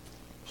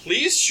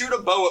 Please shoot a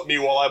bow at me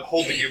while I'm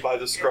holding you by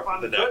the scruff If of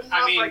I'm the good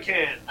neck. enough, I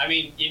can. I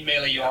mean, in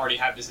melee you already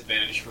have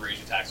disadvantage for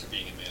ranged attacks for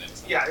being in melee.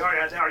 So. Yeah, they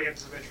already have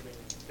disadvantage for being.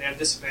 They have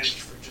disadvantage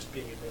for just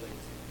being in melee with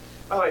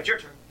you. By the way, it's your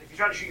turn. If you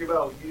try to shoot your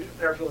bow,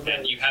 there are people in melee.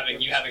 And you having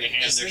a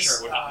hand Is there this,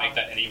 sure would not make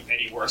that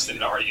any worse than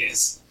it already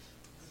is.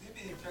 Maybe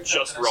he picked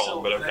Just up, can I wrong,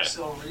 still- but Can I okay.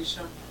 still reach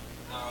him?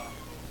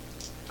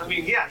 I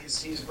mean, yeah,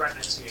 he's right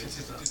next to you. To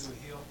so- do a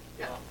heal?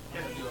 Yeah,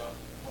 I'm going to do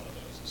one of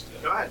those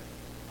instead. Go ahead.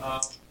 I'm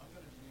going to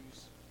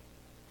use...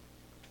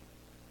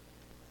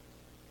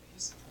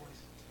 He's the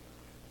poison too.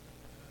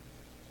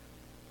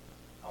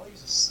 I'll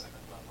use a second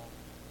level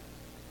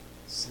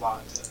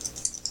slot to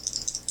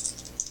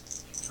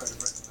try to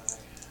break the bag.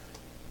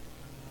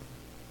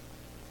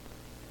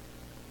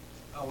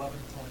 11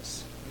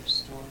 points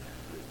restored.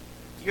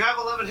 You have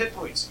 11 hit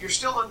points. You're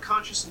still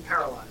unconscious and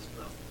paralyzed,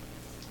 though.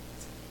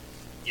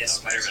 Yes,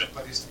 Okay, Spider-Man.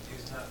 but he's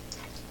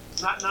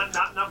not...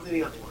 Not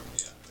bleeding on the one.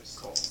 Yeah, but he's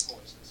still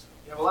poisonous.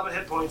 You have 11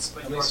 hit points,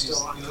 but At you are least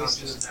still at least he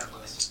unconscious doesn't and have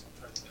paralyzed. less.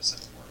 Try to do a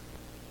second more.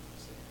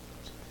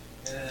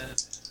 And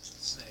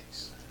snakes.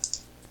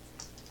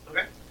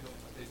 Okay. Doing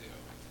what they do.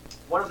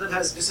 One of them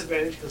has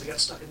disadvantage because he got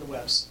stuck in the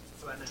webs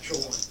for that natural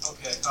one.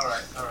 Okay,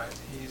 alright.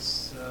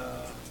 He's,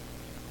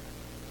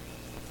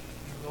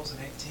 he rolls an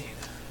 18.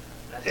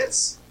 That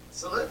hits.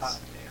 Still hits. Hot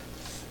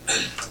damn.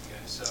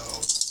 Okay, so,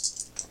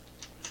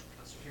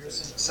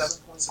 piercing, 7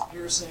 points of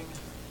piercing.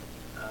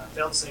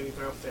 Failed saving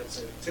throw, failed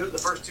saving. The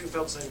first two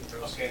failed saving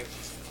throws. Okay,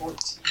 14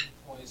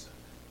 poison.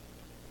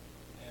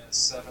 And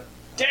 7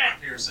 Dead.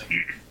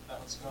 piercing. That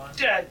one's gone.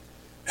 Dead.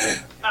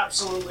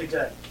 Absolutely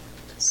dead.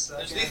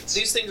 Second.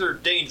 These things are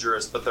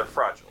dangerous, but they're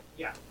fragile.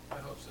 Yeah. I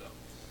hope so.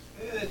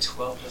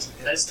 12 doesn't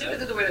hit. That's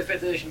typically the way the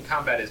 5th edition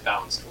combat is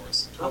balanced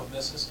towards. 12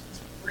 misses.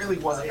 Really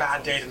was a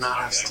bad day to not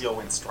have Steel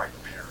Wind Strike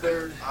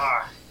prepared. Third.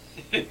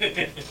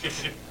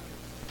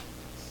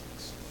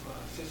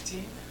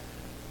 15?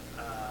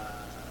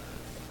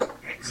 You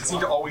seem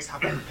to always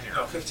have that prepared.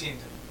 No, 15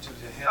 to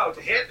hit. Oh,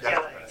 to hit? Yeah. Yeah,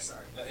 that hits.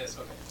 Sorry. That hits,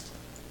 okay.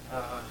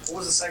 What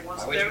was the second one?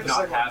 I wish David? we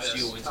not have Second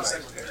Steel one. Wind Oh,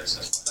 Strike. second one.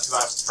 Because I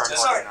have strength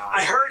Sorry, now.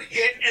 I heard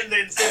hit and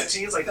then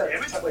 15. It's like,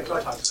 damn it. Wait, go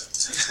ahead.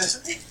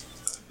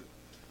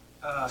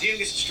 GM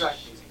gets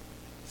distracted easy.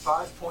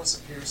 5 points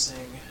of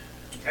piercing,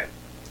 Okay.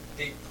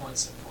 8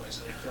 points of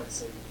poison. Failed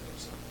saving throw,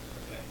 so.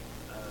 Okay.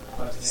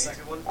 What was the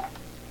second one? Oh,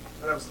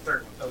 that was the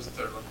third one. That was the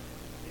third one.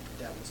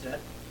 That one's dead.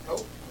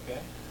 Oh, okay.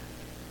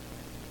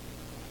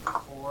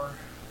 4.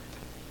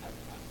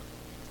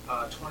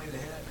 20 to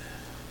hit.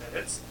 That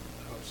hits.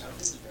 I hope so.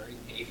 This is very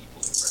navy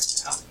blue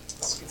right now.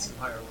 Let's get some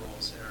higher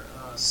rolls here.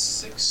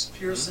 6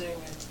 piercing.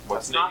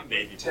 What's not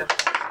Navy? 10.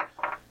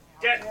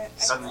 Dead.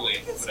 Suddenly,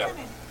 whatever.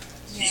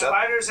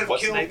 Spiders have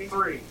What's killed Navy?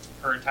 3.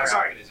 Her entire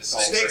Sorry, outfit is just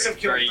all snakes have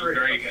killed very, 3.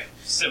 very Okay.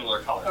 similar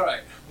color.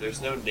 Alright.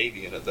 There's no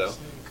navy in it, though.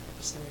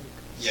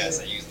 Yes,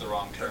 I used the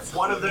wrong term.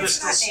 One of them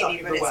is It's still not stuck navy,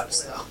 in but the it's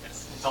webs, blue. though.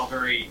 It's all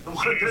very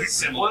One of them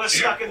similar. one is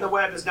stuck in the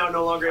web is now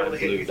no longer able to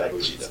hit Blue, you. double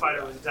The G, double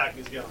spider G. was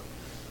attacking his gun.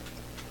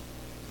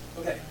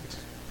 Okay.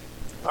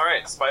 All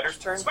right, spider's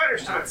turn.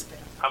 Spider's turn.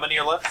 How many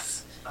are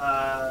left?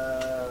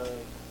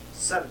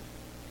 7.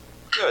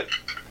 Good.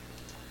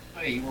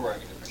 Oh, you were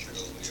wearing a different shirt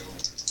over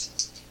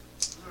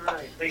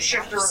Alright, they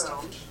shift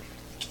around.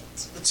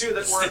 The two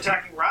that were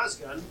attacking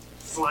Razgun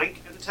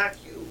flank and attack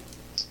you.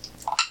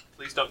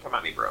 Please don't come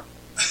at me, bro.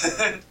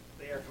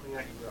 They are coming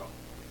at you, bro.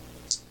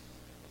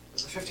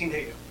 Does a 15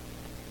 hit you?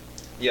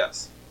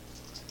 Yes.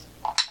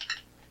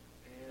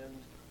 And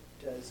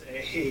Does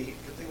a good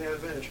thing they have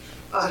advantage.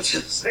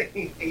 Does a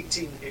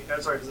 18 hit?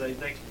 I'm sorry, does a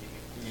 19 hit?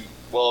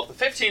 Well, if the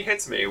 15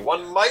 hits me,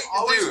 one might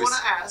Always deduce. want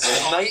to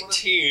ask.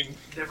 19.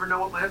 Never know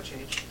what might have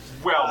changed.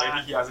 Well,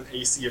 maybe he has an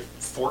AC of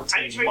 14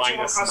 I need to make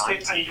minus I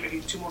 19.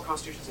 need 2 more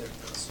Constitution saving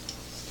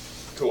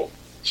throws. Cool.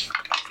 You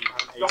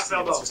have an Don't AC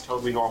fail that's both. just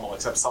totally normal,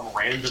 except some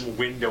random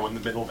window in the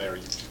middle there.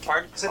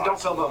 Pardon? I said don't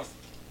fail both.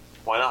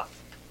 Why not?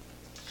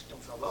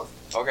 Don't fail both.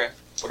 Okay.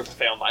 What if I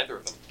fail neither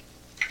of them?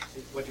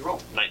 What'd you roll?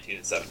 19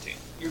 and 17.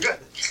 You're good.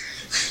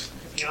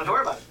 You don't have to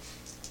worry about it.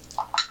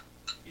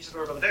 You just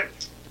have to worry about the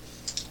damage.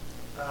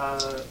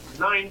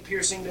 9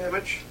 piercing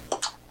damage.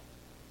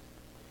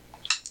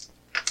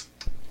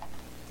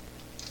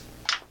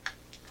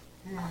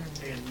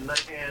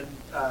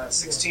 And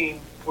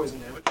 16 poison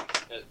damage.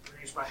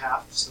 Reduced by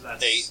half, so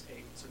that's 8.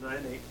 8. So 9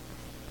 and 8.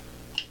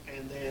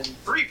 And then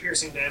 3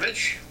 piercing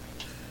damage.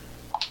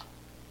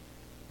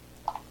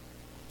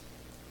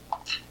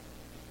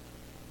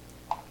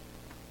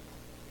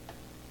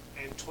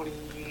 And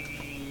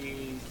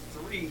 23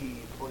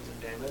 poison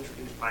damage,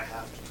 reduced by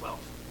half to 12.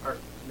 Or,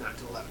 not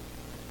to 11.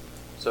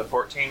 So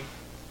 14?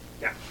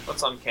 Yeah.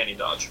 Let's uncanny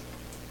dodge.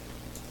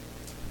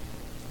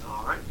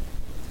 Alright.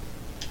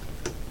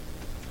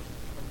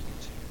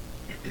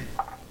 And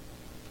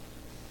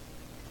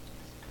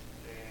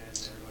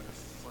they're going to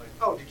fight.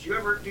 Oh, did you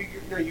ever do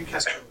your. No, you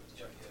cast Druid.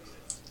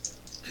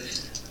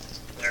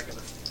 They're going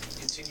to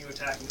continue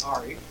attacking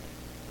Ari.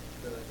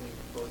 Then I think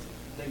both.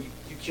 No,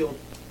 you killed.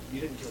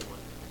 You didn't kill one.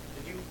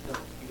 Did you? No,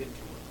 you didn't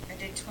kill one. I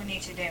did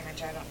 22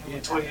 damage. I don't know You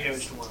what did 20 that damage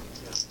is. to one.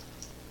 Yeah.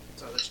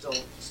 So they're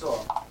still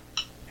up.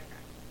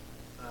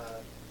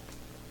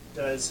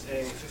 Does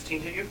a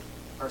 15 hit you?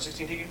 Or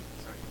 16 hit you?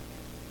 Sorry.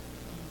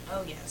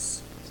 Oh,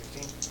 yes.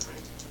 16?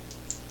 Alright.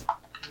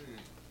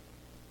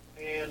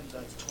 And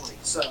that's 20.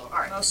 So,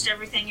 alright. Most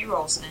everything you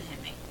roll's gonna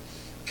hit me.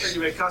 Then you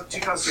make 2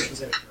 Constitution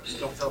saving throws.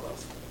 Don't fail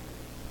both.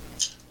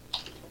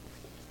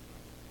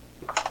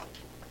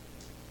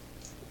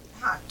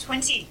 Ah,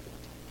 20.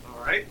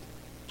 Alright.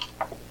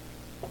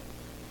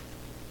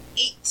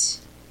 8.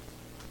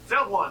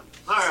 Failed one.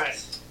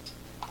 Alright.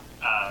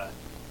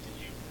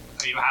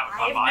 You have a I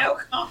con have mod. no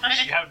con.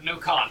 You have no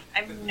con. I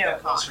have no con.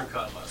 Plus your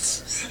con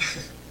levels.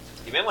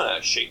 You may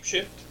want to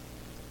shapeshift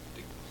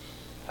to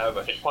have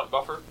a hit point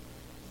buffer.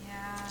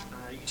 Yeah.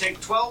 You take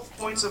 12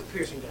 points of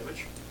piercing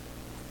damage.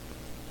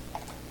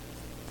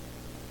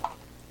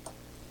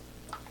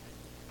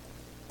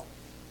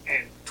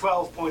 And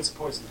 12 points of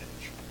poison damage.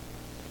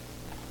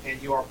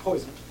 And you are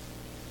poisoned.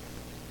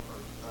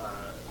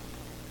 That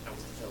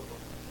was the failed one.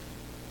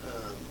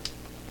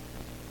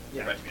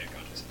 Yeah. Right, me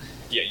unconscious.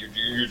 Yeah, you're down.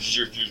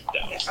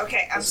 Yeah,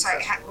 okay, I'm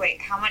sorry. Wait,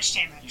 how much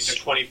You damage? took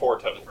 24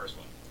 total. The first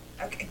one.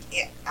 Okay,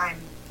 yeah, I'm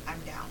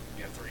down.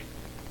 You have 3.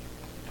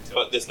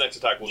 But this next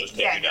attack will just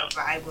take Yeah, you no, down.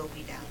 but I will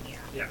be down.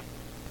 Yeah.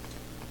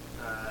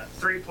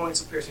 3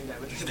 points of piercing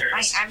damage. There it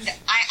is. I'm down.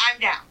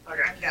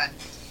 Okay. I'm done.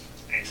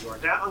 And you are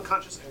down,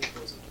 unconscious, and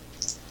poisoned.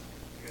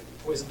 You're in the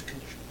poisoned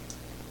condition.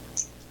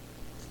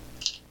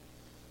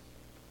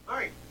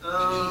 Alright,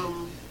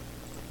 I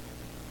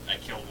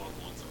killed one of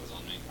the ones that was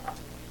on me.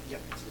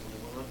 Yep, so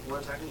there's only one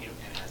attacking you.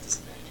 And it has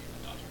disadvantage in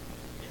the dodge.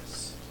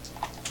 Yes.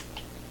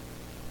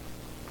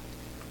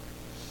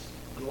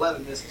 An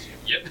 11 misses you.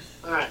 Yep.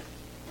 Alright.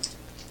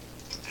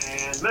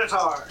 And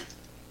Minotaur.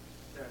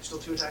 There are still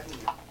 2 attacking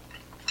you.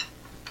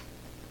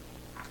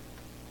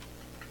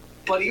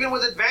 But even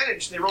with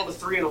advantage, they rolled a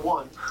 3 and a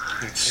 1.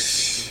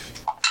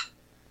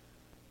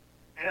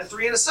 And a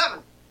 3 and a 7.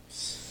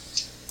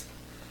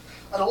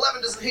 An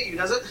 11 doesn't hit you,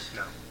 does it?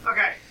 No.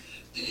 Okay.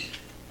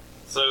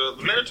 So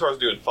the Minotaur's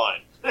doing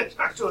fine.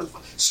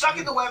 Stuck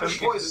in the web and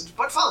poisoned,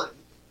 but fine.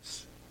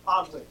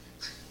 Oddly.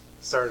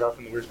 Started off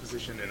in the worst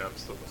position, and I'm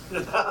still.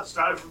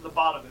 Started from the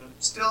bottom, and I'm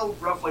still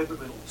roughly in the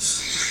middle.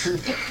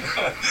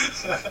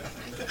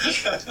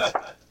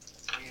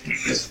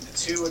 And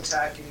 2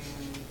 attacking.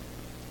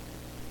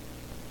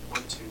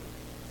 1, 2,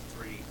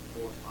 3,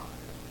 4, 5,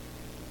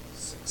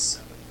 6,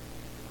 7.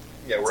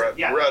 Yeah, we're at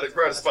spiders.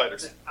 Out of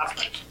spiders.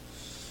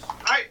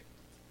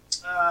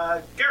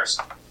 Alright. Geras.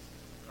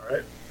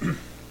 Alright.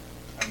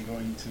 I'm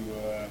going to,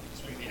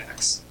 Swing the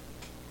axe.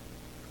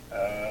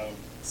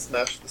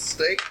 Smash the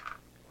stake?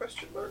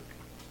 Question mark.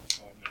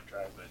 well, I'm going to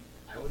try, but.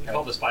 I wouldn't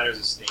call the spiders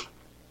a snake.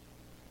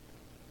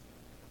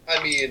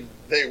 I mean,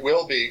 they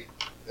will be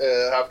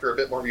after a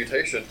bit more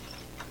mutation.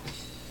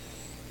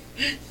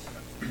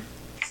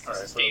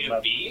 Alright, State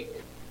of being?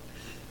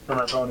 for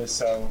my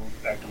bonus, I'll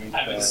activate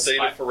I'm in the. State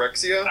of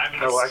phyrexia? I'm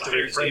in I will a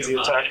activate spider frenzy state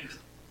of attack. mind.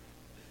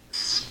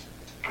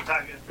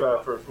 Attack again.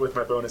 With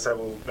my bonus, I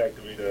will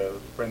activate a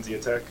frenzy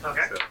attack.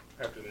 Okay. So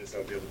after this,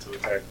 I'll be able to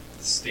attack.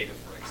 The state of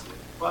phyrexia.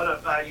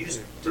 But you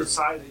just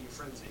decided that you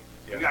frenzy.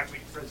 Yeah. You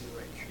activate your frenzy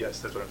range. Yes,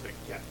 that's what I'm thinking.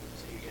 Yeah.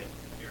 So you get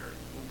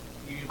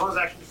you use bonus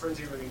action to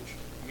frenzy range.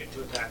 You get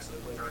 2 attacks, so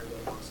then later on you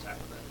go bonus attack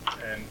with that.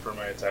 And for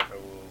my attack, I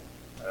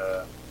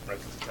will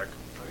reckless attack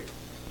Okay.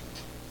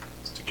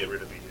 just to get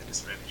rid of the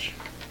disadvantage.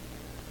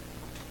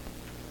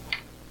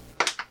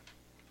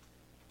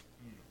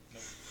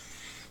 Nope.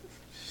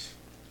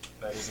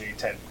 That is a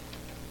 10.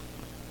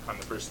 on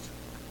the first.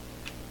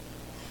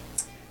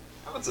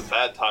 Having some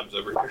bad times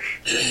over here.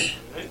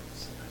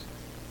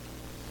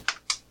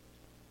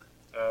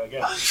 Alright.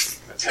 Again,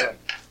 that's it.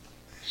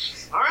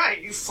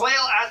 Alright, you flail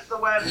at the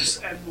webs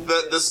and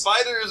The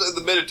spiders and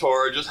the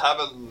Minotaur are just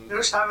having. they're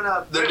just having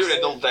a They're doing a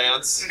little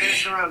dance. They're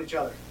dancing around each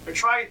other. They're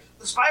trying.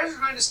 The spiders are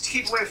trying to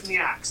keep away from the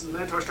axe, and the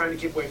Minotaur's trying to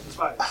keep away from the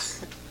spiders.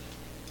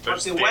 They're But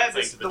just the web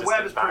dancing is to the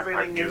web is distant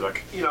preventing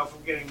bagpipe it, music.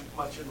 from getting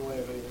much in the way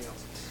of anything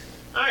else.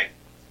 All right,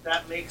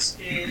 that makes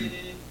it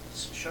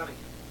Shani.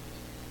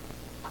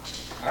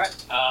 Alright.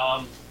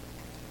 Well,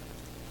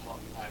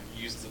 I've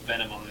used the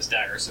venom on this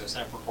dagger, so it's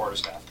time for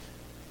quarterstaff.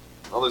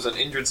 Well, there's an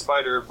injured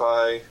spider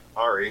by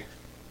Ari. Well,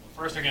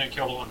 first, they're gonna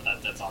kill the one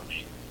that's on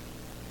me.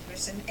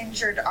 There's an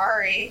injured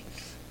Ari.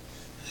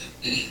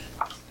 I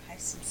have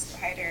some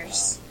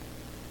spiders.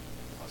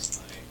 Plus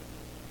my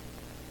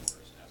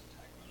quarterstaff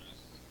attack bonus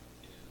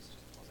is just a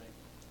plus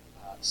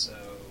 8. So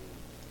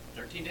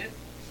 13 hit.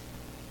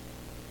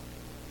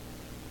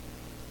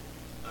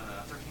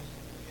 13.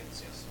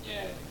 Yes.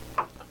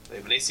 Yeah. They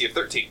have an AC of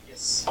 13.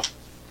 Yes.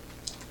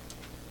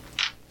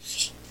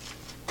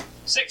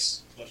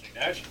 6 bludgeoning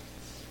damage.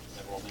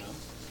 I rolled minimum.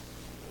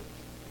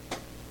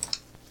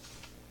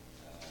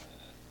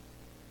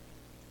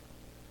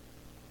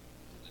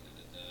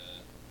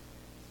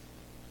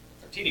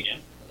 13 again.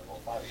 I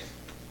rolled 5 again.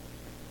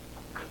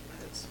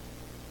 Hits.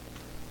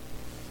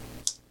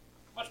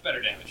 Much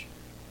better damage.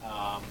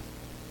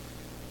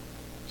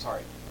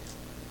 Sorry.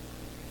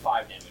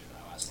 5 damage on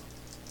that last one.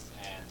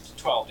 And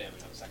 12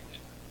 damage on the second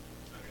hit.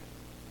 Okay.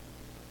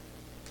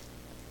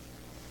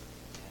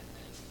 And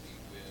then we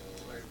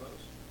will. Very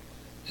close.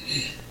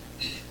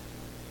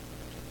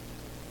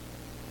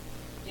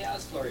 Yeah,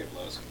 let's flurry of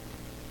blows.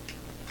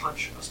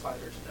 Punch a spider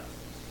to death.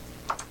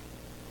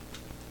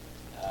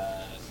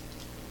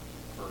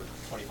 For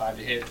 25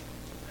 to hit.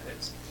 That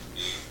hits.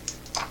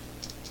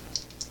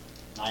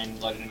 9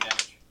 bludgeoning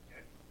damage.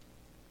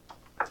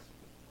 Okay.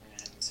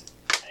 And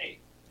hey,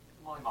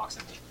 Molly Mock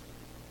symbol.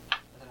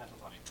 That's a natural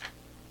 20.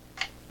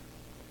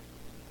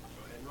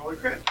 Go ahead and roll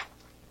your crit.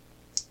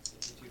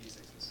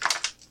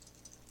 2d6s.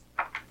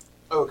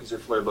 Oh, because your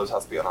flare blows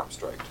has to be unarmed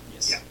strike.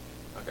 Yes. Yeah.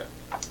 Okay.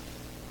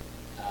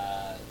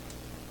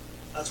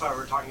 That's why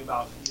we're talking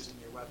about using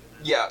your weapon.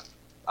 And Yeah,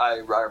 I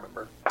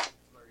remember. flurry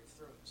of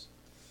throws.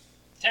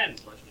 10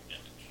 bludgeoning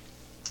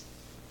damage.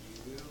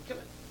 You kill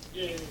it.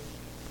 Yay.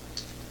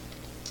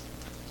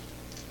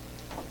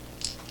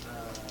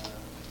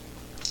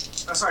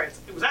 Sorry,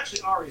 it was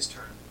actually Ari's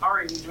turn.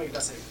 Ari needs to make a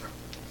death saving throw.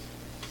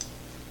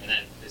 And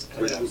then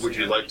this. Would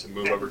you like to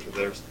move over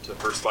to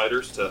her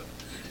spiders to?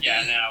 Yeah,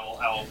 and then I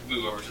will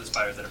move over to the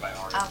spiders that are by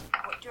Ari.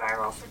 What do I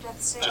roll for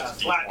death save?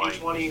 Flat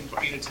D20 and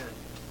beat a 10.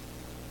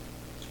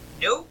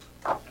 Nope.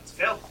 That's a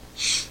fail.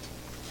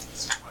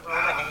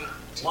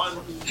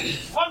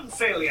 One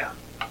failure.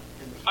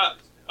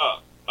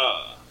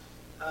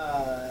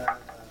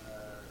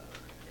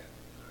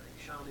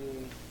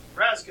 Shani.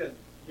 Razgun,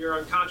 you're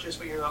unconscious,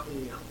 but you're not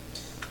bleeding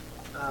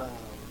out.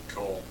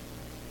 Cool.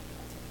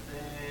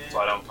 And So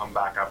I don't come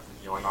back up from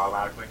healing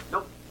automatically.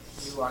 Nope.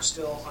 You are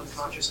still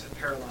unconscious and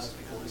paralyzed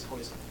because of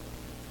poison.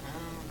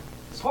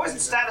 The poison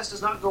status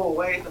does not go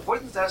away. The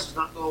poison status does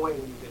not go away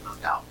when you get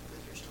knocked out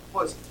because you're still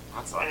poisoned.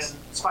 That sucks. And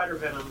spider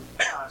venom,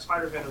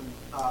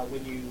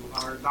 when you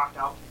are knocked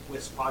out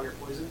while you're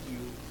poisoned, you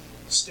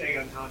stay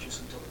unconscious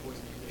until the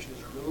poison condition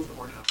is removed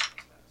or now.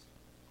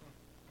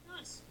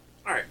 Nice.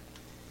 All right.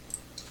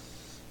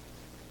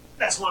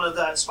 That's one of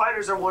the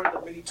spiders are one of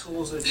the many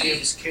tools in the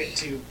GM's kit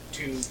to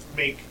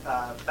make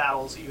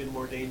battles even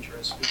more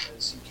dangerous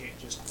because you can't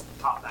just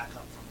pop back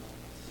up from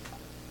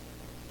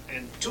them.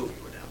 And 2 of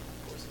you were down,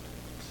 of course.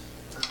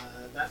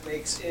 That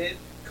makes it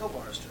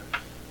Kovar's turn.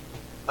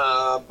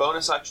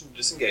 Bonus action to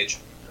disengage.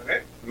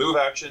 Okay. Move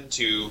action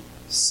to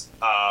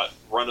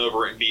run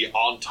over and be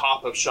on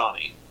top of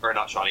Shani, or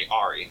not Shani,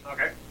 Ari,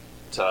 Okay.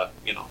 to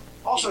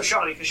Also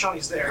Shani, because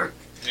Shani's there.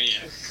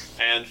 Yeah.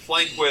 and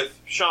flank with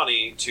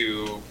Shani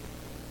to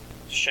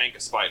shank a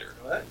spider.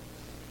 Go ahead.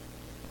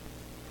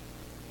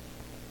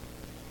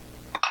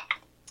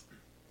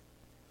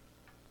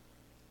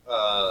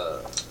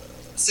 Uh,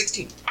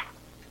 16.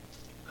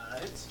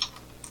 Alright.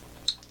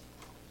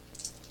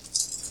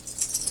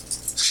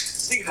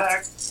 Sneak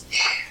attack.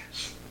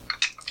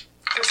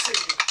 Just sneak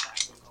attack,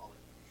 we'll call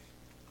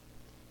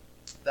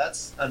it.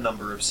 That's a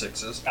number of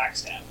 6s.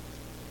 Backstab.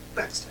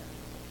 Backstab.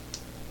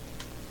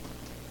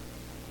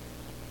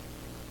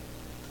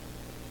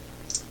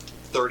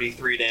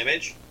 $33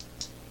 damage.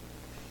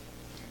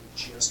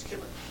 Just kill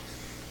it.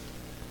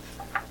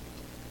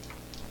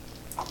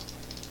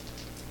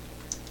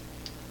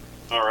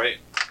 All right.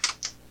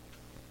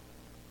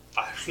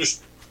 I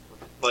just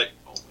like,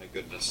 oh my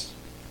goodness.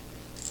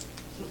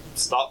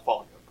 Stop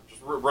falling over.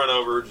 Just run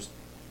over. Just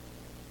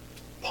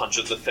punch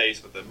it in the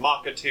face with the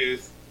Maka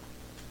tooth.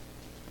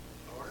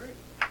 Alright.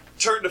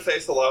 Turn to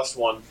face the last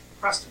one.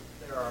 Preston,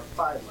 there are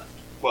 5 left.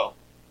 Well,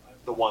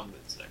 the one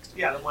that's next to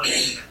me. Yeah, the one.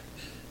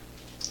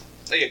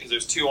 Oh, yeah, because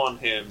there's 2 on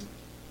him.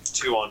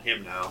 2 on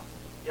him now.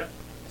 Yep.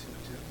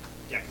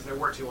 Yeah, because there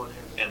were 2 on him.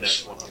 and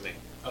there's 1 on me.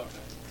 Okay.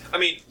 I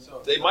mean,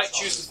 So they might that's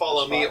choose all- to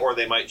follow that's me, fine. or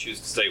they might choose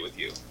to stay with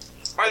you.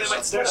 Or they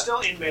might They're split. still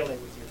in melee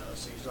with you, though,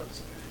 so you still have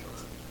disadvantage on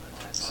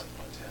attacks. Attacks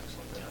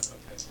like that.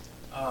 Okay.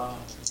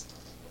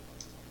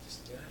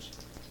 Disadvantage?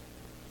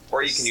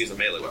 Or you can use a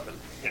melee weapon. No,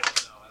 I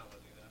don't want to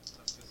do that.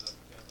 Because I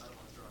don't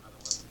want to draw another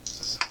weapon.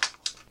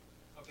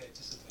 Okay,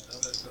 disadvantage.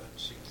 I'm going to go ahead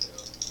and shoot too.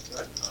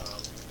 Right.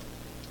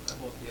 I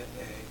will get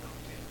a. Oh,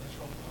 damn, let's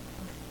roll.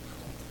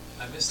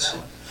 I missed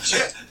that one.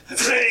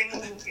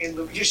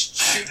 You just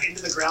shoot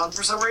into the ground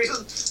for some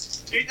reason.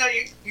 You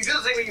do the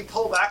thing where you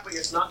pull back, but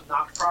it's not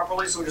knocked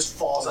properly, so it just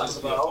falls out of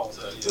the bow.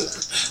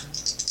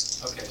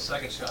 Okay,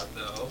 second shot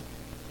though.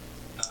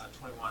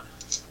 21.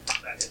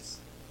 That hits.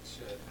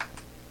 Should.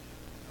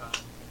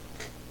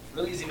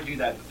 Really easy to do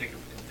that in the thick of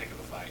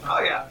a fight. Oh,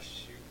 yeah.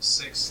 Shoot.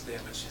 6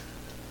 damage.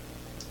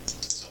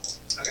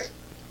 Okay.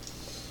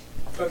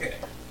 Okay.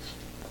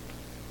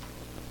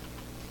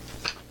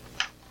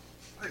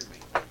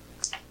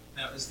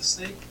 Now, is the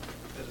snake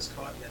that is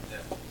caught yet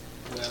dead?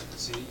 Well,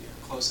 is he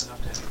close enough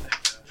to anything? No,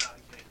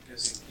 he can't.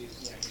 Because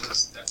he's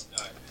definitely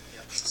died.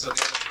 Yep. So the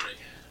other 3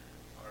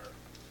 are.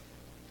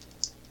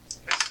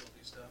 Can still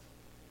do stuff?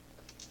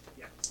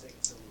 Yeah, they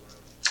can still move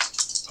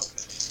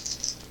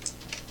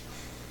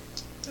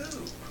around.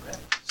 Ooh, crap.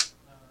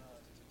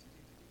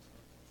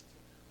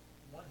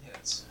 1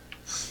 hits.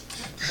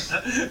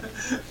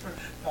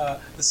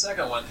 The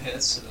second one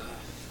hits, and the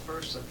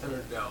first and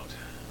third don't. Oh,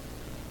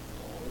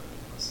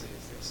 let's see,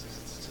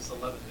 it's just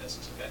 11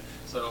 misses, okay?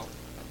 So,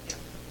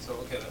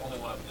 okay, only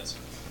one of them misses.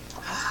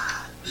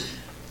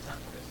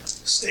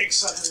 Snake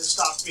suddenly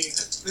stopped being.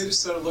 They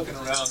just started looking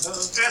around.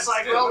 It's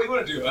like, Hey, well, what do you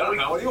want to do? I don't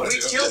know. What do you want to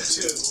we do? killed 2,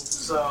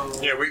 so.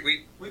 Yeah,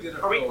 we did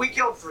it. Or we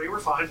killed 3, we're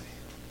fine.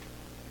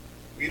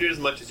 you did as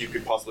much as you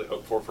could possibly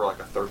hope for like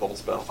a 3rd level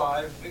spell.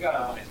 5. We got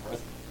our money's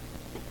worth.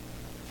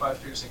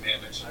 5 piercing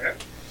damage. Okay.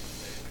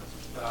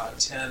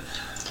 10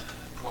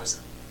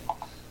 poison. I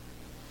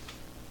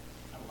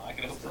don't know, I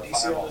could hope for a DC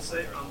on fireball. the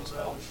save on the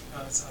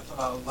I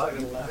thought like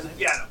 11.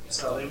 Yeah, no.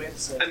 So they made the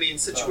save. I mean,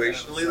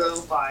 situationally though.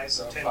 5,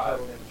 so So 10 5.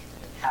 total damage.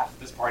 Half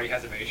this party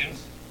has evasion.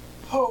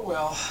 Oh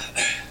well.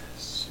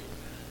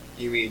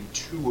 You mean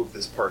 2 of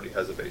this party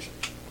has evasion?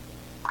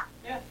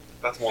 Yeah.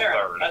 That's Fair.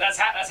 1/3. That's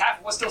half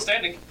of what's still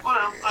standing.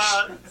 Well,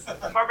 no,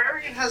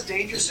 Barbarian has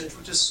danger sense,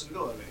 which is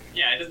pseudo evasion.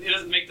 Yeah, it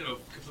doesn't make them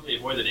completely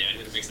avoid the damage,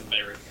 but it makes them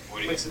better at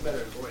avoiding Makes it better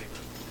at avoiding.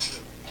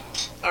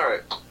 All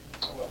right.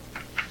 Oh well.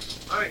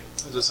 Alright,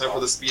 Is this time for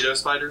the speedo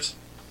spiders?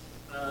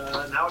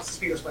 now it's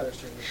the Speedo Spider's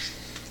turn.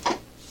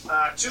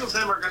 2 of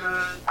them are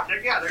gonna.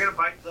 They're gonna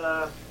bite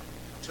the.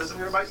 2 of them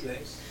are gonna bite you.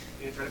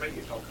 They're trying to bite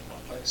you. Oh, come on,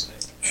 fight a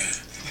snake.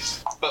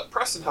 But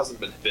Preston hasn't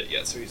been bit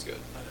yet, so he's good.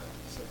 I know.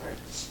 So, Alright.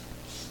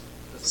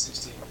 that's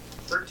 16.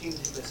 13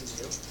 misses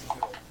you.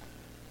 Good.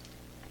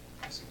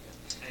 Yes,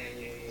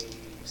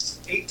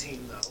 again. A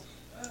 18 though.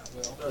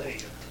 Well, Oh, there you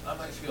go. I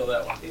might feel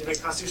that one. You need to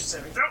make Constitution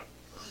saving throw.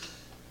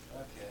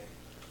 Okay.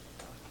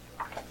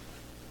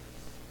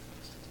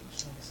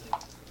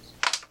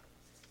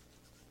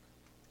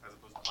 As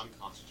opposed to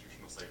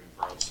unconstitutional saving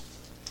throws.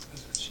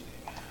 Those are cheating.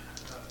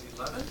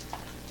 11?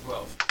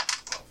 12.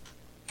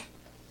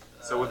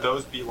 So would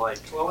those be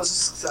like 12 is a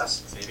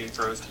success. saving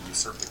throws to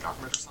usurp the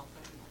government or something?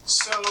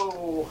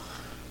 So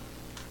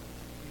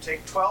you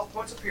take 12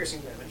 points of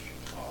piercing damage,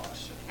 Oh,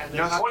 shit. and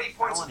No, then that'd 20 be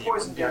points of felony.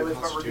 poison It wouldn't be damage,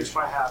 but reduced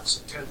by unconstitutional. half,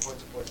 so 10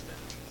 points of poison damage.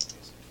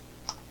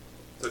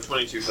 So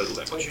 22 total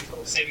damage. 22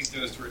 total. Saving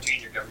throws to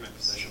retain your government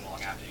position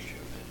long after you should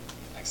have been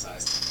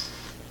excised.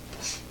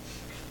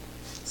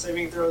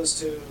 Saving throws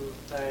to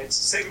it's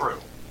saving True.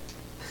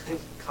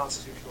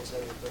 constitutional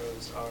saving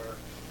throws are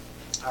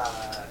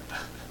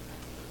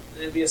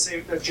it'd be a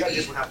save. The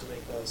judges would have to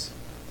make those.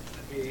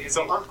 It'd be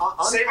So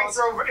saving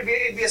throw. It'd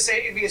be a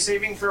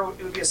saving throw.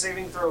 It would be a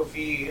saving throw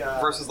v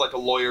Versus like a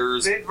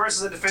lawyer's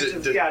versus a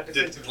defensive.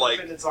 Defensive like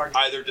defendant's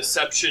argument. either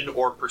deception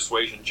or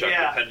persuasion check,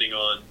 Yeah. depending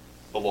on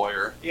the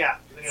lawyer. Yeah,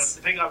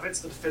 depending on if it's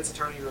the defense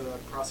attorney or the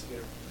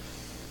prosecutor.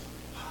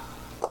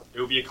 it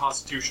would be a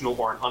constitutional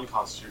or an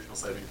unconstitutional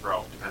saving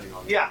throw, depending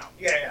on Yeah.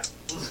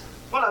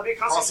 Well, it'd be a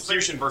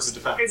prosecution versus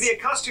defense. It'd be a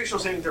constitutional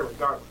saving throw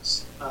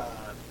regardless,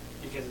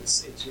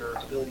 because it's your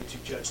ability to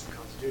judge the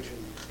Constitution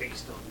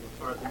based on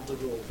or the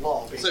rule of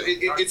law. Based So on the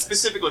it's argument.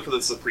 specifically for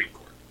the Supreme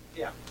Court.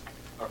 Yeah,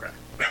 Okay.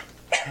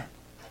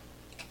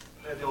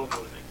 they're the only one to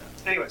make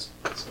that. Anyways,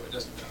 So it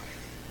doesn't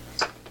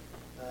die.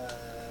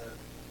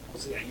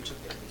 so yeah, you took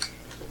damage.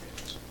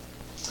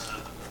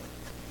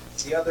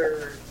 The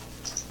other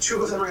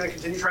 2 of them are going to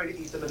continue trying to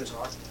eat the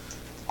Minotaur.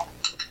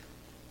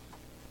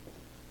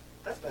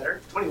 That's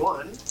better.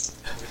 21.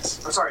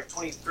 Or sorry,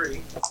 23.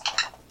 And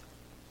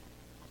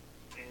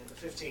the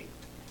 15.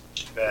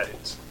 That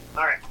is.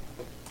 All right.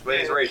 But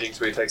he's raging,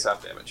 so he takes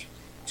half damage.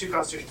 2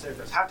 Constitution saving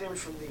throws. Half damage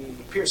from the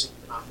piercing,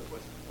 but not from the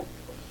poison.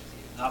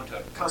 Not a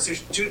total.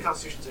 Constitution, 2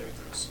 Constitution saving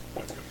throws.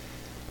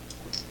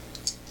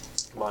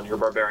 Come on, you're a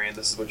barbarian.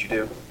 This is what you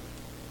do.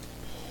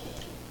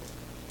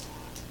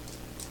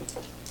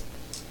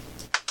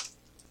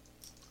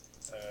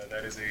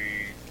 That is a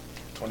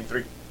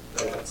 23.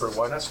 That's for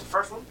one. That's the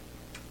first one.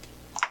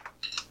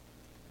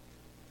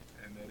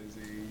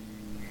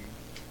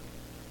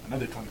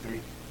 Another 23.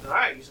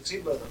 Alright, you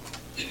succeed both of them.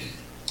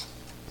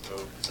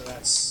 So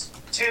that's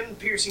 10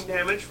 piercing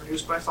damage,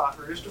 reduced to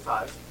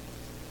 5.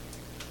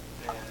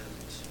 And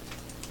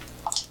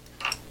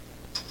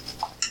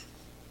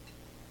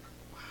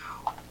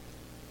wow,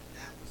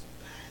 that was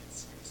bad.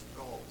 Serious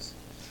rolls.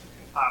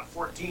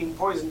 14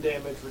 poison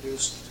damage,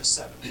 reduced to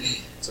 7.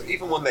 So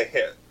even when they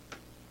hit,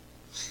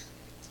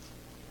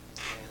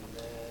 And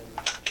then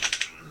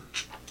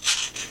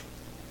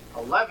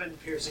 11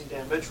 piercing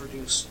damage,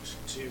 reduced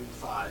to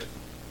 5.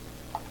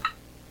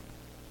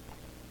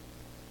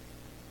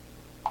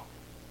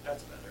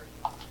 That's better.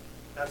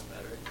 That's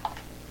better.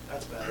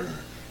 That's better.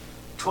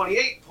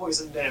 28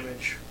 poison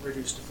damage,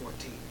 reduced to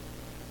 14.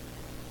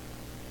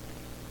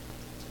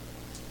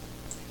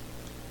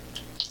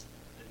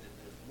 And then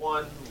there's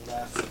one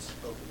left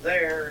over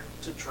there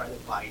to try to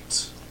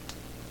bite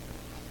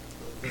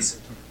the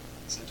Centaur.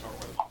 Centaur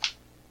with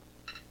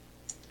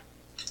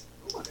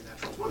Ooh, like a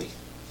natural 20.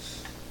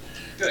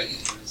 good.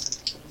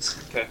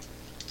 Okay.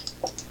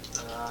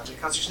 The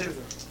Constitution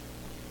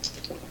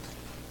saving throw.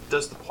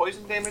 Does the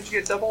poison damage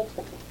get doubled?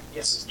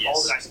 Yes, Yes.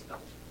 all the dice are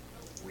doubled.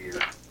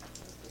 Weird.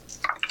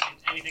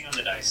 Anything on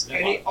the dice. No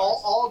Any, modifiers.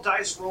 all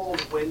dice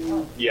rolled when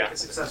you Yeah. make a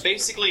successful.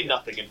 Basically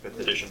nothing in 5th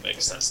edition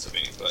makes sense to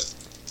me, but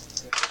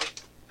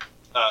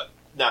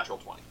natural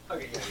 20.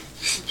 Okay, yeah.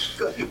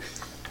 Good.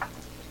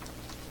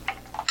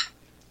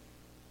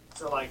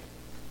 So, like,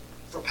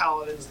 for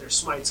paladins, their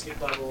smites get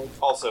doubled.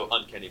 Also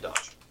uncanny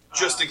dodge.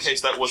 Just in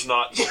case that was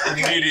not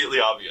immediately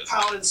obvious.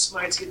 Paladin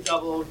smites get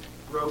doubled.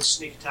 Rogue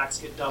sneak attacks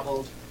get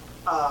doubled.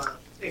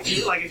 If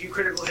you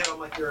critical hit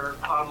on an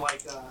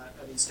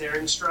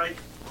ensnaring strike,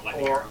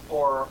 Lightning arrow.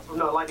 or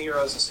no, lightning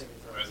arrow is a saving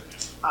throw.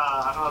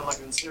 On like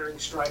an ensnaring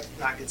strike,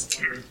 that gets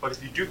doubled. but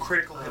if you do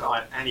critical hit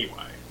on it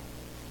anyway,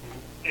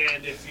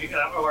 And if you any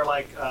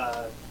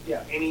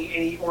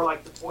or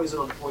like the poison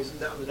on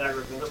the dagger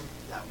of venom,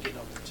 that would get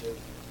doubled too.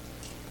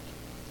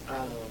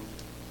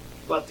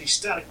 But the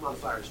static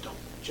modifiers don't.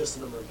 Just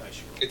the number of dice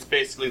you roll. It's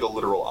basically the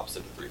literal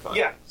opposite of 3-5.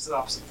 Yeah, it's the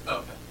opposite. Oh,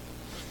 okay.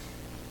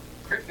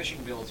 Crit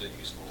fishing builds are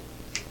useful.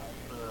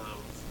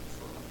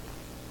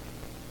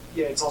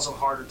 Yeah, it's also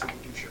harder to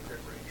reduce your crit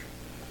range.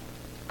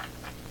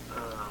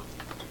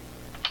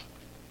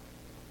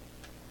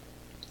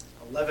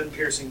 11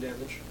 piercing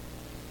damage,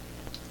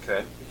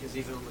 Okay. because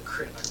even on the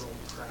crit, I rolled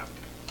crap.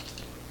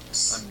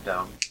 I'm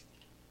down.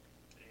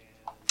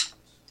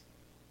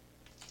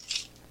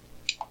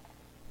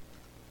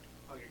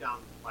 Oh, you're down,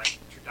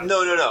 you're down.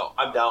 No.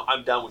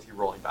 I'm down with you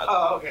rolling bad.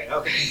 Oh, okay.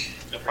 Oh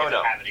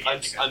no. Have it again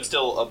because I'm of-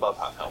 still above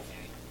half health.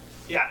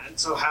 Yeah, and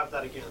so have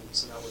that again,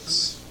 so that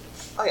was...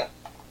 Oh yeah.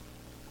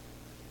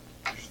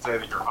 you should say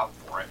that you're up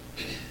for it.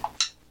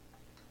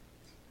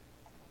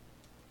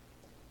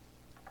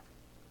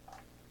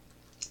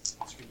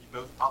 So you can be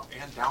both up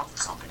and down for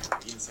something. It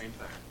would mean the same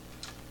thing.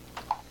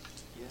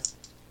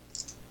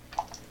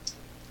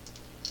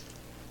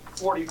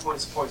 40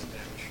 points of poison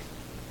damage,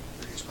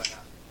 reduced by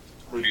half.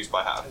 Reduced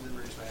by half. And then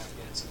reduced by half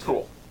again. So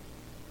Cool.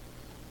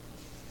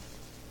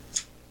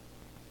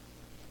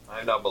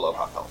 I'm now below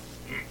half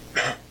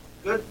health.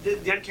 Good,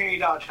 the uncanny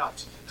dodge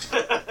helped.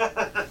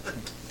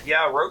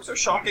 Yeah, rogues are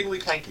shockingly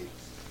tanky.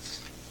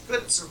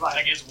 Good at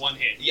surviving. Against one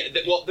hit. Yeah,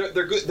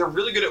 they're good. They're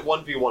really good at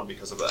 1v1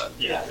 because of that.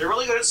 Yeah, they're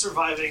really good at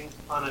surviving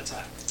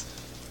unattacked.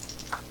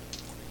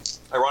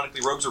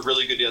 Ironically, rogues are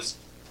really good against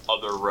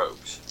other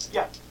rogues.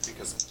 Yeah.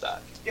 Because of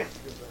that. Yeah.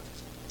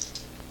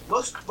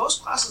 Most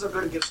classes are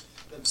good against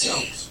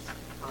themselves.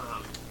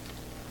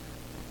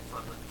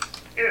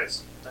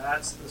 Anyways,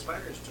 that's the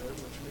spider's turn,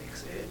 which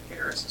makes it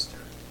Geras' turn.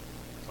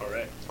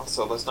 Alright.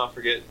 Also, let's not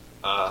forget,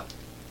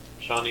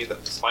 Shani,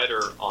 that the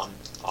spider on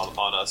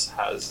us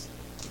has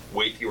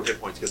way fewer hit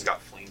points because it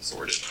got flame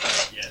sworded.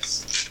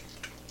 Yes.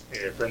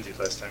 Yeah, frenzied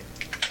last time.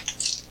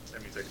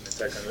 That means I can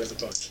attack on his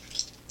opponent.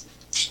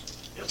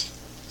 Yep.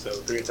 So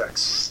 3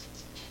 attacks.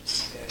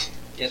 Okay.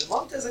 Yeah, the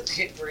monk doesn't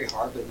hit very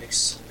hard, but makes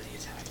so many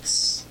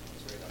attacks.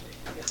 It's very lovely.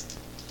 Yeah.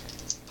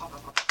 Pop,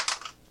 pop, pop.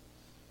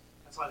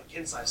 That's why the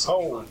kin size is so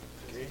Oh. fun.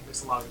 Because it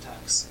makes a lot of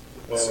attacks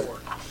with the Well.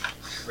 sword.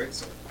 Great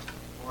sword.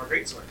 Or a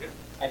great sword, yeah.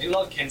 I do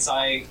love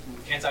Kensai.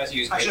 Kensai to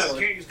use great Actually, no, you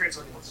sword. can't use great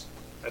sword once.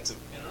 That's a The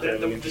really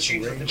change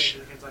interesting that they made range. to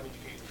the Kensai means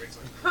you can't use great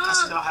sword. It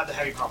does not have the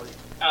heavy property.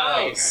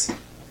 Nice.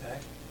 Okay.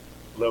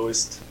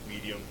 Lowest,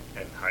 medium,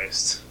 and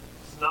highest.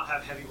 Does not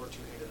have heavy or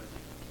two-handed.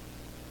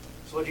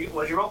 So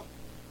what'd you roll?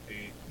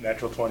 A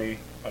natural 20,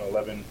 an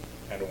 11,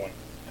 and a 1.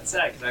 That's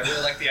sad because I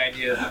really like the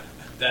idea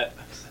that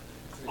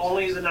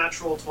Only the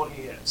natural 20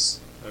 hits.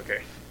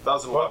 Okay. That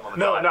was an 11 on the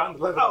No, die. not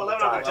 11 Oh, on the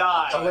 11 on the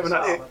die. 11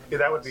 on Oh, it. Yeah,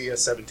 that would be a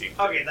 17.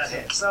 Okay, that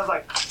hits. So I was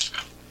like,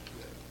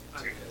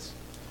 okay, good.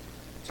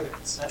 2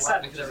 hits. that's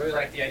sad because I really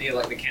like the idea of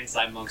like the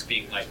Kensai monks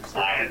being like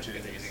cloud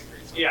because they're using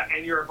great sword. Yeah,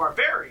 and you're a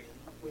barbarian,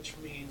 which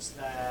means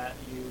that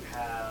you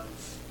have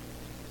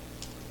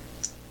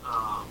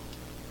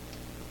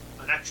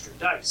an extra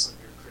dice on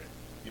your crit.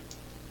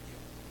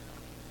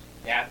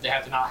 Yeah, they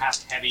have to not have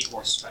heavy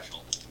or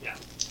special. Yeah.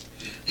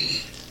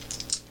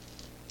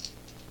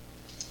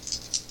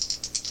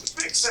 Which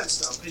Makes sense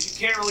though, because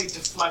you can't really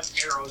deflect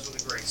arrows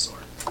with a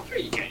greatsword. Sure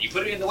you can. You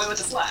put it in the way with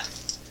the flat.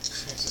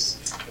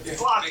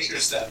 Blocking. Make sure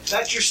it's that.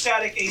 That's your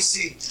static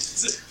AC.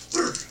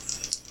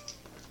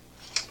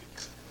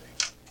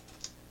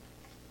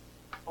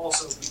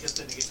 Also, because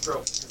then it gets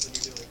broken, because then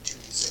you're doing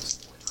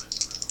 2d6 4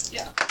 times.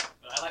 Yeah.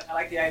 But I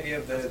like the idea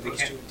of the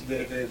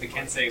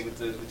Kensei with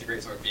the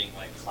greatsword being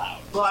like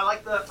cloud. Well, I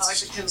like the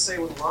Kensei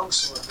with a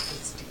longsword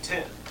because it's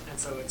D10, and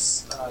so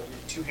it's you're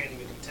two-handing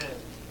a D10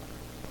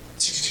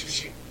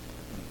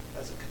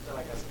 as a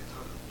katana,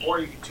 or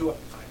you can two-up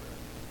the fighter.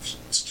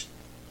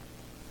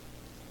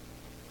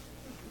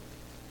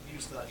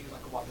 Use like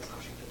a weapon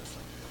option to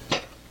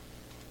deflect.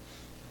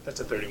 That's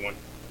a 31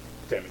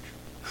 damage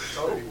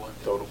Total.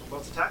 total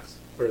Both attacks.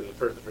 for the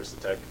first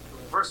attack. For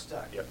the first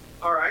attack. Yep.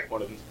 All right.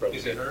 One of them's probably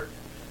Is it hurt?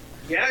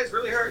 Yeah, it's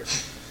really hurt.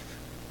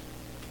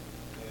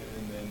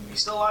 And then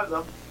He's still alive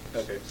though.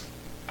 okay.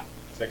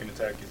 Second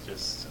attack is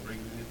just a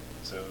regular hit.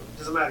 So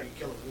Doesn't matter. You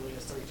kill him. He only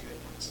has 32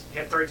 hit points. He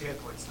had 32 hit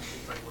points.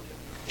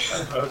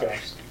 okay.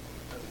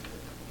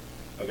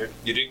 Okay.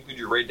 You didn't include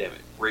your rage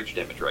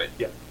damage, right?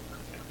 Yeah.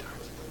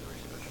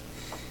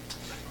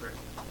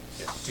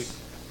 Yeah.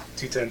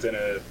 Two tens and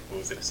a what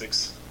was it? A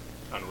 6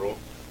 on roll.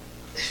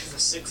 If the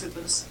 6 had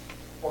been,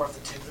 or if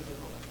the 10 had been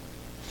rolled.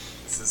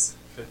 This is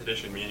 5th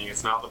edition, meaning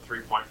it's not the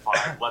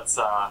 3.5. Let's,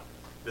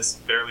 this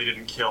barely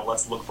didn't kill.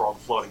 Let's look for all the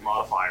floating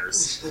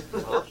modifiers. I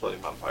love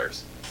floating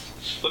modifiers.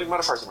 Floating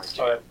modifiers are my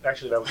jam.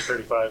 Actually, that was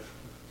 35.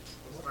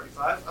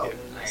 35? Oh, Yeah. then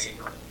that's it.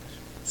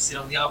 Sit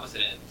on the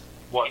opposite end.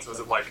 What? So is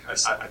it like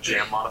a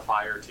jam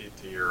modifier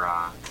to your,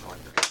 like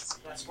the AC?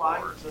 That's why.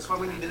 or- That's why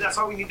we need to. That's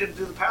why we need to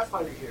do the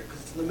Pathfinder here,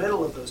 because it's in the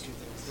middle of those two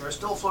things. There are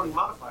still floating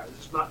modifiers.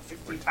 There's not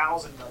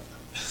 50,000 of them.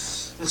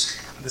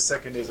 The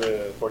second is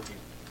a 14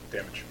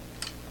 damage.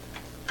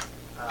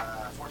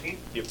 14.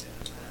 Yep.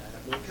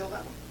 That will kill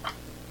that one.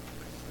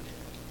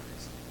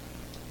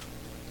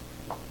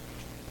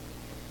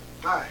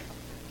 All right.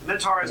 The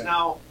Minotaur is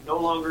now no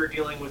longer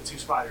dealing with 2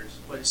 spiders,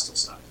 but it's still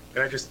stuck.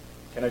 Can I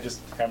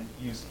just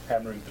use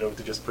hammer and throw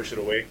to just push it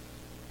away?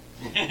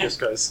 Just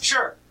cause.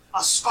 Sure.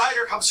 A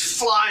spider comes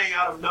flying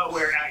out of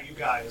nowhere at you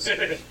guys.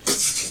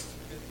 Hits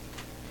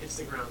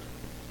the ground.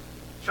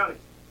 Shani.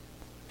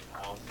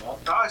 Well,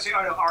 Oh, actually,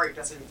 oh no, Ari,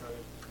 that's it.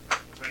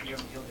 Right, you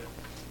haven't healed yet.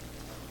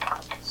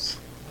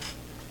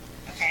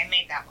 Okay, I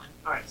made that one.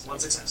 All right, so one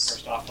success.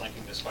 first off,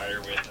 flanking the spider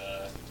with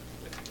the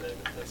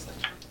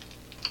sledgehammer.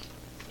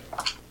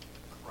 So,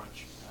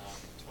 crunch.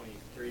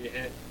 23 to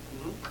hit.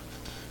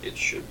 It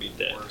should be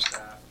dead. Quarter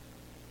staff.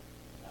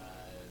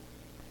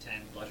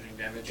 10 bludgeoning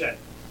damage. Good.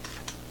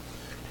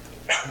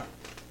 How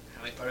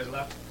many spiders are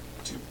left?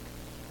 2.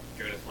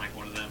 Go to flank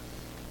one of them.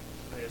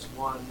 There's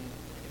one.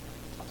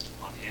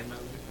 On him, I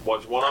believe.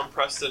 There's one on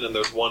Preston, and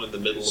there's one in the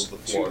middle of the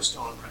floor. 2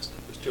 still on Preston.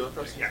 There's 2 on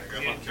Preston? Yeah,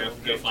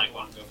 Go flank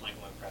one. Go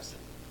flank one, Preston.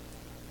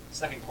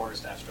 Second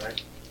quarterstaff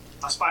strike.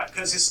 A spider,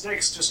 because his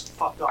snakes just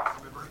fucked off,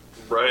 remember?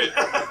 Right.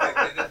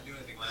 They didn't do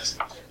anything last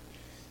time.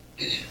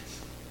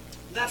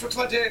 Natural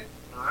 20.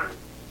 Alright.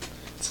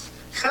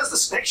 Because the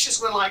snakes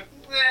just went like,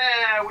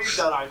 we've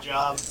done our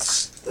job.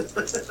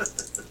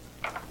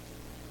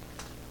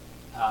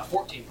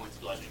 14 points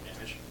of bludgeoning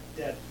damage.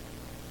 Dead.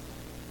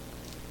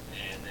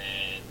 And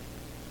then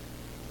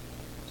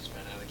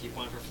spend another key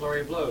point for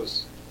flurry of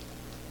blows.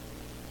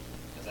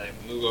 As I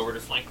move over to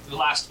flank the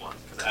last one,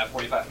 because I have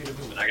 45 feet of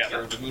movement. I got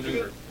room to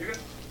maneuver. You're good.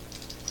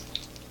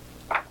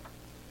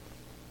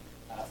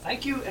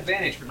 Thank you,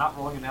 advantage, for not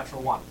rolling a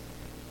natural 1.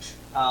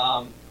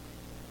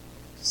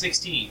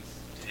 16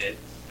 to hit.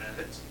 That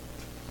hits.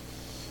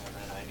 And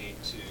then I need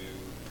to.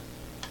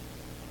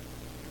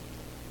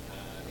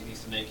 He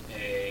needs to make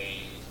a.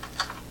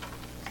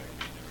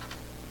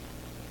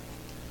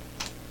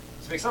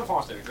 Let's make some form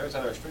of saving throw. It's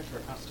either a strength or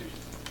a constitution.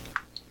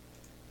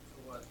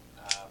 For what?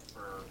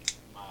 For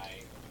my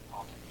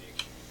open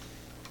gig.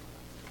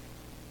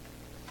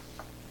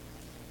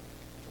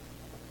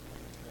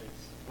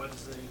 What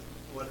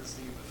is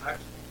the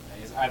effect?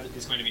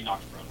 It's going to be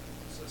knocked prone.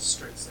 So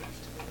straight save to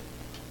me.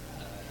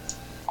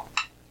 I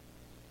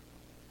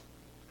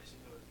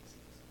should know what DC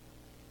is.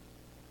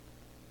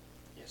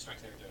 Yeah,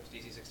 strength saving throws.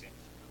 DC 16.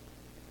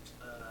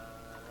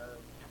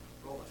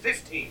 Roll a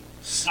 15.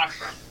 Knocked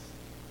prone.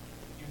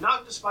 You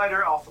knocked the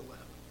spider off the web.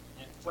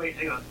 Yeah. Wait,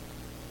 hang on.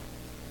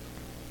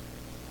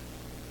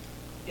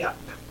 Yeah,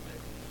 no.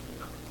 You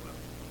knocked the web.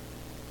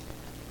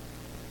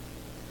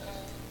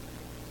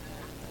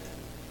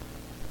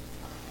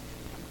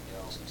 He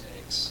also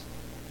takes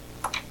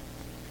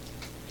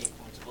 8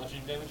 points of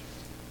bludgeoning damage.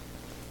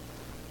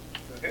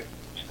 Okay.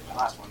 And my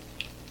last one.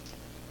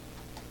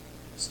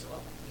 It's still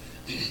up.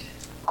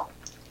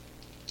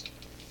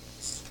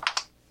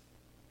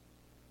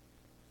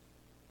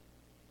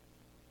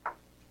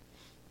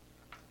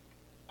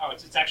 Oh,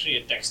 it's actually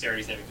a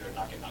dexterity saving throw,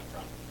 not get knocked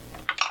prone.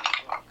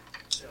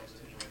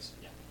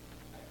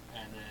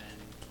 And then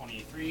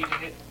 23 to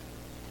hit.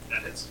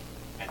 That hits.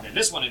 And then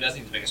this one, it doesn't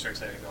need to make a strength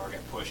saving throw or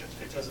get pushed. It's It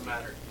 15. doesn't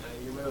matter.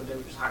 Your minimum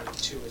damage is higher than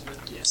 2, isn't it?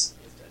 Yes.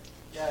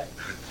 It's dead.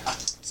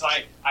 So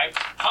I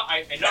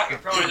knock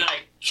it prone and then I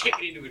kick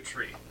it into a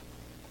tree.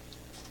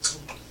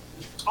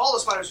 All the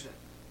spiders are dead.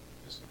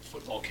 Just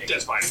football king.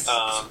 Dead spiders.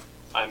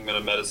 I'm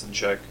gonna medicine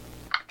check.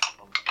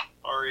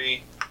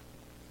 Ari,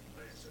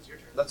 So it's your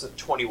turn. that's a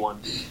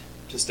 21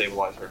 to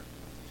stabilize her.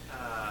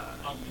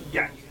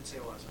 Yeah, you can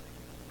stabilize her.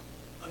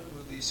 I'm gonna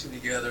move these two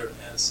together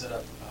and set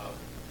up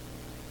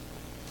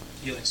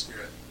healing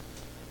spirit.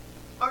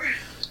 Okay.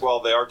 Well,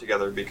 they are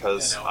together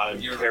because Yeah, no, I'm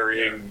you're-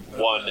 carrying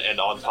you're- one and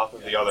on top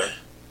of the other.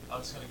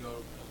 I'm just gonna go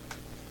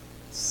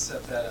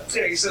set that up. So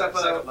yeah, you set up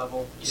second a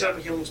level. You set up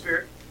a healing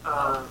spirit.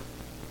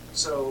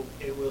 So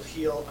it will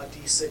heal a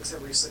d6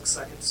 every 6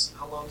 seconds.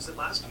 How long does it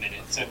last? A minute.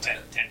 So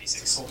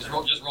 10d6.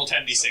 Okay. Just roll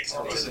 10d6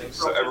 for both of you.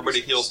 So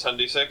everybody heals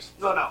 10d6?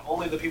 No,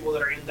 only the people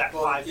that are in that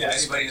 5 Yeah, foot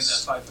anybody in that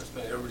space. 5 foot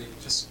space, everybody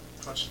just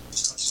crunch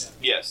down.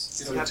 Yes.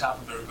 Get over the top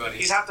of everybody.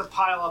 You'd have to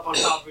pile up on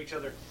top of each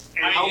other.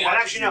 And How and much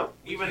actually, no.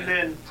 we Even can-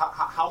 then,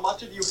 How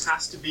much of you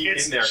has to be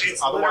It's- in there? 'Cause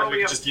it's otherwise, literally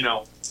we a- could just, you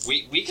know.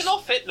 We can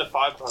all fit in a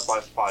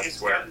 5x5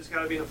 square. it's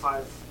got to be in a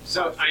 5.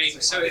 So, I mean,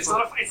 so it's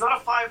not a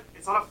 5.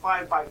 It's not a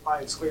 5 by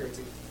 5 square. It's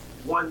a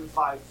 1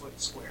 5 foot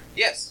square.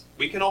 Yes,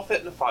 we can all fit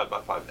in a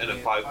 5x5 in a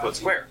Yeah, 5 foot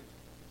square.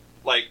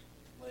 Like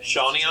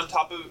Shani on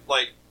top of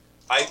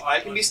I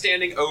can be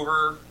standing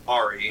over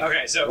Ari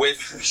Okay, so with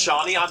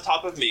Shani on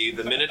top of me,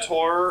 the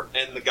Minotaur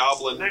and the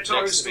Goblin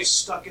Minotaur is next to me.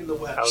 still stuck in the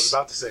web. I was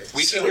about to say.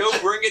 We can go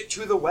bring it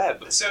to the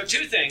web. So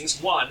two things.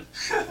 One,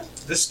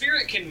 the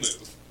spirit can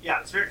move.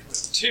 Yeah, it's very.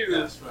 Two,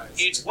 That's right.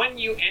 it's when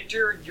you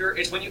enter it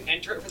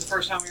for the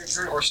first time on your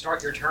turn or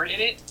start your turn in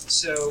it.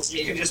 So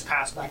You can just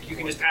pass back. you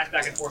can just pass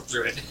back and forth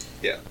through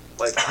it.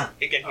 Like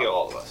it can heal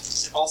all of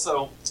us.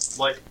 Also,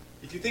 like,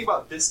 if you think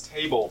about this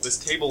table will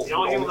The only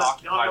only people that-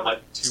 occupy the only-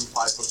 like 2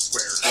 5 foot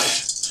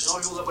squares. The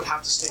only people that would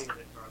have to stay in it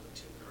are the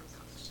two that are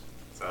unconscious.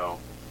 So,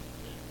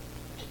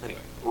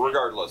 Anyway,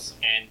 regardless.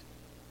 And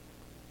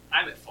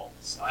I'm at full,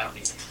 so I don't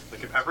need it.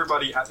 like, if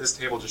everybody at this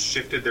table just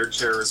shifted their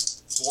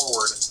chairs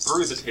forward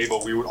through the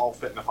table, we would all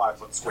fit in a 5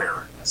 foot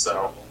square.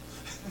 So,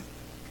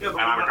 Yeah, but And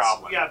we're I'm a not-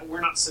 goblin. Yeah, but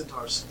we're not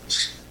centaurs.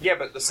 Yeah,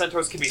 but the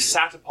centaurs can be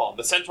sat upon.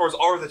 The centaurs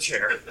are the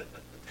chair.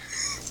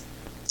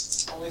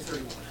 Only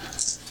 31.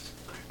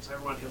 So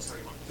everyone heals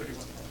 31.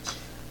 31 points.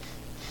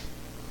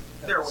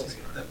 They're always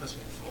good. That puts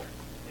me in full.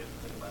 Yeah,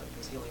 think about it,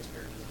 because healing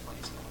spirit is a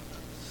funny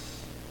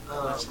spell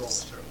like Let's that. roll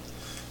terrible.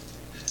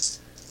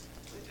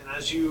 And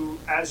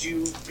as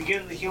you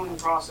begin the healing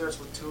process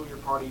with 2 of your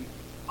party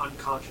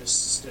unconscious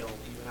still,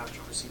 even after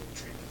receiving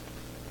treatment,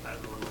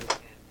 everyone will end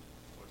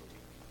for the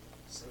week.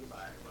 Say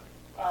goodbye,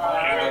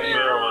 everybody.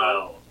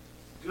 Farewell.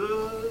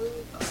 Good